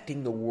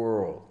affecting the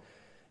world.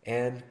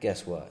 And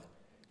guess what?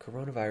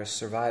 Coronavirus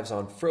survives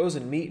on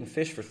frozen meat and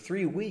fish for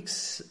 3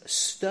 weeks.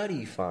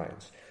 Study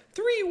finds.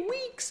 3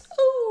 weeks?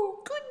 Oh,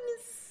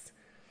 goodness.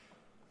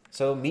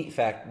 So meat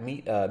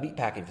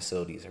packing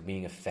facilities are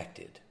being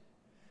affected.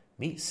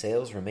 Meat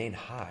sales remain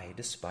high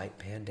despite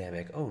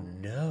pandemic. Oh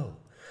no.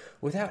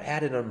 Without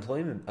added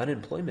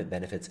unemployment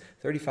benefits,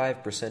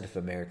 35% of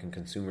American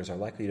consumers are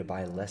likely to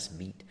buy less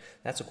meat.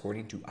 That's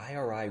according to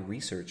IRI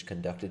research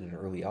conducted in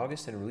early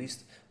August and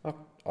released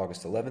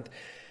August 11th.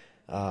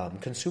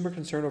 Consumer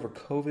concern over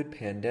COVID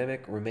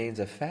pandemic remains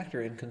a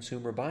factor in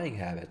consumer buying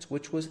habits,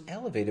 which was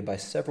elevated by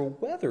several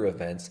weather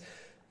events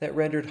that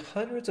rendered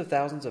hundreds of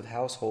thousands of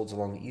households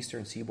along the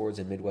eastern seaboards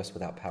and Midwest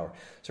without power.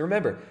 So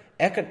remember,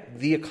 economics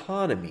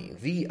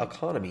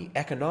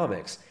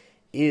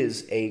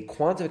is a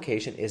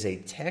quantification, is a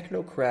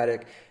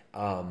technocratic,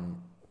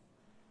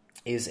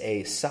 is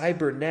a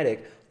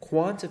cybernetic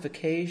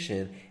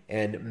quantification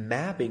and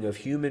mapping of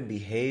human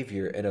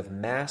behavior and of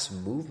mass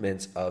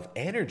movements of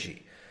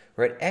energy.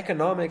 Right?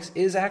 Economics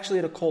is actually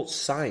an occult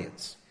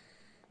science.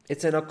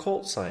 It's an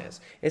occult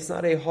science. It's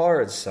not a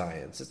hard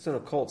science. It's an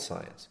occult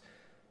science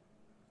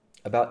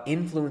about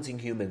influencing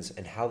humans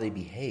and how they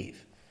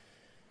behave.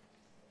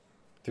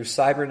 Through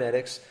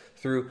cybernetics,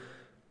 through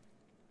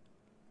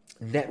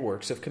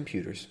networks of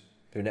computers,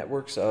 through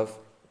networks of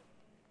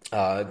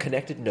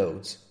connected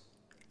nodes,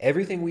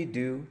 everything we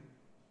do,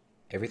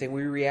 everything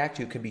we react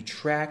to can be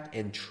tracked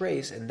and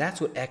traced, and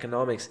that's what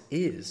economics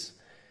is.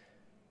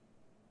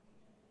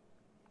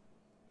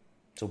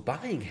 So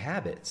buying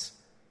habits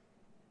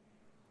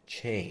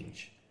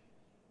change.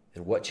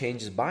 And what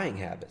changes buying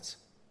habits?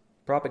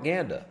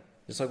 Propaganda.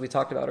 Just like we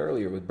talked about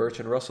earlier with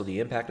Bertrand Russell, the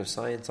impact of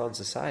science on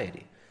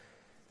society.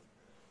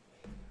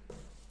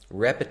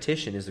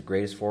 Repetition is the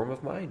greatest form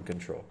of mind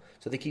control.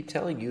 So they keep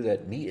telling you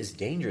that meat is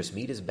dangerous,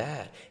 meat is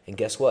bad. And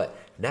guess what?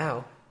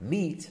 Now,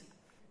 meat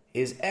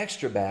is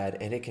extra bad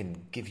and it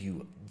can give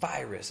you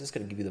virus. It's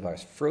going to give you the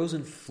virus.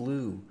 Frozen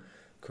flu.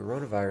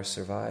 Coronavirus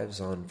survives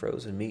on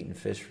frozen meat and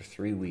fish for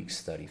 3 weeks,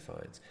 study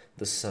finds.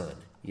 The Sun,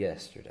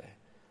 yesterday.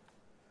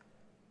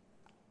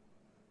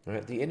 All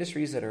right, the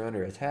industries that are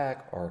under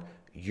attack are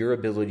your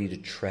ability to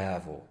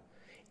travel.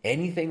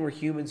 Anything where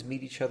humans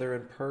meet each other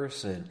in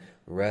person.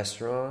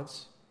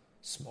 Restaurants,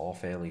 small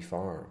family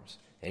farms.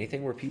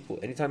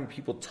 Anytime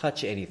people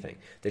touch anything,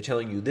 they're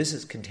telling you this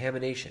is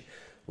contamination.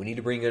 We need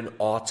to bring in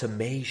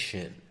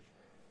automation.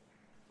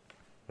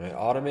 Right?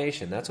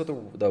 Automation, that's what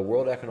the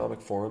World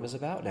Economic Forum is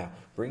about now.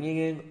 Bringing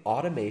in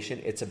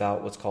automation, it's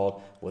about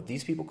what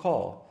these people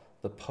call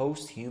the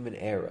post-human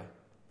era.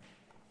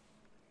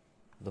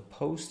 The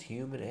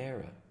post-human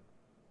era.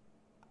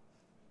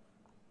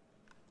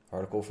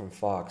 Article from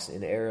Fox,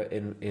 in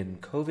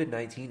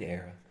COVID-19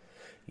 era,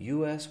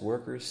 U.S.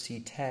 workers see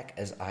tech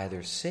as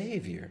either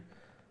savior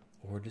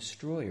or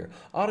destroyer.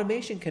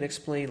 Automation can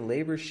explain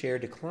labor share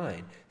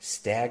decline,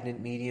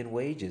 stagnant median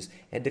wages,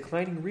 and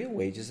declining real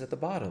wages at the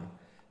bottom,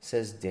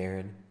 says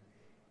Darren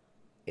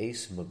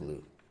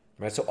Acemoglu.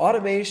 Right, so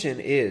automation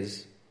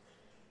is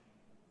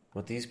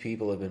what these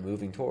people have been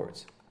moving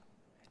towards.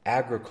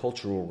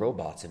 agricultural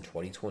robots in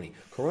 2020.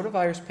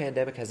 Coronavirus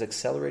pandemic has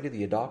accelerated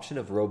the adoption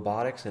of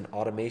robotics and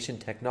automation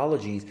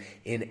technologies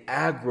in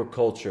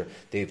agriculture.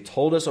 They've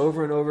told us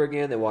over and over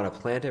again they want to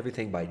plant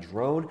everything by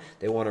drone.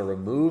 They want to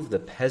remove the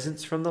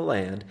peasants from the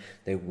land.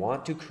 They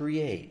want to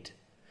create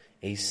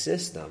a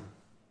system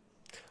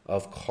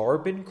of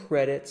carbon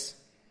credits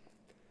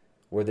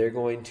where they're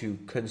going to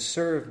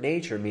conserve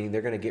nature, meaning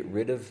they're going to get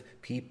rid of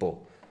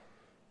people.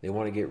 They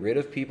want to get rid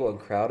of people and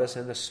crowd us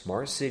into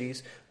smart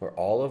cities where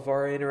all of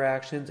our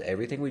interactions,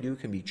 everything we do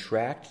can be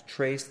tracked,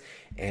 traced,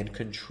 and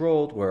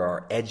controlled, where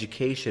our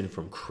education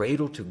from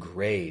cradle to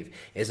grave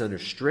is under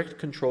strict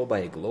control by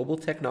a global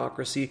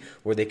technocracy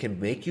where they can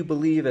make you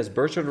believe, as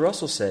Bertrand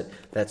Russell said,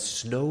 that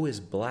snow is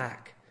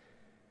black.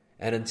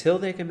 And until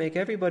they can make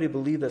everybody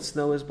believe that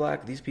snow is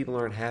black, these people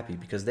aren't happy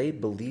because they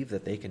believe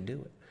that they can do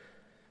it.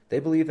 They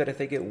believe that if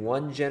they get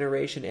one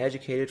generation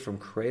educated from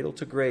cradle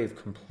to grave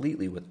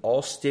completely with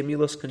all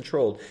stimulus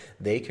controlled,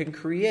 they can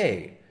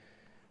create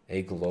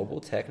a global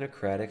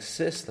technocratic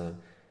system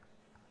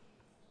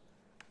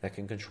that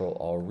can control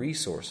all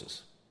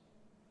resources.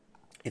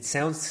 It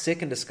sounds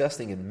sick and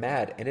disgusting and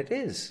mad, and it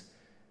is.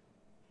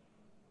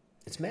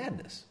 It's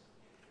madness.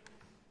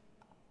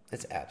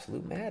 It's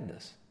absolute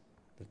madness.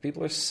 The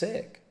people are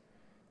sick.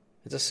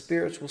 It's a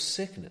spiritual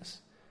sickness.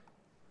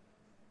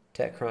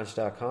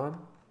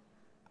 TechCrunch.com.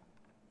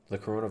 The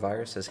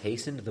coronavirus has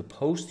hastened the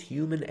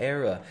post-human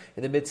era.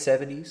 In the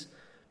mid-70s,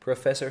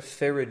 Professor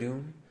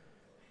Feridun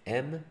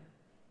M.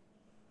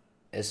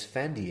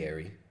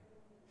 Esfandiari,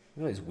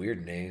 all these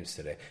weird names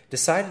today,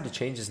 decided to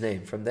change his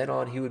name. From then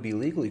on, he would be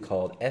legally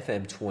called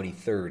FM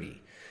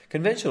 2030.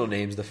 Conventional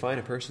names define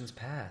a person's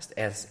past,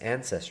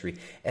 ancestry,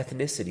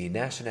 ethnicity,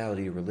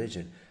 nationality,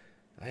 religion.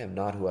 I am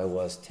not who I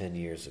was 10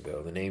 years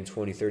ago. The name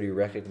 2030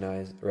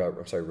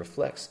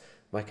 reflects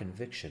my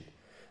conviction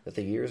that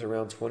the years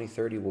around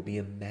 2030 will be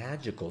a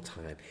magical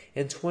time.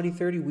 In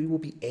 2030, we will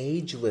be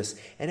ageless,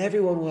 and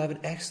everyone will have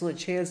an excellent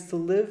chance to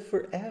live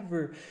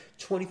forever.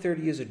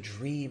 2030 is a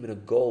dream and a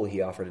goal,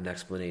 he offered an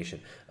explanation.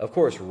 Of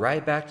course,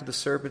 right back to the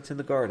serpents in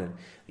the garden.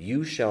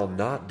 You shall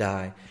not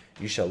die.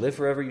 You shall live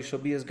forever. You shall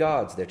be as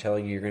gods. They're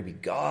telling you you're going to be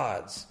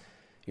gods.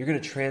 You're going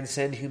to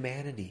transcend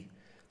humanity.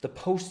 The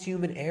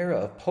post-human era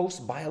of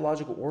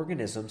post-biological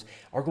organisms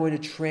are going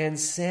to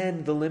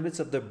transcend the limits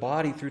of their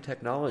body through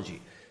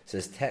technology.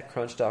 Says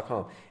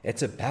TechCrunch.com.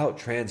 It's about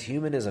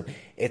transhumanism.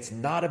 It's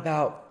not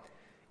about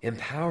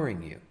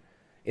empowering you.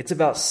 It's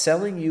about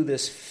selling you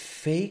this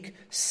fake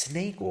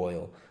snake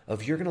oil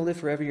of you're going to live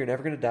forever, you're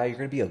never going to die, you're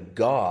going to be a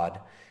god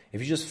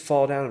if you just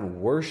fall down and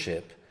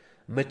worship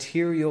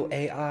material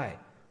AI.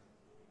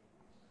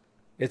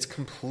 It's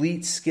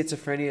complete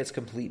schizophrenia. It's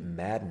complete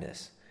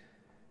madness.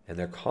 And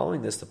they're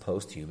calling this the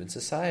post-human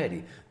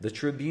society. The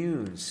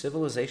Tribune,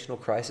 Civilizational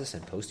Crisis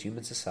and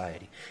Post-Human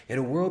Society. In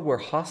a world where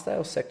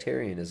hostile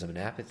sectarianism and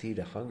apathy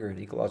to hunger and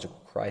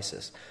ecological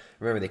crisis.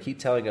 Remember, they keep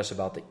telling us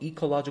about the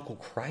ecological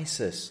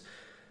crisis.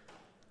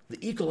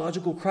 The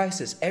ecological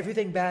crisis.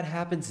 Everything bad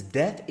happens.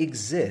 Death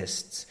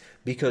exists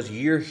because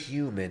you're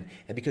human.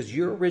 And because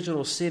your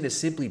original sin is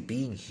simply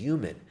being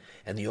human.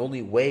 And the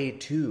only way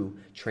to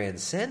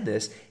transcend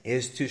this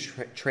is to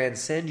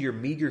transcend your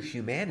meager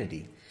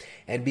humanity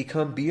and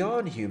become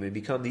beyond human,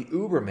 become the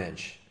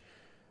Ubermensch,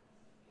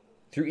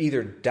 through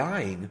either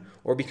dying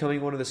or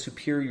becoming one of the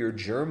superior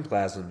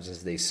germplasms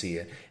as they see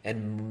it,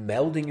 and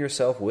melding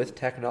yourself with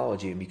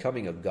technology and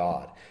becoming a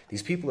god.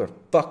 These people are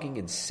fucking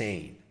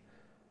insane.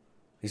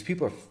 These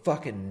people are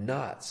fucking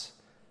nuts.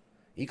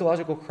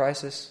 Ecological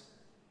crisis,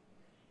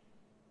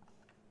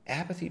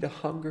 apathy to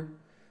hunger,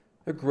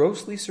 they're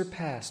grossly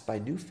surpassed by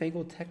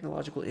newfangled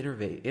technological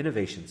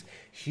innovations.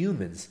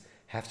 Humans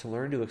have to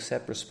learn to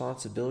accept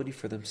responsibility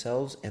for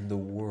themselves and the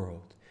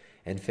world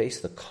and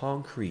face the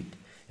concrete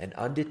and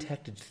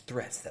undetected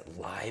threats that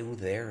lie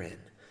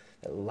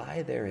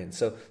therein.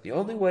 So the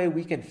only way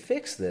we can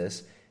fix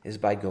this is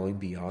by going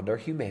beyond our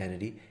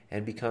humanity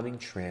and becoming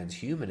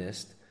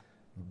transhumanist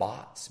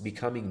bots,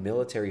 becoming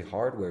military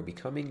hardware,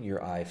 becoming your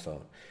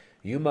iPhone.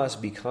 You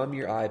must become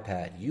your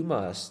iPad. You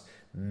must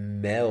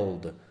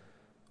meld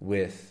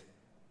with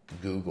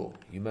Google.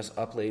 You must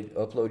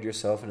upload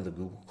yourself into the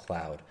Google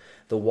Cloud.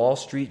 The Wall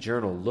Street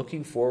Journal,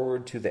 looking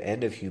forward to the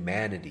end of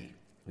humanity.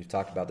 We've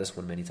talked about this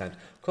one many times.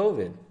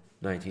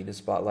 COVID-19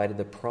 has spotlighted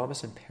the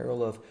promise and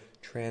peril of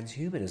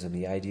transhumanism,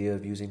 the idea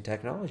of using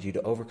technology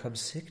to overcome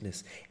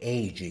sickness,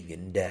 aging,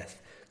 and death.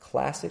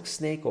 Classic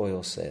snake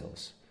oil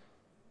sales.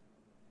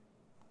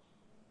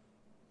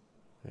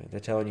 They're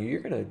telling you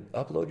you're going to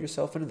upload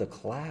yourself into the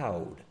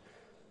cloud.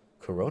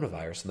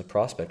 Coronavirus and the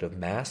prospect of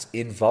mass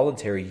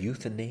involuntary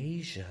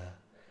euthanasia.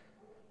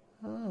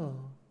 Oh,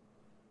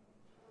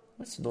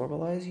 let's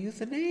normalize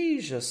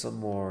euthanasia some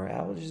more.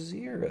 Al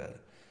Jazeera.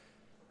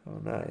 Oh,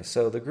 nice.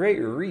 So the Great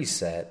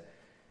Reset,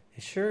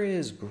 it sure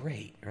is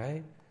great,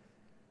 right?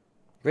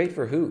 Great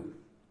for who?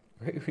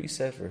 Great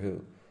Reset for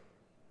who?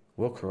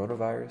 Will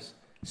coronavirus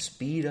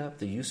speed up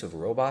the use of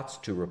robots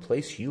to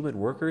replace human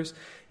workers?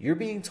 You're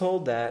being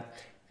told that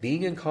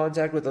Being in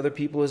contact with other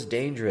people is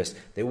dangerous.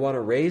 They want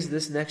to raise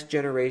this next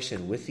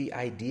generation with the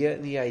idea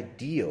and the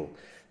ideal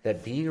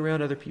that being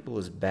around other people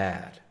is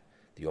bad.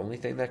 The only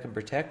thing that can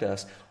protect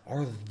us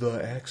are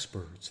the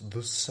experts,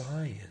 the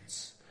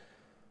science.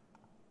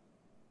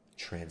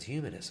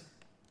 Transhumanism.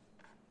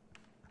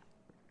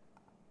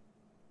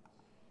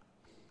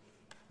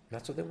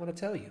 That's what they want to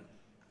tell you.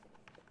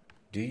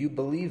 Do you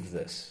believe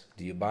this?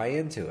 Do you buy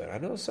into it? I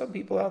know some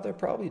people out there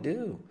probably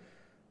do.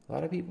 A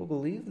lot of people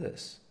believe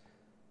this.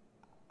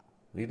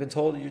 We've been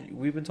told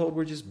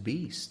we're just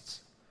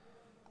beasts.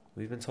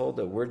 We've been told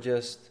that we're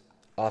just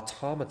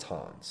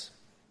automatons.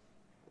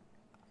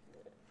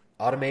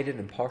 Automated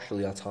and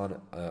partially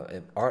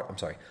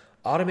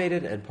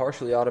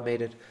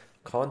automated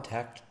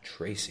contact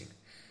tracing.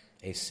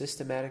 A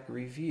systematic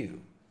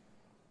review.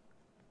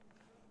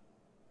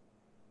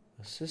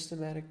 A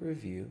systematic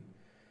review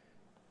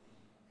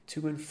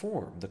to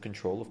inform the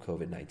control of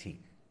COVID-19.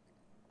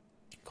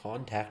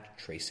 Contact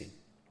tracing.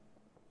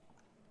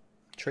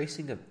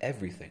 Tracing of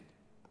everything.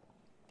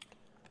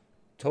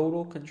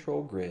 Total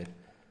control grid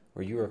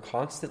where you are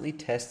constantly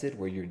tested,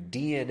 where your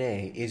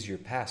DNA is your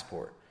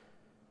passport.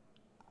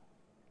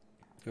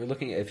 You're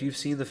looking at, if you've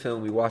seen the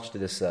film, we watched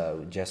this,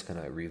 Jessica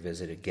and I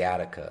revisited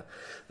Gattaca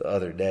the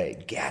other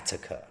day.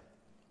 Gattaca.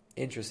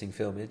 Interesting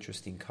film,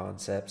 interesting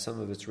concept. Some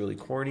of it's really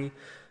corny,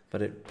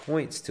 but it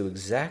points to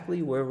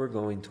exactly where we're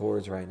going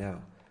towards right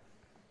now.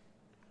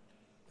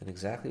 And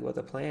exactly what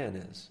the plan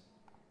is.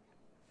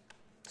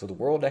 So the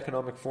World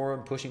Economic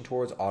Forum pushing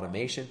towards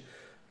automation,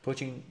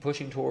 pushing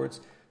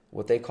towards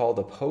what they call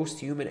the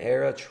post-human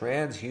era,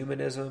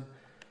 transhumanism.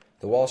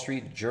 The Wall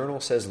Street Journal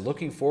says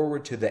looking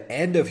forward to the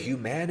end of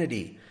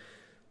humanity.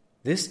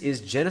 This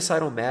is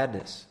genocidal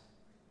madness.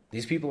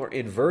 These people are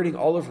inverting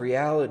all of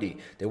reality.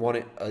 They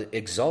want to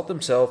exalt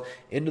themselves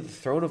into the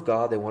throne of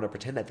God. They want to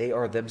pretend that they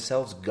are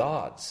themselves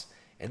gods.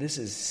 And this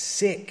is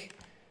sick.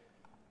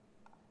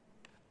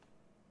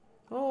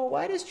 Oh,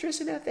 why does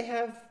Tristan have to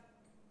have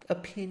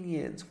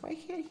opinions? Why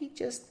can't he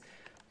just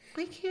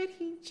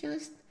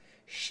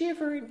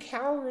shiver and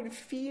cower in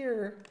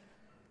fear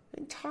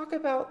and talk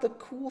about the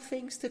cool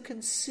things to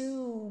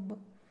consume?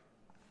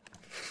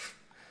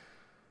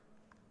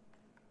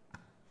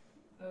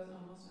 That was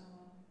almost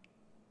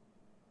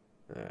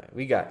All right,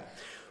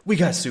 we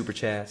got super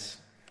chats.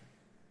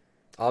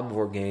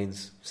 Omnivore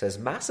Gaines says,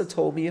 Massa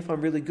told me if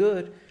I'm really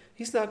good,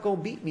 he's not going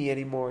to beat me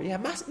anymore. Yeah,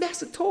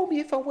 Massa told me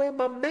if I wear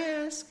my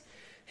mask,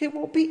 he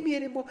won't beat me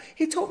anymore.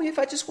 He told me if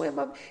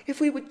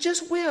we would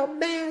just wear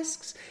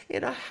masks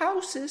in our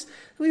houses,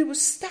 we would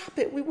stop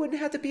it. We wouldn't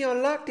have to be on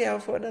lockdown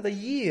for another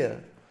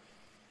year.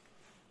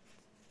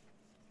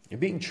 You're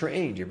being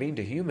trained. You're being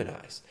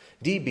dehumanized.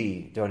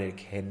 DB donated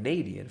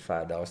Canadian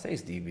 $5.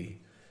 Thanks, DB.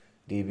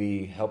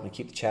 DB helped me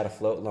keep the chat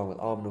afloat along with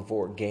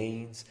Omnivore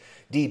Gains.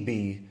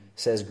 DB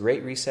says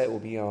Great Reset will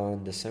be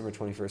on December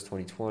 21st,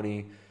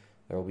 2020.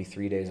 There will be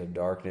 3 days of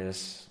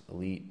darkness.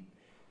 Elite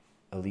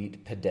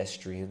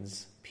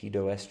pedestrians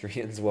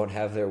won't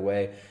have their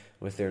way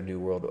with their New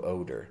World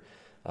Order.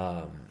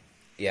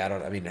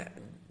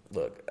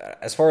 Look,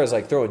 as far as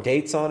like throwing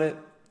dates on it,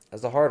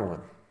 that's the hard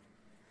one,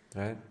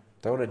 right?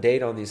 Throwing a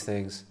date on these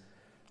things.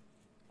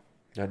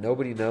 Now,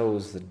 nobody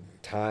knows the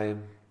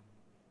time.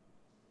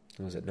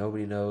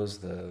 Nobody knows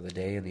the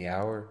day and the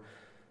hour.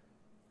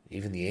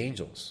 Even the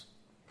angels.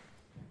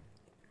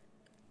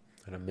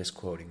 And I'm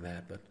misquoting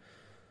that, but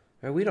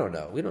we don't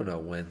know. We don't know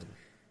when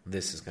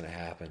this is going to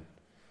happen.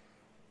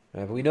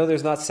 But we know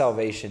there's not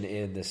salvation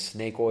in the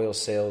snake oil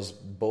sales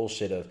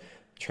bullshit of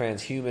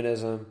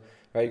transhumanism.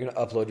 Right? You're going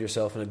to upload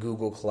yourself in a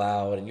Google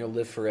Cloud and you'll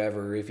live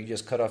forever if you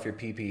just cut off your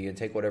pee-pee and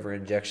take whatever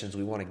injections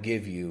we want to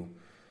give you.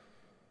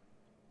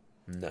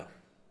 No.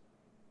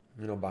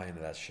 We don't buy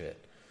into that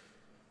shit.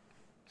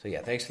 So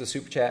yeah, thanks for the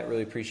super chat.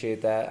 Really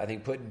appreciate that. I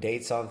think putting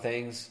dates on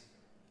things,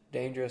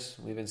 dangerous.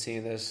 We've been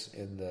seeing this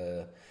in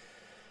the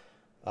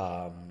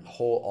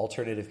whole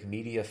alternative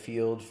media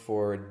field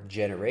for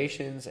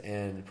generations,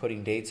 and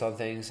putting dates on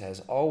things has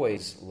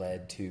always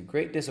led to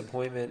great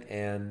disappointment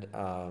and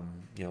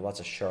lots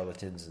of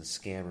charlatans and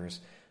scammers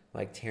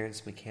like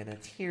Terrence McKenna.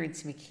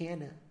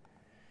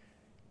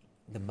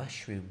 The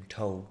mushroom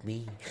told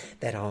me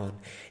that on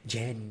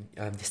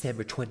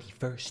December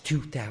 21st,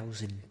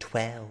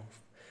 2012,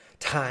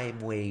 time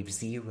wave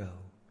 0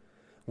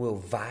 will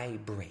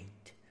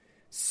vibrate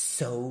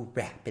so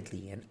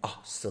rapidly and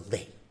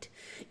oscillate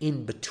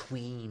in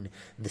between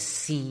the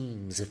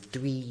seams of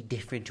 3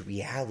 different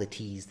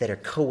realities that are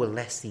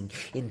coalescing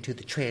into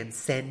the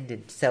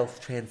transcendent,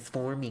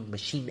 self-transforming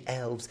machine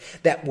elves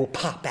that will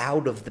pop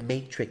out of the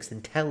matrix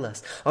and tell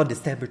us on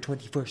December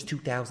 21st,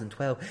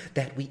 2012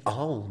 that we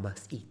all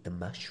must eat the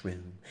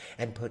mushroom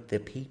and put the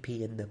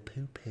pee-pee in the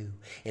poo-poo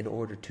in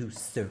order to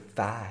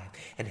survive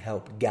and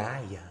help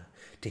Gaia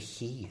to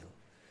heal.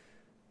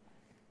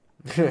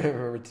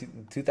 Remember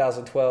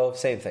 2012,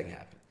 same thing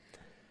happened.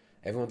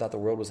 Everyone thought the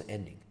world was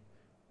ending.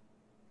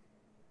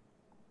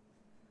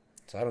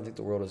 So I don't think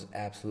the world is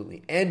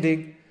absolutely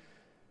ending,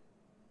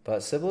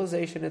 but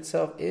civilization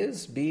itself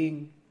is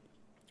being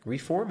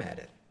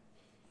reformatted.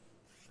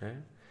 Right?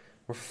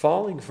 We're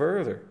falling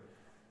further.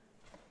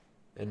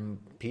 And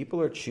people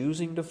are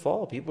choosing to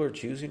fall. People are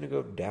choosing to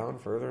go down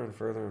further and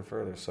further and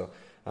further. So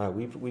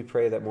we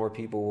pray that more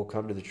people will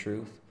come to the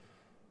truth,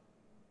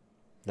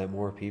 that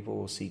more people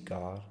will seek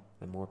God,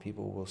 that more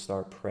people will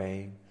start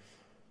praying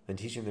and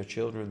teaching their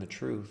children the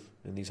truth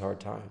in these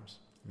hard times.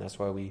 And that's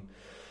why we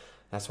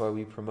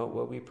promote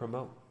what we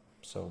promote.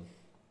 So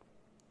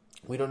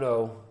we don't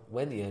know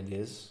when the end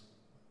is.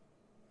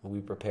 We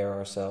prepare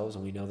ourselves,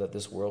 and we know that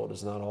this world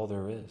is not all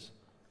there is.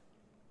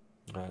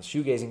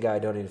 Shoegazing guy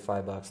donated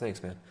 $5.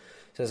 Thanks, man.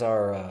 Says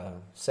our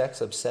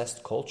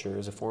sex-obsessed culture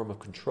is a form of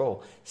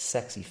control.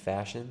 Sexy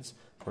fashions,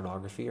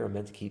 pornography are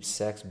meant to keep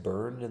sex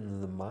burned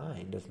in the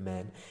mind of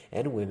men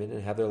and women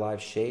and have their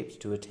lives shaped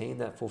to attain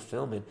that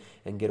fulfillment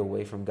and get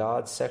away from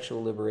God.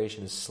 Sexual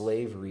liberation is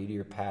slavery to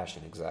your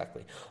passion.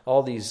 Exactly.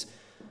 All these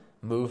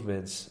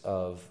movements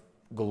of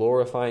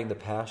glorifying the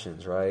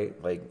passions, right?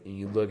 Like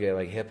you look at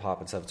like hip-hop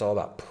and stuff, it's all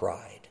about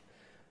pride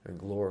and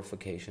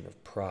glorification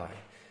of pride.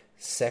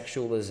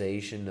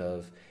 Sexualization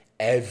of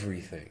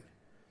everything,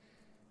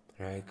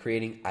 right?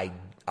 Creating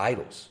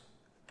idols.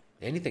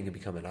 Anything can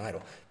become an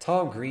idol.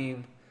 Tom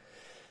Green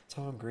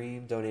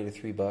donated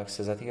 $3.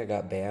 Says, I think I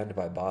got banned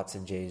by bots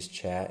in Jay's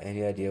chat.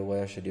 Any idea what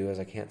I should do as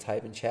I can't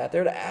type in chat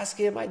there to ask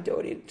him? I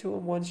donated to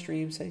him one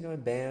stream saying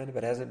I'm banned,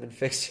 but hasn't been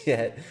fixed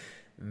yet.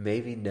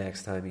 Maybe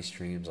next time he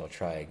streams I'll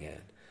try again.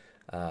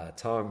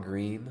 Tom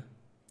Green,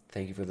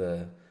 thank you for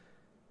the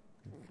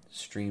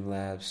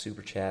Streamlabs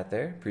super chat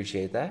there.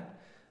 Appreciate that.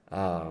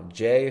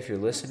 Jay, if you're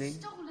listening,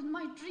 Stolen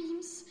my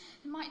dreams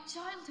and my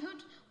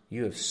childhood.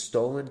 You have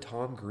stolen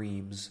Tom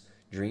Green's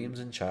dreams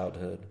and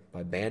childhood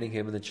by banning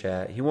him in the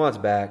chat. He wants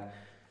back.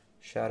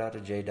 Shout out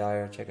to Jay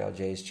Dyer. Check out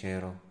Jay's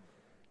channel.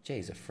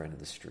 Jay's a friend of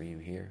the stream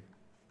here.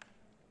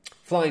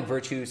 Flying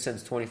Virtue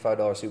sends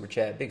 $25 super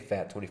chat. Big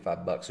fat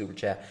 $25 super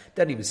chat.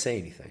 Doesn't even say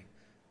anything.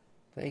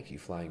 Thank you,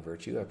 Flying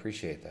Virtue. I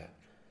appreciate that.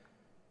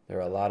 There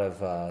are a lot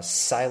of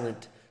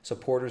silent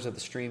supporters of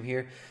the stream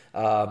here.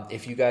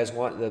 If you guys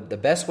want, the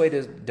best way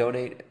to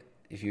donate,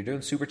 if you're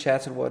doing super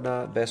chats and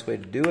whatnot, best way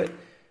to do it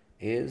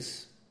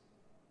is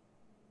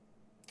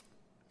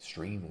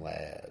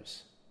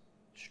Streamlabs.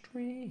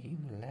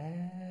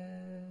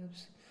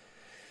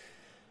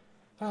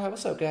 All right,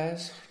 what's up,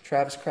 guys?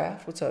 Travis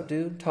Kraft, what's up,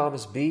 dude?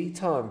 Thomas B,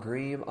 Tom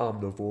Green,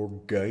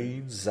 Omnivore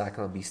Games,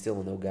 Zycon Be Still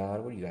and No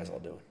God. What are you guys all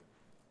doing?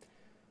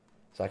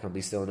 Zycon Be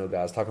Still and No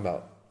God. I was talking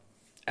about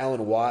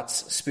Alan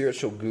Watts,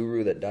 spiritual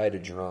guru that died a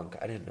drunk.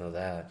 I didn't know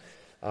that.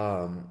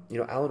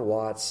 Alan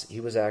Watts, he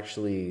was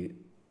actually...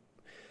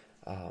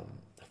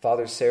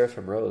 Father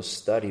Seraphim Rose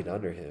studied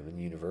under him in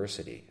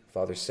university.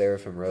 Father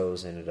Seraphim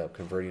Rose ended up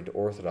converting to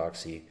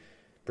Orthodoxy,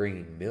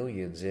 bringing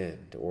millions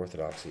in to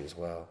Orthodoxy as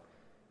well.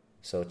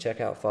 So check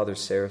out Father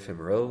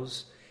Seraphim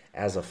Rose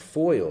as a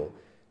foil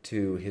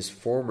to his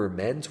former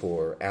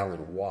mentor,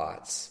 Alan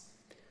Watts,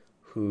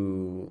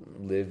 who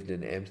lived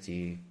an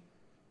empty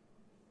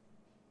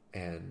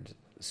and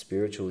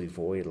spiritually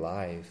void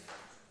life,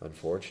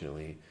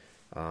 unfortunately.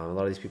 A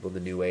lot of these people in the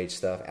New Age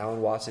stuff,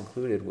 Alan Watts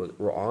included,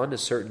 were on to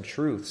certain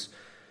truths,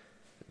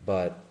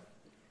 but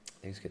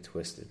things get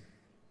twisted.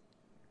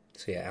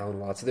 So yeah, Alan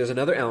Watts. There's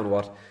another Alan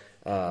Watts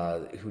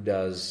who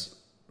does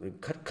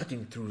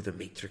cutting through the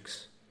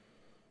matrix.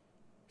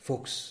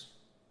 Folks,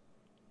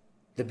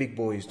 the big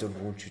boys don't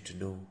want you to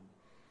know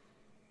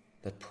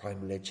that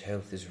Primal Edge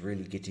Health is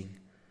really getting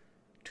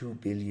 2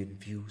 billion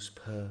views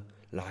per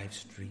live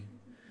stream.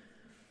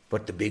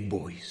 But the big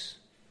boys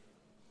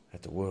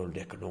at the World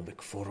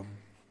Economic Forum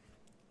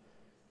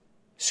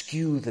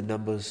skew the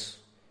numbers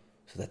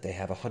so that they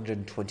have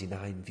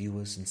 129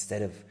 viewers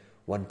instead of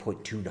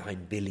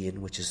 1.29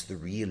 billion, which is the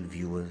real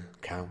viewer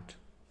count.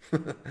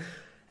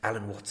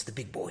 Alan Watts, the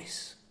big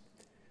boys.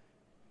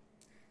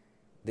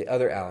 The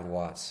other Alan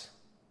Watts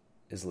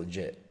is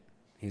legit.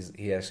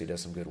 He actually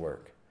does some good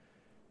work.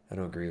 I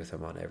don't agree with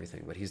him on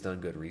everything, but he's done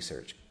good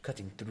research.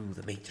 Cutting through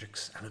the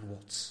matrix, Alan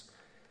Watts.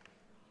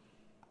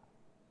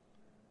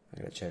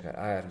 I gotta check out.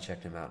 I haven't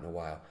checked him out in a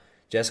while.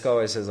 Jessica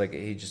always says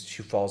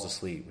she falls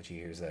asleep when she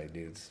hears that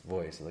dude's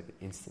voice,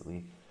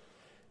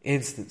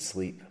 instant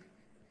sleep.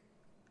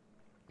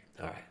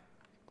 All right,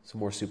 some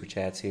more super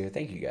chats here.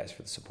 Thank you guys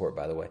for the support,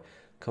 by the way.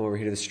 Come over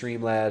here to the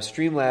Streamlabs.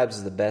 Streamlabs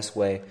is the best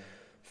way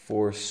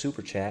for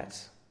super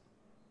chats,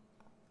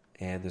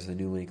 and there's the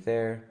new link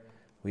there.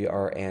 We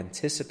are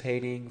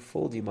anticipating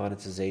full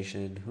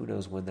demonetization. Who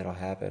knows when that'll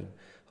happen?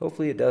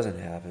 Hopefully it doesn't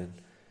happen.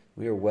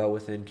 We are well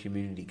within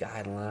community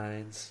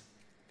guidelines,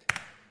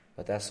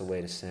 but that's the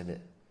way to send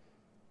it.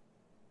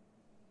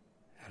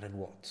 Alan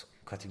Watts,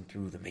 cutting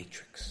through the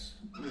matrix.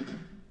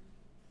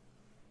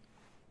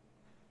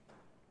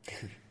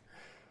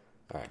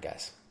 All right,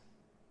 guys.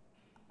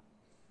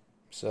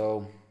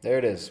 So there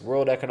it is.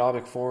 World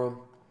Economic Forum.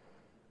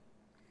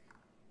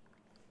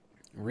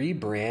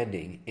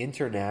 Rebranding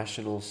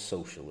international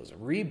socialism.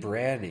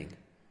 Rebranding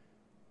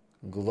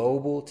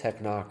global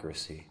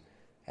technocracy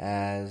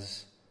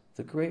as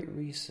the Great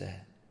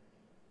Reset.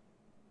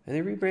 And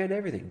they rebrand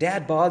everything.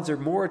 Dad bods are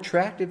more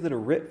attractive than a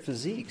ripped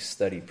physique,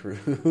 study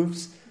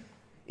proves.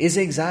 Is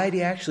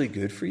anxiety actually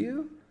good for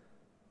you?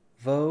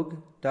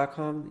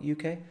 Vogue.com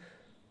UK.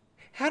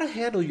 How to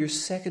handle your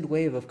second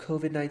wave of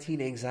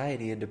COVID-19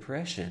 anxiety and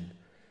depression.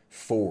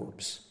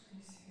 Forbes.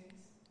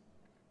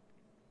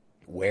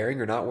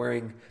 Wearing or not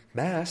wearing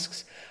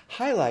masks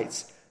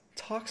highlights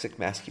toxic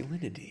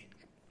masculinity.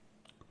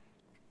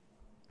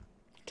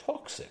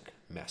 Toxic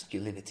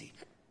masculinity.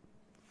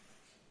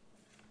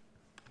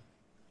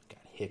 Got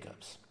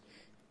hiccups.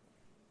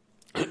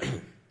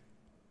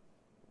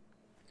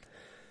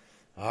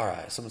 All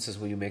right. Someone says,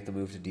 will you make the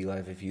move to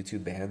DLive if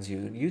YouTube bans you?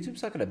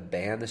 YouTube's not going to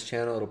ban this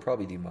channel. It'll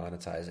probably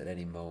demonetize at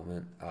any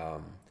moment.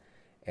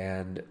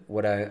 And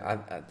what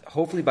I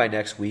hopefully by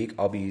next week,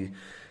 I'm going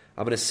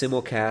to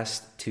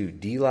simulcast to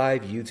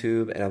DLive,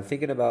 YouTube, and I'm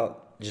thinking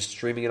about just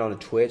streaming it on a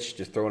Twitch,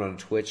 just throwing it on a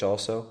Twitch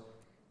also.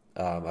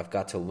 I've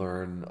got to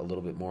learn a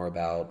little bit more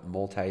about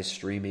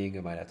multi-streaming.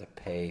 I might have to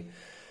pay.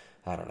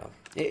 I don't know.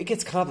 It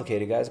gets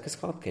complicated, guys. It gets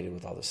complicated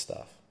with all this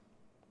stuff.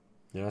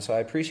 So I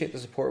appreciate the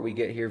support we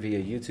get here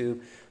via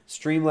YouTube.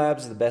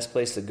 Streamlabs is the best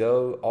place to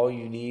go. All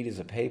you need is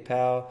a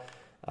PayPal.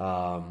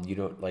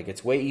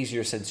 It's way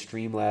easier to send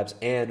Streamlabs,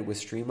 and with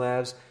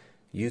Streamlabs,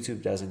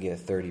 YouTube doesn't get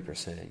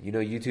 30%.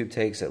 YouTube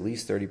takes at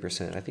least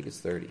 30%. I think it's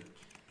 30.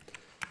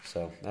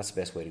 So that's the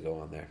best way to go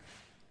on there.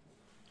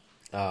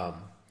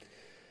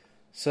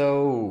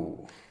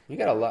 So we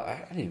got a lot.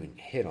 I didn't even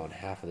hit on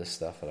half of this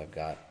stuff that I've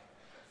got.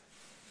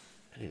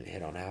 I didn't even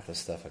hit on half of the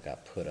stuff I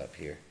got put up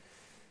here.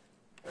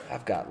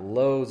 I've got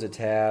loads of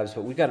tabs,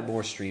 but we've got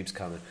more streams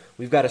coming.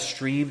 We've got a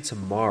stream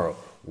tomorrow,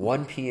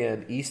 1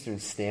 p.m.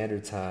 Eastern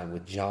Standard Time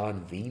with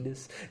John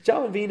Venus.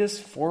 John Venus,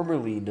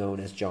 formerly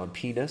known as John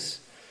Penis.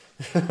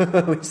 we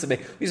used to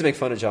make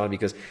fun of John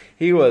because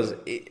he was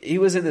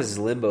in this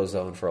limbo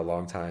zone for a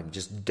long time,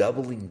 just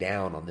doubling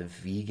down on the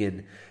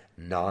vegan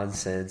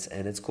nonsense,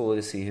 and it's cool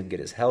to see him get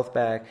his health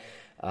back.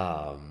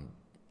 The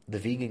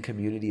vegan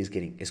community is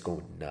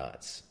going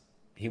nuts.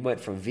 He went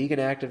from vegan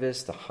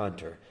activist to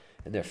hunter,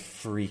 and they're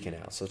freaking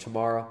out. So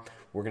tomorrow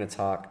we're gonna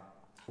talk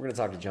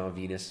to John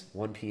Venus,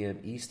 1 p.m.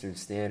 Eastern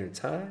Standard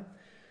Time.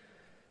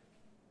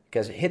 You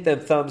guys hit them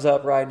thumbs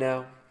up right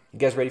now. You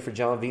guys ready for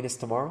John Venus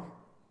tomorrow?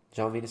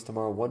 John Venus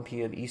tomorrow, 1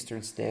 p.m.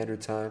 Eastern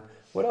Standard Time.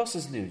 What else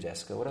is new,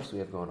 Jessica? What else do we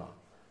have going on?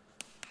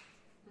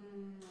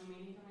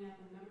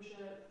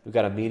 We've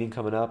got a meeting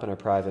coming up in our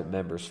private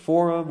members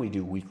forum. We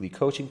do weekly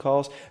coaching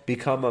calls.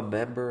 Become a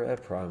member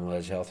at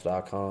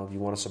primaledgehealth.com. You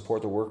want to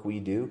support the work we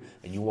do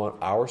and you want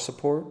our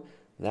support?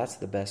 That's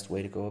the best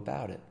way to go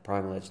about it.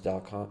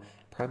 primaledge.com,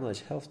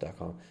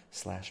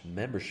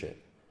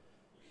 primaledgehealth.com/membership.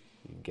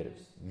 You can get a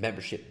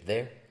membership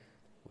there.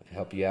 We'll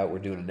help you out. We're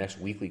doing a next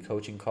weekly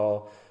coaching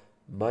call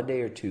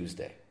Monday or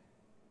Tuesday.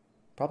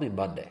 Probably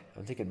Monday.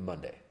 I'm thinking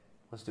Monday.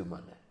 Let's do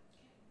Monday.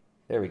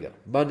 There we go.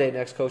 Monday,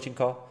 next coaching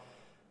call.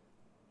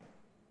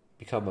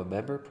 Become a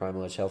member,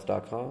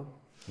 primaledgehealth.com.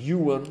 You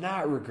will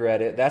not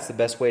regret it. That's the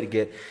best way to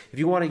get, if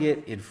you want to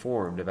get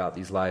informed about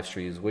these live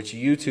streams, which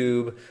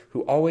YouTube,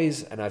 who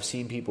always, and I've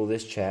seen people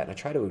this chat, and I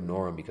try to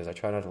ignore them because I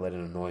try not to let it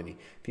annoy me.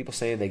 People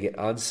saying they get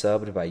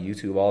unsubbed by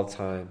YouTube all the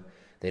time.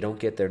 They don't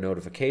get their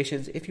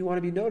notifications. If you want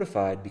to be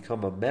notified,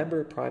 become a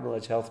member,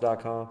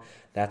 primaledgehealth.com.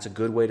 That's a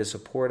good way to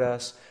support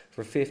us.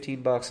 For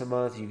 $15 a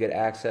month, you get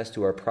access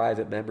to our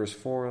private members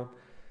forum.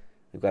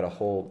 We've got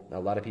a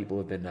lot of people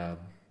have been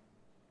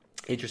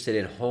interested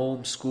in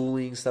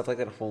homeschooling, stuff like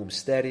that,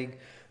 homesteading.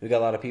 We've got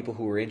a lot of people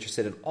who are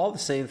interested in all the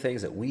same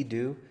things that we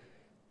do.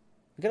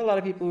 We've got a lot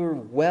of people who are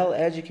well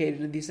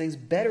educated in these things,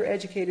 better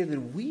educated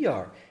than we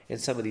are in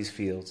some of these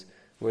fields.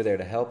 We're there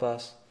to help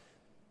us.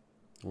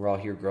 We're all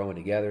here growing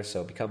together.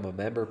 So become a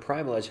member,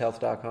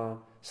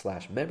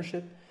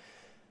 primaledgehealth.com/membership.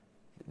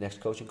 Next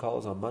coaching call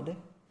is on Monday.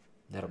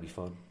 That'll be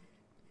fun.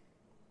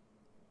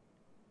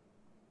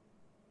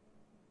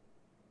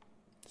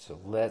 So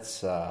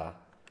let's, all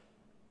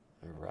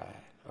right.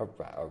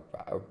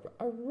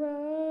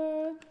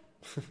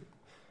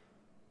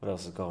 What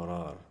else is going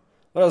on?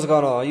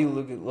 You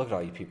look at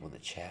all you people in the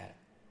chat.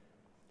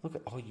 Look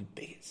at all you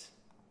bigots.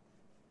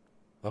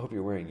 I hope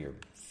you're wearing your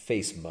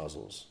face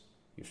muzzles.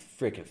 Your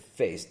freaking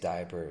face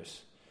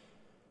diapers.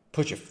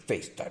 Put your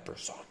face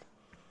diapers on.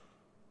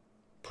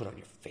 Put on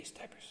your face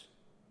diapers.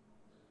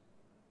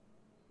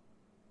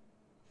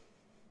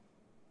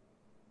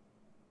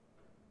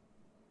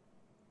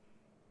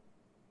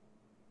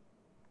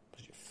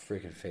 Put your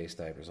freaking face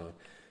diapers on.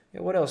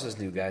 Yeah, what else is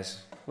new,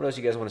 guys? What else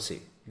you guys want to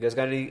see? You guys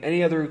got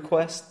any other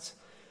requests?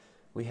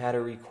 We had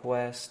a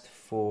request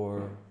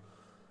for...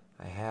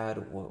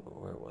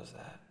 where was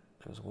that?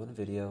 There was one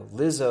video.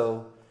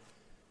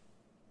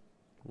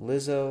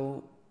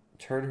 Lizzo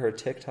turned her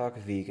TikTok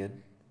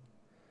vegan.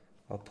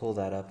 I'll pull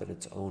that up in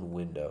its own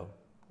window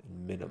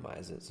and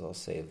minimize it, so I'll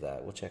save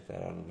that. We'll check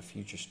that out on a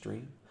future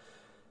stream.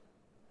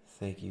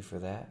 Thank you for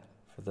that,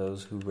 for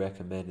those who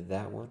recommended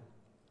that one.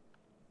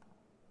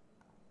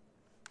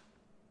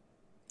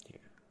 Here,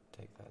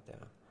 take that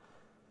down.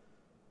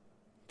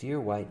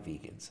 Dear white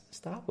vegans,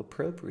 stop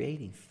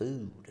appropriating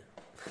food.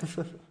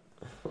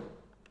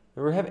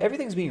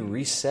 Everything's being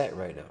reset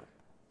right now.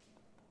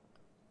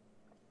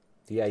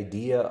 The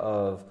idea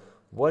of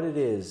what it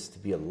is to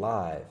be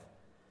alive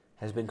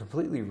has been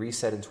completely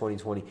reset in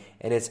 2020,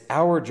 and it's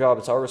our job,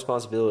 it's our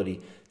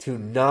responsibility to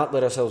not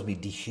let ourselves be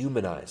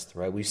dehumanized,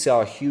 right? We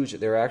saw a huge,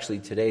 there were actually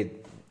today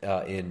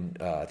in,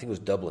 I think it was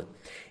Dublin.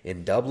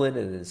 In Dublin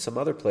and in some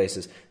other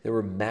places, there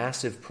were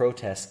massive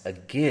protests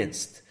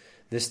against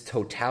this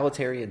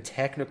totalitarian,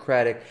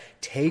 technocratic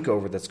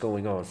takeover that's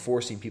going on,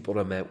 forcing people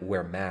to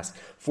wear masks,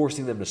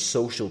 forcing them to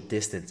social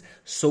distance,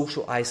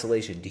 social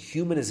isolation,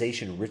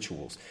 dehumanization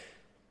rituals.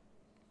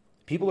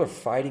 People are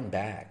fighting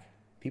back.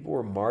 People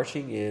were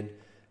marching in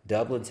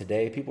Dublin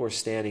today. People were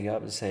standing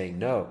up and saying,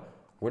 no,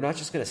 we're not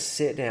just going to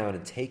sit down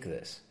and take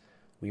this.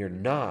 We are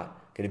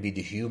not going to be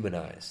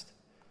dehumanized.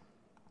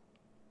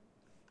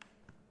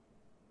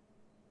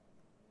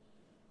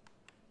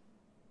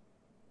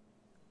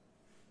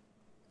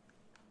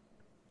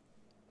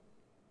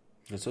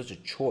 And so it's a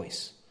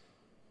choice.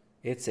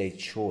 It's a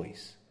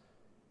choice.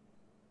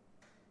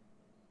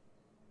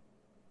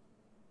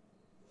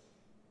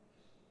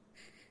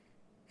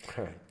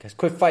 All right, guys,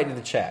 quit fighting in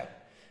the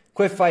chat.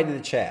 Quit fighting in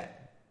the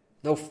chat.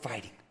 No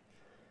fighting.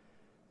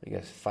 You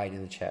guys fighting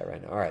in the chat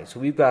right now. All right, so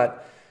we've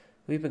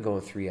been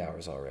going 3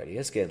 hours already.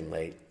 It's getting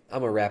late.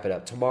 I'm going to wrap it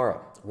up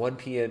tomorrow, 1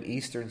 p.m.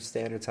 Eastern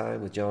Standard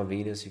Time with John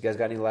Venus. You guys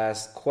got any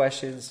last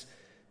questions?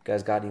 You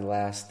guys got any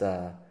last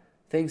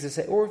things to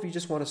say? Or if you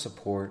just want to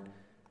support,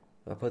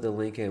 I'll put the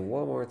link in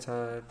one more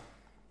time.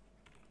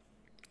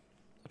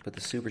 I'll put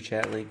the super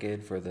chat link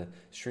in for the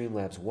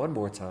Streamlabs one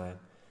more time.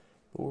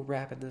 But we're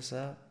wrapping this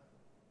up.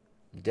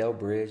 Del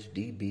Bridge,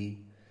 DB,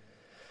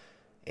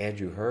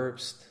 Andrew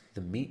Herbst,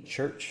 the Meat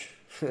Church,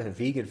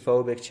 Vegan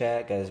Phobic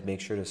chat. Guys, make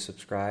sure to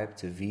subscribe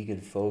to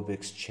Vegan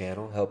Phobic's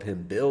channel. Help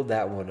him build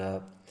that one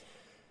up.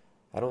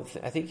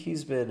 I think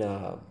he's been.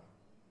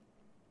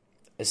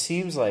 It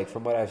seems like,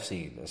 from what I've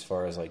seen, as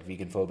far as like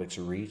Vegan Phobic's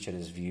reach and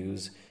his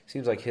views,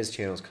 seems like his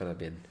channel's kind of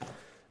been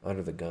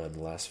under the gun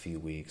the last few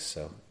weeks.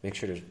 So make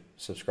sure to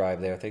subscribe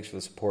there. Thanks for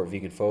the support,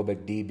 Vegan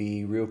Phobic,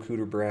 DB, Real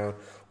Cooter Brown,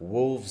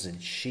 Wolves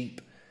and Sheep,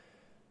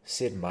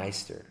 Sid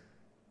Meister,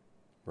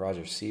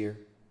 Roger Sear,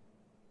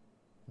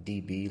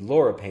 DB,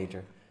 Laura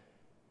Painter.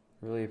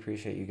 Really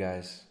appreciate you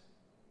guys.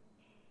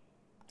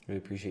 Really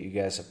appreciate you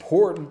guys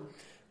supporting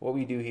what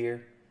we do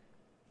here.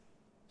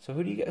 So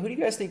who do you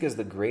guys think is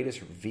the greatest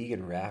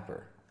vegan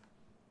rapper?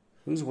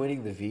 Who's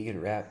winning the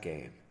vegan rap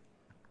game?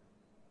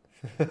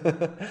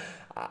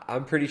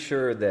 I'm pretty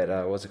sure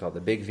that what's it called? The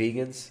Big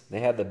Vegans.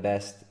 They had the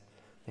best.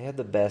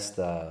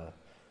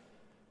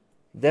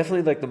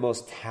 Definitely like the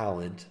most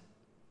talent,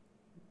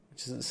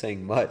 which isn't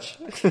saying much.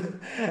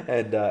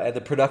 and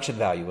the production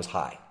value was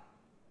high.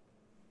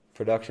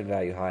 Production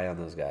value high on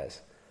those guys.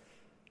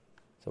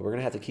 So we're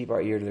gonna have to keep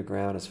our ear to the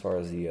ground as far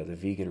as the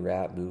vegan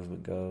rap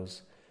movement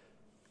goes.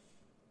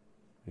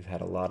 We've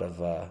had a lot of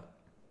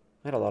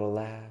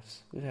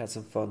laughs. We've had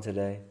some fun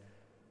today.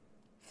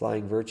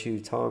 Flying Virtue,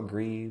 Tom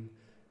Green,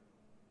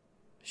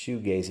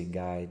 Shoegazing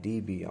Guy,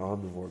 DB,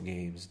 Omnivore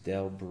Games,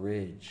 Del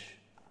Bridge.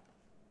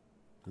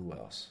 Who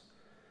else?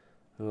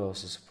 Who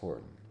else is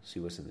supporting? See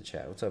what's in the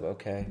chat. What's up?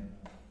 Okay.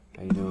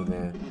 How you doing,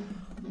 man?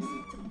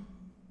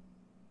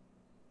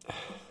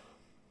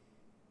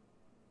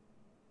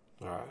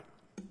 All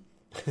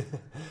right.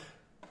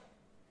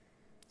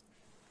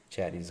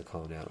 Chat needs to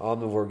calm down.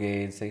 Omnivore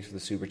Gains, thanks for the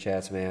super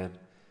chats, man.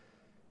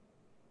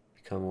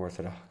 Become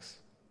Orthodox.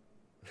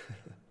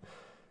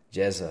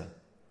 Jezza.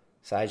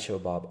 Sideshow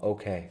Bob,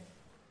 okay.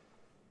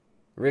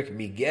 Rick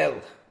Miguel.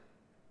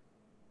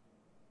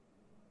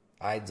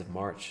 Ides of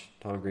March.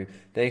 Tom Green.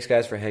 Thanks,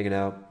 guys, for hanging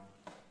out.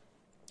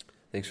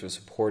 Thanks for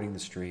supporting the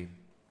stream.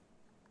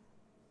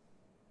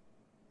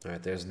 All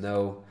right, there's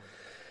no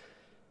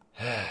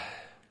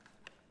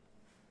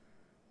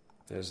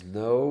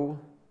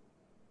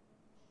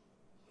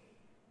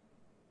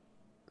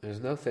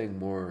nothing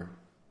more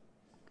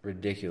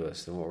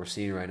ridiculous than what we're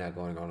seeing right now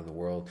going on in the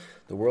world.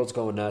 The world's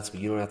going nuts, but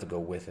you don't have to go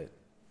with it.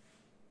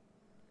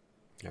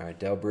 All right,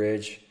 Del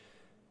Bridge.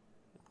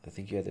 I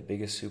think you had the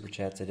biggest super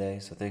chat today,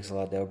 so thanks a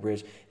lot, Del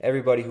Bridge.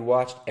 Everybody who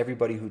watched,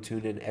 everybody who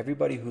tuned in,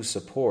 everybody who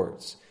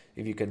supports.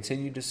 If you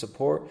continue to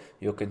support,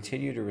 you'll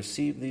continue to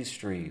receive these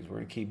streams. We're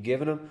going to keep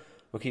giving them.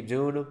 We'll keep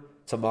doing them.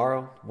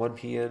 Tomorrow, 1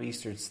 p.m.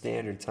 Eastern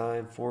Standard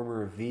Time,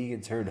 former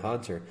vegan turned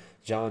hunter,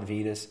 John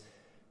Venus.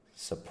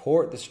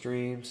 Support the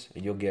streams,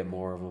 and you'll get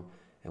more of them.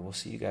 And we'll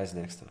see you guys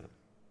next time.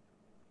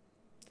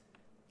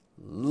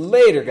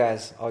 Later,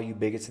 guys. All you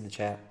bigots in the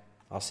chat.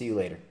 I'll see you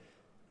later.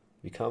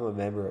 Become a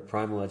member at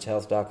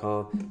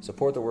primaledgehealth.com.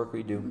 Support the work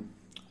we do.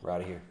 We're out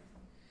of here.